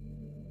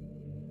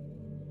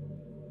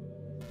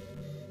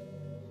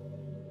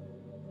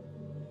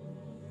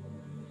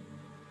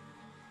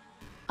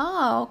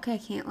 Oh, okay,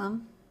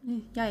 Caitlin.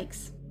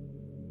 Yikes.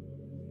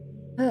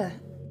 Ugh.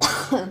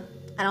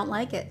 I don't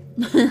like it.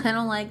 I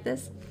don't like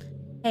this.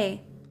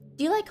 Hey,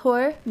 do you like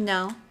horror?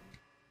 No.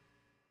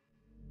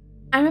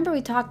 I remember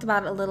we talked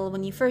about it a little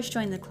when you first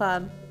joined the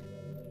club.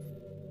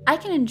 I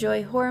can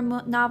enjoy horror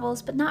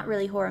novels, but not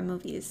really horror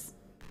movies.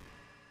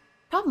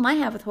 Problem I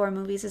have with horror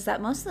movies is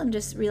that most of them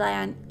just rely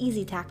on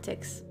easy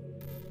tactics,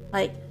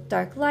 like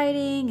dark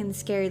lighting and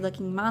scary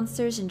looking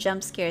monsters and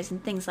jump scares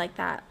and things like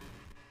that.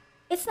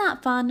 It's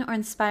not fun or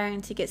inspiring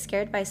to get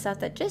scared by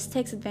stuff that just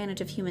takes advantage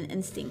of human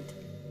instinct.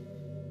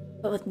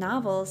 But with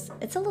novels,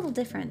 it's a little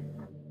different.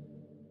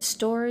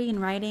 Story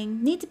and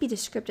writing need to be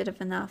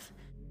descriptive enough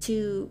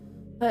to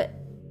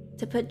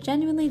put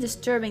genuinely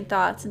disturbing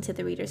thoughts into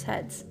the reader's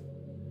heads.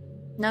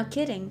 No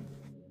kidding.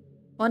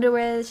 Wonder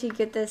where she'd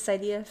get this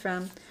idea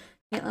from.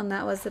 Caitlin,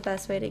 that was the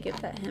best way to give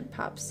that hint.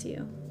 Props to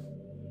you.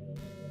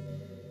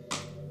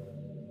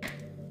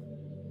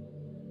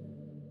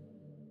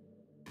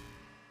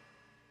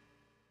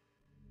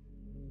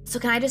 So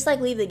can I just like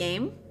leave the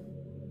game?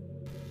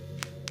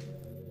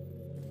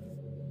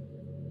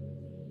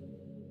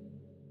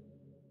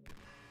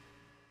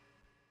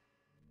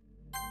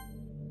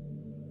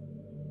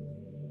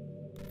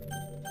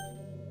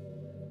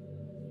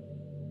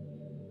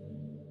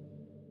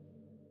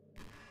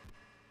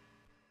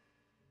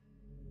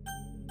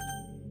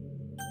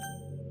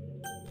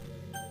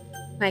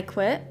 Can I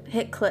quit?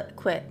 Hit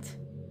quit.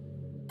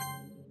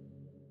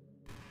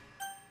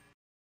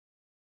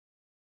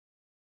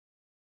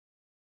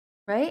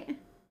 Right?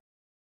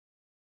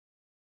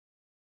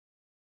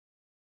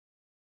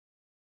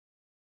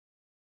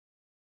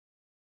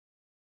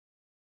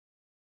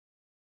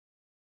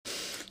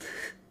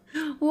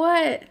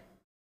 What?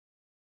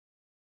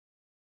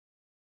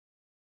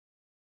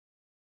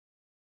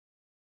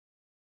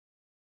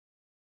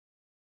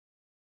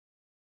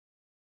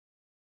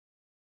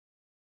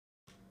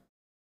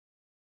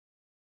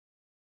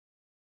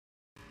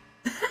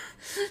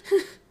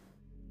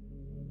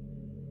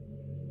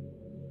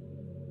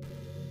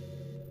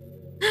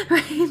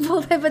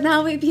 Right, but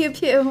now we pew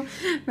pew,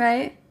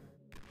 right?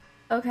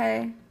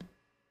 Okay.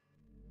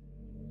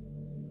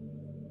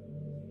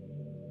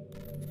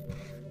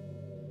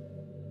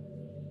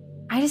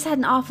 I just had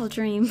an awful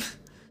dream.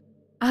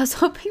 I was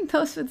hoping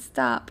those would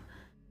stop.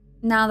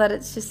 Now that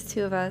it's just the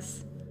two of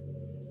us.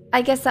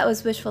 I guess that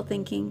was wishful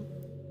thinking.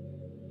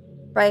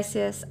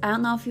 Briciusss, I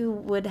don't know if you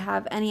would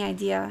have any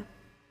idea.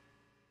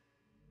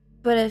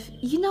 But if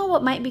you know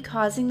what might be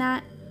causing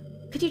that,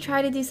 could you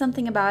try to do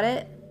something about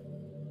it?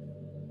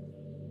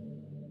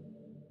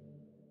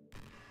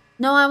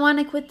 No, I want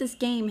to quit this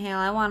game, Hale.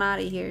 I want out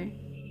of here.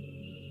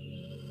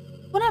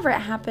 Whenever it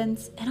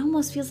happens, it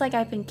almost feels like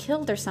I've been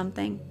killed or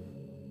something.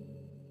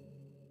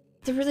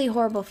 It's a really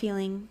horrible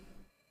feeling.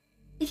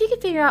 If you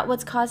could figure out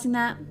what's causing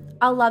that,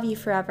 I'll love you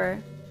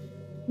forever.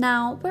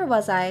 Now, where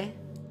was I?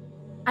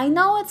 I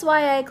know it's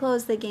why I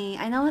closed the game.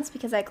 I know it's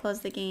because I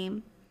closed the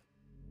game.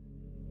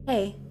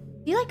 Hey,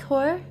 do you like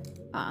horror?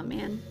 Aw,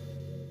 man.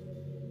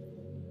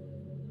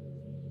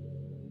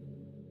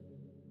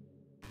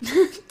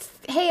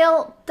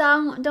 Hale,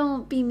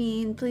 don't be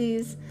mean,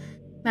 please.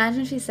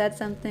 Imagine if she said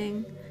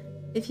something.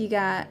 If you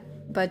got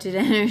budget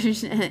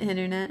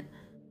internet.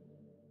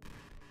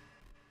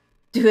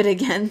 Do it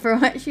again for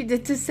what she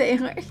did to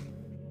Sailor.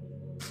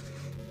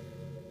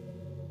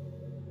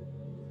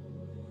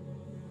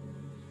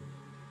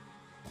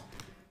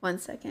 One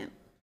second.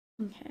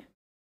 Okay.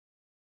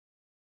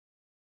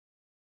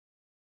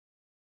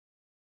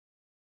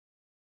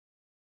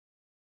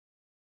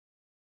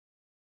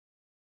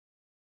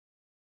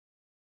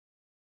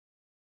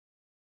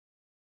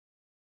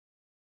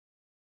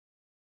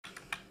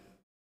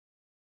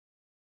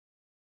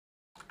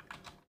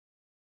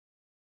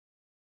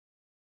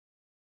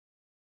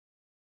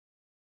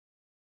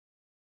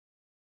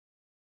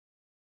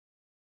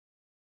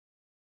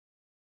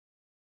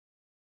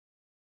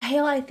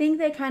 Hale, I think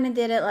they kind of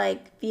did it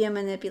like via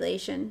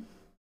manipulation.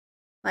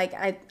 Like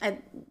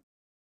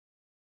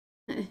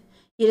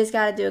you just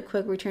gotta do a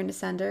quick return to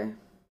sender.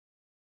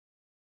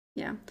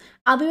 Yeah.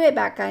 I'll be right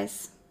back,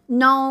 guys.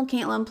 No,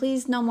 Caitlin,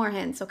 please, no more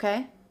hints,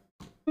 okay?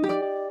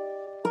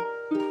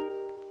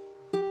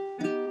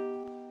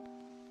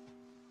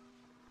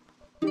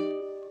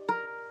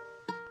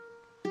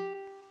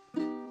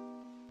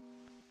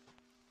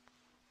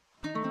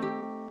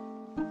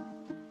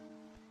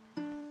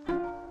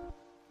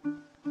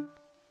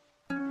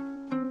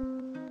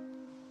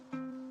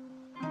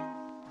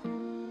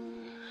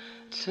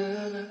 Tell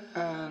her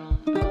I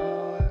don't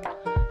know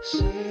her,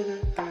 say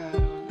that I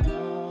don't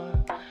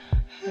know her.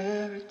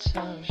 Every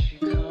time she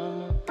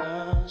come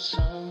around,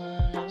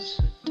 someone else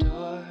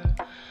adore her.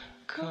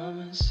 Come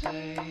and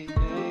say,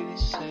 baby,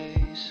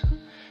 say so,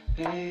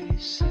 baby,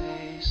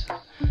 say so,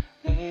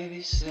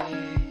 baby, say,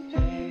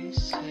 baby,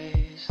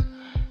 say so,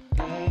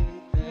 baby,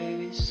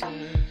 baby,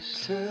 say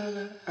so. Tell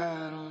her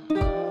I don't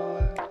know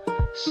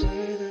her,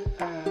 say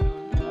that I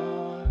don't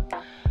know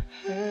her.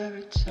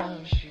 Every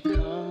time she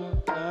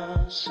come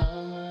around,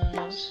 someone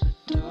else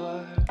adore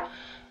her.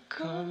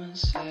 Come and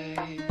say,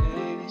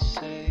 baby,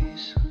 say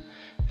so,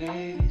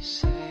 baby,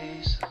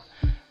 say so,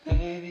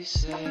 baby,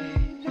 say,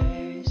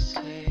 baby,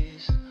 say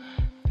so,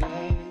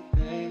 baby,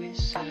 baby,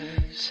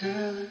 say so.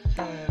 Tell her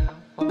that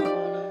I want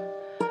her,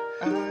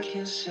 I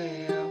can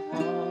say I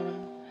want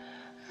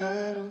her.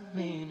 I don't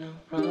mean to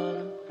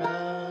run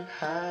around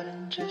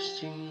hiding,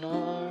 just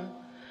ignore her.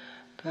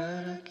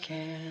 But I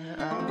can't,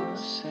 I won't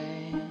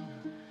say,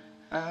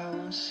 I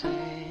won't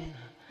say,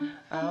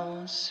 I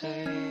won't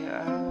say,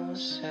 I won't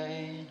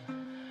say,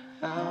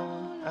 I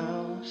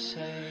won't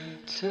say.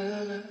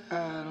 Tell her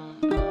I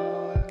don't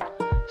know her,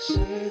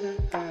 say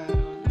that I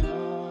don't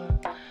know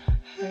her.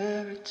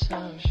 Every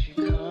time she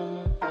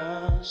come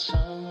around,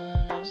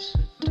 someone else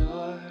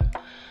adore her.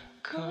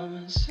 Come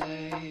and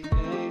say,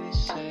 baby,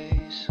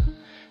 say so,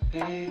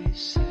 baby,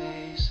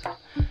 say so,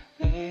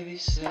 baby,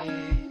 say,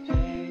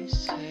 baby,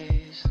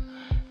 say so,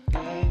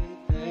 baby,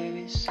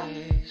 baby,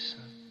 say so.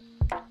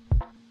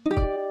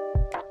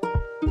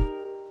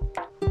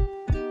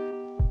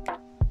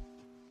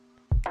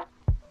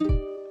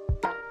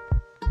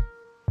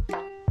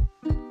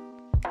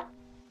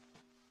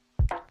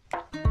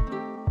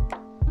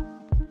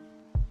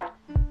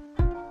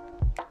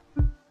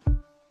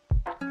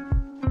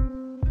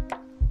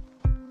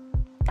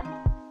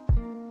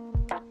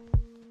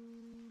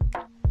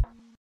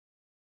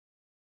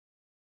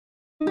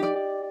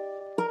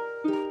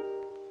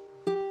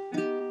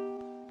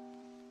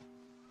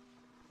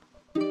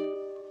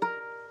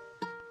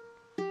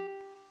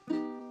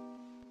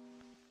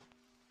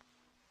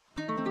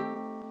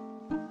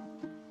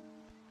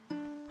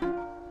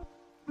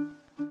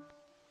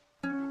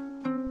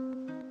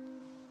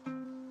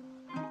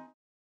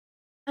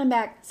 I'm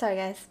back. Sorry,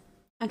 guys.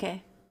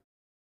 Okay.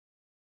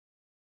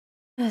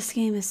 This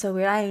game is so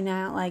weird. I do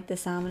not like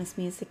this ominous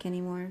music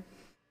anymore.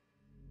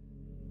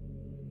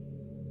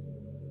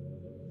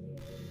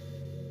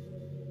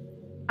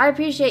 I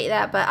appreciate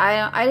that, but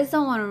I just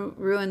don't want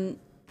to ruin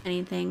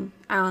anything.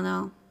 I don't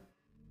know.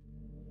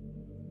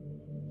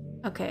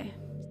 Okay.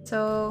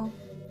 So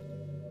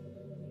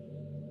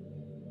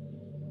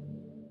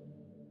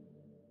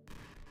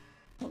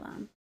hold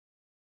on.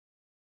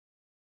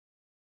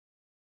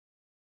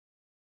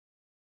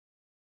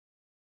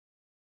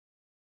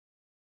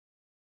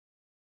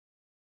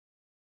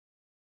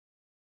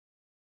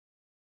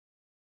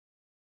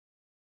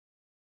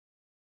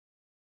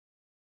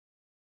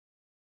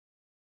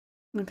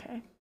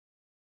 Okay.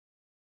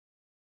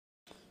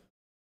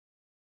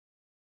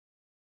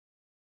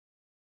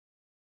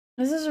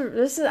 This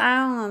is I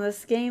don't know.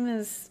 This game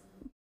is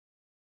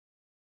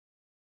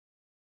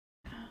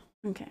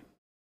okay.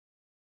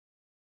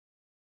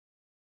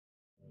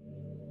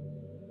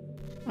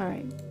 All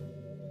right.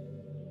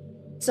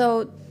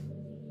 So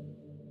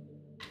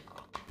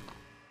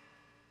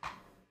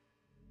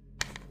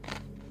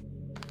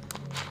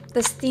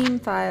the Steam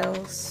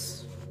files.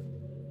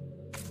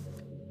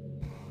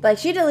 Like,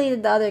 she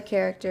deleted the other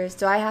characters.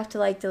 Do I have to,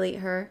 like, delete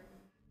her?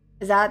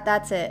 Is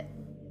that's it?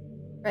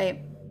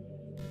 Right.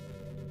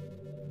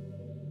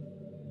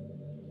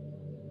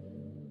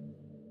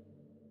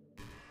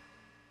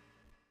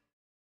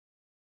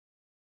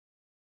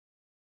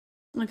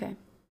 Okay.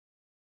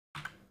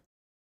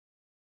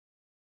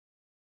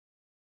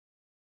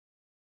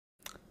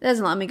 It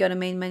doesn't let me go to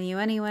main menu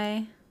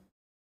anyway.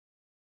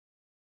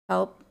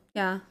 Help.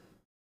 Yeah.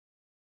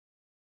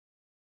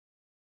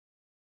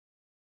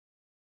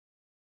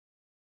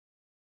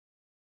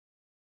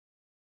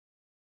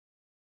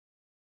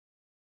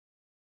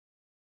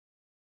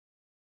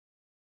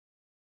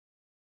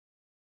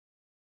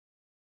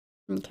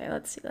 Okay,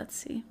 let's see, let's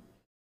see.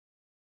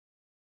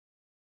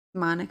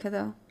 Monica,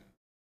 though.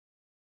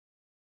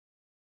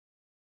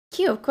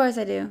 Cute, of course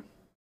I do.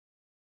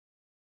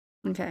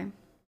 Okay.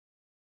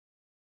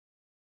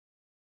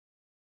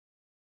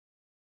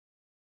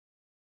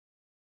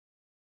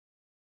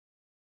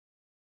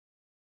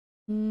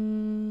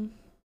 Hmm.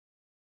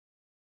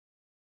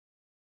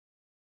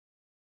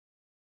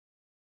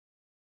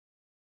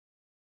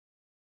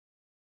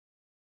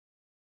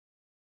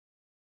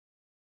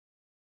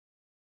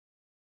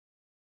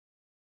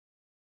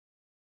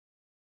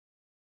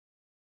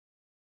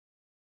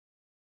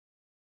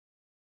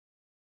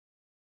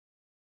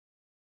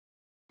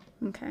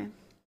 Okay.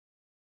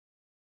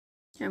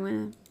 Here,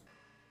 I'm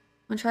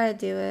gonna try to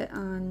do it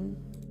on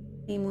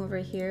theme over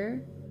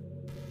here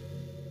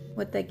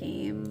with the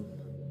game.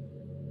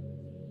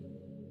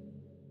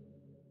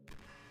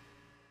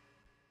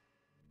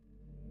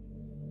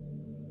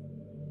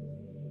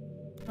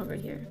 Over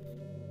here.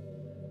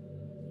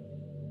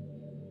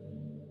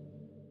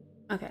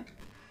 Okay.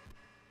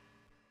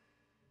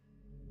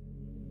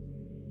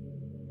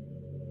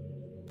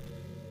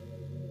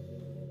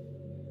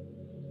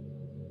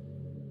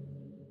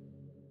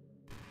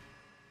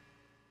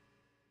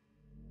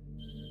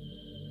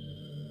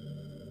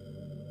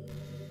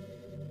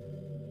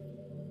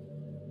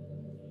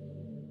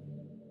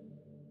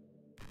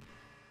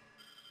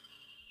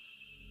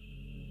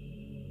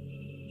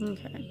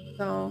 Okay,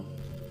 so...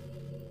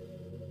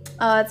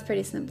 Oh, it's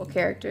pretty simple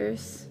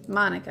characters.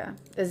 Monica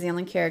is the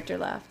only character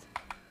left.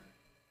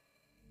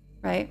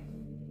 Right?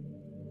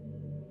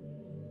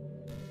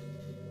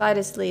 I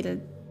just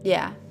deleted...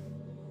 Yeah.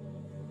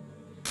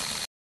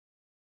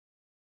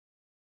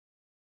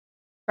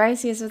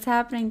 Briciusss, what's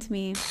happening to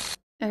me?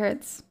 It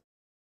hurts.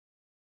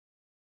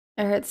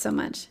 It hurts so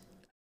much.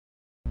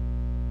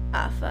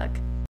 Ah, fuck.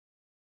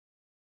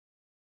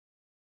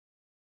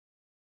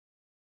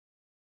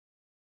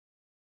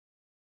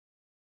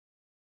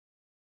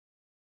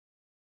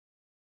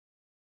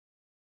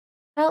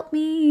 Help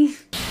me!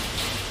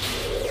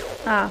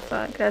 Ah,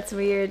 fuck. That's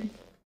weird.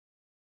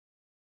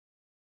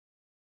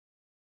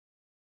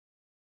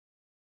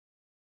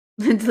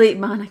 Delete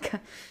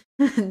Monica.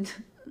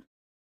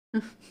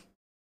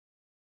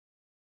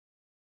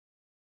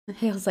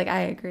 Hale's like,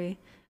 I agree.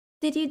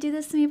 Did you do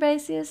this to me,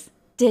 Briciusss?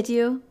 Did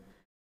you?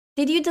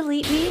 Did you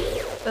delete me?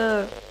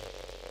 Ugh.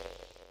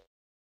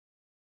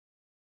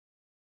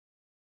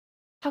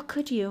 How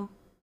could you?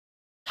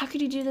 How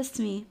could you do this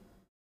to me?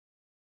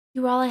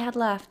 You were all I had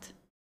left.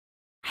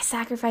 I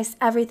sacrificed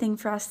everything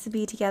for us to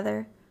be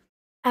together.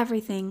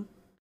 Everything.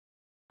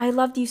 I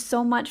loved you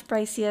so much,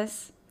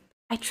 Briciusss.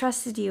 I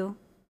trusted you.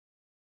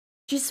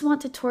 You just want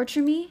to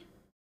torture me?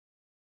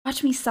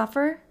 Watch me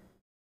suffer?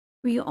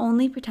 Were you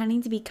only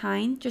pretending to be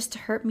kind just to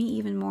hurt me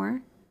even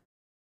more?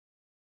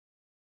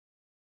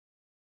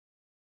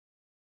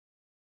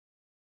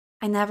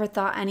 I never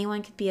thought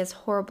anyone could be as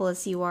horrible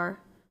as you are.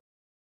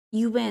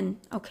 You win,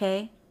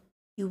 okay?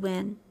 You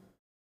win.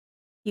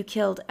 You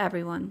killed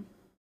everyone.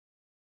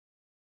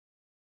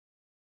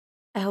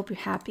 I hope you're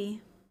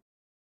happy.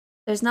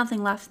 There's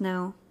nothing left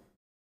now.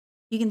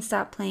 You can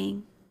stop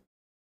playing.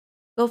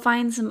 Go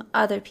find some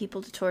other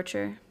people to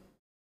torture.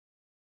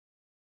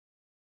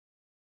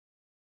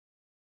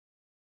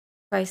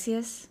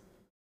 Briciusss,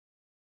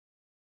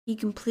 you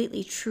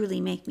completely,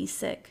 truly make me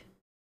sick.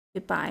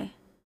 Goodbye.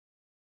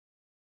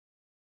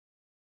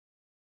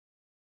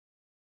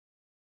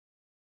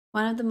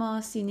 One of the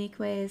most unique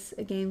ways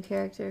a game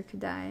character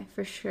could die,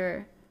 for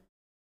sure.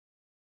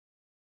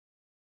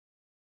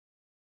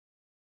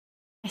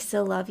 I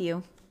still love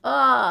you.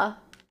 Ugh!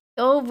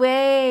 Go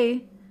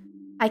away!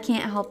 I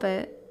can't help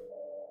it.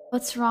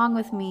 What's wrong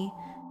with me?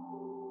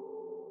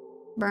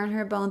 Burn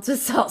her bones with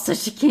salt so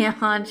she can't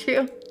haunt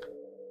you.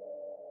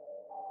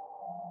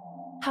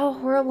 How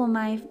horrible am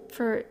I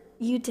for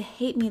you to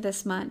hate me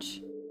this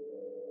much?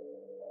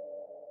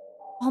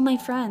 All my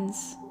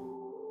friends.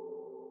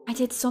 I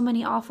did so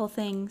many awful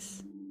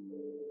things.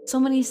 So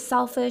many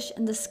selfish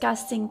and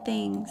disgusting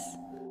things.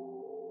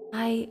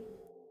 I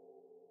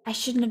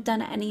shouldn't have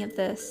done any of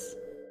this.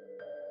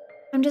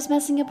 I'm just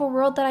messing up a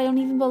world that I don't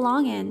even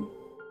belong in.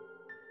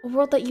 A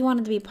world that you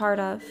wanted to be part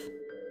of.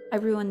 I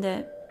ruined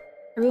it.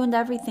 I ruined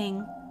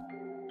everything.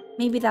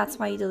 Maybe that's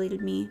why you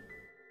deleted me.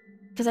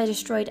 Because I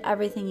destroyed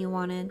everything you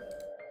wanted.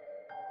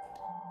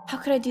 How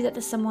could I do that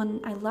to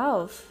someone I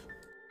love?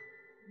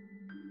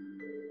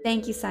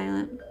 Thank you,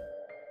 Silent.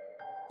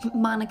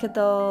 Monika,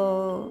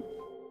 though,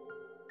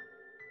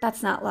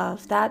 that's not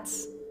love.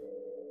 That's...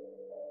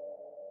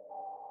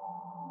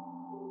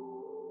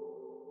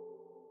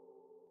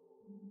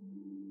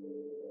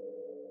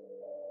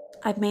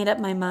 I've made up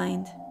my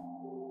mind.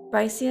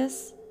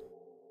 Briciusss,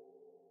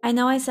 I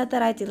know I said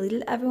that I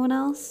deleted everyone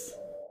else,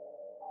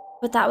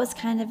 but that was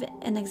kind of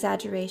an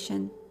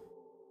exaggeration.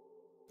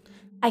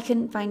 I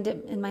couldn't find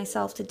it in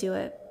myself to do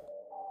it.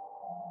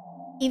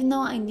 Even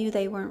though I knew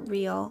they weren't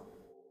real,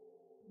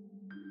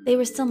 they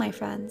were still my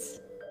friends,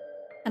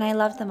 and I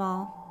loved them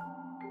all.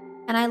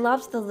 And I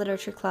loved the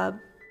literature club.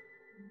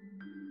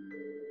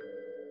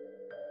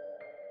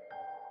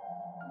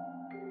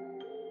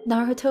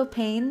 Naruto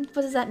pain?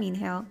 What does that mean,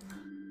 Hale?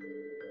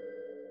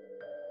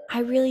 I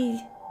really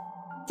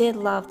did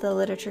love the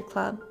literature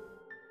club.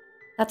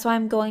 That's why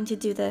I'm going to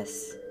do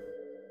this.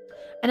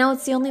 I know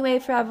it's the only way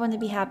for everyone to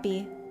be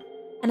happy.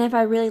 And if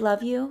I really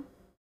love you,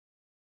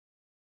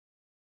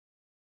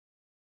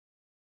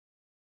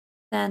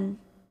 then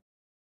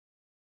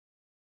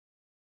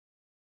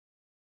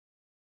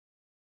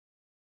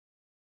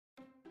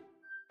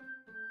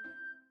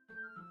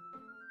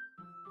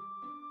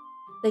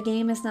the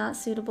game is not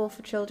suitable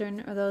for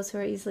children or those who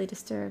are easily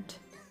disturbed.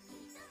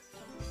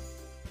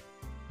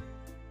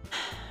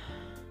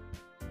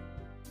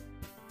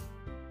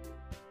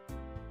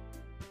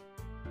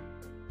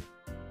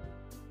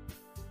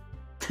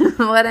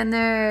 What a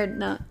nerd.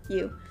 No,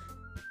 you.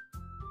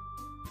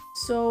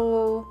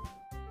 So...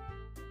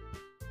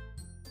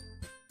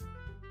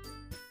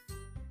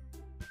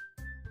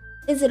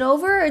 is it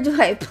over or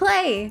do I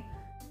play?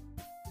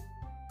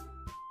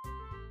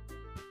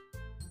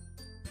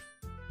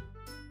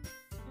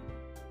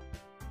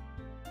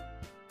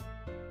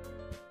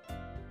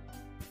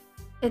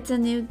 It's a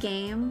new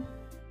game.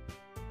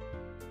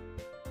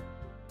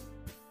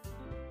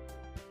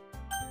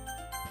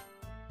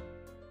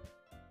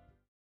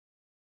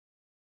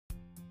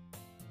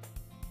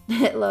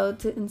 Hit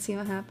load and see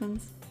what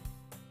happens.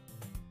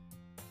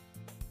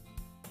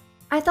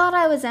 I thought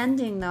I was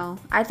ending though.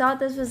 I thought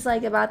this was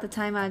like about the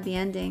time I'd be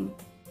ending.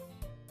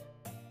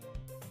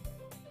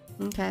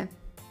 Okay.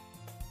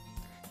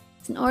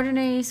 It's an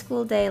ordinary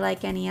school day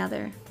like any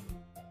other.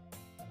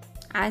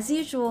 As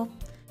usual,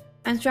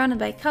 I'm surrounded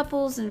by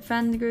couples and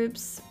friend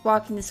groups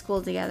walking to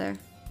school together.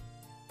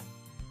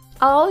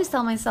 I'll always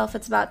tell myself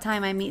it's about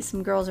time I meet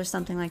some girls or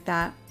something like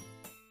that.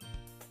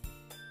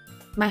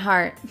 My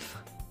heart.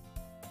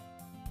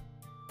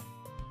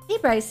 Hey,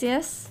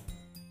 Briciusss.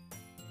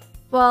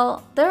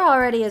 Well, there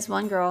already is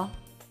one girl.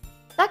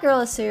 That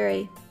girl is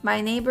Sayori, my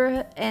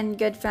neighbor and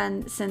good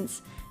friend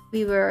since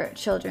we were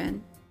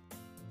children.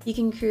 You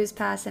can cruise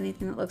past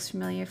anything that looks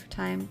familiar for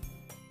time.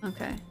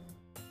 Okay.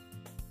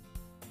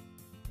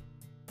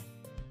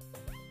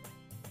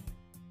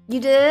 You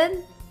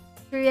did?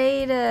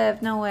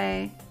 Creative. No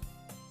way.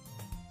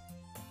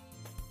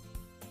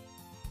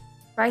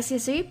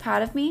 Briciusss, are you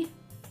proud of me?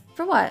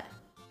 For what?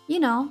 You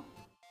know,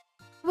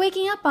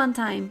 waking up on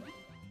time.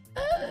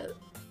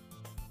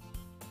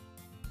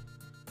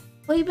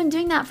 Well, you've been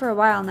doing that for a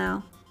while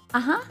now.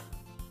 Uh-huh.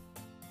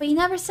 But you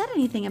never said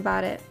anything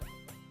about it.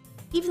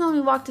 Even though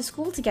we walk to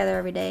school together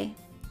every day.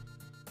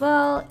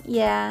 Well,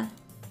 yeah.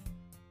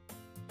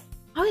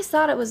 I always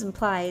thought it was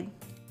implied.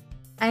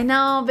 I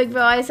know, big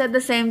bro, I said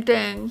the same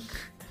thing.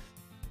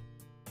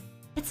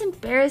 It's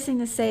embarrassing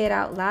to say it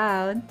out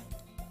loud.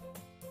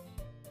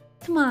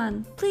 Come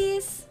on,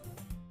 please.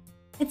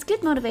 It's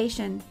good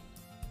motivation.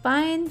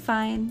 Fine,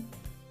 fine.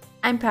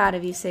 I'm proud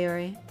of you,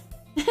 Sayori.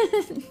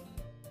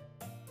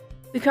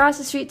 We cross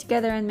the street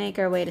together and make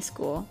our way to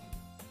school.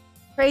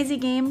 Crazy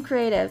game,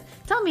 creative.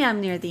 Tell me I'm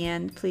near the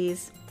end,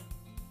 please.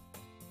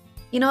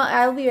 You know what?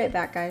 I'll be right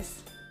back, guys.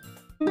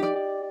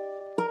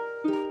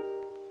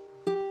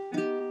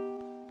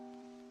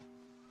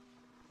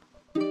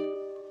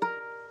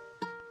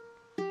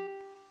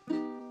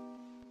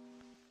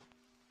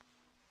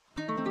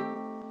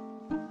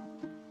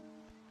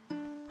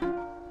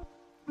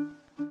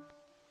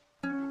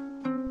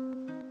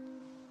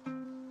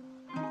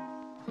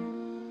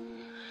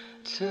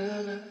 Tell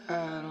her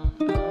I don't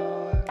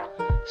know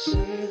her,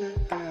 say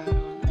that I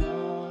don't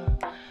know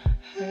her.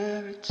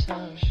 Every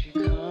time she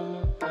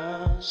come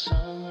around,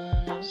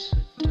 someone else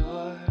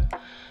adore her.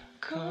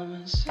 Come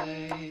and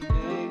say,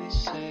 baby,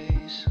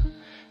 say so,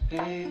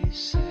 baby,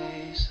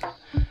 say so,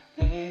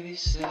 baby,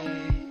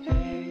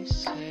 baby,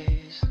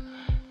 say so,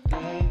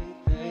 baby,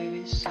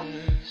 baby,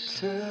 say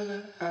so. Tell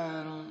her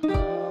I don't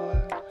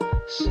know her,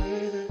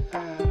 say that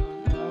I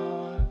don't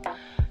know her.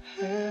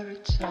 Every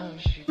time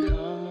she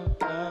come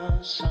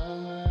around,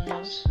 someone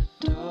else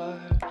adore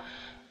her.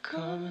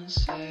 Come and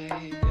say,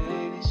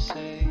 baby,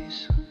 say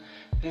so,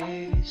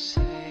 baby,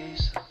 say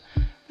so,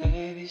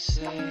 baby,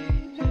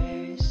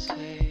 baby,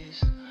 say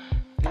so,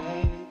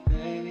 baby,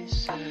 baby,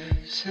 say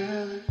so.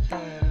 Tell her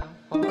that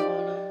I want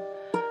her,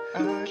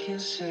 I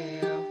can't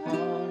say I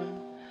want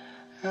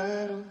her.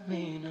 I don't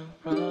mean to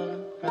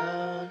run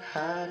around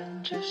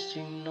hiding, just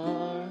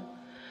ignore her.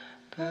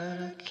 But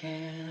I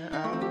can't,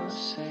 I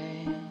was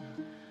saying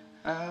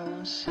I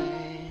won't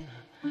say,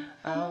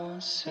 I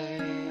won't say,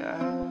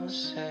 I won't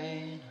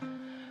say,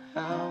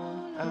 I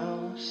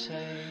won't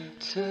say,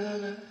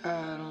 tell her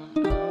I don't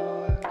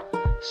know her,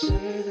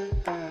 say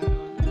that I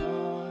don't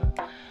know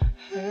her.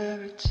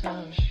 Every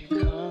time she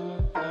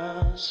come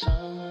around,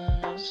 someone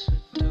else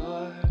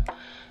adore her.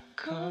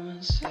 Come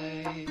and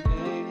say,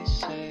 baby,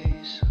 say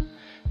so,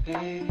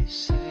 baby,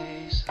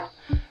 say so,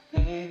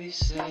 baby,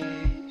 say,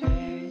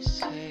 baby,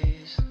 say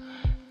so,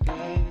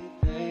 baby,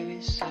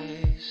 baby,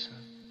 say so.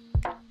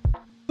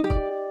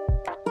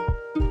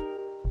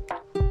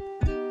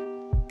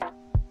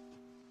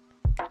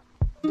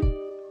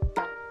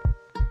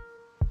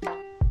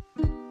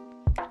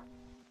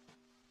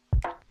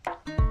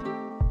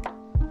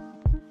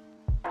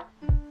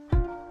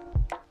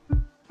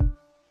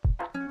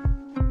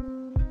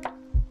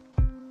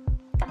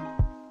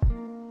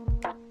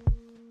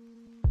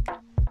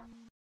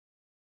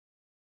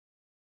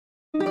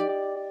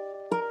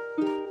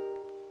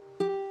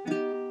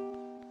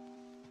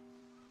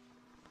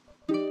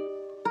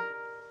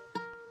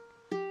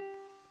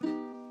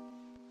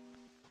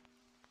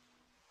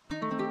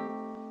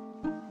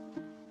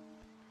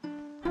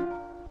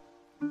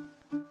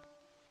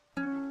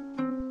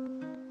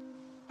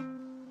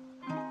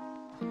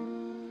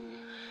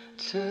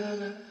 Tell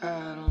her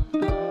I don't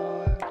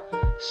know her,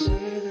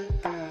 say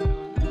that I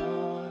don't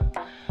know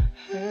her.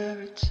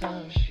 Every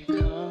time she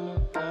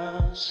come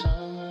around,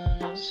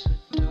 someone else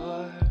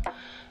adore her.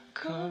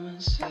 Come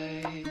and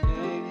say,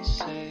 baby,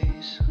 say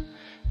so,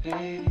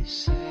 baby,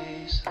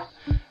 say so,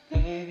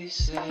 baby,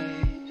 say,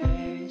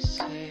 baby,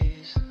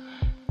 say so,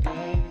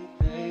 baby,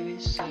 baby,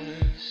 say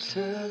so.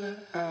 Tell her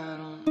I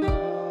don't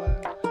know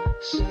her,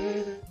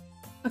 say that.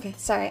 Okay,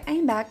 sorry, I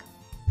am back.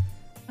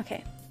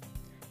 Okay.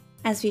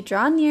 As we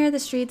draw near, the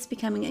streets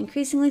becoming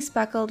increasingly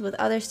speckled with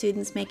other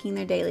students making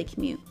their daily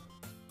commute.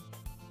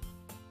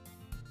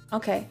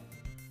 Okay.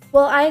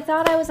 Well, I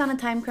thought I was on a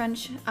time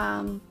crunch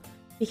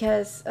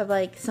because of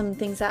like some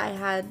things that I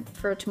had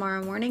for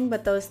tomorrow morning,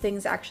 but those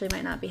things actually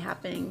might not be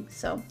happening,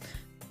 so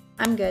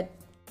I'm good.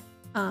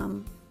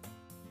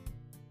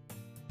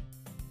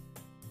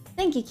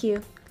 Thank you,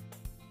 Q.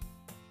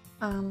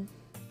 I'm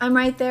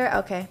right there.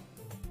 Okay.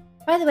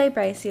 By the way,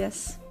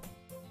 Briciusss,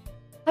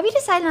 have you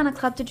decided on a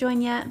club to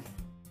join yet?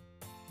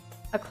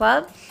 A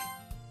club?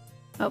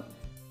 Oh,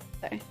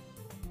 sorry.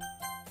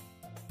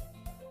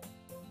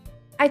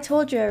 I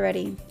told you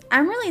already.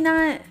 I'm really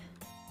not...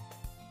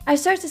 I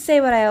start to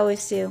say what I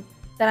always do,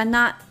 that I'm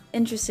not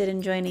interested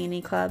in joining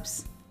any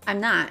clubs. I'm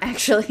not,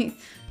 actually.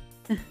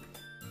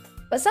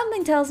 But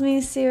something tells me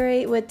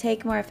Siri would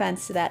take more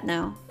offense to that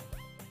now.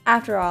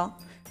 After all,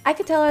 I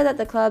could tell her that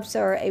the clubs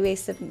are a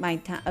waste of my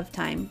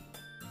time.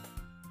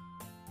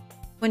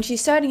 When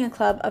she's starting a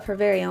club of her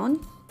very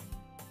own?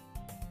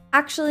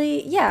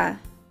 Actually, yeah.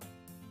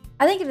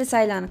 I think I've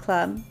decided on a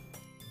club.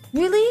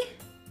 Really?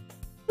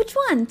 Which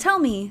one? Tell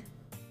me.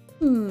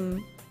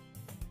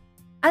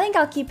 I think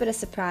I'll keep it a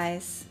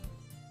surprise.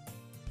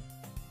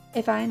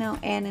 If I know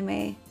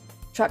anime,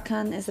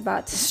 Truckun is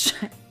about to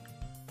strike.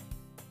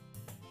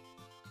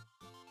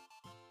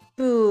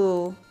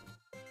 Boo.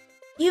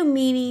 You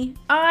meanie.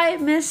 I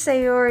miss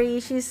Sayori.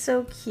 She's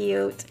so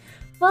cute.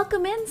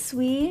 Welcome in,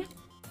 sweet.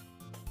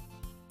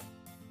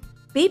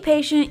 Be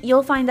patient,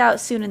 you'll find out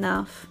soon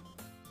enough.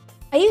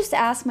 I used to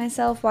ask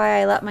myself why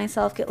I let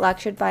myself get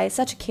lectured by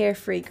such a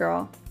carefree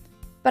girl.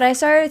 But I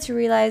started to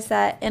realize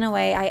that, in a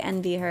way, I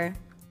envy her.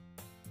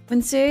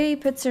 When Sayori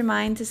puts her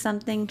mind to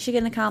something, she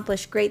can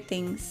accomplish great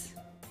things.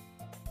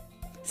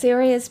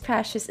 Sayori is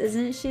precious,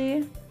 isn't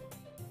she?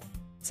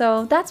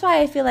 So that's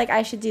why I feel like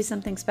I should do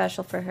something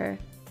special for her.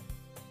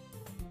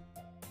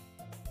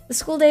 The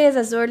school day is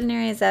as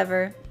ordinary as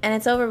ever, and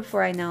it's over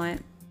before I know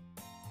it.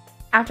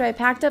 After I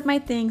packed up my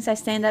things, I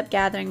stand up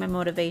gathering my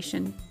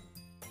motivation.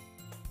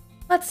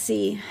 Let's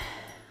see.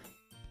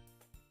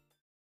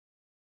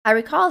 I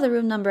recall the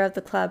room number of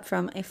the club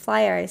from a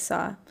flyer I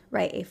saw.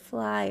 Right, a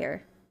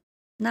flyer.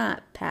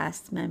 Not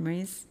past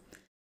memories.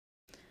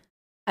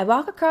 I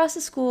walk across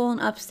the school and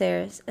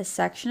upstairs, a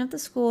section of the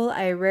school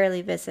I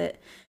rarely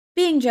visit,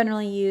 being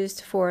generally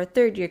used for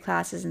third-year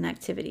classes and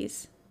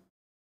activities.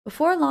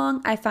 Before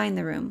long, I find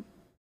the room.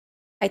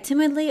 I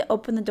timidly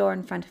open the door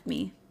in front of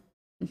me.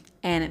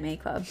 Anime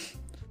club.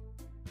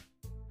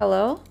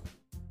 Hello?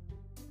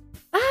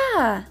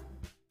 Ah!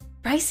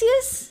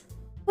 Briciusss?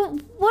 Well,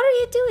 what are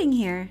you doing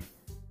here?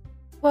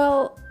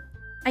 Well,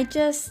 I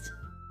glance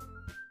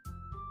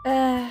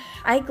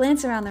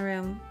around the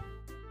room.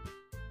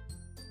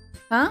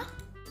 Huh?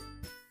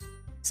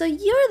 So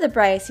you're the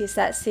Briciusss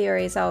that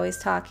Sayori is always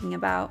talking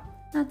about.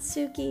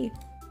 Natsuki.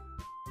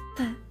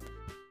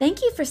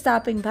 Thank you for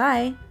stopping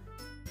by.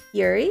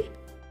 Yuri?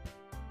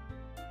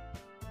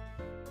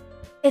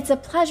 It's a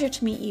pleasure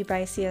to meet you,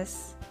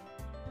 Briciusss.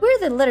 We're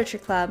the Literature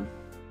Club.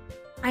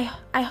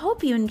 I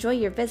hope you enjoy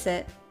your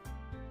visit.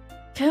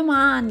 Come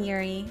on,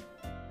 Yuri.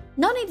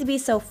 No need to be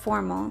so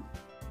formal.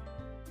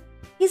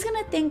 He's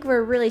gonna think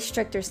we're really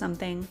strict or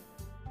something.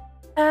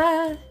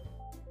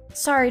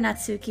 Sorry,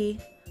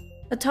 Natsuki.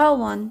 The tall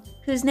one,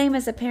 whose name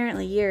is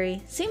apparently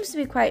Yuri, seems to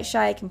be quite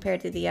shy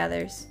compared to the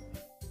others.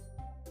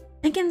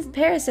 In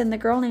comparison, the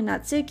girl named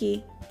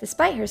Natsuki,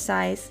 despite her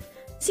size,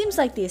 seems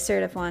like the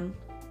assertive one.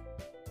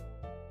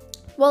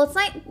 Well, it's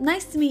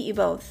nice to meet you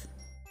both.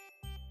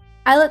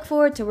 I look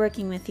forward to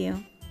working with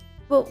you.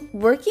 Well,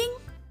 working?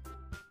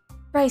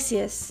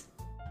 Briciusss,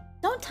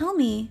 don't tell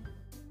me.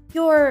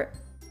 You're...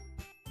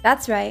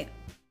 That's right.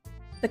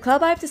 The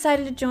club I've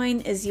decided to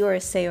join is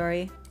yours,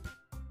 Sayori.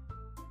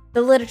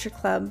 The Literature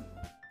Club.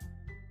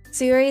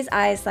 Sayori's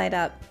eyes light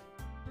up.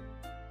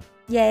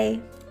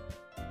 Yay.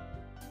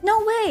 No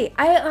way!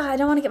 I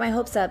don't want to get my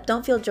hopes up.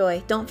 Don't feel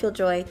joy. Don't feel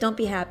joy. Don't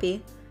be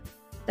happy.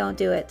 Don't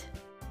do it.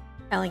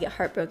 I only get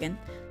heartbroken.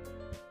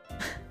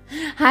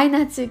 Hi,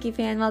 Natsuki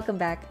fan. Welcome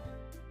back.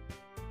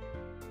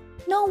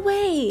 No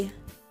way!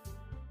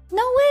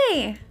 No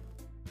way!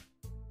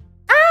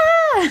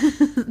 Ah!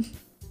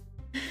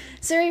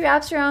 Sayori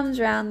wraps her arms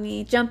around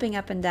me, jumping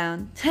up and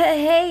down.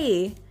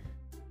 Hey!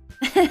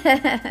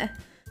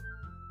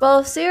 Well,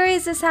 if Sayori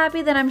is this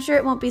happy, then I'm sure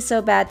it won't be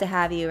so bad to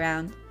have you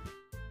around.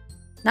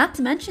 Not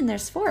to mention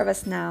there's 4 of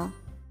us now.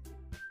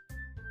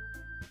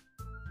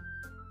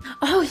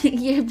 Oh,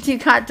 you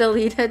got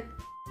deleted.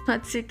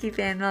 Natsuki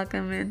fan,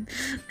 welcome in.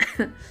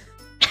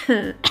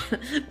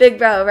 Big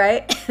bro,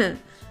 right?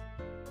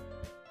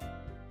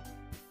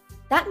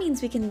 That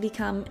means we can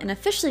become an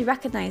officially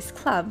recognized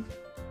club.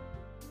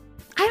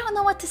 I don't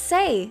know what to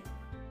say.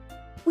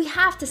 We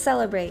have to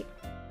celebrate.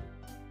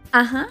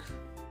 Uh-huh.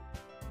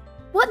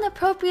 What an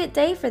appropriate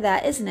day for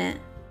that, isn't it?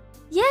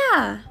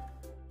 Yeah.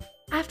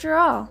 After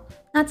all,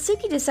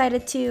 Natsuki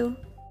decided to...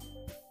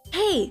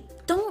 Hey,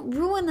 don't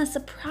ruin the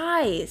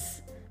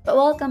surprise. But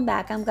welcome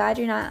back. I'm glad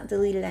you're not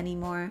deleted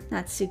anymore,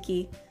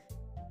 Natsuki.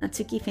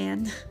 Natsuki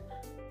fan.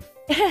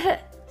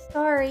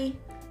 Sorry.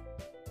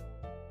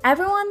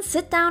 Everyone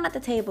sit down at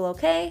the table,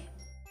 okay?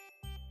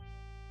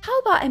 How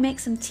about I make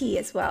some tea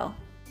as well?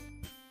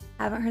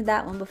 Haven't heard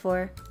that one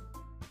before.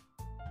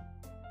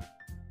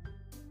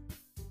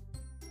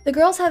 The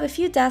girls have a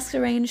few desks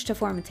arranged to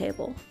form a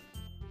table.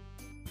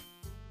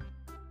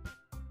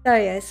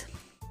 Sorry, guys.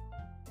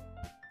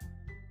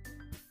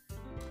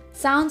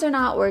 Sounds are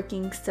not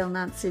working still,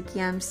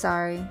 Natsuki. I'm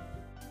sorry.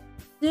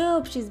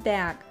 Nope, she's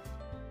back.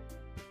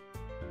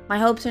 My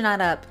hopes are not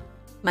up.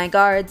 My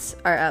guards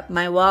are up.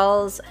 My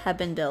walls have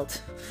been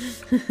built.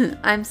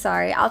 I'm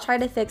sorry. I'll try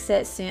to fix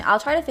it soon. I'll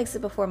try to fix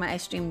it before my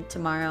ice stream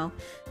tomorrow.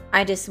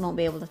 I just won't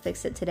be able to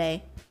fix it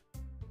today.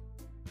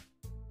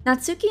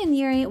 Natsuki and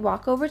Yuri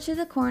walk over to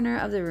the corner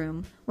of the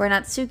room, where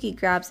Natsuki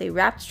grabs a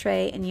wrapped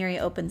tray and Yuri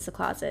opens the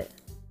closet.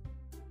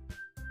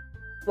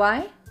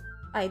 Why?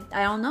 I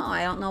don't know.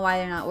 I don't know why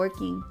they're not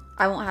working.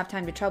 I won't have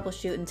time to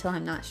troubleshoot until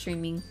I'm not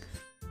streaming.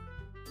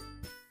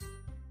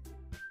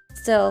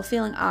 Still,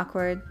 feeling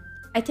awkward,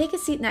 I take a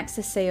seat next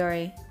to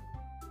Sayori.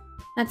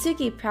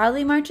 Natsuki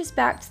proudly marches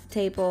back to the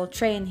table,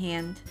 tray in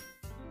hand.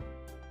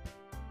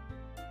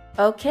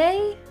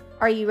 Okay,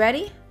 are you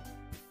ready?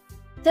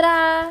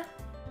 Ta-da!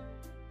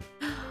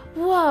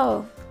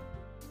 Whoa!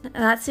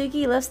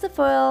 Natsuki lifts the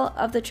foil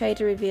of the tray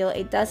to reveal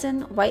a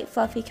dozen white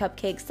fluffy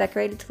cupcakes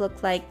decorated to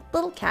look like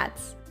little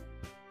cats.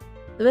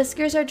 The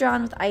whiskers are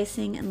drawn with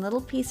icing and little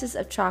pieces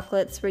of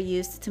chocolates were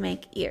used to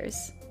make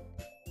ears.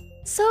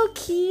 So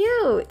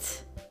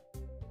cute!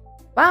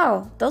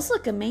 Wow, those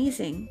look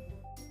amazing.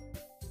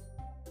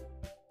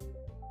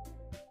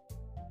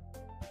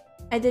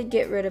 I did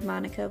get rid of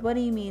Monika. What do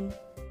you mean?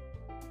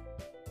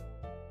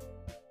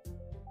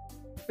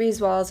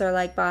 Bree's walls are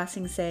like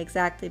bossing say.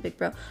 Exactly, big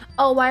bro.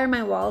 Oh, why are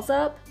my walls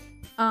up?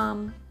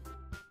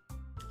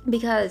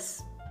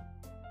 Because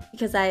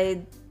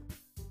I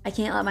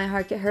can't let my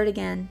heart get hurt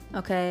again,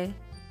 okay?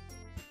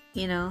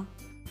 You know.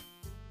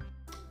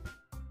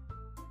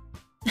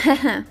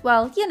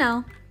 Well, you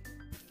know.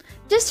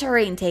 Just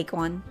hurry and take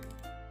one.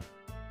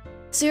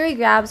 Suri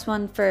grabs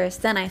one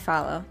first, then I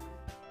follow.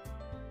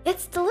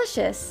 It's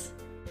delicious.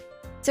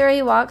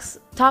 Suri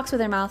talks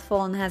with her mouth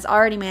full and has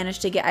already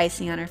managed to get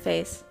icing on her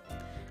face.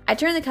 I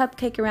turn the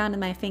cupcake around in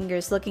my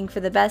fingers, looking for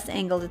the best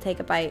angle to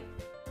take a bite.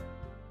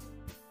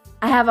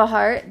 I have a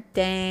heart?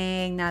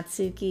 Dang,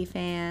 Natsuki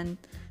fan.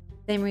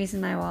 Same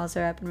reason my walls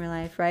are up in real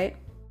life, right?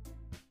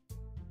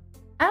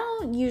 I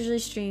don't usually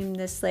stream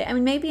this late. I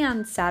mean, maybe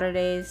on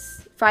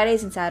Saturdays.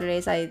 Fridays and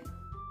Saturdays, it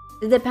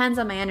depends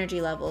on my energy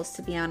levels,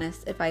 to be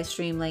honest, if I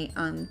stream late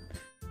on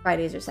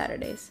Fridays or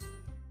Saturdays.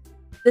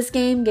 This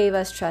game gave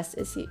us trust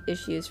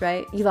issues,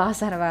 right? You lost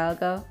that a while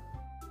ago.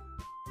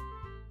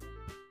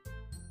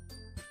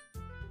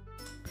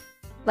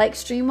 Like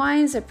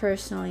stream-wise or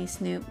personally,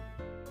 Snoop?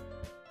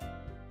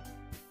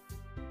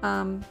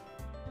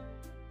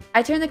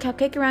 I turn the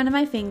cupcake around in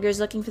my fingers,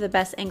 looking for the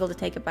best angle to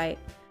take a bite.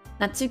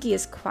 Natsuki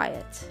is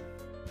quiet.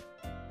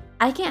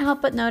 I can't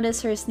help but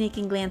notice her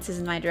sneaking glances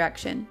in my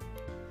direction.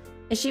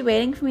 Is she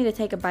waiting for me to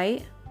take a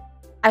bite?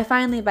 I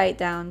finally bite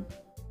down.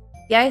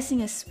 The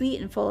icing is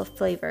sweet and full of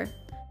flavor.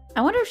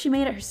 I wonder if she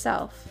made it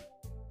herself.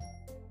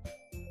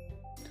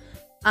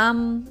 I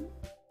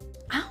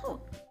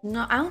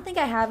don't think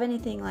I have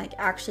anything like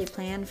actually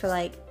planned for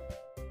like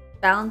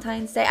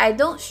Valentine's Day. I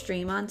don't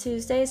stream on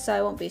Tuesdays, so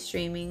I won't be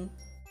streaming.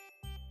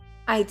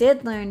 I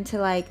did learn to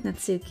like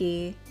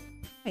Natsuki.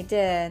 I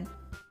did.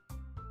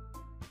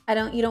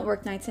 You don't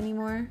work nights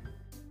anymore?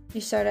 You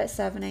start at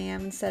 7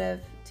 a.m. instead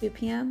of 2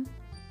 p.m.?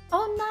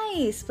 Oh,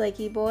 nice,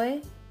 Blakey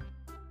boy.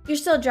 You're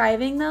still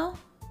driving though?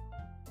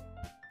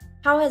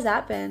 How has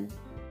that been?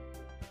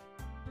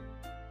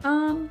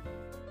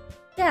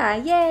 Yeah,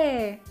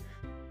 yay!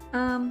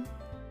 And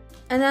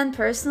then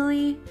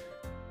personally,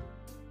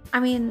 I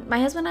mean, my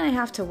husband and I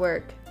have to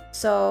work,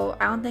 so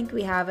I don't think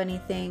we have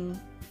anything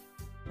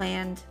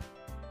planned.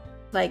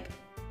 Like,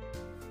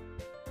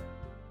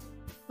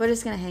 we're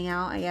just gonna hang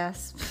out, I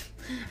guess.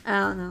 I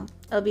don't know.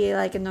 It'll be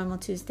like a normal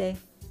Tuesday.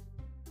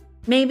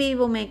 Maybe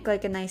we'll make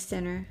like a nice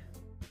dinner.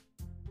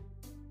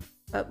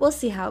 But we'll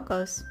see how it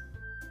goes.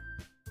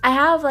 I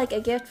have like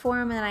a gift for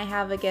him and I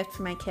have a gift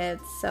for my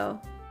kids, so.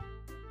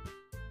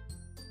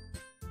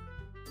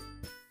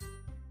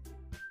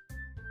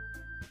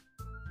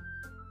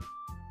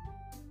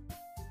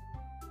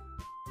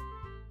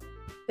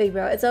 Big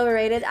bro, it's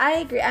overrated. I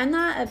agree. I'm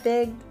not a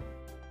big,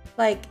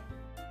 like,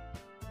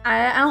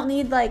 I don't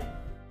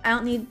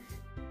need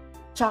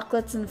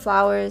chocolates and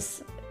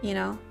flowers, you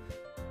know.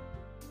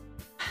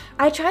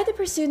 I tried to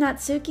pursue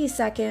Natsuki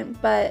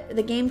second, but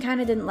the game kind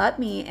of didn't let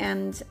me,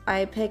 and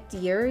I picked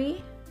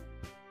Yuri.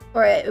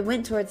 Or it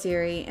went towards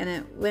Yuri, and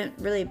it went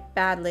really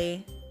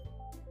badly.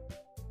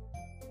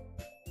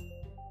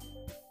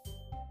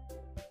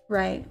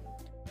 Right.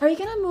 Are you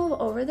gonna move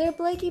over there,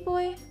 Blakey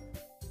boy?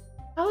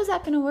 How is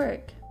that gonna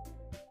work?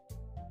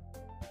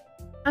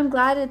 I'm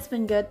glad it's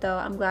been good, though.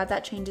 I'm glad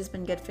that change has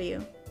been good for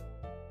you.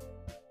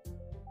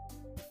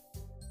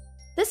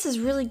 This is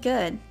really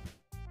good.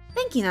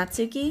 Thank you,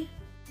 Natsuki.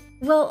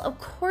 Well, of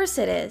course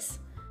it is.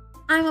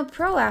 I'm a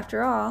pro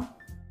after all.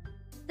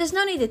 There's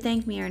no need to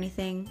thank me or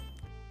anything.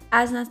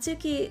 As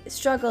Natsuki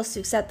struggles to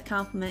accept the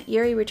compliment,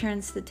 Yuri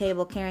returns to the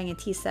table carrying a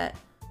tea set.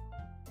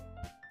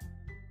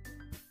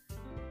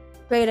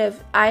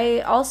 Creative.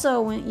 I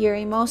also went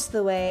Yuri most of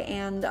the way,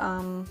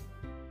 and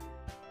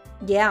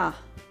yeah.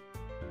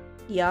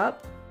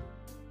 Yup.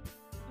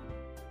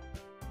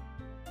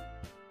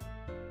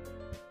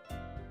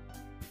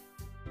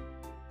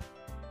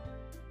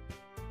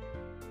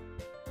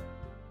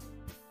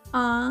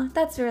 Aw,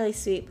 that's really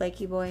sweet,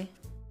 Blakey boy.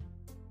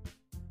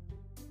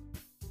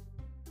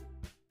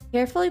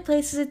 Carefully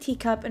places a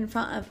teacup in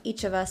front of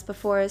each of us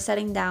before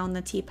setting down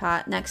the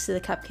teapot next to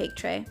the cupcake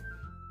tray.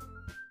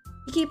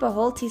 You keep a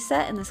whole tea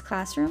set in this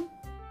classroom?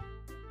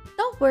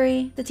 Don't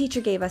worry, the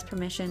teacher gave us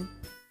permission.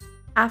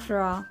 After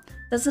all,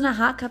 doesn't a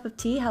hot cup of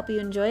tea help you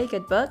enjoy a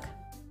good book?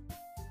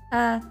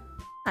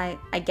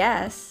 I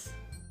guess.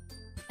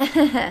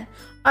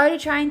 Already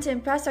trying to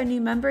impress our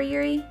new member,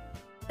 Yuri?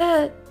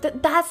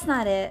 That's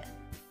not it.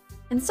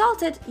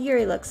 Insulted,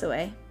 Yuri looks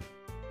away.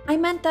 I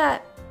meant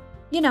that,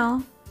 you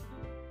know,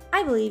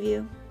 I believe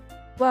you.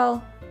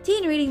 Well, tea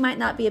and reading might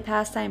not be a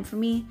pastime for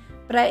me,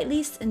 but I at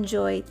least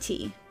enjoy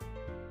tea.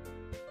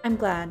 I'm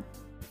glad.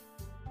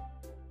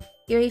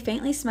 Yuri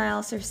faintly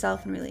smiles to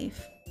herself in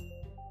relief.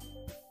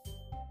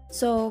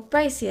 So,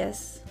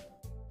 Briciusss,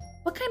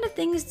 what kind of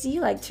things do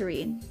you like to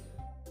read?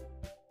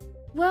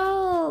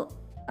 Well,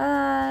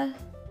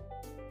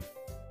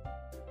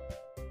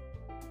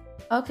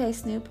 okay,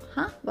 Snoop.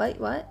 Huh? Wait,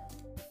 what?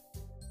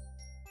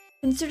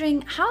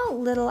 Considering how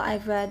little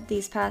I've read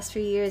these past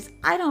few years,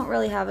 I don't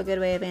really have a good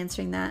way of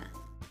answering that.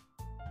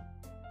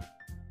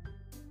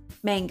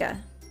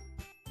 Manga,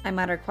 I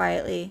mutter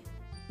quietly,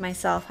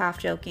 myself half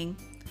joking.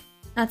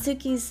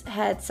 Natsuki's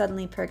head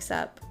suddenly perks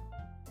up.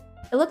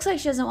 It looks like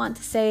she doesn't want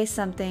to say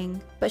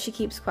something, but she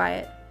keeps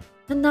quiet.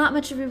 I'm not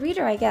much of a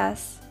reader, I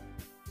guess.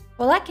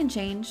 Well, that can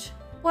change.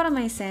 What am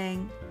I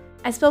saying?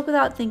 I spoke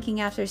without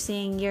thinking after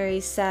seeing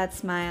Yuri's sad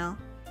smile.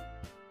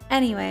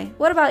 Anyway,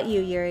 what about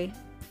you, Yuri?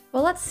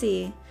 Well, let's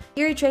see.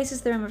 Yuri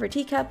traces the rim of her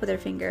teacup with her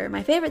finger.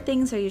 My favorite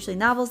things are usually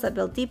novels that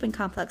build deep and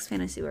complex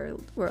fantasy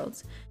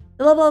worlds.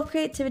 The level of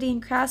creativity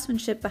and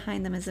craftsmanship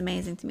behind them is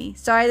amazing to me.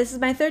 Sorry, this is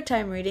my third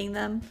time reading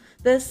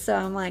this, so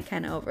I'm like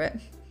kind of over it.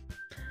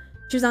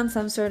 She was on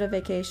some sort of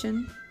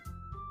vacation.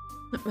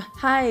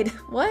 Hide.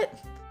 What?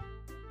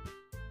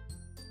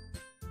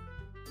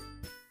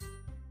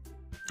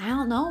 I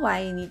don't know why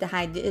you need to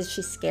hide. Is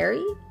she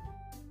scary?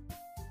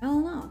 I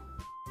don't know.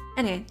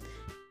 Anyway,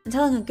 and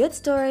telling a good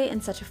story in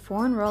such a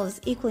foreign world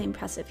is equally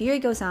impressive. Yuri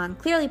goes on,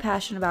 clearly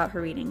passionate about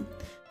her reading.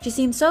 She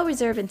seemed so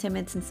reserved and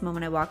timid since the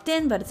moment I walked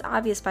in, but it's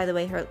obvious by the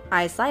way her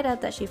eyes light up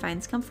that she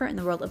finds comfort in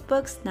the world of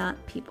books,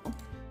 not people.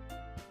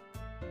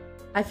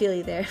 I feel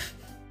you there.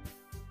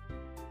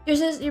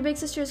 Your big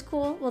sister is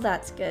cool? Well,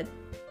 that's good.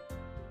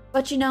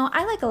 But you know,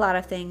 I like a lot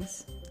of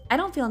things. I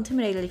don't feel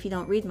intimidated if you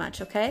don't read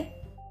much, okay?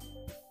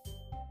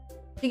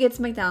 She gets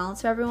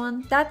McDonald's for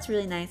everyone? That's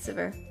really nice of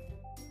her.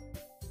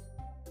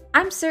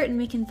 I'm certain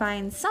we can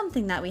find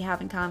something that we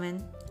have in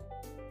common.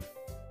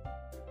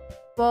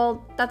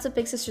 Well, that's what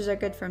big sisters are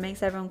good for.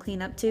 Makes everyone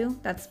clean up too.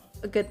 That's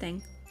a good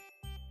thing.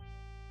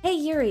 Hey,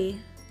 Yuri.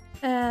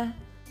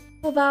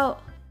 What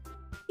about,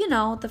 you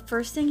know, the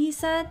first thing he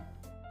said?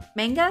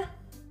 Manga?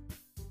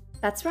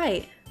 That's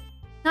right.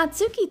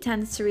 Natsuki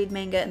tends to read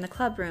manga in the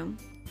club room.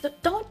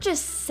 Don't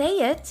just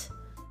say it!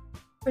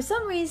 For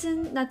some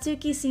reason,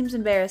 Natsuki seems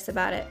embarrassed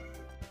about it.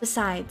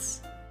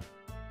 Besides,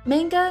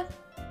 manga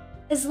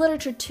is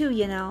literature too,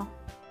 you know.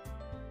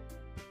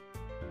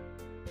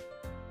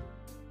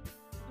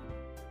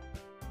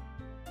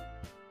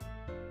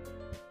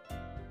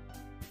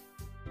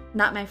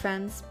 Not my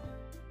friends.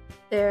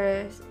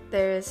 There's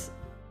the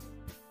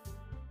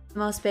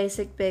most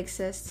basic big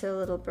sis to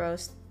little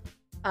bros.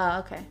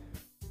 Okay.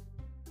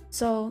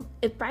 So,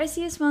 if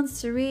Briciusss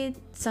wants to read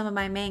some of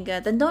my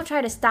manga, then don't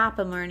try to stop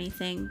him or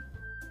anything.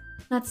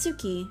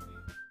 Natsuki,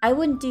 I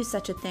wouldn't do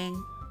such a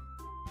thing.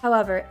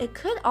 However, it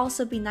could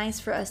also be nice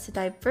for us to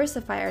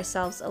diversify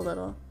ourselves a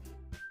little.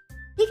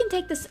 He can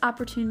take this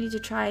opportunity to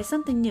try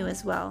something new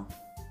as well.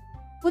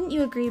 Wouldn't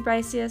you agree,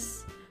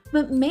 Briciusss?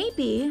 But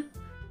maybe,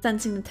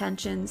 sensing the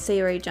tension,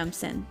 Sayori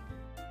jumps in.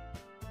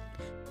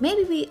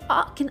 Maybe we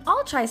can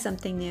all try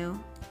something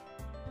new.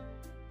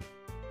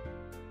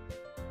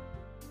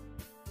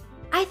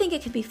 I think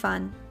it could be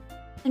fun,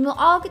 and we'll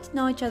all get to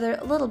know each other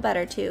a little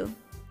better too.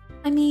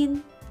 I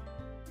mean,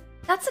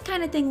 that's the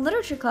kind of thing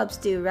literature clubs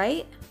do,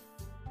 right?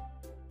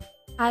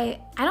 I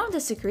don't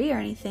disagree or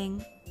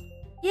anything.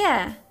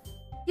 Yeah,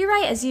 you're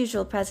right as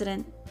usual,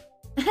 President.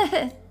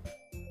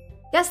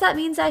 Guess that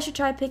means I should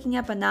try picking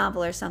up a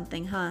novel or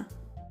something, huh?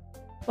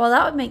 Well,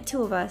 that would make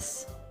 2 of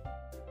us.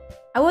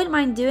 I wouldn't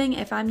mind doing it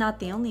if I'm not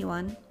the only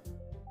one.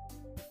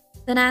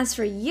 Then as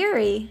for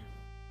Yuri,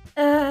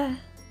 I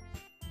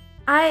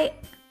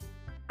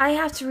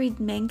have to read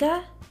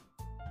manga?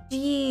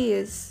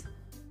 Jeez.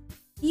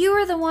 You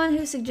were the one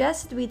who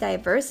suggested we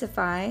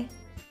diversify.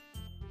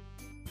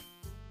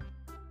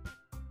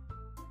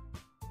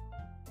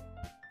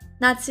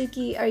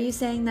 Natsuki, are you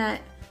saying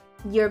that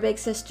your big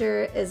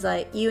sister is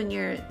like, you and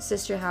your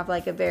sister have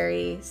like a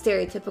very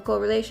stereotypical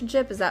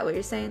relationship? Is that what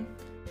you're saying?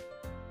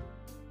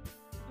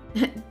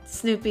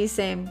 Snoopy,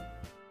 same.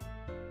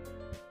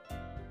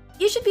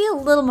 You should be a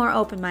little more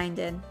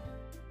open-minded.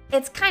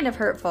 It's kind of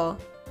hurtful.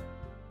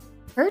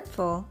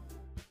 Hurtful?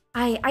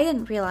 I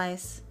didn't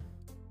realize.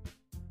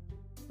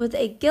 With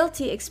a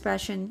guilty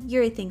expression,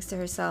 Yuri thinks to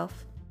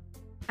herself,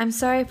 I'm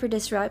sorry for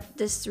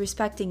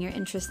disrespecting your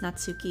interest,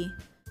 Natsuki.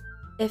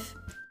 If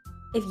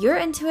you're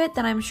into it,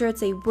 then I'm sure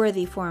it's a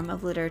worthy form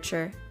of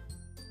literature.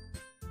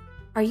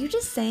 Are you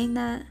just saying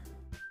that?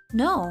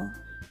 No.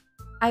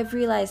 I've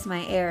realized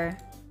my error.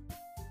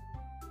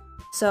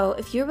 So,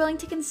 if you're willing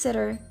to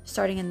consider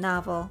starting a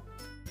novel,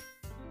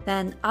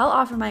 then I'll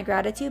offer my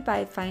gratitude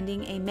by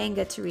finding a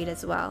manga to read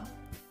as well.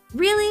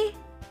 Really?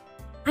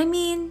 I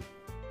mean,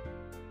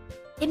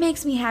 it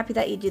makes me happy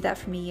that you do that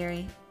for me,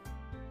 Yuri.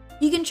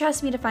 You can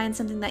trust me to find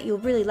something that you'll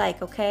really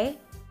like, okay?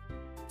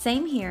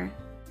 Same here.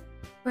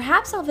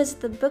 Perhaps I'll visit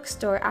the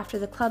bookstore after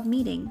the club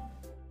meeting.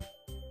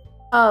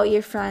 Oh,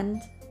 your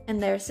friend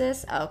and their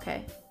sis? Oh,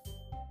 okay.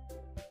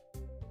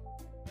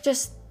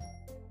 Just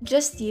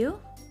you?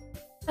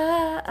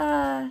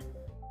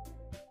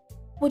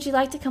 Would you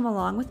like to come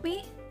along with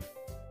me?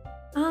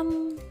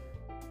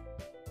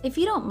 If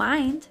you don't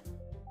mind.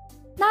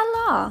 Not at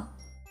all.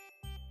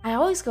 I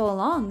always go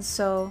alone,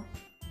 so...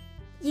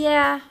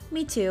 Yeah,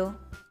 me too.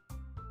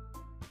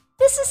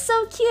 This is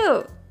so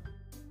cute!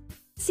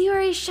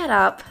 Sayori, shut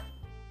up.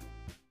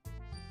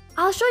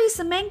 I'll show you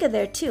some manga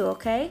there too,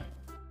 okay?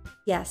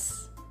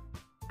 Yes.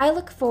 I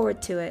look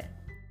forward to it.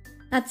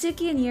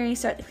 Natsuki and Yuri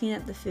start to clean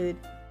up the food.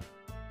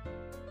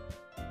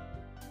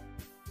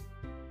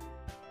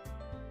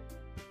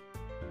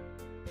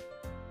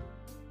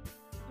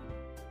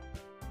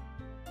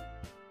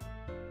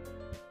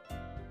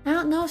 I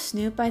don't know,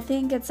 Snoop. I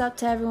think it's up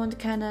to everyone to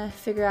kind of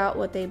figure out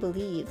what they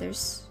believe.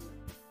 There's...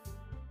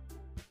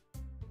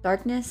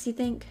 darkness, you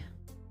think?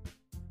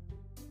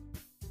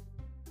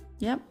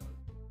 Yep.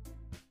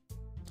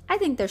 I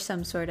think there's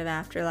some sort of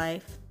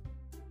afterlife.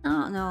 I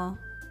don't know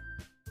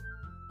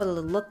what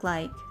it'll look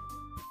like.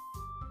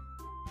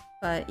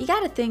 But you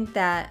gotta think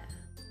that...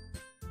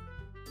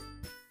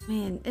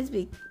 Man, it'd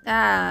be...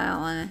 I don't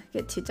want to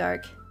get too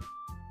dark.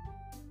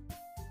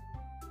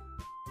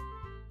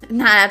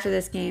 Not after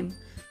this game.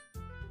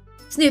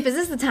 Snoop, is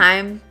this the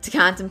time to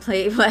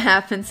contemplate what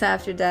happens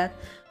after death?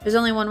 There's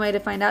only one way to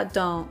find out.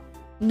 Don't.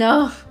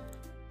 No.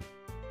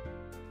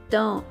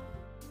 Don't.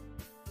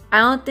 I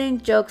don't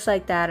think jokes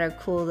like that are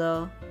cool,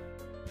 though.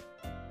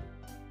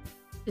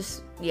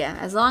 Just, yeah,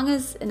 as long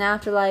as an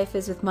afterlife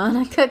is with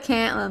MONIKA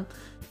Cantlem,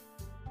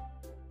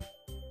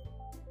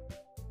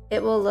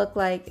 it will look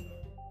like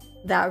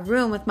that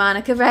room with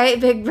MONIKA, right,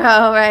 big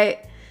bro, right?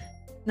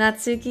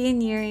 Natsuki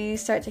and Yuri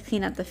start to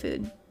clean up the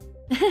food.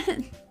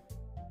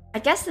 I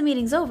guess the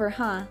meeting's over,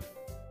 huh?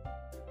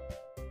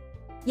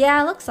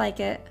 Yeah, looks like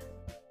it.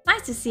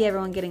 Nice to see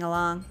everyone getting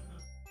along.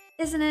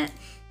 Isn't it?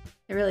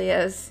 It really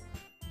is.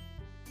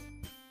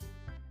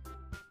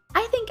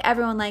 I think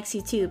everyone likes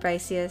you too,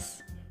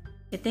 Briciusss.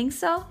 You think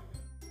so?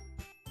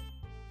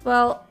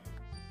 Well,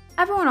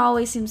 everyone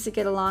always seems to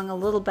get along a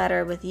little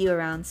better with you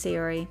around,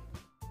 Sayori.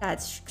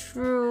 That's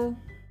true.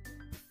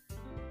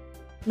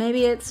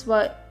 Maybe it's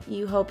what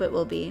you hope it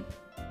will be.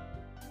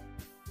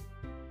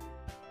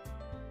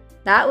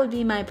 That would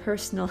be my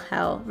personal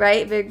hell,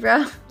 right, big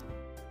bro?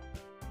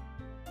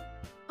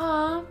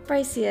 Aw,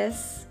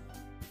 Briciusss.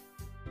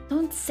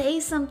 Don't say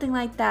something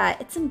like that.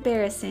 It's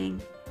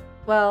embarrassing.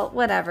 Well,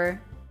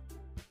 whatever.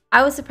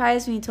 I was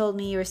surprised when you told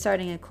me you were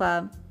starting a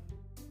club,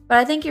 but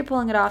I think you're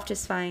pulling it off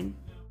just fine.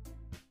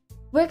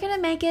 We're gonna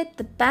make it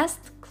the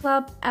best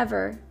club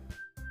ever.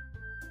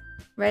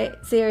 Right?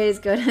 Sayori is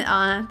good.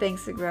 Aw,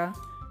 thanks, big bro.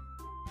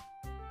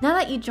 Now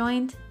that you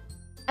joined,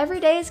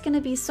 every day is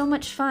gonna be so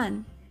much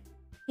fun.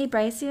 Hey,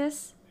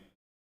 Briciusss,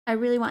 I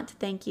really want to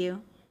thank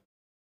you.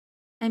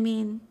 I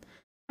mean,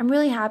 I'm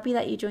really happy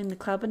that you joined the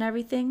club and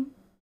everything,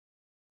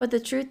 but the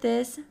truth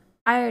is,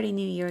 I already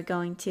knew you were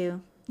going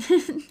to.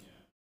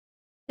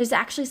 There's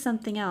actually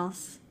something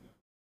else.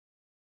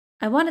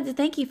 I wanted to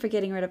thank you for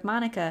getting rid of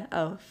MONIKA.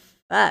 Oh,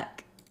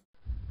 fuck.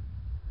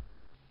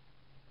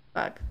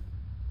 Fuck.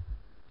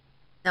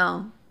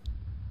 No.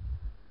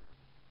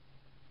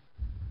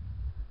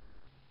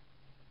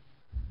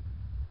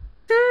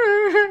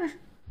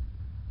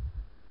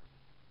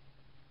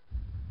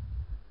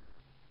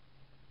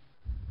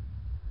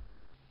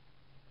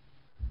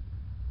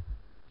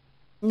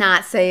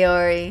 Not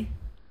Sayori.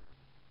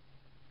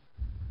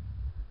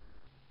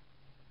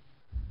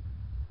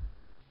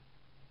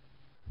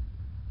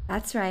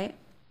 That's right.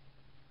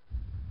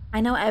 I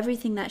know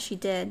everything that she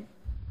did.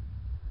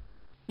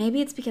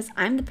 Maybe it's because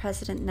I'm the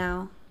president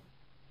now.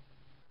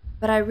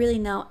 But I really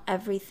know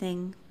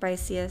everything,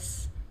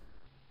 Briciusss.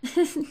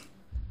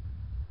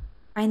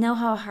 I know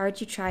how hard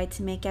you tried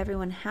to make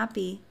everyone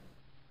happy.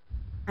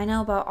 I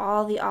know about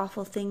all the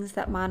awful things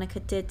that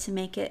MONIKA did to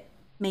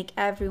make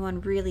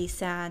everyone really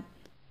sad.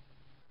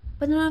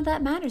 But none of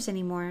that matters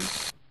anymore.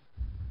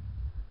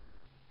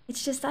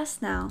 It's just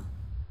us now.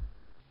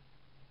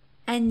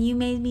 And you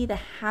made me the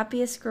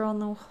happiest girl in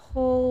the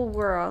whole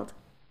world.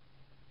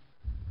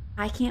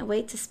 I can't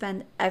wait to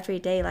spend every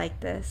day like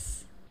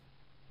this.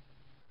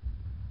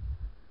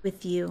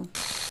 With you.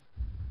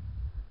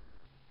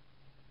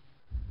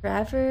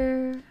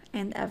 Forever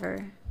and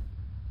ever.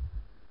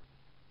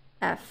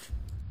 F.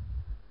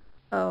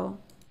 O.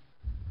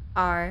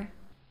 R.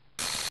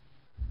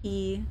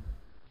 E.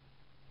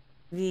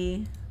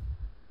 V.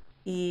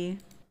 E.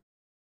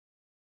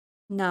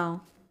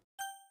 No.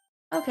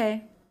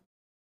 Okay.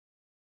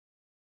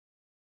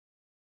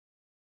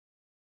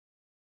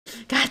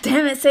 God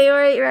damn it,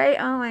 Sayori, right?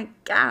 Oh my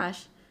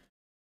gosh.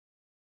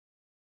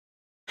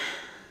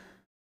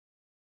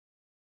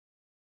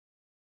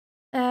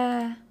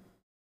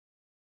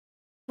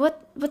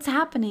 What's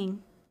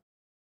happening?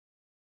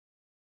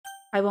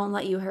 I won't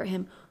let you hurt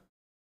him.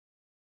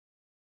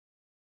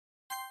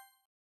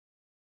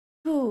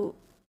 Ooh,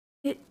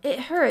 it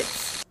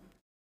hurts.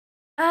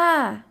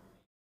 Ah!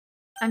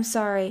 I'm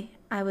sorry,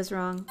 I was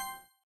wrong.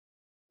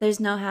 There's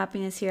no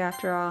happiness here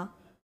after all.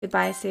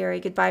 Goodbye, Sayori.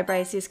 Goodbye,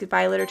 Briciusss.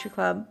 Goodbye, Literature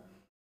Club.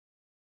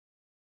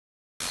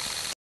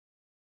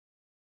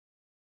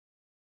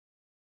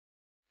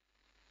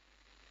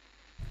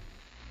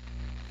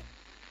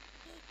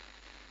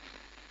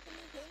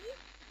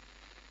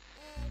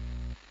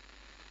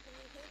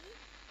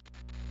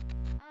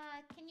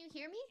 Can you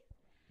hear me?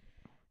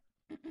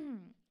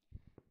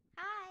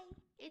 Hi,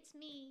 it's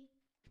me.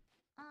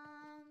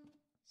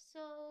 So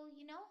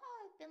you know how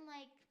I've been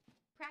like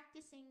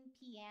practicing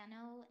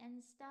piano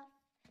and stuff,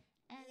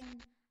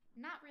 and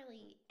not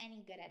really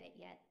any good at it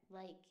yet,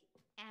 like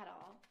at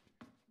all.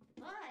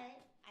 But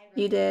I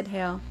You wrote did, this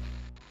Hale. song,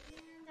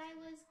 and I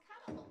was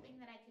kind of hoping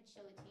that I could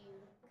show it to you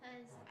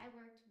because I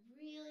worked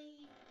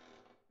really,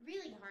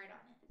 really hard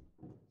on it.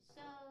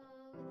 So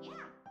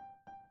yeah.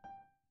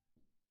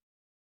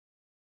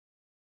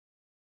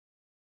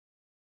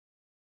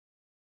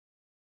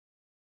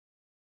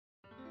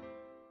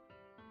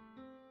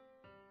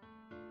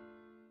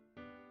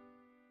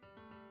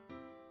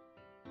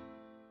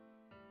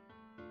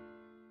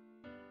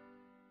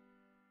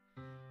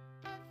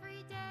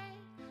 Every day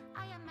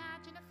I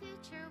imagine a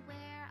future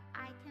where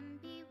I can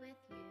be with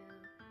you.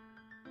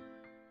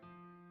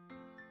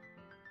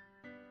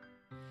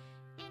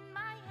 In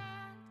my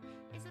hand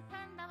is a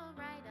pen that will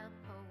write a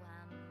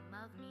poem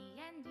of me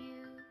and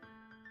you.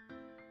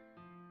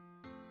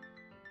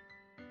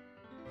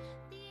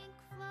 The ink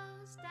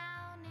flows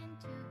down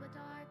into a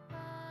dark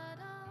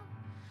puddle.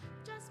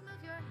 Just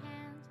move your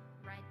hand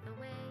right the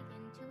way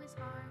into his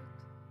heart.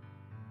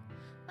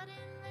 But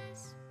in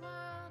this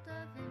world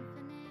of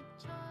infinite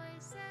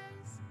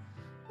choices,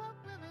 what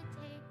will it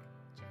take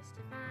just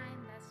to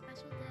find that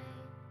special day?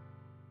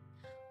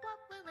 What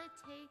will it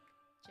take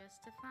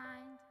just to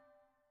find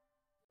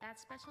that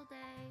special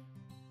day?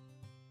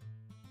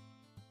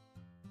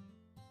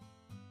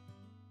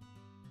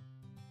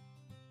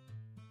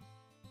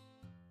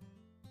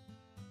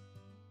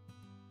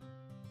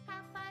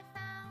 Have I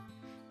found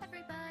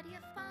everybody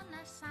a fun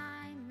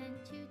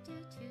assignment to do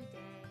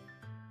today?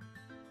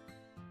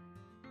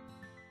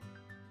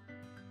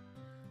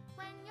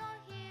 When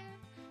you're here,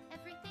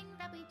 everything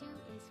that we do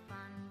is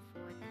fun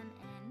for them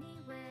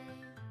anyway.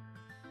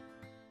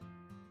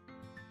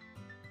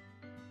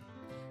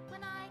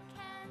 When I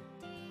can't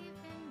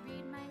even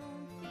read my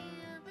own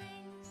feelings,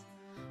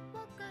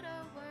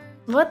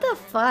 What the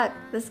fuck?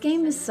 This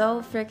game is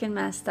so freaking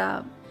messed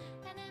up.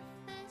 And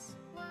if this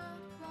world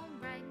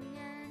won't write me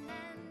an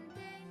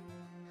ending,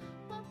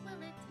 what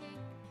will it take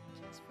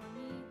just for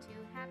me to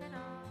have it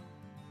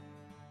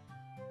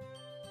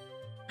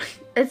all?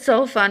 It's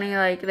so funny,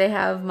 like, they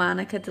have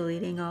Monika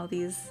deleting all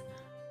these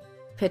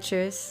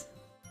pictures.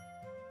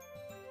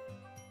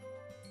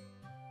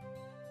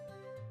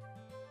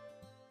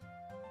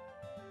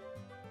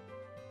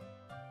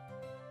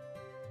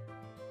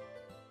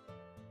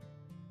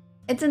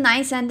 It's a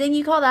nice ending?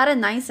 You call that a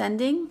nice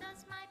ending?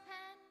 Does my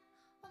pen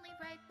only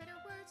write bitter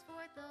words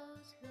for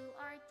those who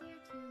are dear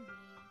to me?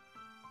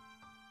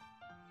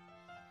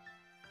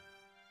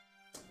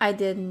 I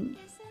didn't.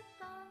 Is it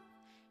love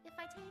if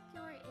I take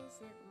your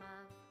is it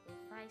love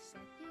if I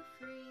set you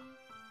free?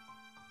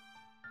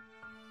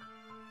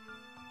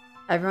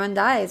 Everyone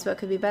dies. What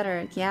could be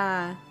better?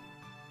 Yeah.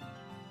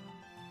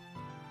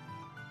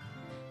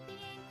 The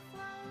ink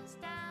flows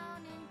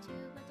down into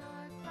a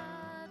dark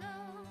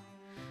puddle.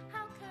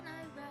 How can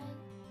I write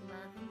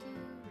love into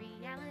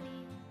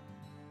reality?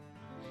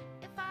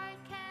 If I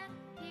can't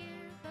hear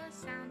the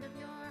sound of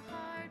your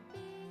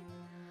heartbeat,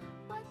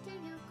 what do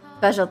you call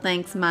Special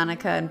thanks,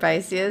 Monika and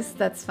Briciusss.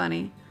 That's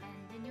funny.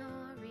 and in your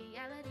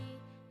reality,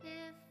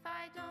 if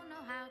I don't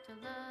know how to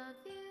love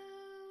you,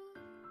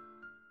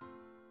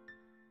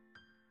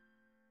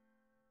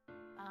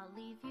 I'll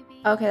leave you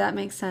be. Okay, that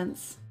makes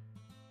sense.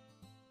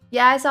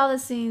 Yeah, I saw the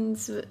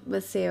scenes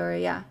with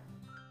Sayori, yeah.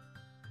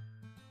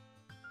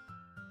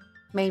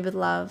 Made with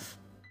love.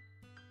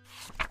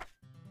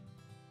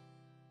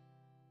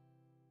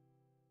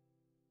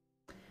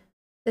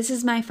 This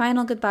is my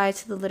final goodbye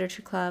to the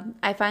Literature Club.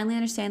 I finally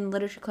understand the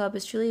Literature Club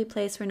is truly a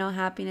place where no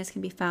happiness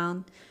can be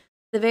found.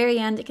 At the very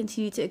end, it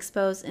continued to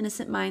expose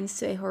innocent minds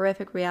to a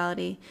horrific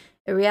reality,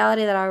 a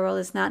reality that our world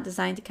is not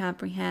designed to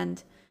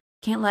comprehend.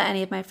 Can't let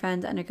any of my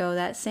friends undergo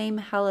that same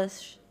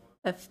hellish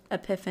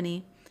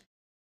epiphany.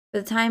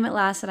 For the time it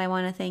lasted, I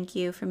want to thank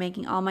you for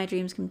making all my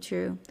dreams come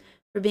true,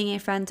 for being a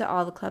friend to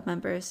all the club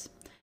members,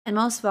 and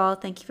most of all,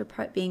 thank you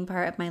for being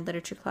part of my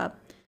Literature Club.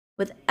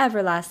 With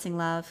everlasting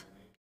love,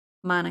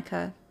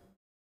 Monika.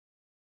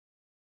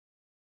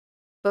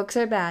 Books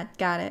are bad.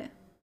 Got it.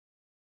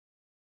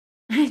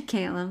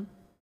 Caitlin.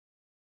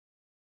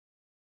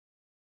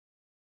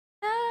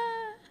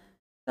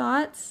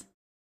 Thoughts?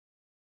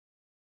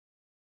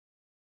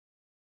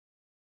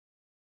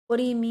 What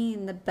do you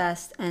mean the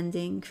best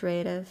ending,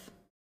 creative?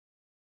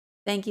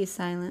 Thank you,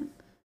 Silent.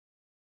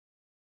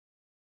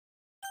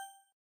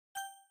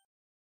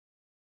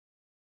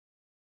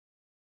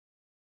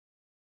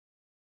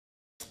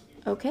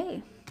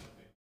 Okay.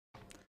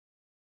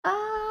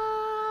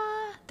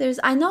 There's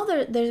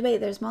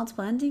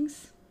multiple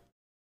endings.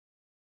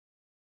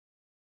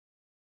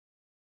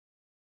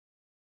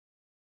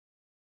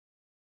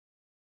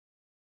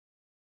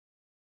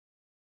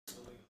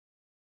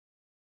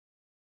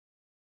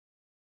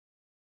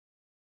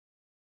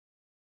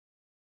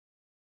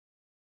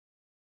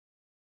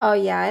 Oh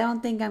yeah, I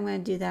don't think I'm gonna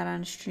do that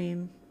on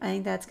stream. I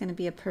think that's gonna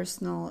be a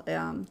personal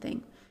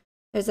thing.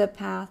 There's a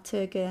path to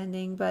a good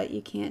ending, but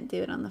you can't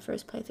do it on the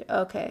first playthrough.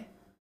 Okay.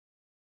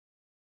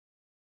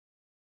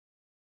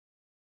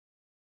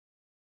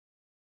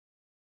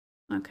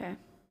 Okay.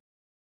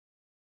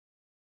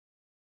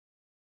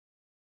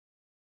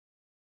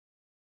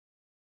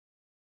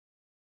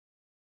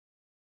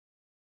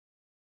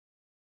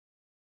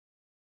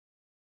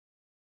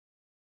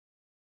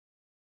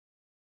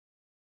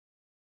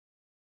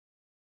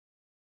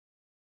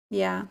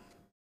 Yeah.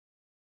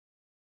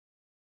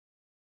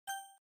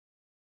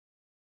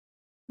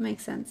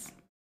 Makes sense.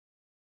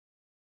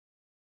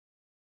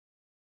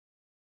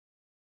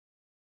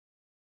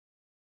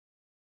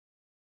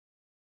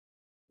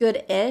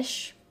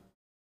 Good-ish.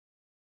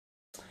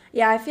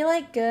 Yeah, I feel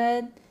like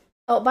good.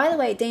 Oh, by the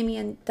way,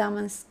 Damien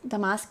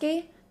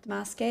Damaske,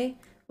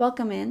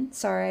 welcome in.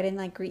 Sorry, I didn't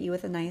like greet you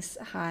with a nice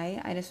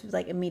hi. I just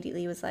like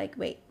immediately was like,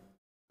 wait,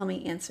 tell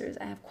me answers.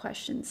 I have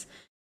questions.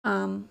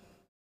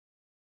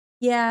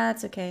 Yeah,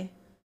 it's okay.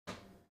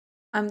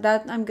 I'm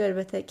good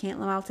with it,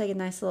 Caitlin. I'll take a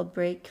nice little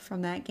break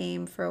from that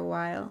game for a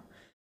while.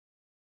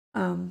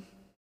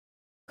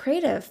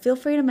 Creative, feel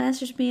free to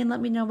message me and let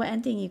me know what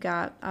ending you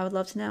got. I would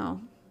love to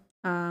know.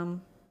 I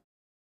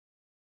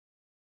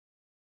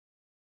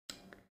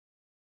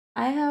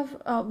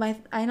have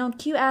I know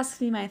Q asked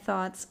me my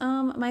thoughts.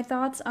 My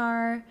thoughts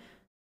are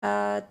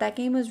that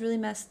game was really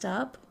messed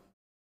up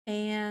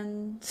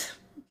and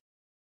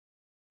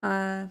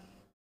 10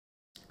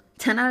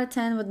 out of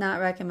 10 would not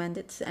recommend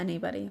it to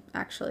anybody,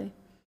 actually.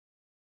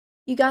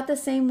 You got the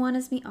same one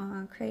as me.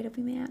 Aw, creative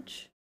we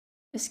match.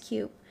 It's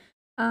cute.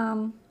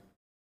 10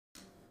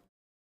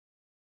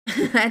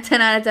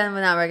 out of 10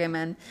 would not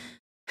recommend.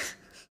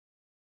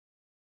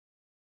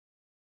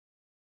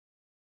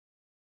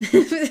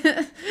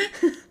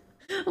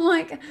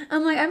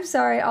 I'm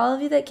sorry, all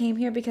of you that came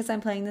here because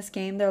I'm playing this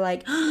game, they're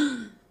like,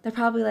 they're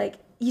probably like,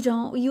 you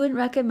wouldn't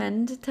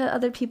recommend to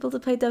other people to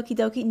play Doki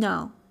Doki?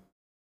 No,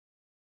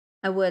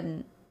 I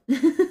wouldn't.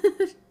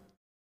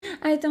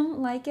 I don't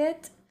like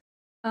it.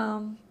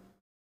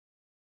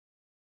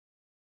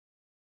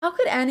 How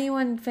could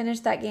anyone finish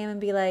that game and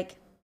be like,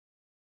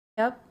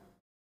 yep,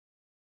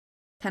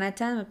 10 out of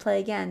 10 would play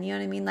again? You know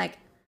what I mean? Like,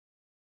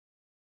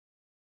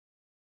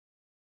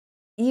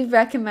 you've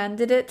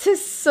recommended it to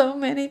so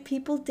many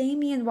people.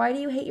 Damien, why do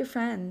you hate your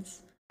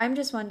friends? I'm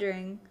just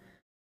wondering.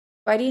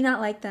 Why do you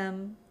not like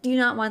them? Do you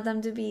not want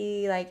them to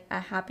be like a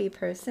happy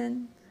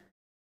person?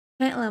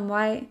 Caitlin,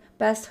 why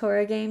best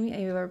horror game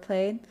you've ever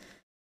played?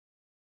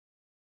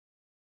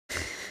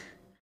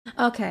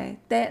 Okay,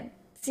 that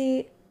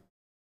see,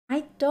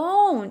 I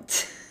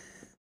don't.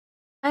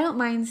 I don't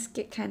mind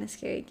kind of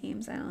scary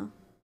games. I don't know.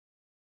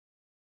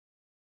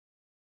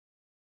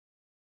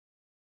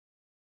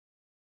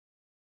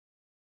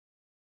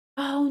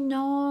 Oh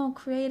no,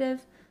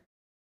 creative.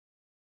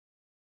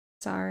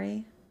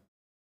 Sorry,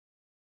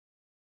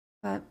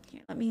 but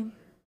here, let me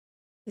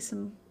play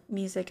some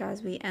music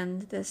as we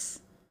end this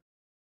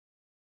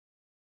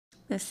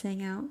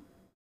thing out.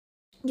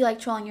 You like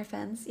trolling your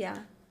friends? Yeah.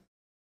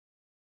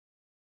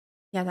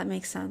 Yeah, that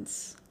makes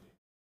sense.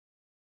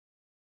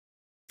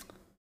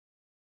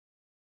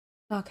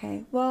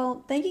 Okay.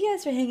 Well, thank you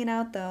guys for hanging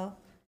out though.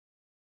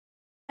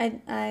 Oh,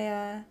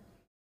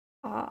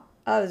 that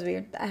was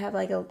weird. I have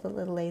like the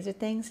little laser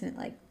things and it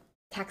like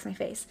attacks my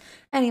face.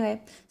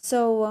 Anyway,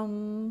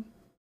 so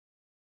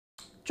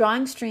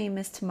drawing stream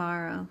is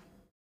tomorrow.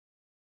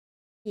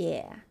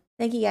 Yeah.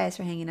 Thank you guys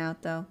for hanging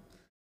out though.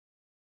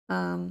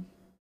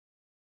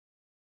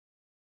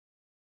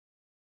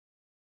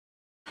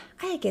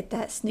 I get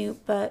that,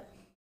 Snoop, but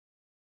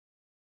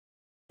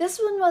this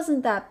one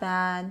wasn't that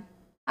bad.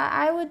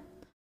 I would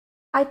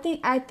I think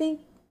I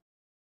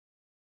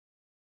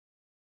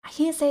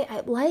can't say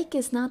I like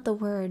is not the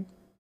word.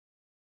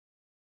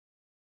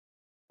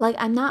 Like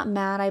I'm not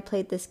mad I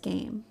played this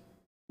game,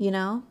 you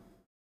know?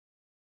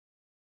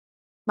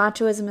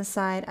 Machoism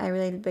aside, I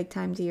related big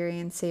time to Yuri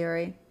and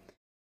Sayori.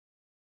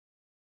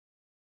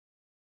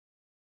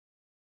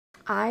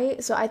 I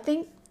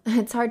think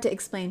it's hard to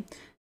explain.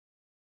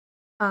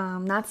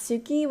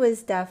 Natsuki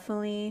was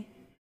definitely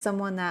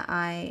someone that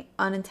I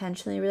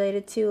unintentionally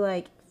related to,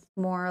 like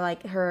more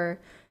like her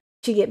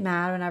she'd get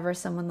mad whenever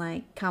someone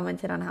like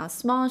commented on how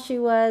small she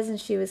was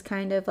and she was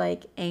kind of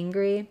like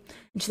angry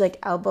and she like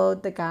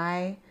elbowed the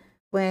guy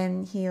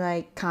when he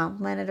like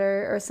complimented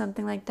her or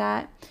something like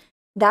that.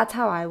 That's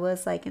how I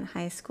was like in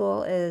high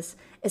school is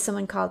if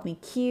someone called me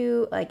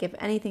cute, like if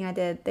anything I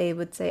did, they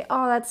would say,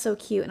 "Oh, that's so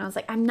cute." And I was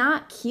like, "I'm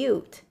not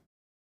cute."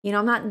 You know,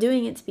 I'm not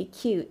doing it to be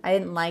cute. I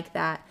didn't like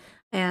that.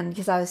 And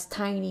because I was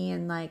tiny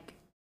and like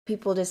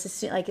people just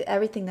assume like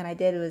everything that I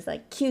did was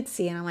like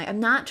cutesy. And I'm like, I'm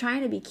not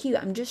trying to be cute.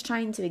 I'm just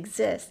trying to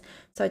exist.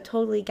 So I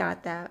totally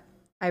got that.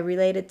 I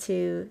related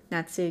to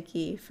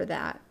Natsuki for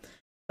that.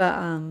 But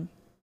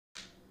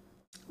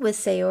with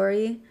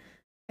Sayori,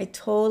 I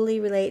totally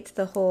relate to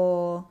the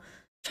whole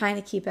trying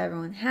to keep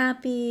everyone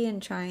happy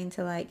and trying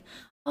to like,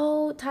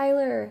 oh,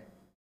 Tyler,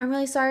 I'm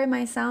really sorry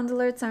my sound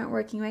alerts aren't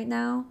working right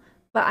now,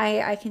 but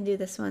I can do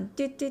this one.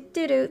 Do do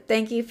do do.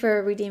 Thank you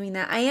for redeeming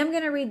that. I am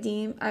gonna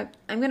redeem.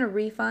 I'm gonna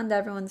refund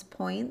everyone's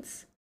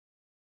points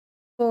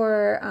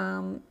for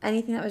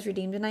anything that was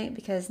redeemed tonight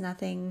because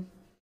nothing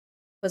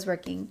was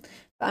working.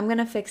 But I'm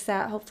gonna fix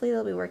that. Hopefully,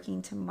 they'll be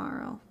working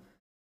tomorrow.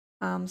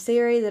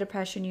 Sayori, the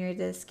depression, Yuri,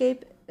 the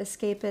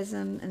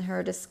escapism, and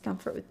her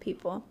discomfort with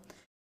people.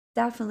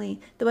 Definitely.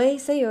 The way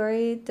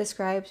Sayori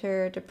described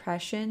her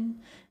depression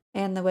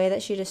and the way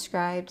that she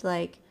described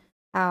like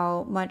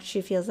how much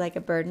she feels like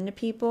a burden to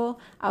people,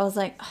 I was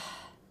like,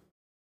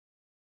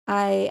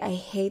 I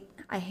hate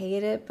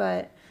it,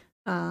 but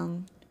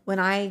when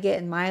I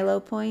get in my low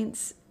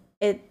points,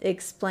 it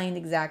explained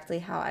exactly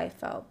how I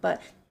felt.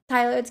 But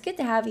Tyler, it's good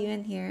to have you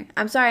in here.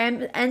 I'm sorry,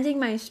 I'm ending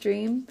my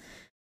stream,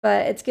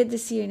 but it's good to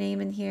see your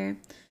name in here.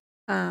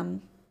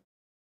 Um,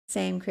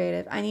 Same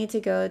creative. I need to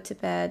go to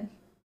bed.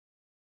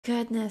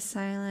 Goodness,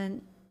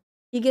 Silent.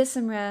 You get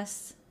some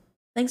rest.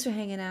 Thanks for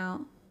hanging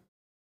out.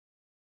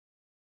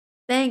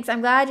 Thanks.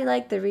 I'm glad you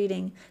liked the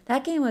reading.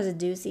 That game was a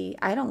doozy.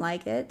 I don't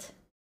like it.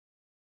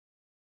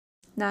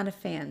 Not a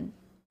fan.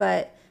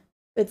 But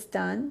it's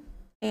done.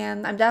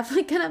 And I'm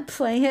definitely gonna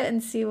play it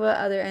and see what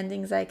other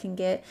endings I can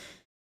get.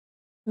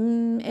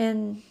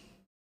 In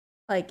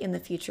like in the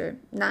future.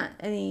 Not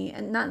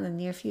in the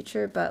near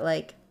future, but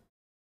like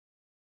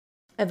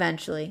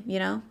eventually, you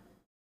know?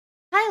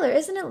 Tyler,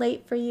 isn't it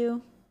late for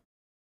you?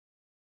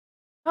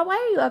 Why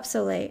are you up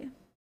so late?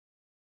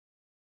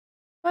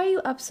 Why are you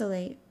up so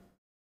late?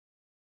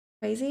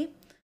 Crazy?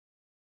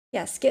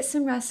 Yes, get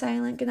some rest,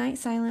 Silent. Good night,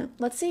 Silent.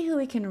 Let's see who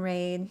we can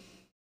raid.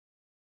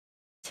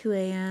 2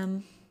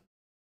 a.m.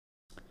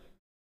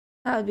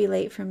 That would be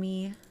late for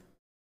me.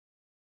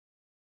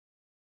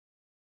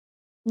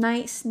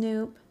 Night,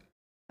 Snoop.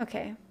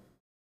 Okay.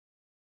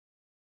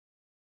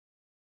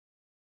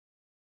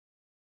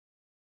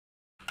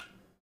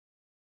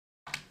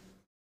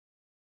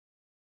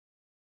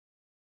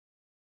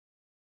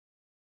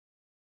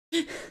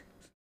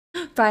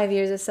 Five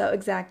years or so,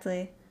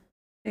 exactly.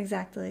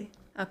 Exactly.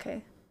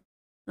 Okay.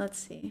 Let's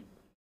see.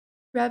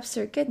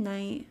 Repster, good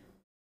night.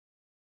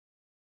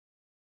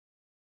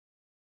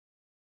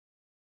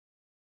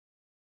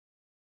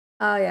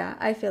 Oh yeah,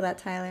 I feel that,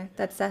 Tyler.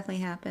 That's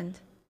definitely happened.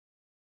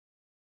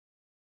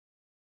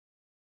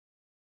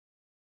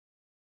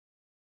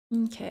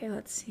 Okay,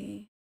 let's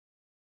see.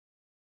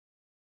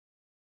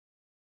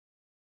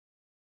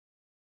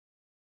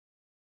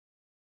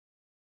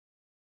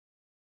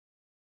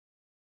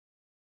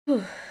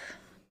 Whew.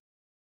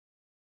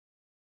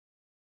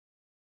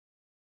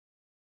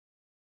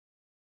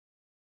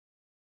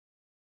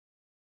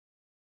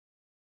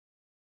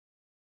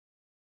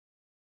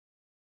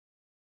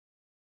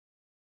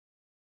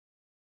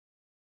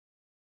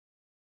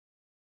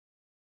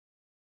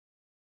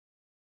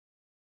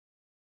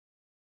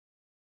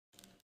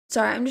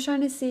 Sorry, I'm just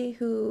trying to see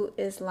who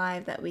is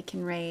live that we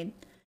can raid.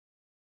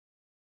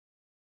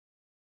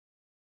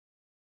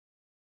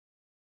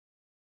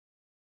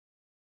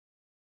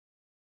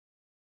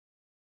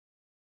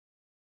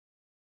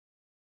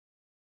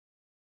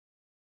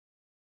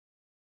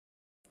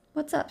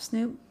 What's up,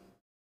 Snoop?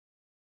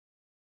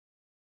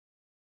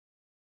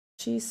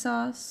 Cheese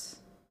sauce.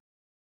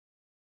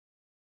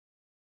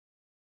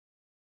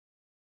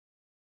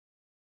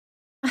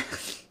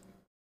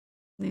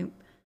 Snoop.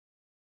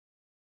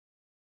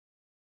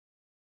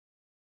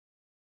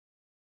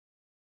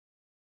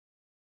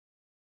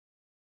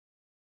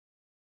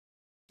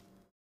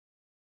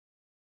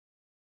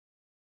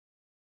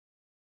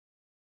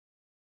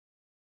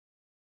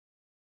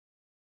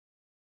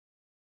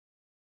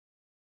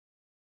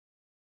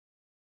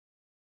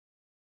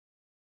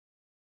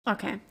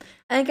 Okay.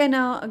 I think I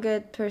know a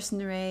good person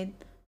to raid.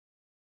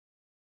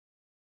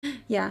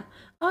 Yeah.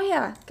 Oh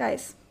yeah,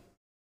 guys.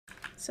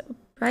 So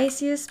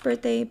Briciusss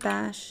birthday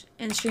bash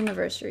and stream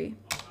anniversary.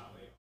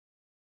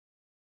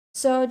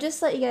 So just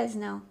to let you guys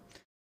know,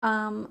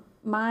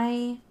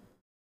 my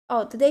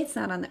oh, the date's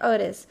not on there. Oh,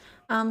 it is.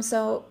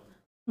 So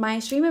my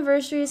stream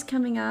anniversary is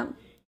coming up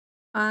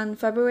on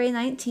February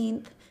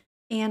 19th,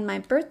 and my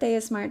birthday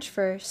is March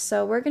 1st.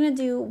 So we're gonna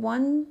do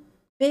one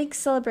big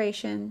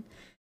celebration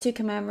to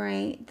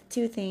commemorate the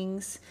two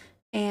things,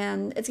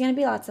 and it's gonna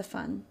be lots of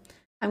fun.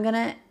 I'm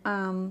gonna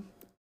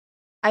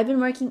I've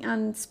been working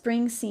on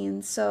spring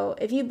scenes, so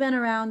if you've been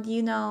around,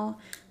 you know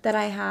that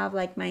I have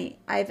like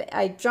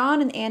I've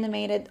drawn and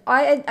animated.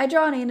 I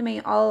draw and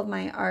animate all of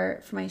my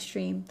art for my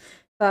stream,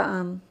 but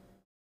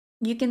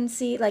you can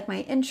see like my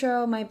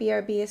intro, my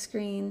BRB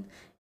screen,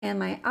 and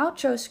my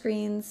outro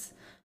screens.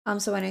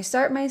 So when I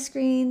start my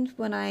screen,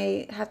 when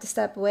I have to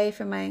step away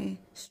from my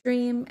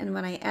stream, and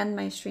when I end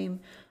my stream,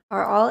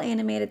 are all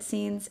animated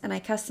scenes, and I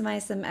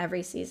customize them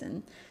every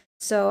season.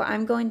 So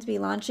I'm going to be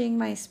launching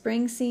my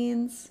spring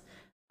scenes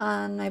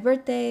on my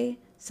birthday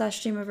slash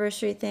stream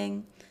anniversary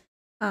thing.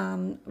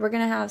 We're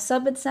gonna have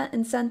sub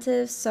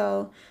incentives,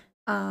 so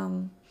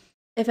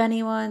if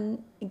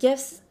anyone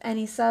gifts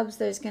any subs,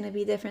 there's gonna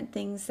be different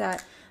things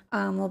that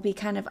will be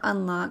kind of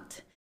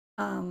unlocked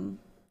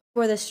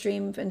for the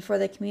stream and for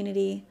the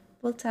community.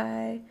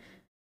 Bulltie.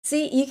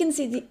 See, you can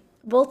see the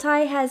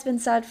Bulltie has been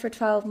subbed for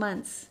 12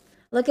 months.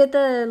 Look at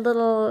the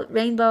little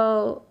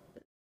rainbow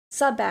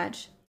sub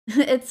badge.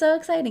 It's so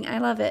exciting. I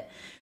love it.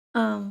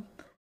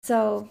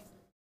 So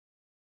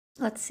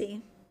let's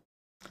see.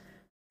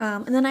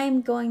 And then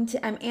I'm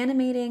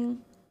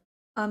animating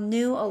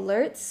new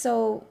alerts.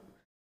 So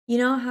you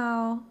know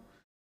how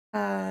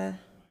uh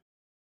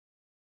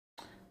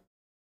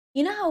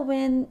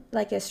when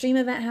like a stream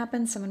event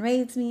happens, someone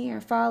raids me or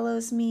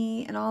follows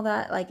me and all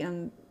that, like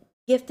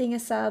gifting a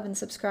sub and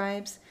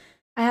subscribes,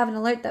 I have an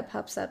alert that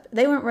pops up.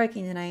 They weren't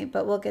working tonight,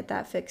 but we'll get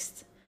that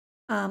fixed.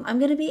 I'm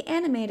gonna be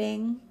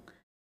animating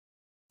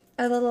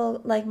a little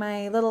like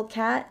my little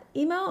cat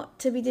emote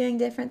to be doing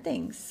different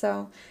things.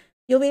 So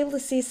you'll be able to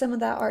see some of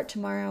that art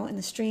tomorrow in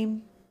the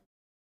stream,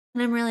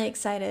 and I'm really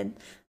excited.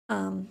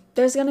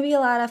 There's gonna be a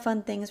lot of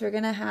fun things we're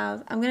gonna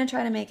have. I'm gonna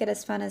try to make it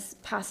as fun as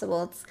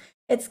possible.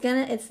 It's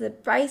the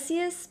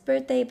Briciusss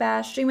birthday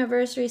bash stream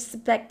anniversary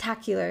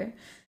spectacular.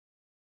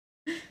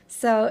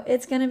 So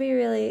it's gonna be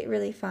really,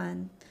 really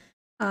fun.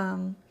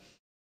 And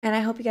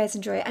I hope you guys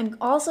enjoy it. I'm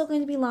also going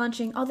to be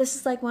launching, oh, this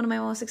is like one of my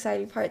most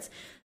exciting parts.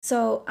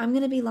 So I'm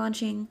gonna be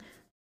launching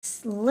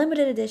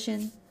limited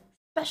edition,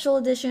 special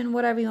edition,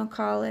 whatever you want to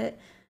call it,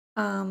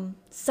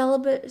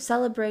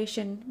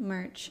 celebration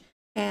merch.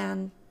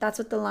 And that's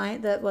what the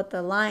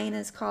line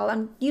is called.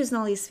 I'm using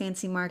all these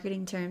fancy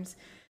marketing terms,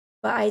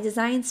 but I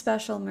designed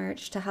special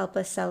merch to help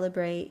us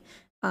celebrate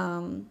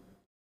 1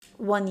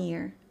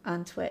 year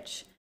on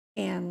Twitch.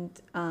 And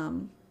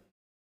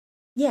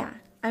yeah,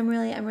 I'm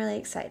really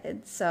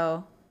excited.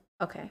 So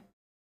okay,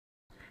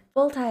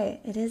 full tie.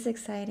 It is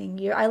exciting.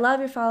 I love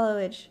your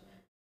followage.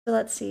 So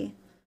let's see.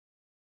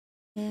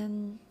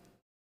 In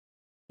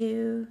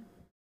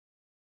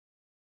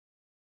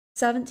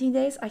 17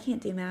 days, I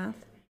can't do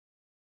math.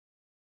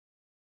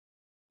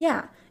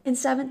 Yeah, in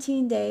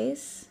 17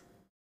 days.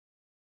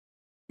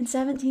 In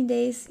 17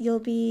 days, you'll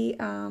be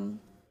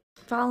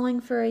following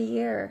for a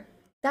year.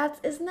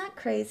 Isn't that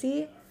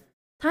crazy?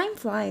 Time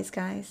flies,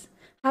 guys.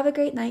 Have a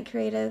great night,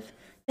 creative.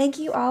 Thank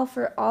you all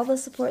for all the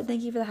support.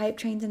 Thank you for the hype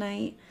train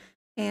tonight.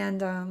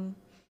 And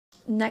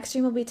next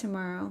stream will be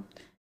tomorrow,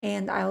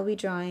 and I will be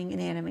drawing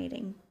and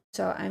animating.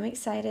 So I'm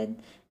excited,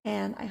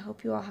 and I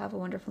hope you all have a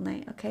wonderful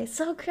night, okay?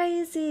 So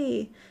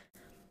crazy!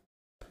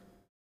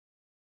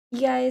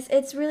 You guys,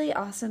 it's really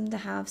awesome to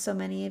have so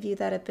many of you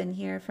that have been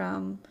here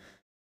from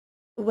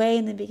way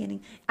in the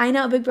beginning. I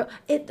know, big bro.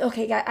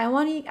 Okay, guys. I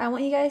want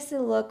you guys to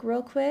look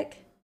real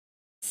quick.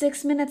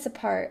 6 minutes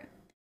apart.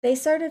 They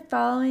started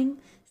following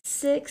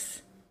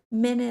 6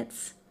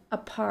 minutes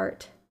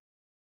apart.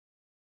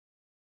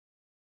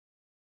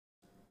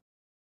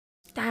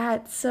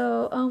 That's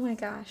so. Oh my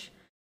gosh.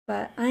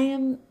 But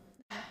I'm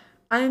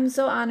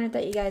so honored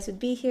that you guys would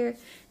be here,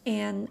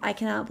 and I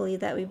cannot believe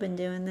that we've been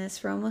doing this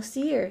for almost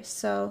a year.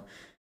 So,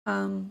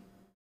 that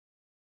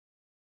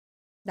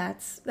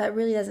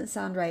really doesn't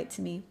sound right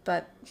to me,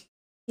 but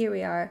here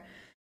we are.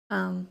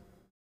 All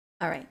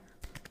right,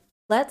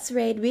 let's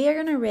raid. We are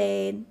gonna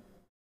raid.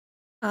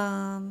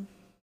 Dang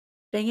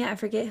it, I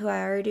forget who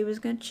I already was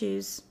gonna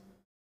choose.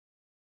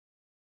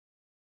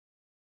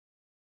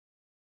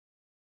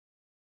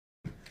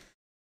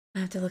 I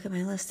have to look at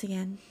my list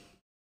again.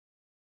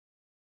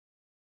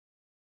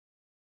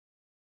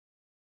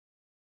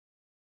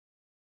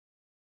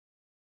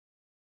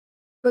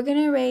 We're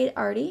gonna raid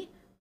Artie.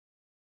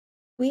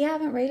 We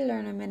haven't raided her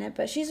in a minute,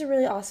 but she's a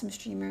really awesome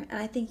streamer, and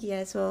I think you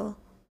guys will.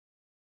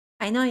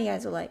 I know you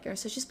guys will like her.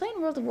 So she's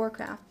playing World of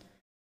Warcraft.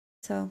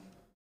 So,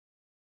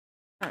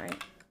 all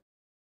right.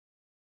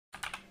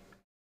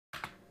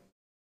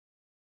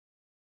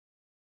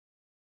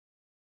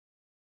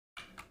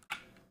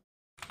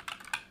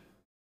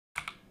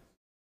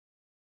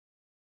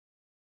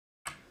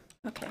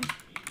 Okay.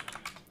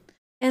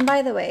 And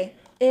by the way,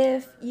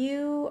 if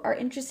you are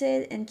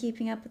interested in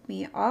keeping up with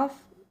me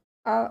off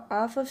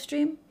of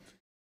stream,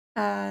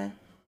 thank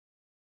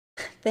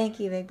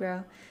you, big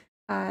bro.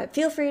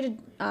 Feel free to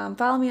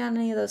follow me on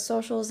any of those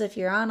socials if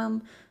you're on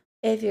them.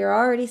 If you're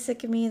already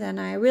sick of me, then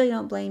I really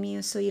don't blame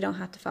you, so you don't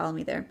have to follow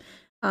me there.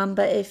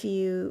 But if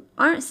you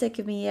aren't sick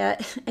of me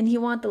yet and you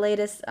want the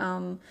latest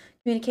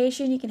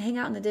communication, you can hang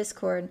out in the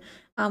Discord.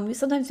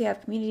 Sometimes we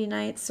have community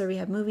nights or we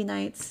have movie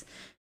nights,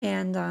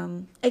 and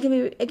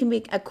it can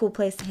be a cool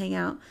place to hang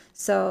out.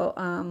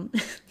 So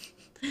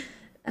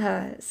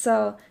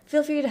so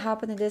feel free to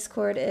hop in the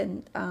Discord,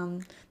 and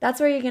that's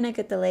where you're gonna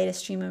get the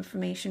latest stream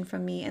information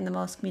from me and the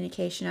most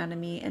communication out of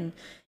me. And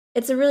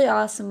it's a really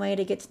awesome way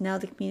to get to know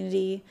the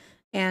community,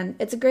 and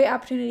it's a great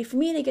opportunity for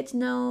me to get to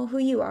know who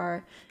you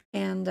are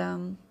and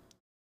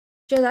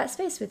share that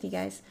space with you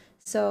guys.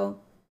 So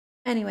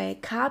anyway,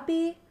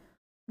 copy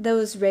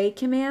those raid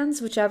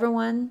commands, whichever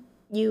one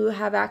you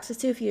have access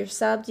to. If you're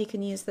subbed, you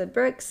can use the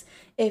bricks.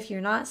 If you're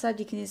not subbed,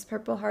 you can use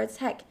purple hearts.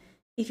 Heck,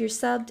 if you're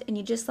subbed and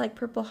you just like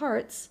purple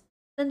hearts,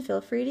 then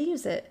feel free to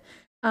use it.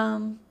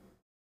 Well,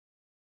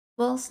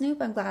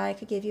 Snoop, I'm glad I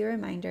could give you a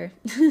reminder.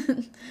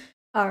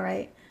 All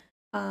right.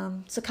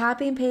 So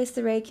copy and paste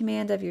the raid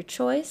command of your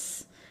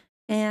choice,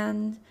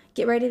 and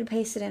get ready to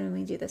paste it in when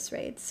we do this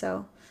raid.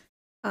 So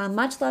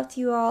much love to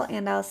you all,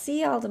 and I'll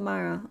see y'all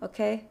tomorrow,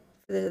 okay?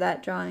 For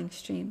that drawing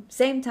stream.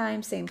 Same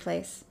time, same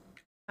place.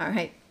 All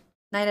right.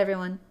 Night,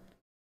 everyone.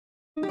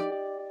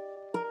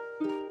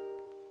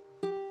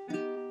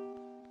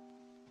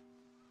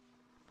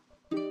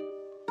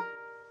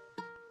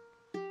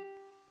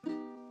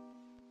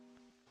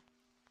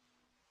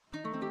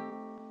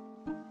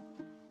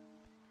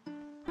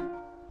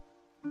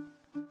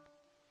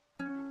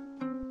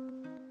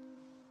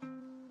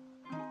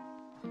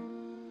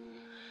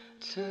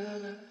 Tell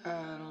her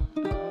I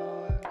don't know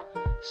her,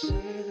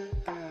 say that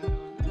I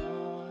don't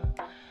know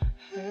her.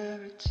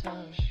 Every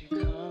time she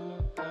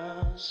come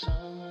around,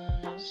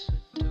 someone else.